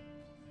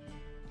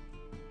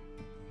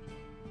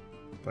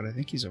 But I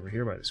think he's over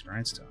here by this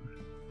grindstone.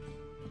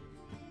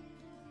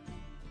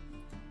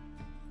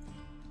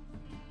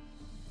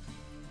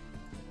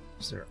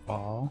 Is there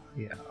all?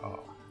 Yeah,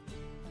 all.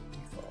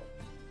 Default.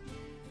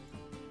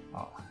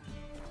 All.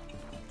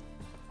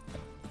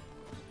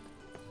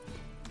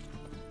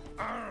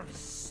 I'm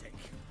sick.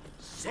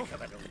 Sick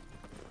of it all.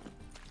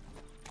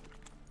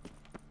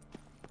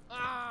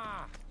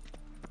 Ah!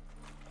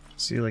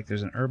 See, like,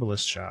 there's an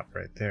herbalist shop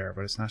right there,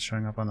 but it's not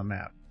showing up on the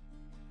map.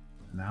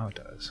 Now it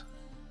does.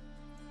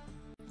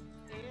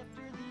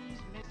 After these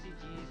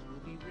messages, we'll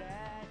be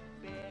right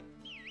back.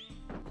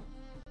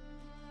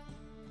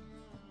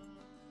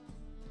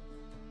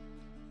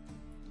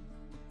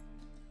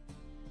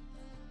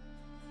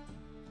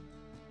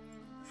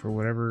 For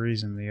whatever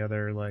reason, the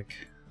other, like,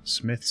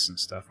 smiths and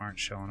stuff aren't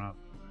showing up.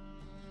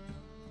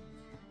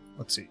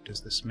 Let's see,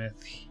 does the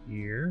smith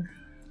here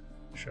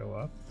show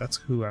up? That's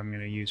who I'm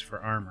going to use for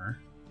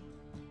armor.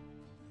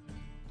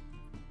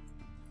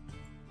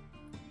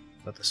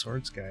 But the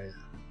swords guy,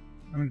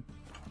 I'm going to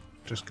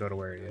just go to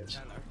where he is.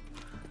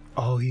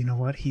 Oh, you know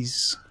what?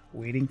 He's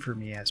waiting for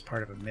me as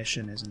part of a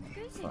mission, isn't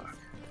he? Fuck.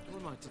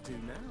 What am I to do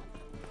now?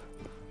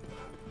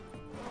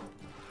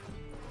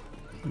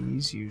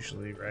 He's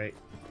usually right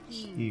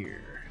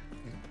here.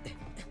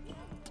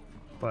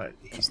 But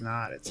he's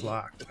not, it's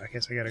locked. I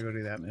guess I gotta go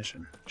do that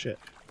mission. Shit.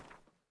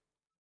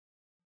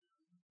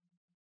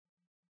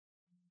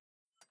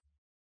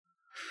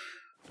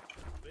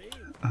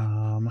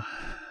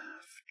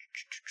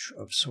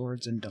 Of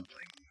swords and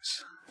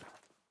dumplings.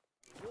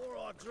 The more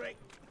I drink,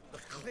 the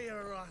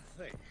clearer I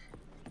think.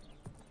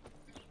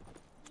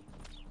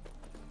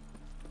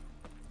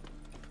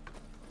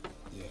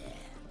 Yeah,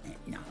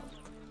 no.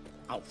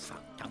 Oh,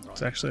 fuck, I'm right.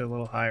 It's actually a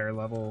little higher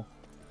level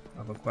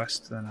of a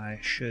quest than I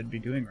should be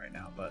doing right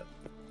now, but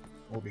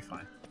we'll be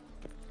fine.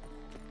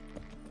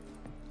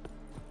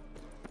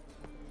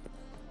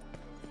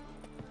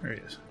 There he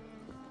is.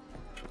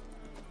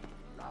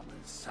 Love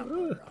and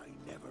supper I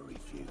never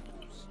refuse.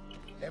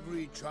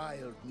 Every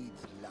child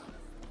needs love.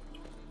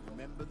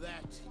 Remember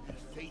that, you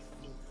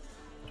faithful.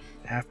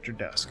 After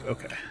dusk,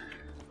 okay.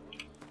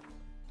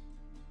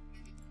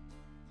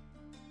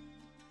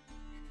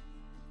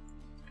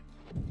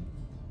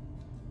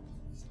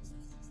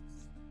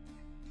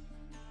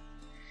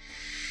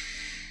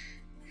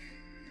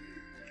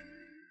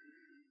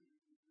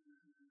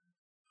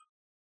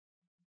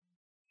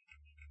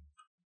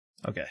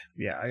 Okay,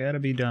 yeah, I gotta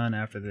be done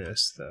after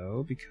this,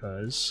 though,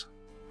 because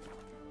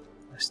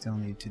I still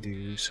need to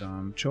do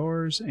some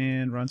chores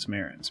and run some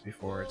errands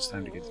before it's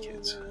time to get the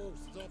kids.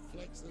 Stop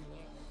flexing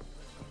like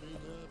I'm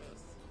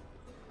nervous.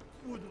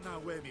 You wouldn't know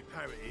where me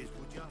parrot is,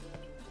 would you?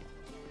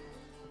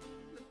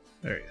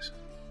 There he is.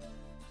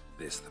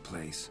 This the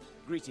place?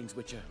 Greetings,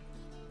 Witcher.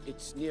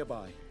 It's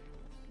nearby.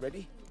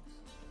 Ready?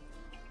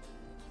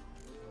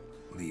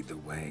 Lead the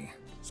way.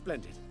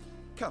 Splendid.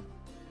 Come.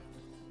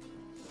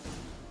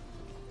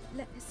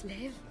 Let us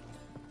live.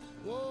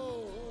 Whoa,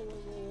 whoa,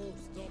 whoa, whoa,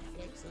 stop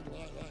flexing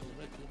like that. You're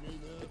making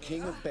me nervous. The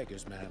king of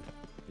beggars, man.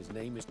 His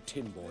name is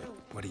Tin Boy.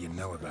 What do you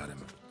know about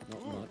him?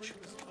 Not much.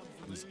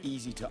 He's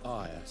easy to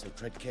ire, so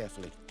tread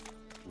carefully.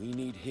 We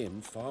need him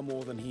far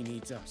more than he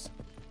needs us.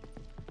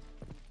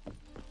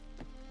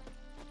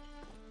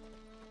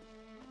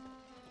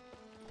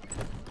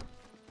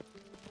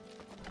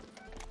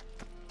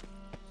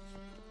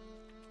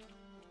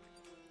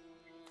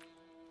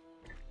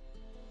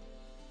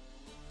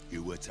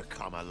 You were to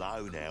come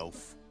alone,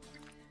 elf.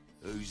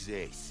 Who's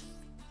this?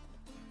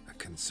 A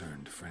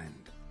concerned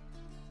friend.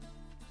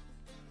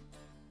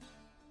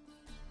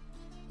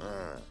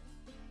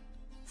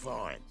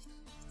 Fine.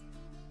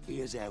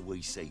 Here's how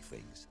we see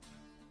things.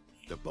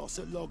 The boss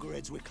at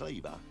Loggerheads with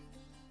Cleaver,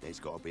 there's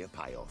got to be a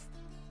payoff.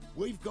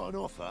 We've got an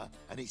offer,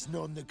 and it's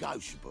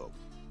non-negotiable.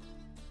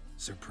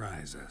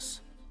 Surprise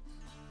us.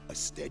 A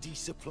steady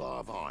supply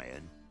of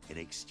iron in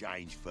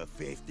exchange for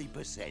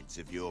 50%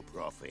 of your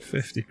profits.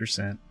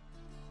 50%.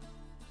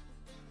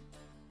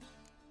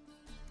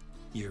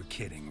 You're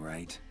kidding,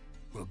 right?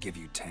 We'll give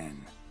you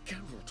 10.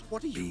 Geralt,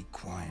 what are you... Be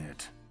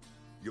quiet.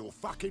 You're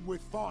fucking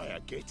with fire,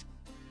 git.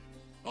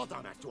 I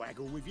don't have to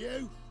haggle with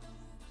you.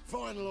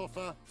 Final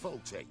offer,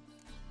 40.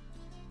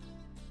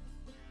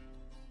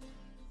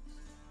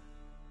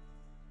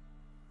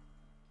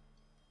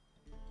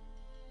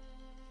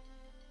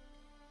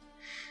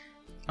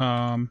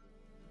 I'm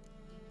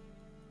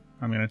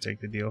gonna take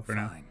the deal for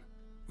now. Fine.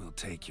 We'll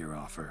take your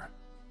offer.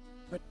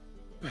 But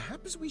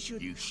perhaps we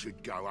should... You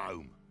should go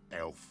home,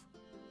 elf.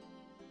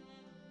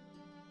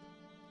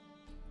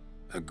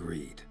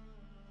 Agreed.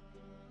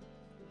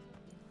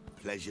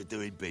 Pleasure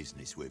doing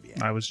business with you.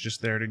 I was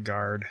just there to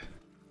guard.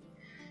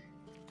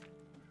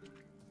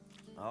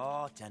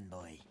 Oh, tin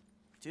boy.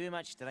 Too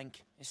much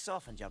drink. It's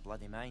softened your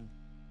bloody mind.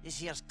 This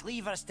here's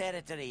Cleaver's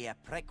territory, you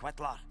prick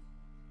whittler.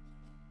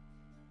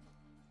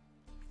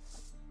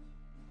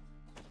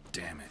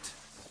 Damn it.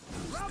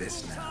 Who's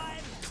this now?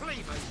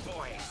 Cleaver's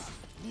boys.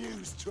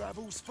 News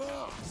travels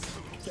fast.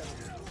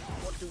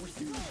 What do we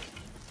do?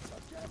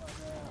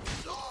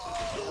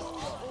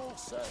 All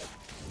set.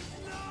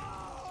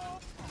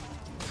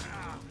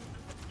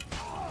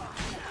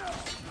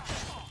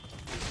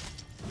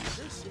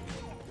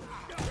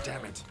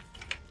 Damn it.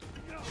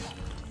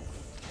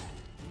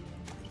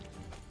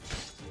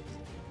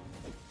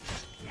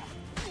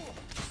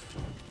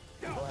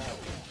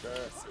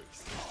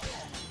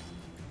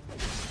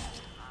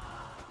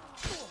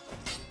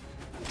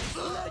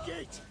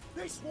 Legate!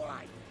 This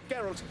way!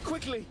 Geralt,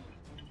 quickly!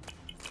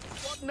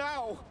 What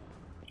now?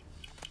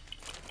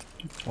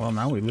 Well,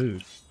 now we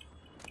lose.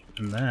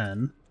 And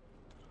then...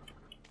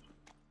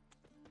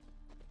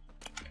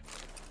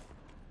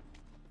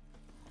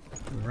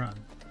 we run.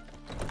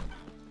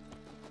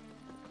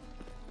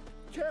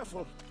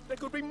 Careful! There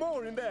could be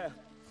more in there!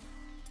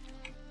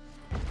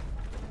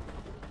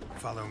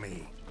 Follow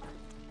me.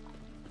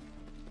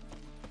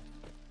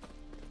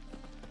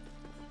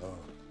 Oh.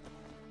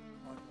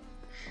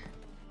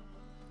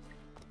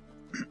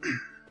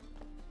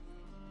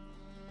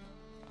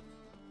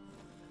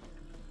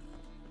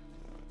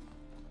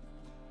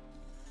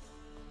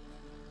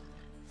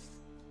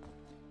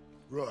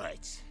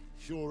 Right.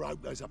 Sure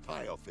hope there's a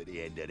payoff at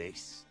the end of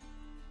this.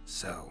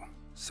 So,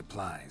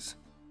 supplies.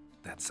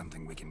 That's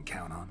something we can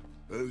count on?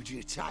 Who'd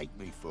you take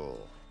me for?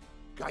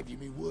 Gave you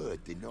me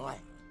word, didn't I?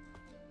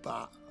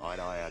 But I'd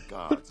hire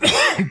guards.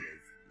 You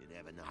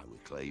never know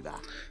with Cleaver.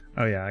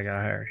 Oh yeah, I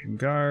gotta hire him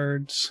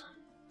guards.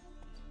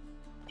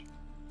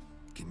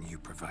 Can you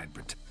provide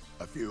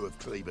A few of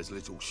Cleaver's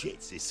little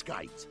shits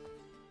escaped.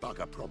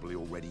 Bugger probably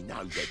already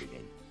knows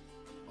everything.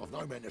 I've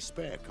no men to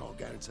spare, can't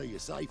guarantee your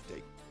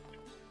safety.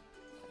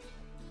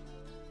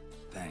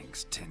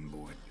 Thanks, Tin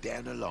Boy.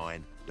 Down the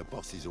line, the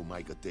bosses will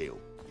make a deal.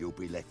 You'll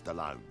be left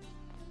alone.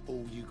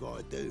 All you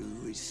gotta do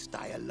is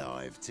stay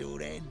alive till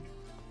then.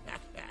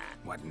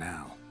 What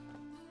now?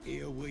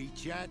 Here we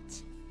chat,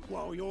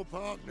 while your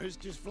partner's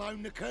just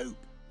flown the coop.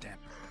 Damn.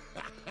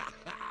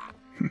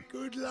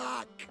 Good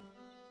luck.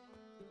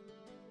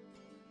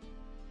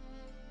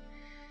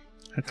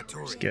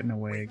 Hattori's getting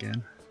away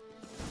again.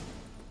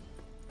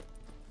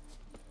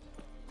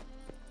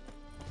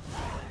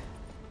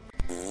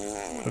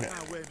 Okay.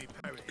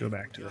 Go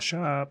back to the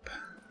shop.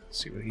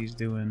 See what he's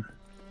doing.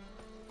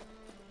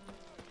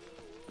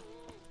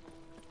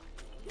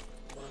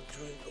 One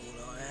drink,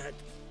 all I had.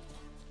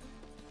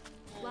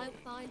 Won't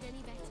find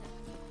any better.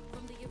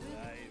 From the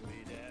Yaruga.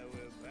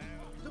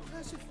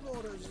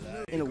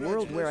 In a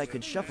world where I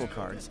could shuffle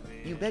cards,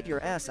 you bet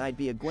your ass I'd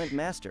be a Gwent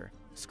master,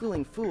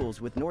 schooling fools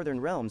with northern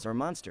realms or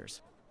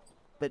monsters.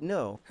 But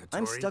no,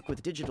 I'm stuck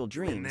with digital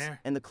dreams,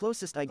 and the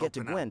closest I get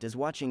to Gwent is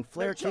watching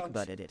Flair kick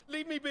butt at it.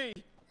 Leave me be!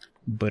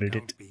 But it.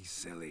 Don't be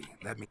silly.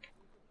 Let me.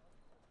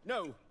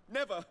 No,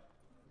 never!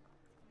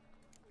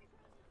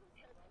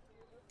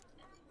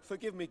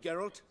 Forgive me,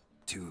 Geralt.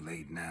 Too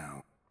late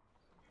now.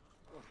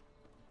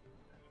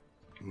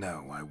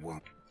 No, I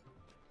won't.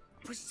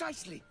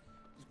 Precisely!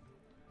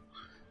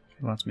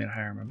 He wants me to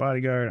hire my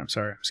bodyguard. I'm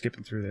sorry, I'm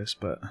skipping through this,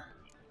 but...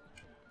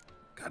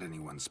 Got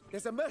anyone?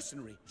 There's a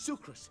mercenary,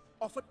 Sucrus,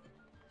 offered...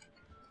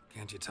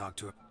 Can't you talk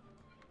to him?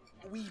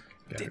 We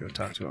gotta go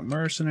talk to a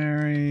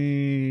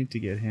mercenary to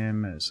get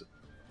him as a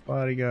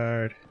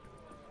bodyguard.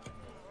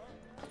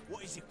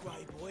 What is it,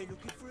 grey boy?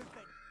 Looking for a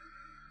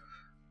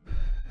bed?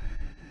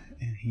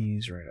 And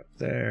he's right up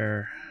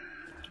there.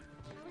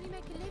 How will you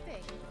make a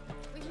living?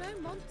 With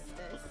no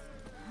monsters?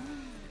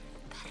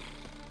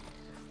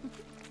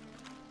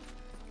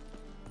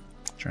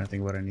 Trying to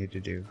think what I need to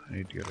do. I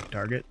need to go to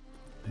Target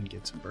and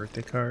get some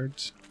birthday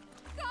cards.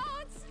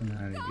 And then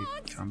I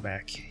need to come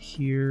back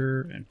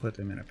here and put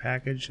them in a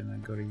package and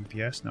then go to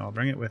UPS. No, I'll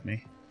bring it with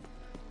me.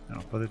 And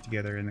I'll put it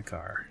together in the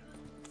car.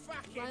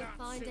 Won't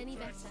find any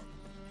better.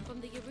 From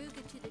the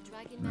Yaruga to the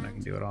Dragon And then I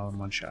can do it all in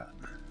one shot.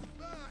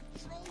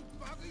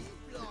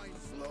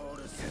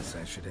 Guess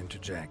I should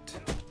interject.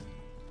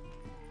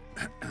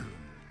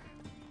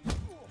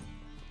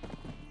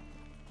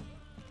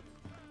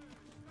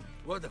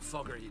 What the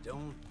fuck are you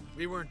doing?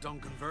 We weren't done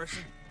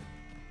conversing.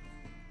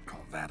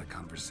 Call that a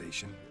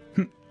conversation?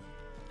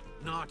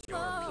 Not your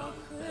blood.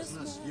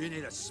 business. You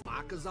need a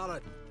smack, is that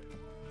it?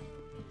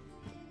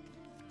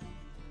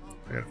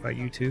 I gotta fight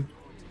you too.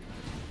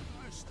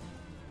 First,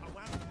 I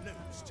won't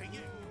lose to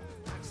you.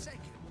 And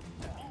second,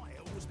 I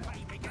always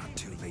pay me. Not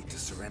too late to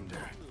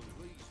surrender.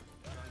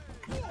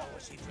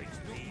 She drinks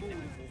beer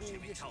before she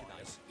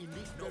retires.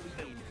 No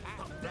pain,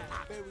 but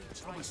black.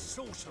 I'm a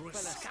sorcerer's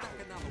scum.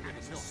 And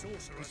it's a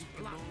sorcerer's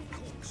blood, of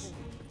course.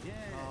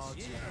 Yes,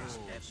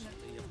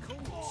 definitely, of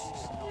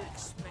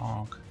course.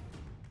 Honk.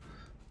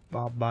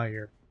 I'll buy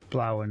your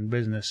plowing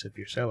business if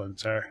you're selling,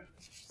 sir.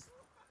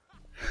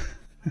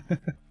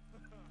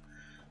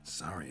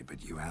 Sorry,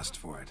 but you asked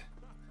for it.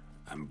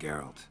 I'm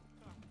Geralt.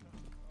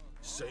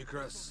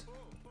 Secrets.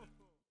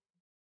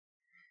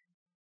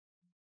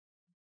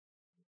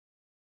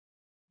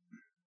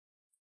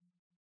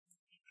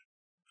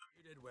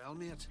 You did well,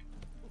 mate.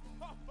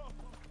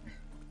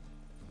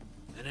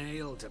 An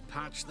ale to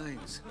patch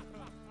things.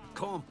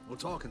 Come, we'll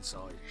talk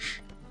inside.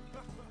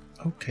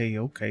 Okay,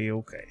 okay,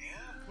 okay.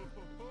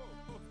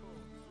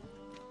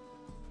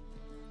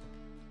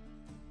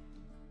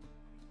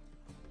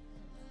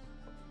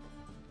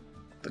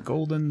 The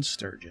Golden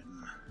Sturgeon.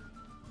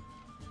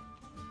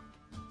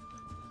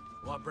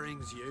 What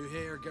brings you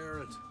here,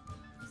 Geralt?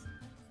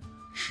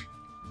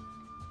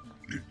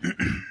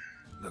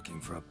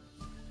 Looking for a...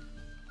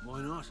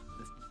 Why not?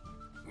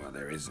 Well,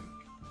 there isn't.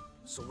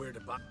 So we're the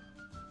back.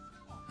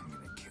 I'm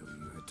gonna kill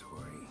you,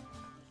 Hattori.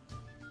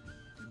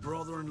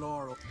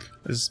 Brother-in-law.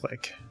 This is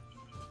like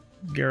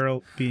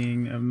Geralt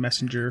being a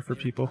messenger for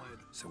people.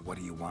 So what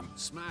do you want?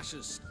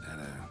 Smashes.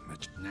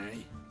 Much...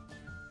 Nay.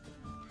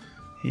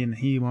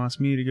 He wants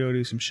me to go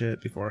do some shit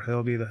before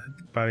he'll be the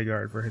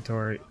bodyguard for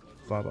Hattori.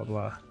 Blah, blah,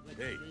 blah.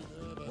 Hey,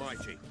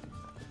 Whitey,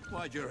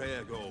 why'd your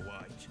hair go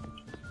white?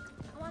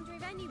 I wonder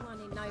if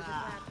anyone in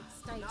Novigrad would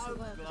stay to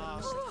work at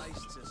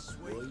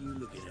Why are you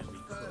looking at me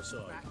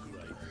cross-eyed,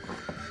 Grey?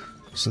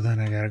 So then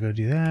I gotta go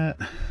do that.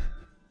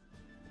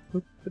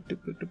 Oh,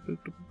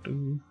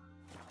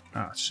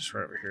 it's just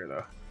right over here,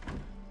 though.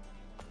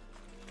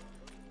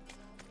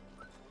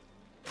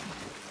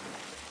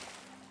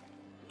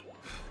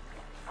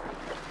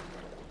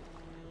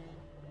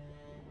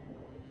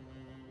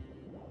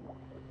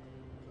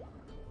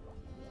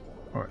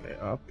 Or are they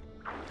up?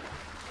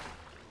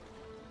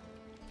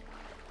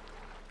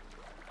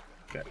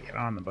 Gotta get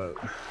on the boat.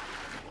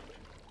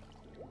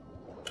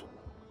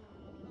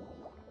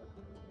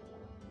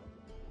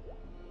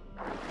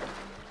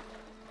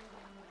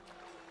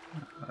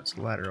 That's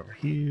a ladder over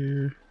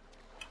here.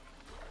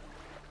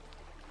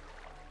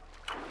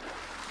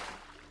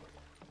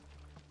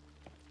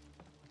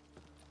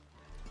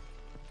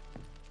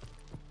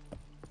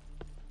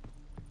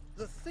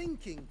 The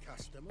thinking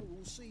customer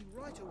will see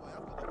right away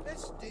I've got the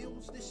best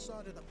deals this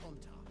side of the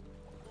Pontar.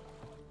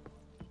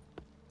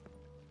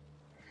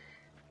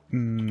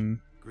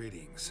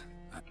 Greetings.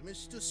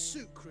 Mr.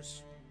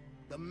 Sucrus,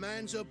 the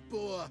man's a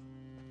boor.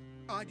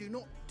 I do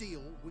not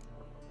deal with...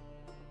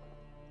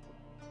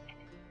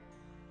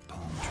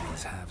 Palm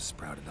trees have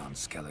sprouted on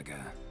Skellige.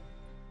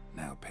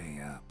 Now pay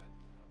up.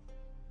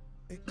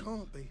 It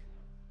can't be.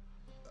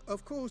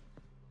 Of course.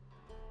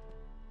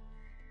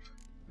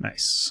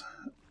 Nice.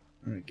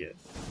 I'm gonna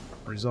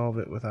resolve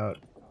it without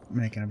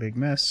making a big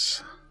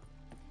mess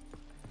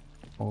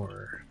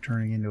or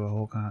turning into a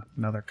whole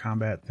another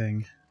combat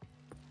thing.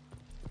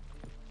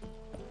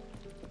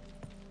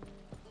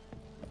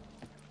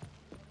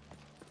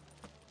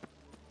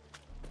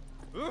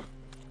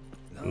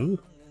 Ooh.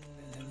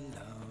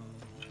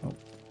 Oh,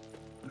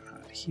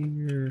 not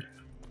here.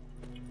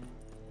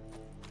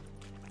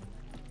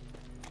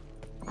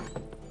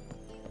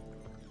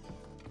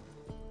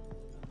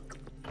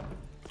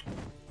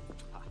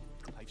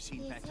 I've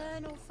seen The better.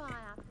 eternal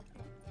fire.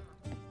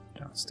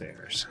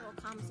 Downstairs. Sure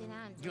comes in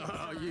handy.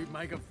 Oh, you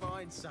make a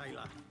fine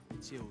sailor.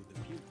 Till the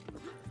beauty.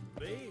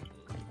 Me?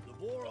 The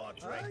war I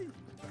drink.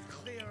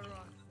 Clear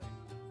up.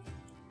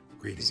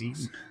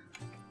 Greetings.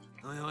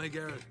 Aye, aye,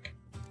 Geralt.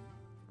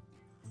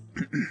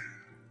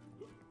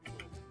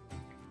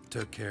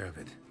 Took care of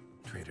it.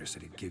 Trader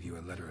said he'd give you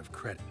a letter of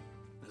credit.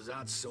 Is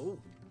that so?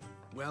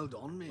 Well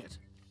done, mate.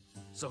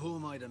 So who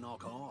am I to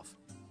knock off?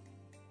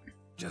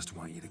 Just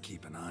want you to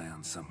keep an eye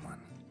on someone.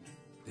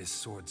 This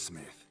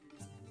swordsmith.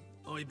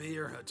 I be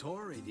your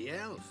Hattori, the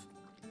elf.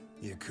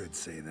 You could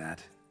say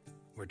that.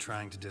 We're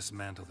trying to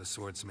dismantle the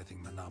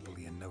swordsmithing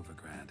monopoly in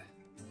Novigrad.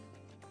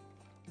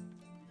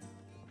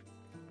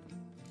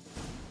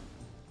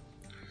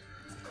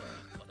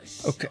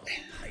 Okay.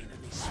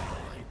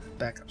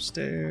 Back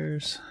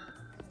upstairs.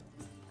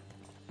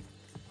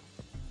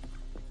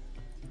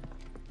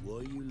 Why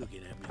are you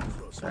looking at me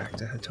cross-eyed? Back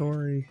to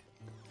Hattori.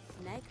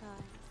 Snake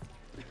eyes.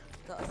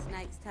 Got a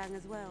snake's tongue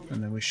as well.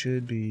 And then we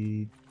should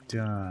be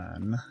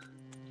done.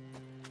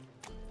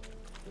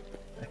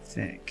 I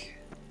think.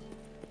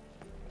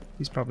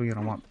 He's probably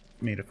gonna want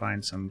me to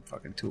find some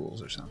fucking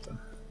tools or something.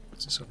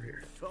 What's this over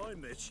here? If I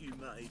met you,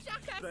 mate,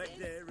 back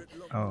there at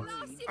Loch Oh.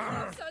 Green.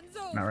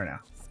 Not right now.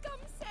 Scum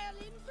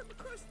sailing from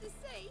across the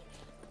sea.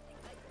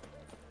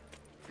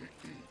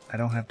 I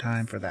don't have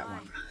time for that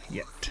one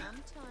yet.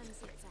 Sometimes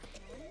it's a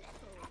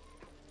handful.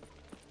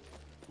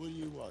 What do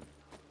you want?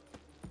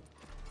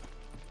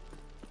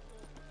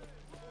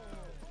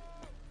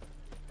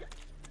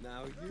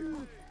 Now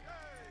you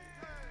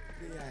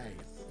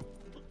behave.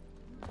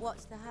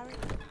 What's the hurry?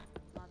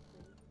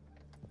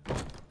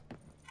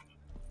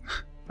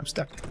 I'm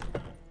stuck.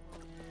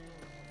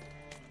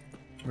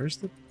 Where's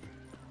the...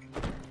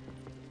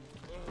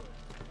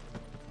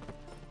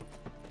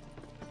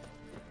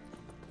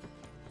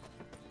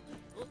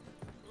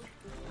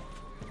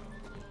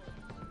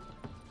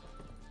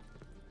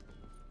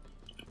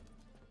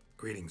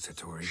 Greetings,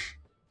 Satori.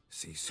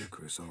 See,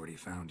 Sucrus already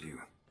found you.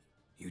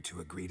 You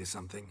two agree to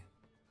something?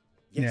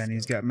 Yeah, and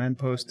he's got men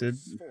posted. I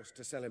was forced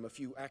to sell him a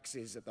few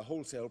axes at the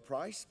wholesale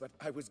price, but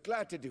I was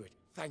glad to do it.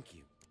 Thank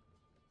you.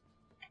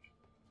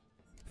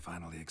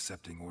 Finally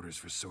accepting orders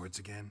for swords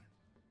again?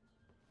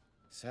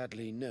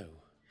 Sadly, no.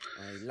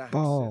 I lack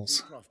Balls.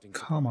 certain crafting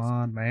Come supplies.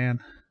 on,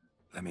 man.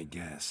 Let me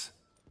guess.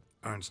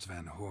 Ernst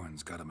van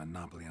Horn's got a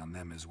monopoly on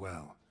them as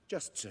well.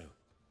 Just so.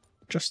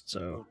 Just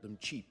so. Bought them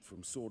cheap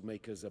from sword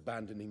makers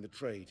abandoning the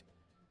trade.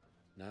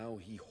 Now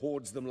he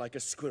hoards them like a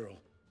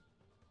squirrel.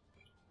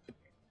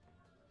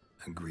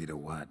 Agree to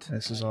what?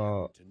 This is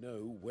all To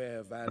know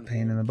where Van a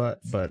pain in the butt,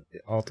 but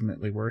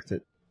ultimately worth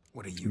it.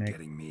 What are you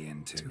getting me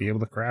into? To be able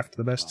to craft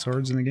the best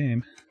swords in the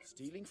game.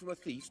 Stealing from a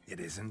thief? It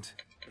isn't.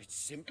 It's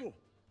simple.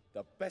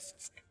 The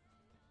best.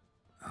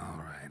 All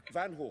right.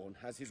 Van Horn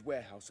has his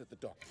warehouse at the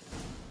dock.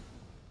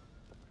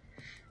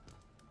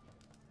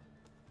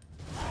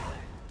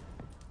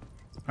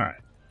 All right.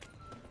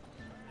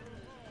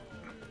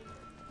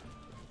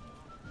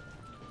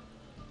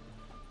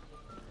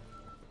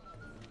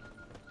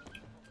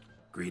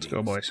 Greetings. Let's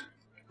go, boys.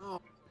 Oh,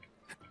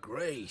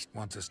 great.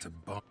 Wants us to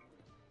bomb.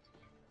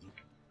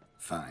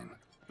 Fine.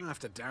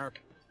 After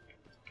dark.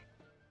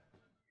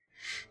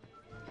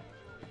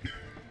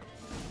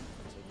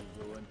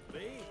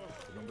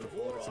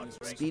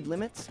 Speed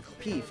limits?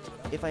 Peeved.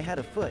 If I had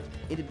a foot,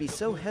 it'd be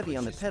so heavy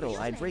on the pedal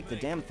I'd break the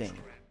damn thing.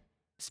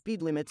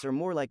 Speed limits are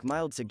more like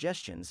mild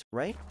suggestions,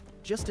 right?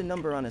 Just a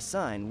number on a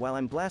sign while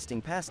I'm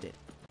blasting past it.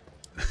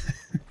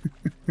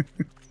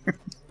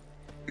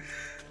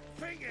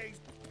 Thingy's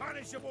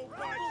punishable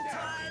by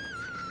death.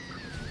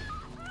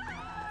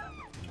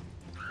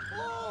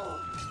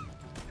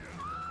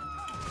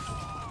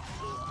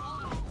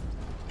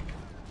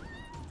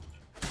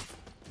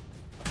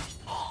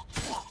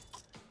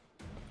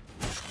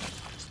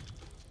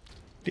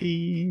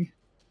 Ding.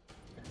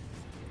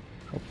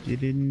 Hope you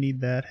didn't need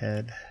that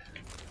head.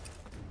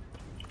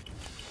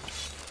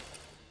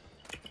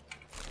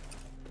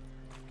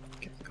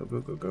 Okay, go, go,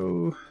 go,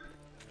 go.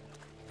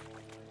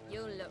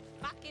 You look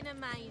fucking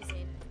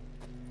amazing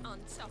on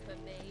top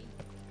of me.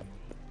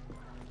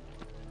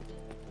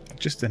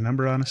 Just a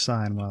number on a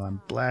sign while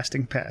I'm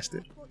blasting past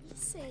it. What you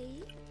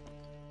see?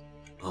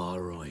 All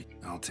right.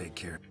 I'll take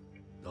care.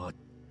 God.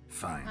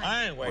 Fine.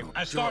 Anyway,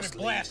 I started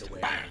blasting.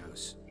 The Bang!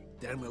 warehouse.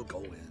 Then we'll go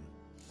in.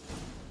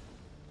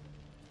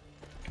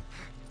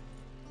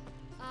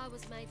 I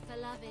was made for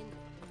loving.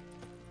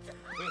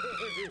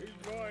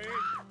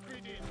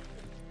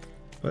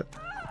 But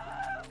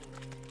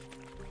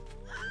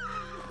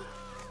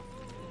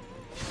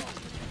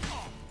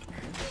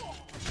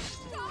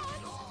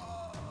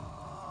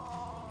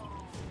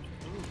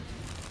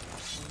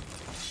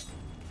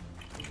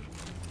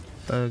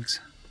thugs.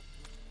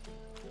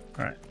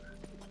 All right.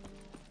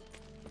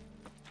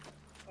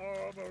 I'm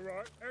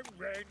alright and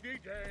randy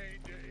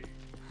dandy.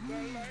 The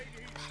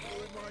lady's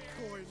throwing my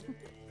coin.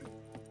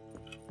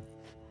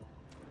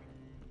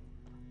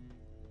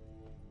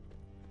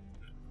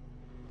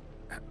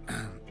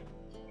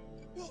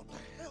 What the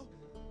hell?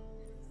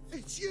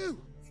 It's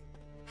you!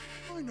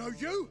 I know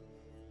you!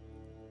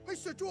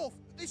 It's the dwarf!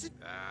 This is...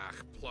 Ah,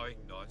 plowing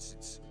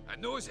nonsense. I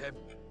knows him.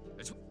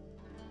 It's... a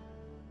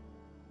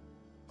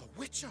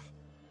witcher!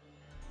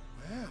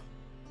 Well,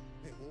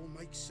 it all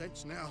makes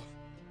sense now.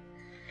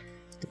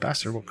 The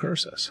bastard will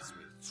curse us.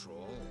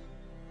 Troll.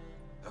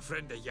 A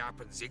friend of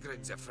Yap and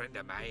Zigrin's a friend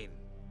of mine.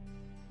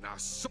 Now,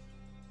 so...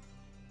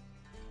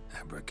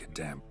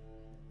 Abracadabra.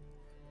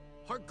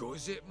 How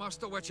goes it,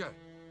 Master Witcher?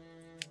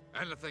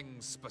 Anything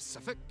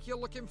specific you're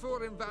looking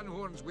for in Van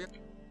Horn's way?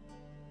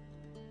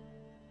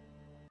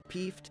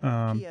 Peeved.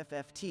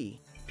 PFFT.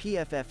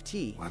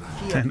 PFFT.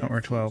 10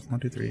 or 12. 1,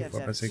 2, 3,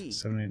 4, 5, 6,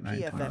 7,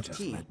 8, 9, 10.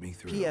 PFFT.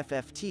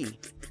 PFFT.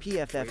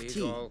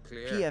 PFFT.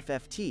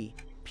 PFFT.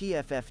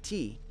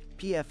 PFFT.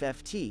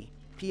 PFFT.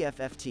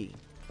 PFFT.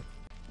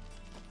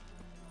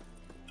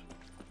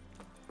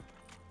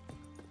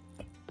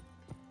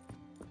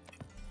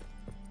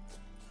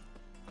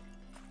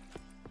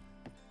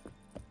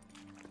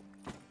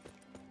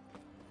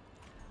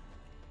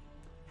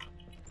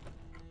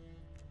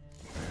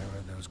 Where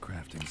are those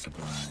crafting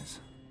supplies?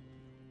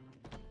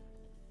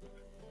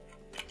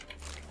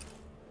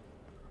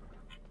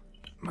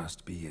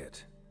 Must be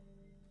it.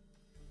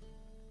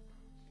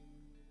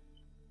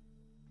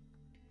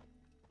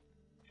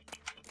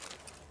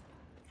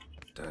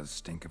 Does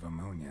stink of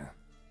ammonia.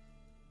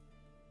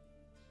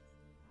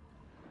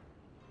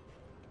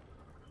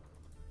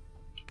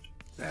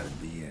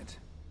 That'd be it.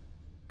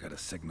 Gotta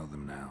signal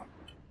them now.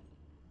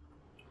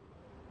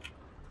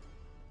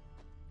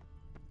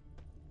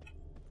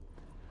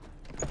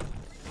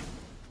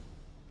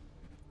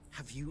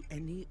 Have you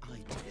any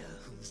idea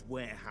whose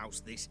warehouse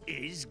this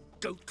is,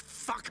 goat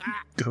fucker?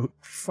 Goat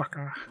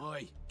fucker.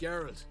 Aye,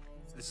 Geralt.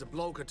 It's the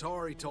bloke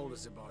Atari told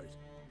us about.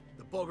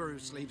 The bugger who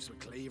sleeps with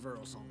Cleaver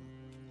or something.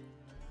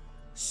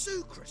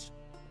 Sucrus,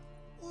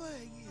 why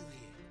are you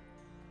here?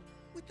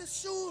 With the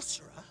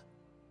sorcerer?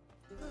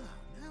 Oh,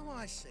 now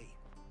I see.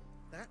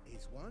 That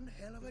is one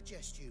hell of a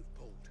jest you've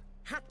pulled.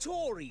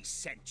 Hattori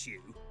sent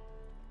you?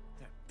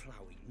 That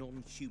ploughing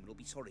non-human will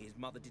be sorry his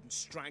mother didn't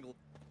strangle.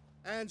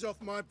 Hands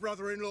off my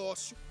brother-in-law.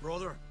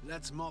 Brother,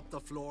 let's mop the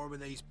floor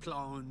with these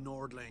plowing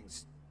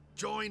Nordlings.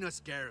 Join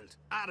us, Geralt.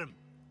 Adam.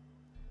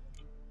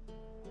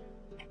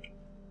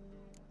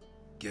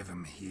 Give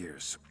him here.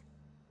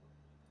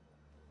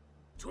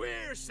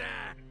 Tweer, sir!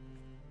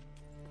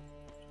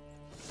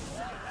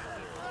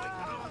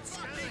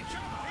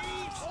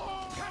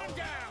 Cut him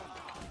down!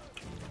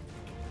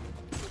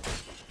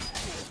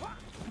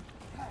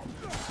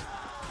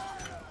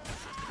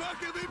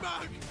 Back of me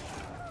back!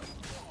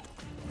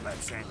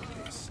 Let's end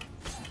this.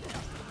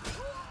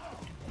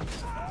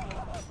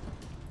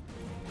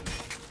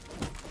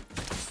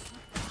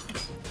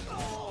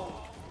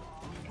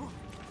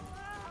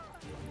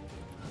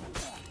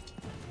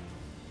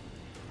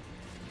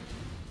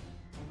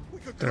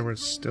 There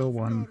was still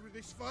one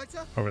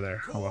over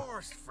there. Oh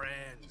well. Friend.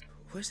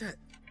 Where's that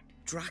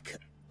Draka?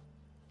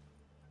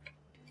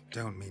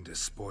 Don't mean to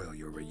spoil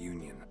your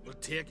reunion. We'll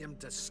take him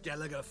to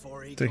Skellige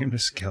for he Take him to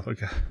comes.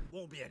 Skellige.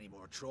 Won't be any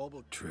more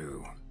trouble.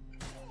 True.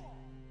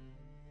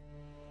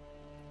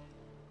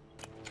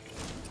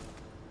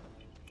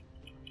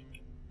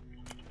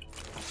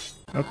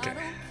 Okay,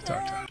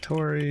 talk to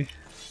Tori.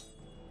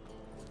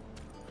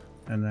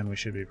 And then we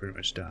should be pretty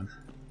much done.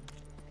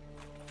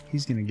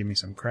 He's gonna give me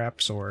some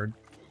crap sword,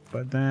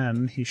 but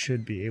then he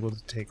should be able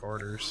to take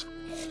orders.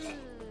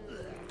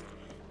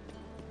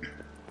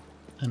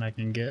 And I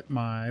can get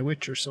my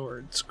Witcher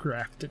swords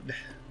crafted.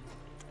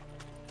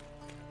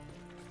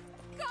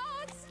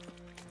 Gods!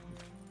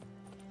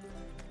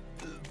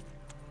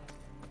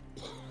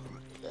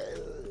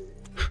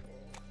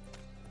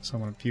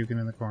 Someone puking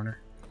in the corner.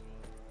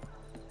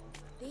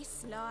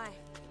 This life.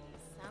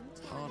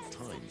 Hard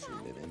times we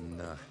live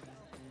in,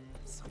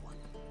 someone.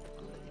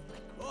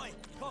 Oi,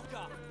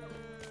 cocker!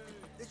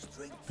 Let's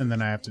drink. And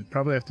then I have to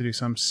probably have to do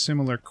some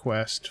similar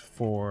quest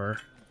for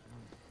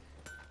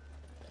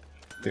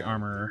the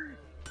armorer.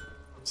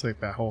 It's like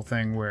that whole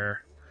thing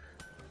where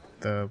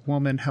the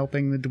woman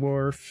helping the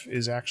dwarf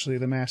is actually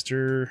the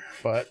master,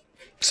 but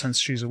since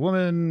she's a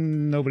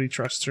woman, nobody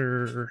trusts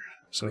her,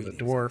 so the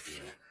dwarf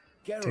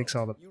takes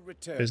all the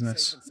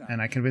business,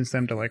 and I convince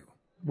them to like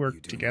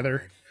work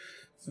together,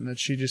 and that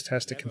she just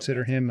has to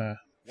consider him a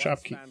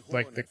shopkeep,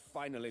 like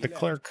the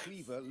clerk.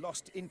 Cleaver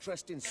lost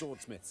interest in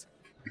swordsmiths.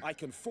 I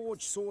can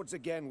forge swords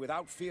again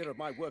without fear of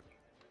my work.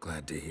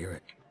 Glad to hear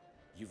it.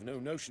 You've no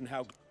notion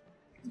how...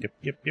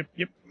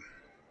 Yep.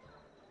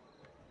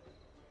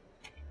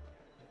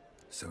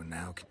 So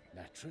now...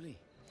 Naturally.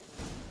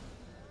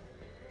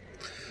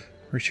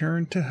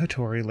 Return to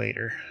Hattori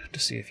later to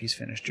see if he's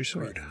finished your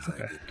sword.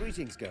 Okay.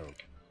 Greetings,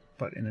 Geralt.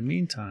 But in the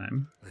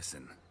meantime...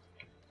 Listen.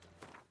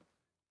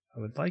 I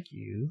would like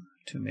you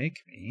to make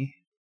me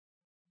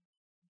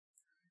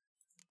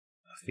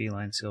a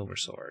feline silver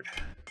sword.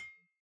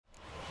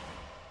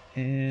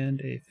 And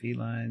a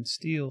feline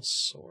steel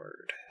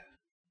sword.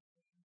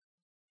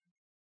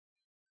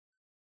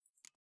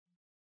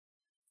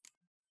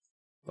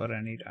 But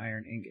I need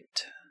iron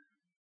ingot.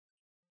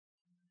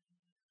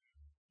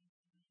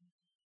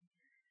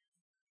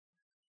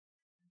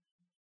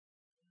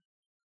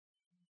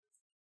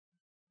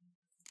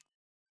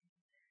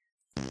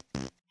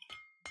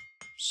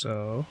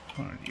 So,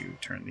 why don't you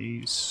turn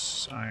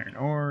these iron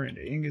ore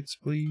into ingots,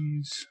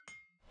 please?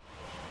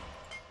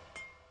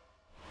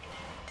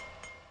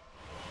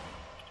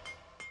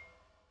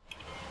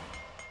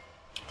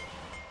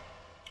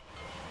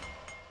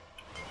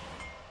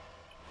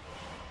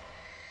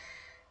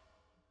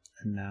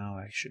 And now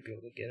I should be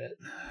able to get it.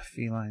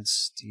 Feline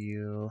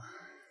steel.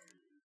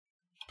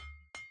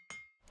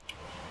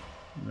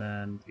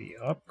 Then the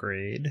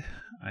upgrade,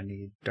 I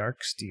need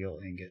dark steel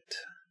ingot.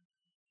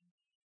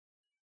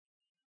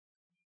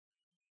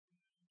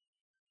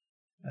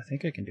 I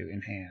think I can do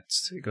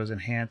enhanced. It goes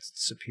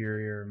enhanced,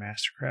 superior,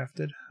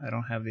 mastercrafted. I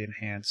don't have the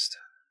enhanced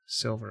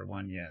silver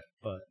one yet,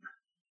 but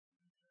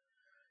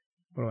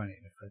what do I need?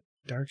 A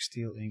dark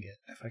steel ingot.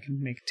 If I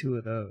can make 2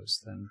 of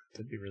those, then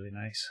that'd be really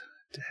nice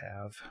to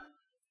have.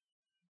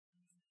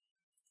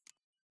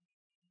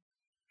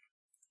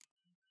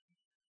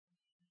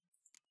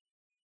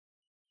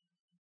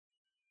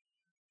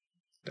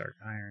 Dark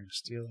iron,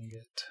 steel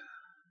ingot.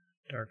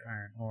 Dark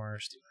iron ore,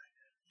 steel ingot.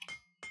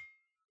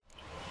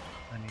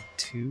 I need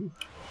 2.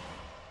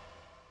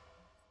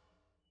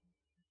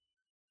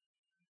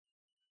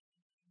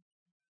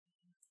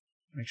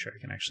 Make sure I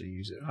can actually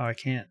use it. Oh, I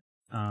can't.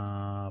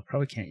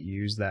 Probably can't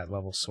use that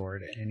level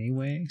sword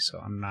anyway, so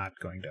I'm not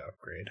going to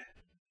upgrade.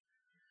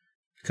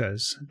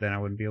 because then I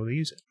wouldn't be able to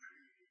use it.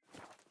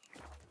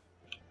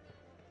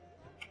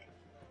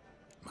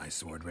 My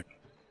sword, Rick.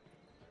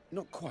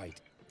 Not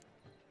quite.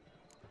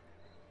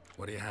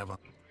 What do you have on?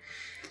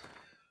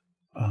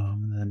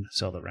 Then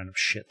sell the random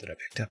shit that I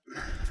picked up.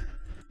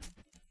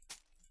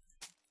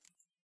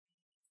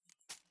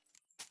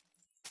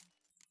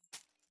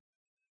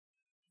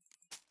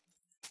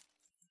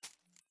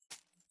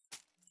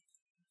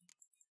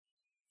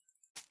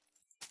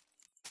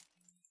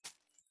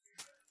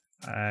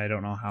 I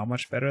don't know how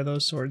much better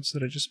those swords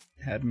that I just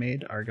had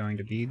made are going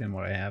to be than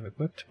what I have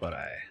equipped, but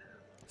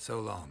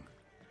So long.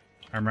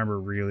 I remember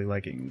really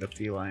liking the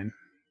feline,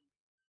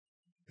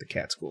 the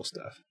cat school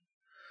stuff.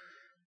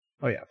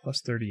 Oh yeah, plus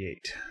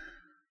 38.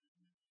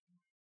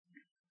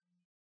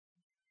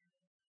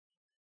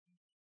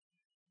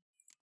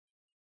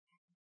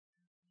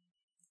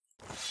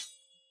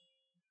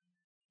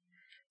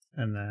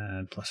 And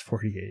then plus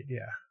 48,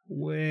 yeah.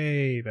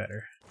 Way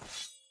better.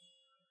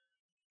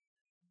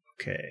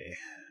 Okay.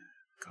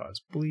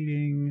 Cause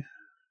bleeding.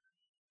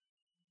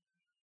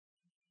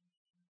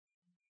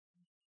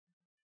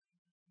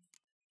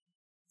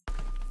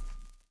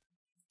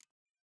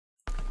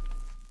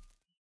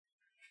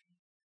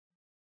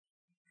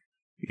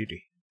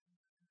 Beauty.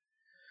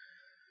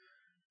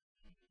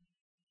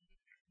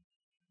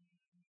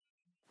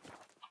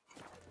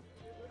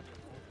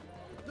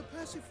 The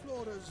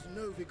Passiflora's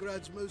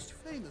Novigrad's most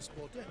famous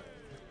bordello,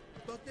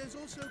 but there's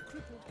also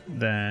crippled.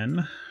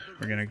 Then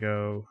we're gonna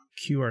go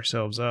queue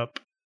ourselves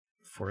up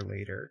for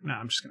later. No,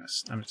 I'm just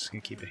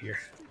gonna keep it here.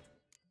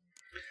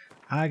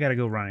 I gotta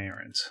go run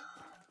errands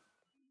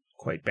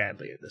quite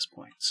badly at this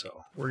point,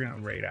 so we're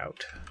gonna raid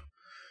out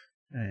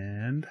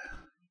and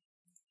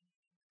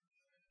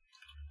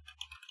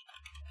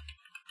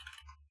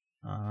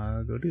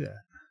go do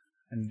that.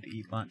 I need to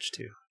eat lunch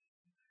too.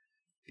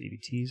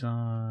 BBT's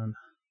on.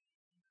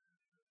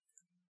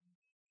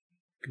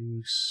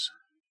 Goose.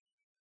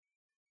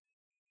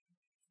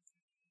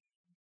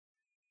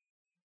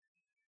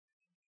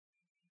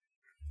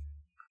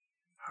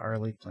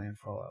 Harley playing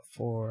Fallout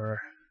 4.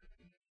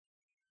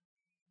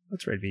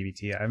 Let's raid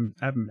BBT. I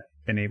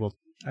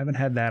haven't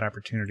had that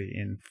opportunity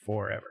in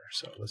forever,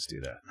 so let's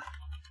do that.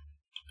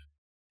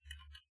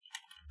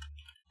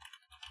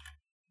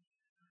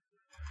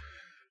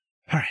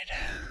 Alright,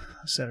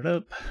 set it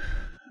up,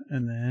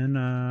 and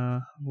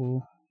then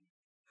we'll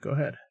go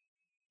ahead.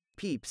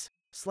 Peeps,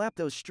 slap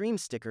those stream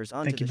stickers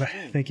onto the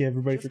stream. Thank you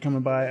everybody for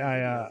coming by.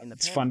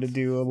 It's fun to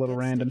do a little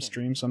random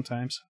stream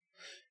sometimes.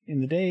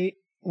 In the day,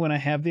 when I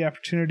have the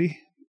opportunity,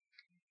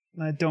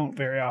 I don't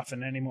very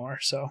often anymore,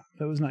 so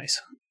that was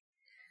nice.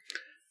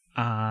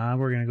 We're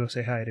going to go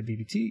say hi to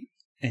BBT,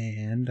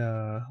 and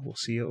we'll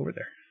see you over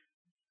there.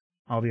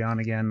 I'll be on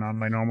again on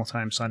my normal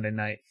time Sunday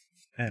night,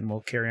 and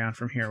we'll carry on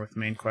from here with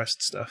main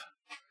quest stuff.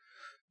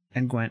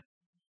 And Gwent.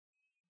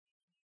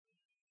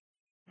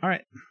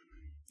 Alright,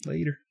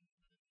 later.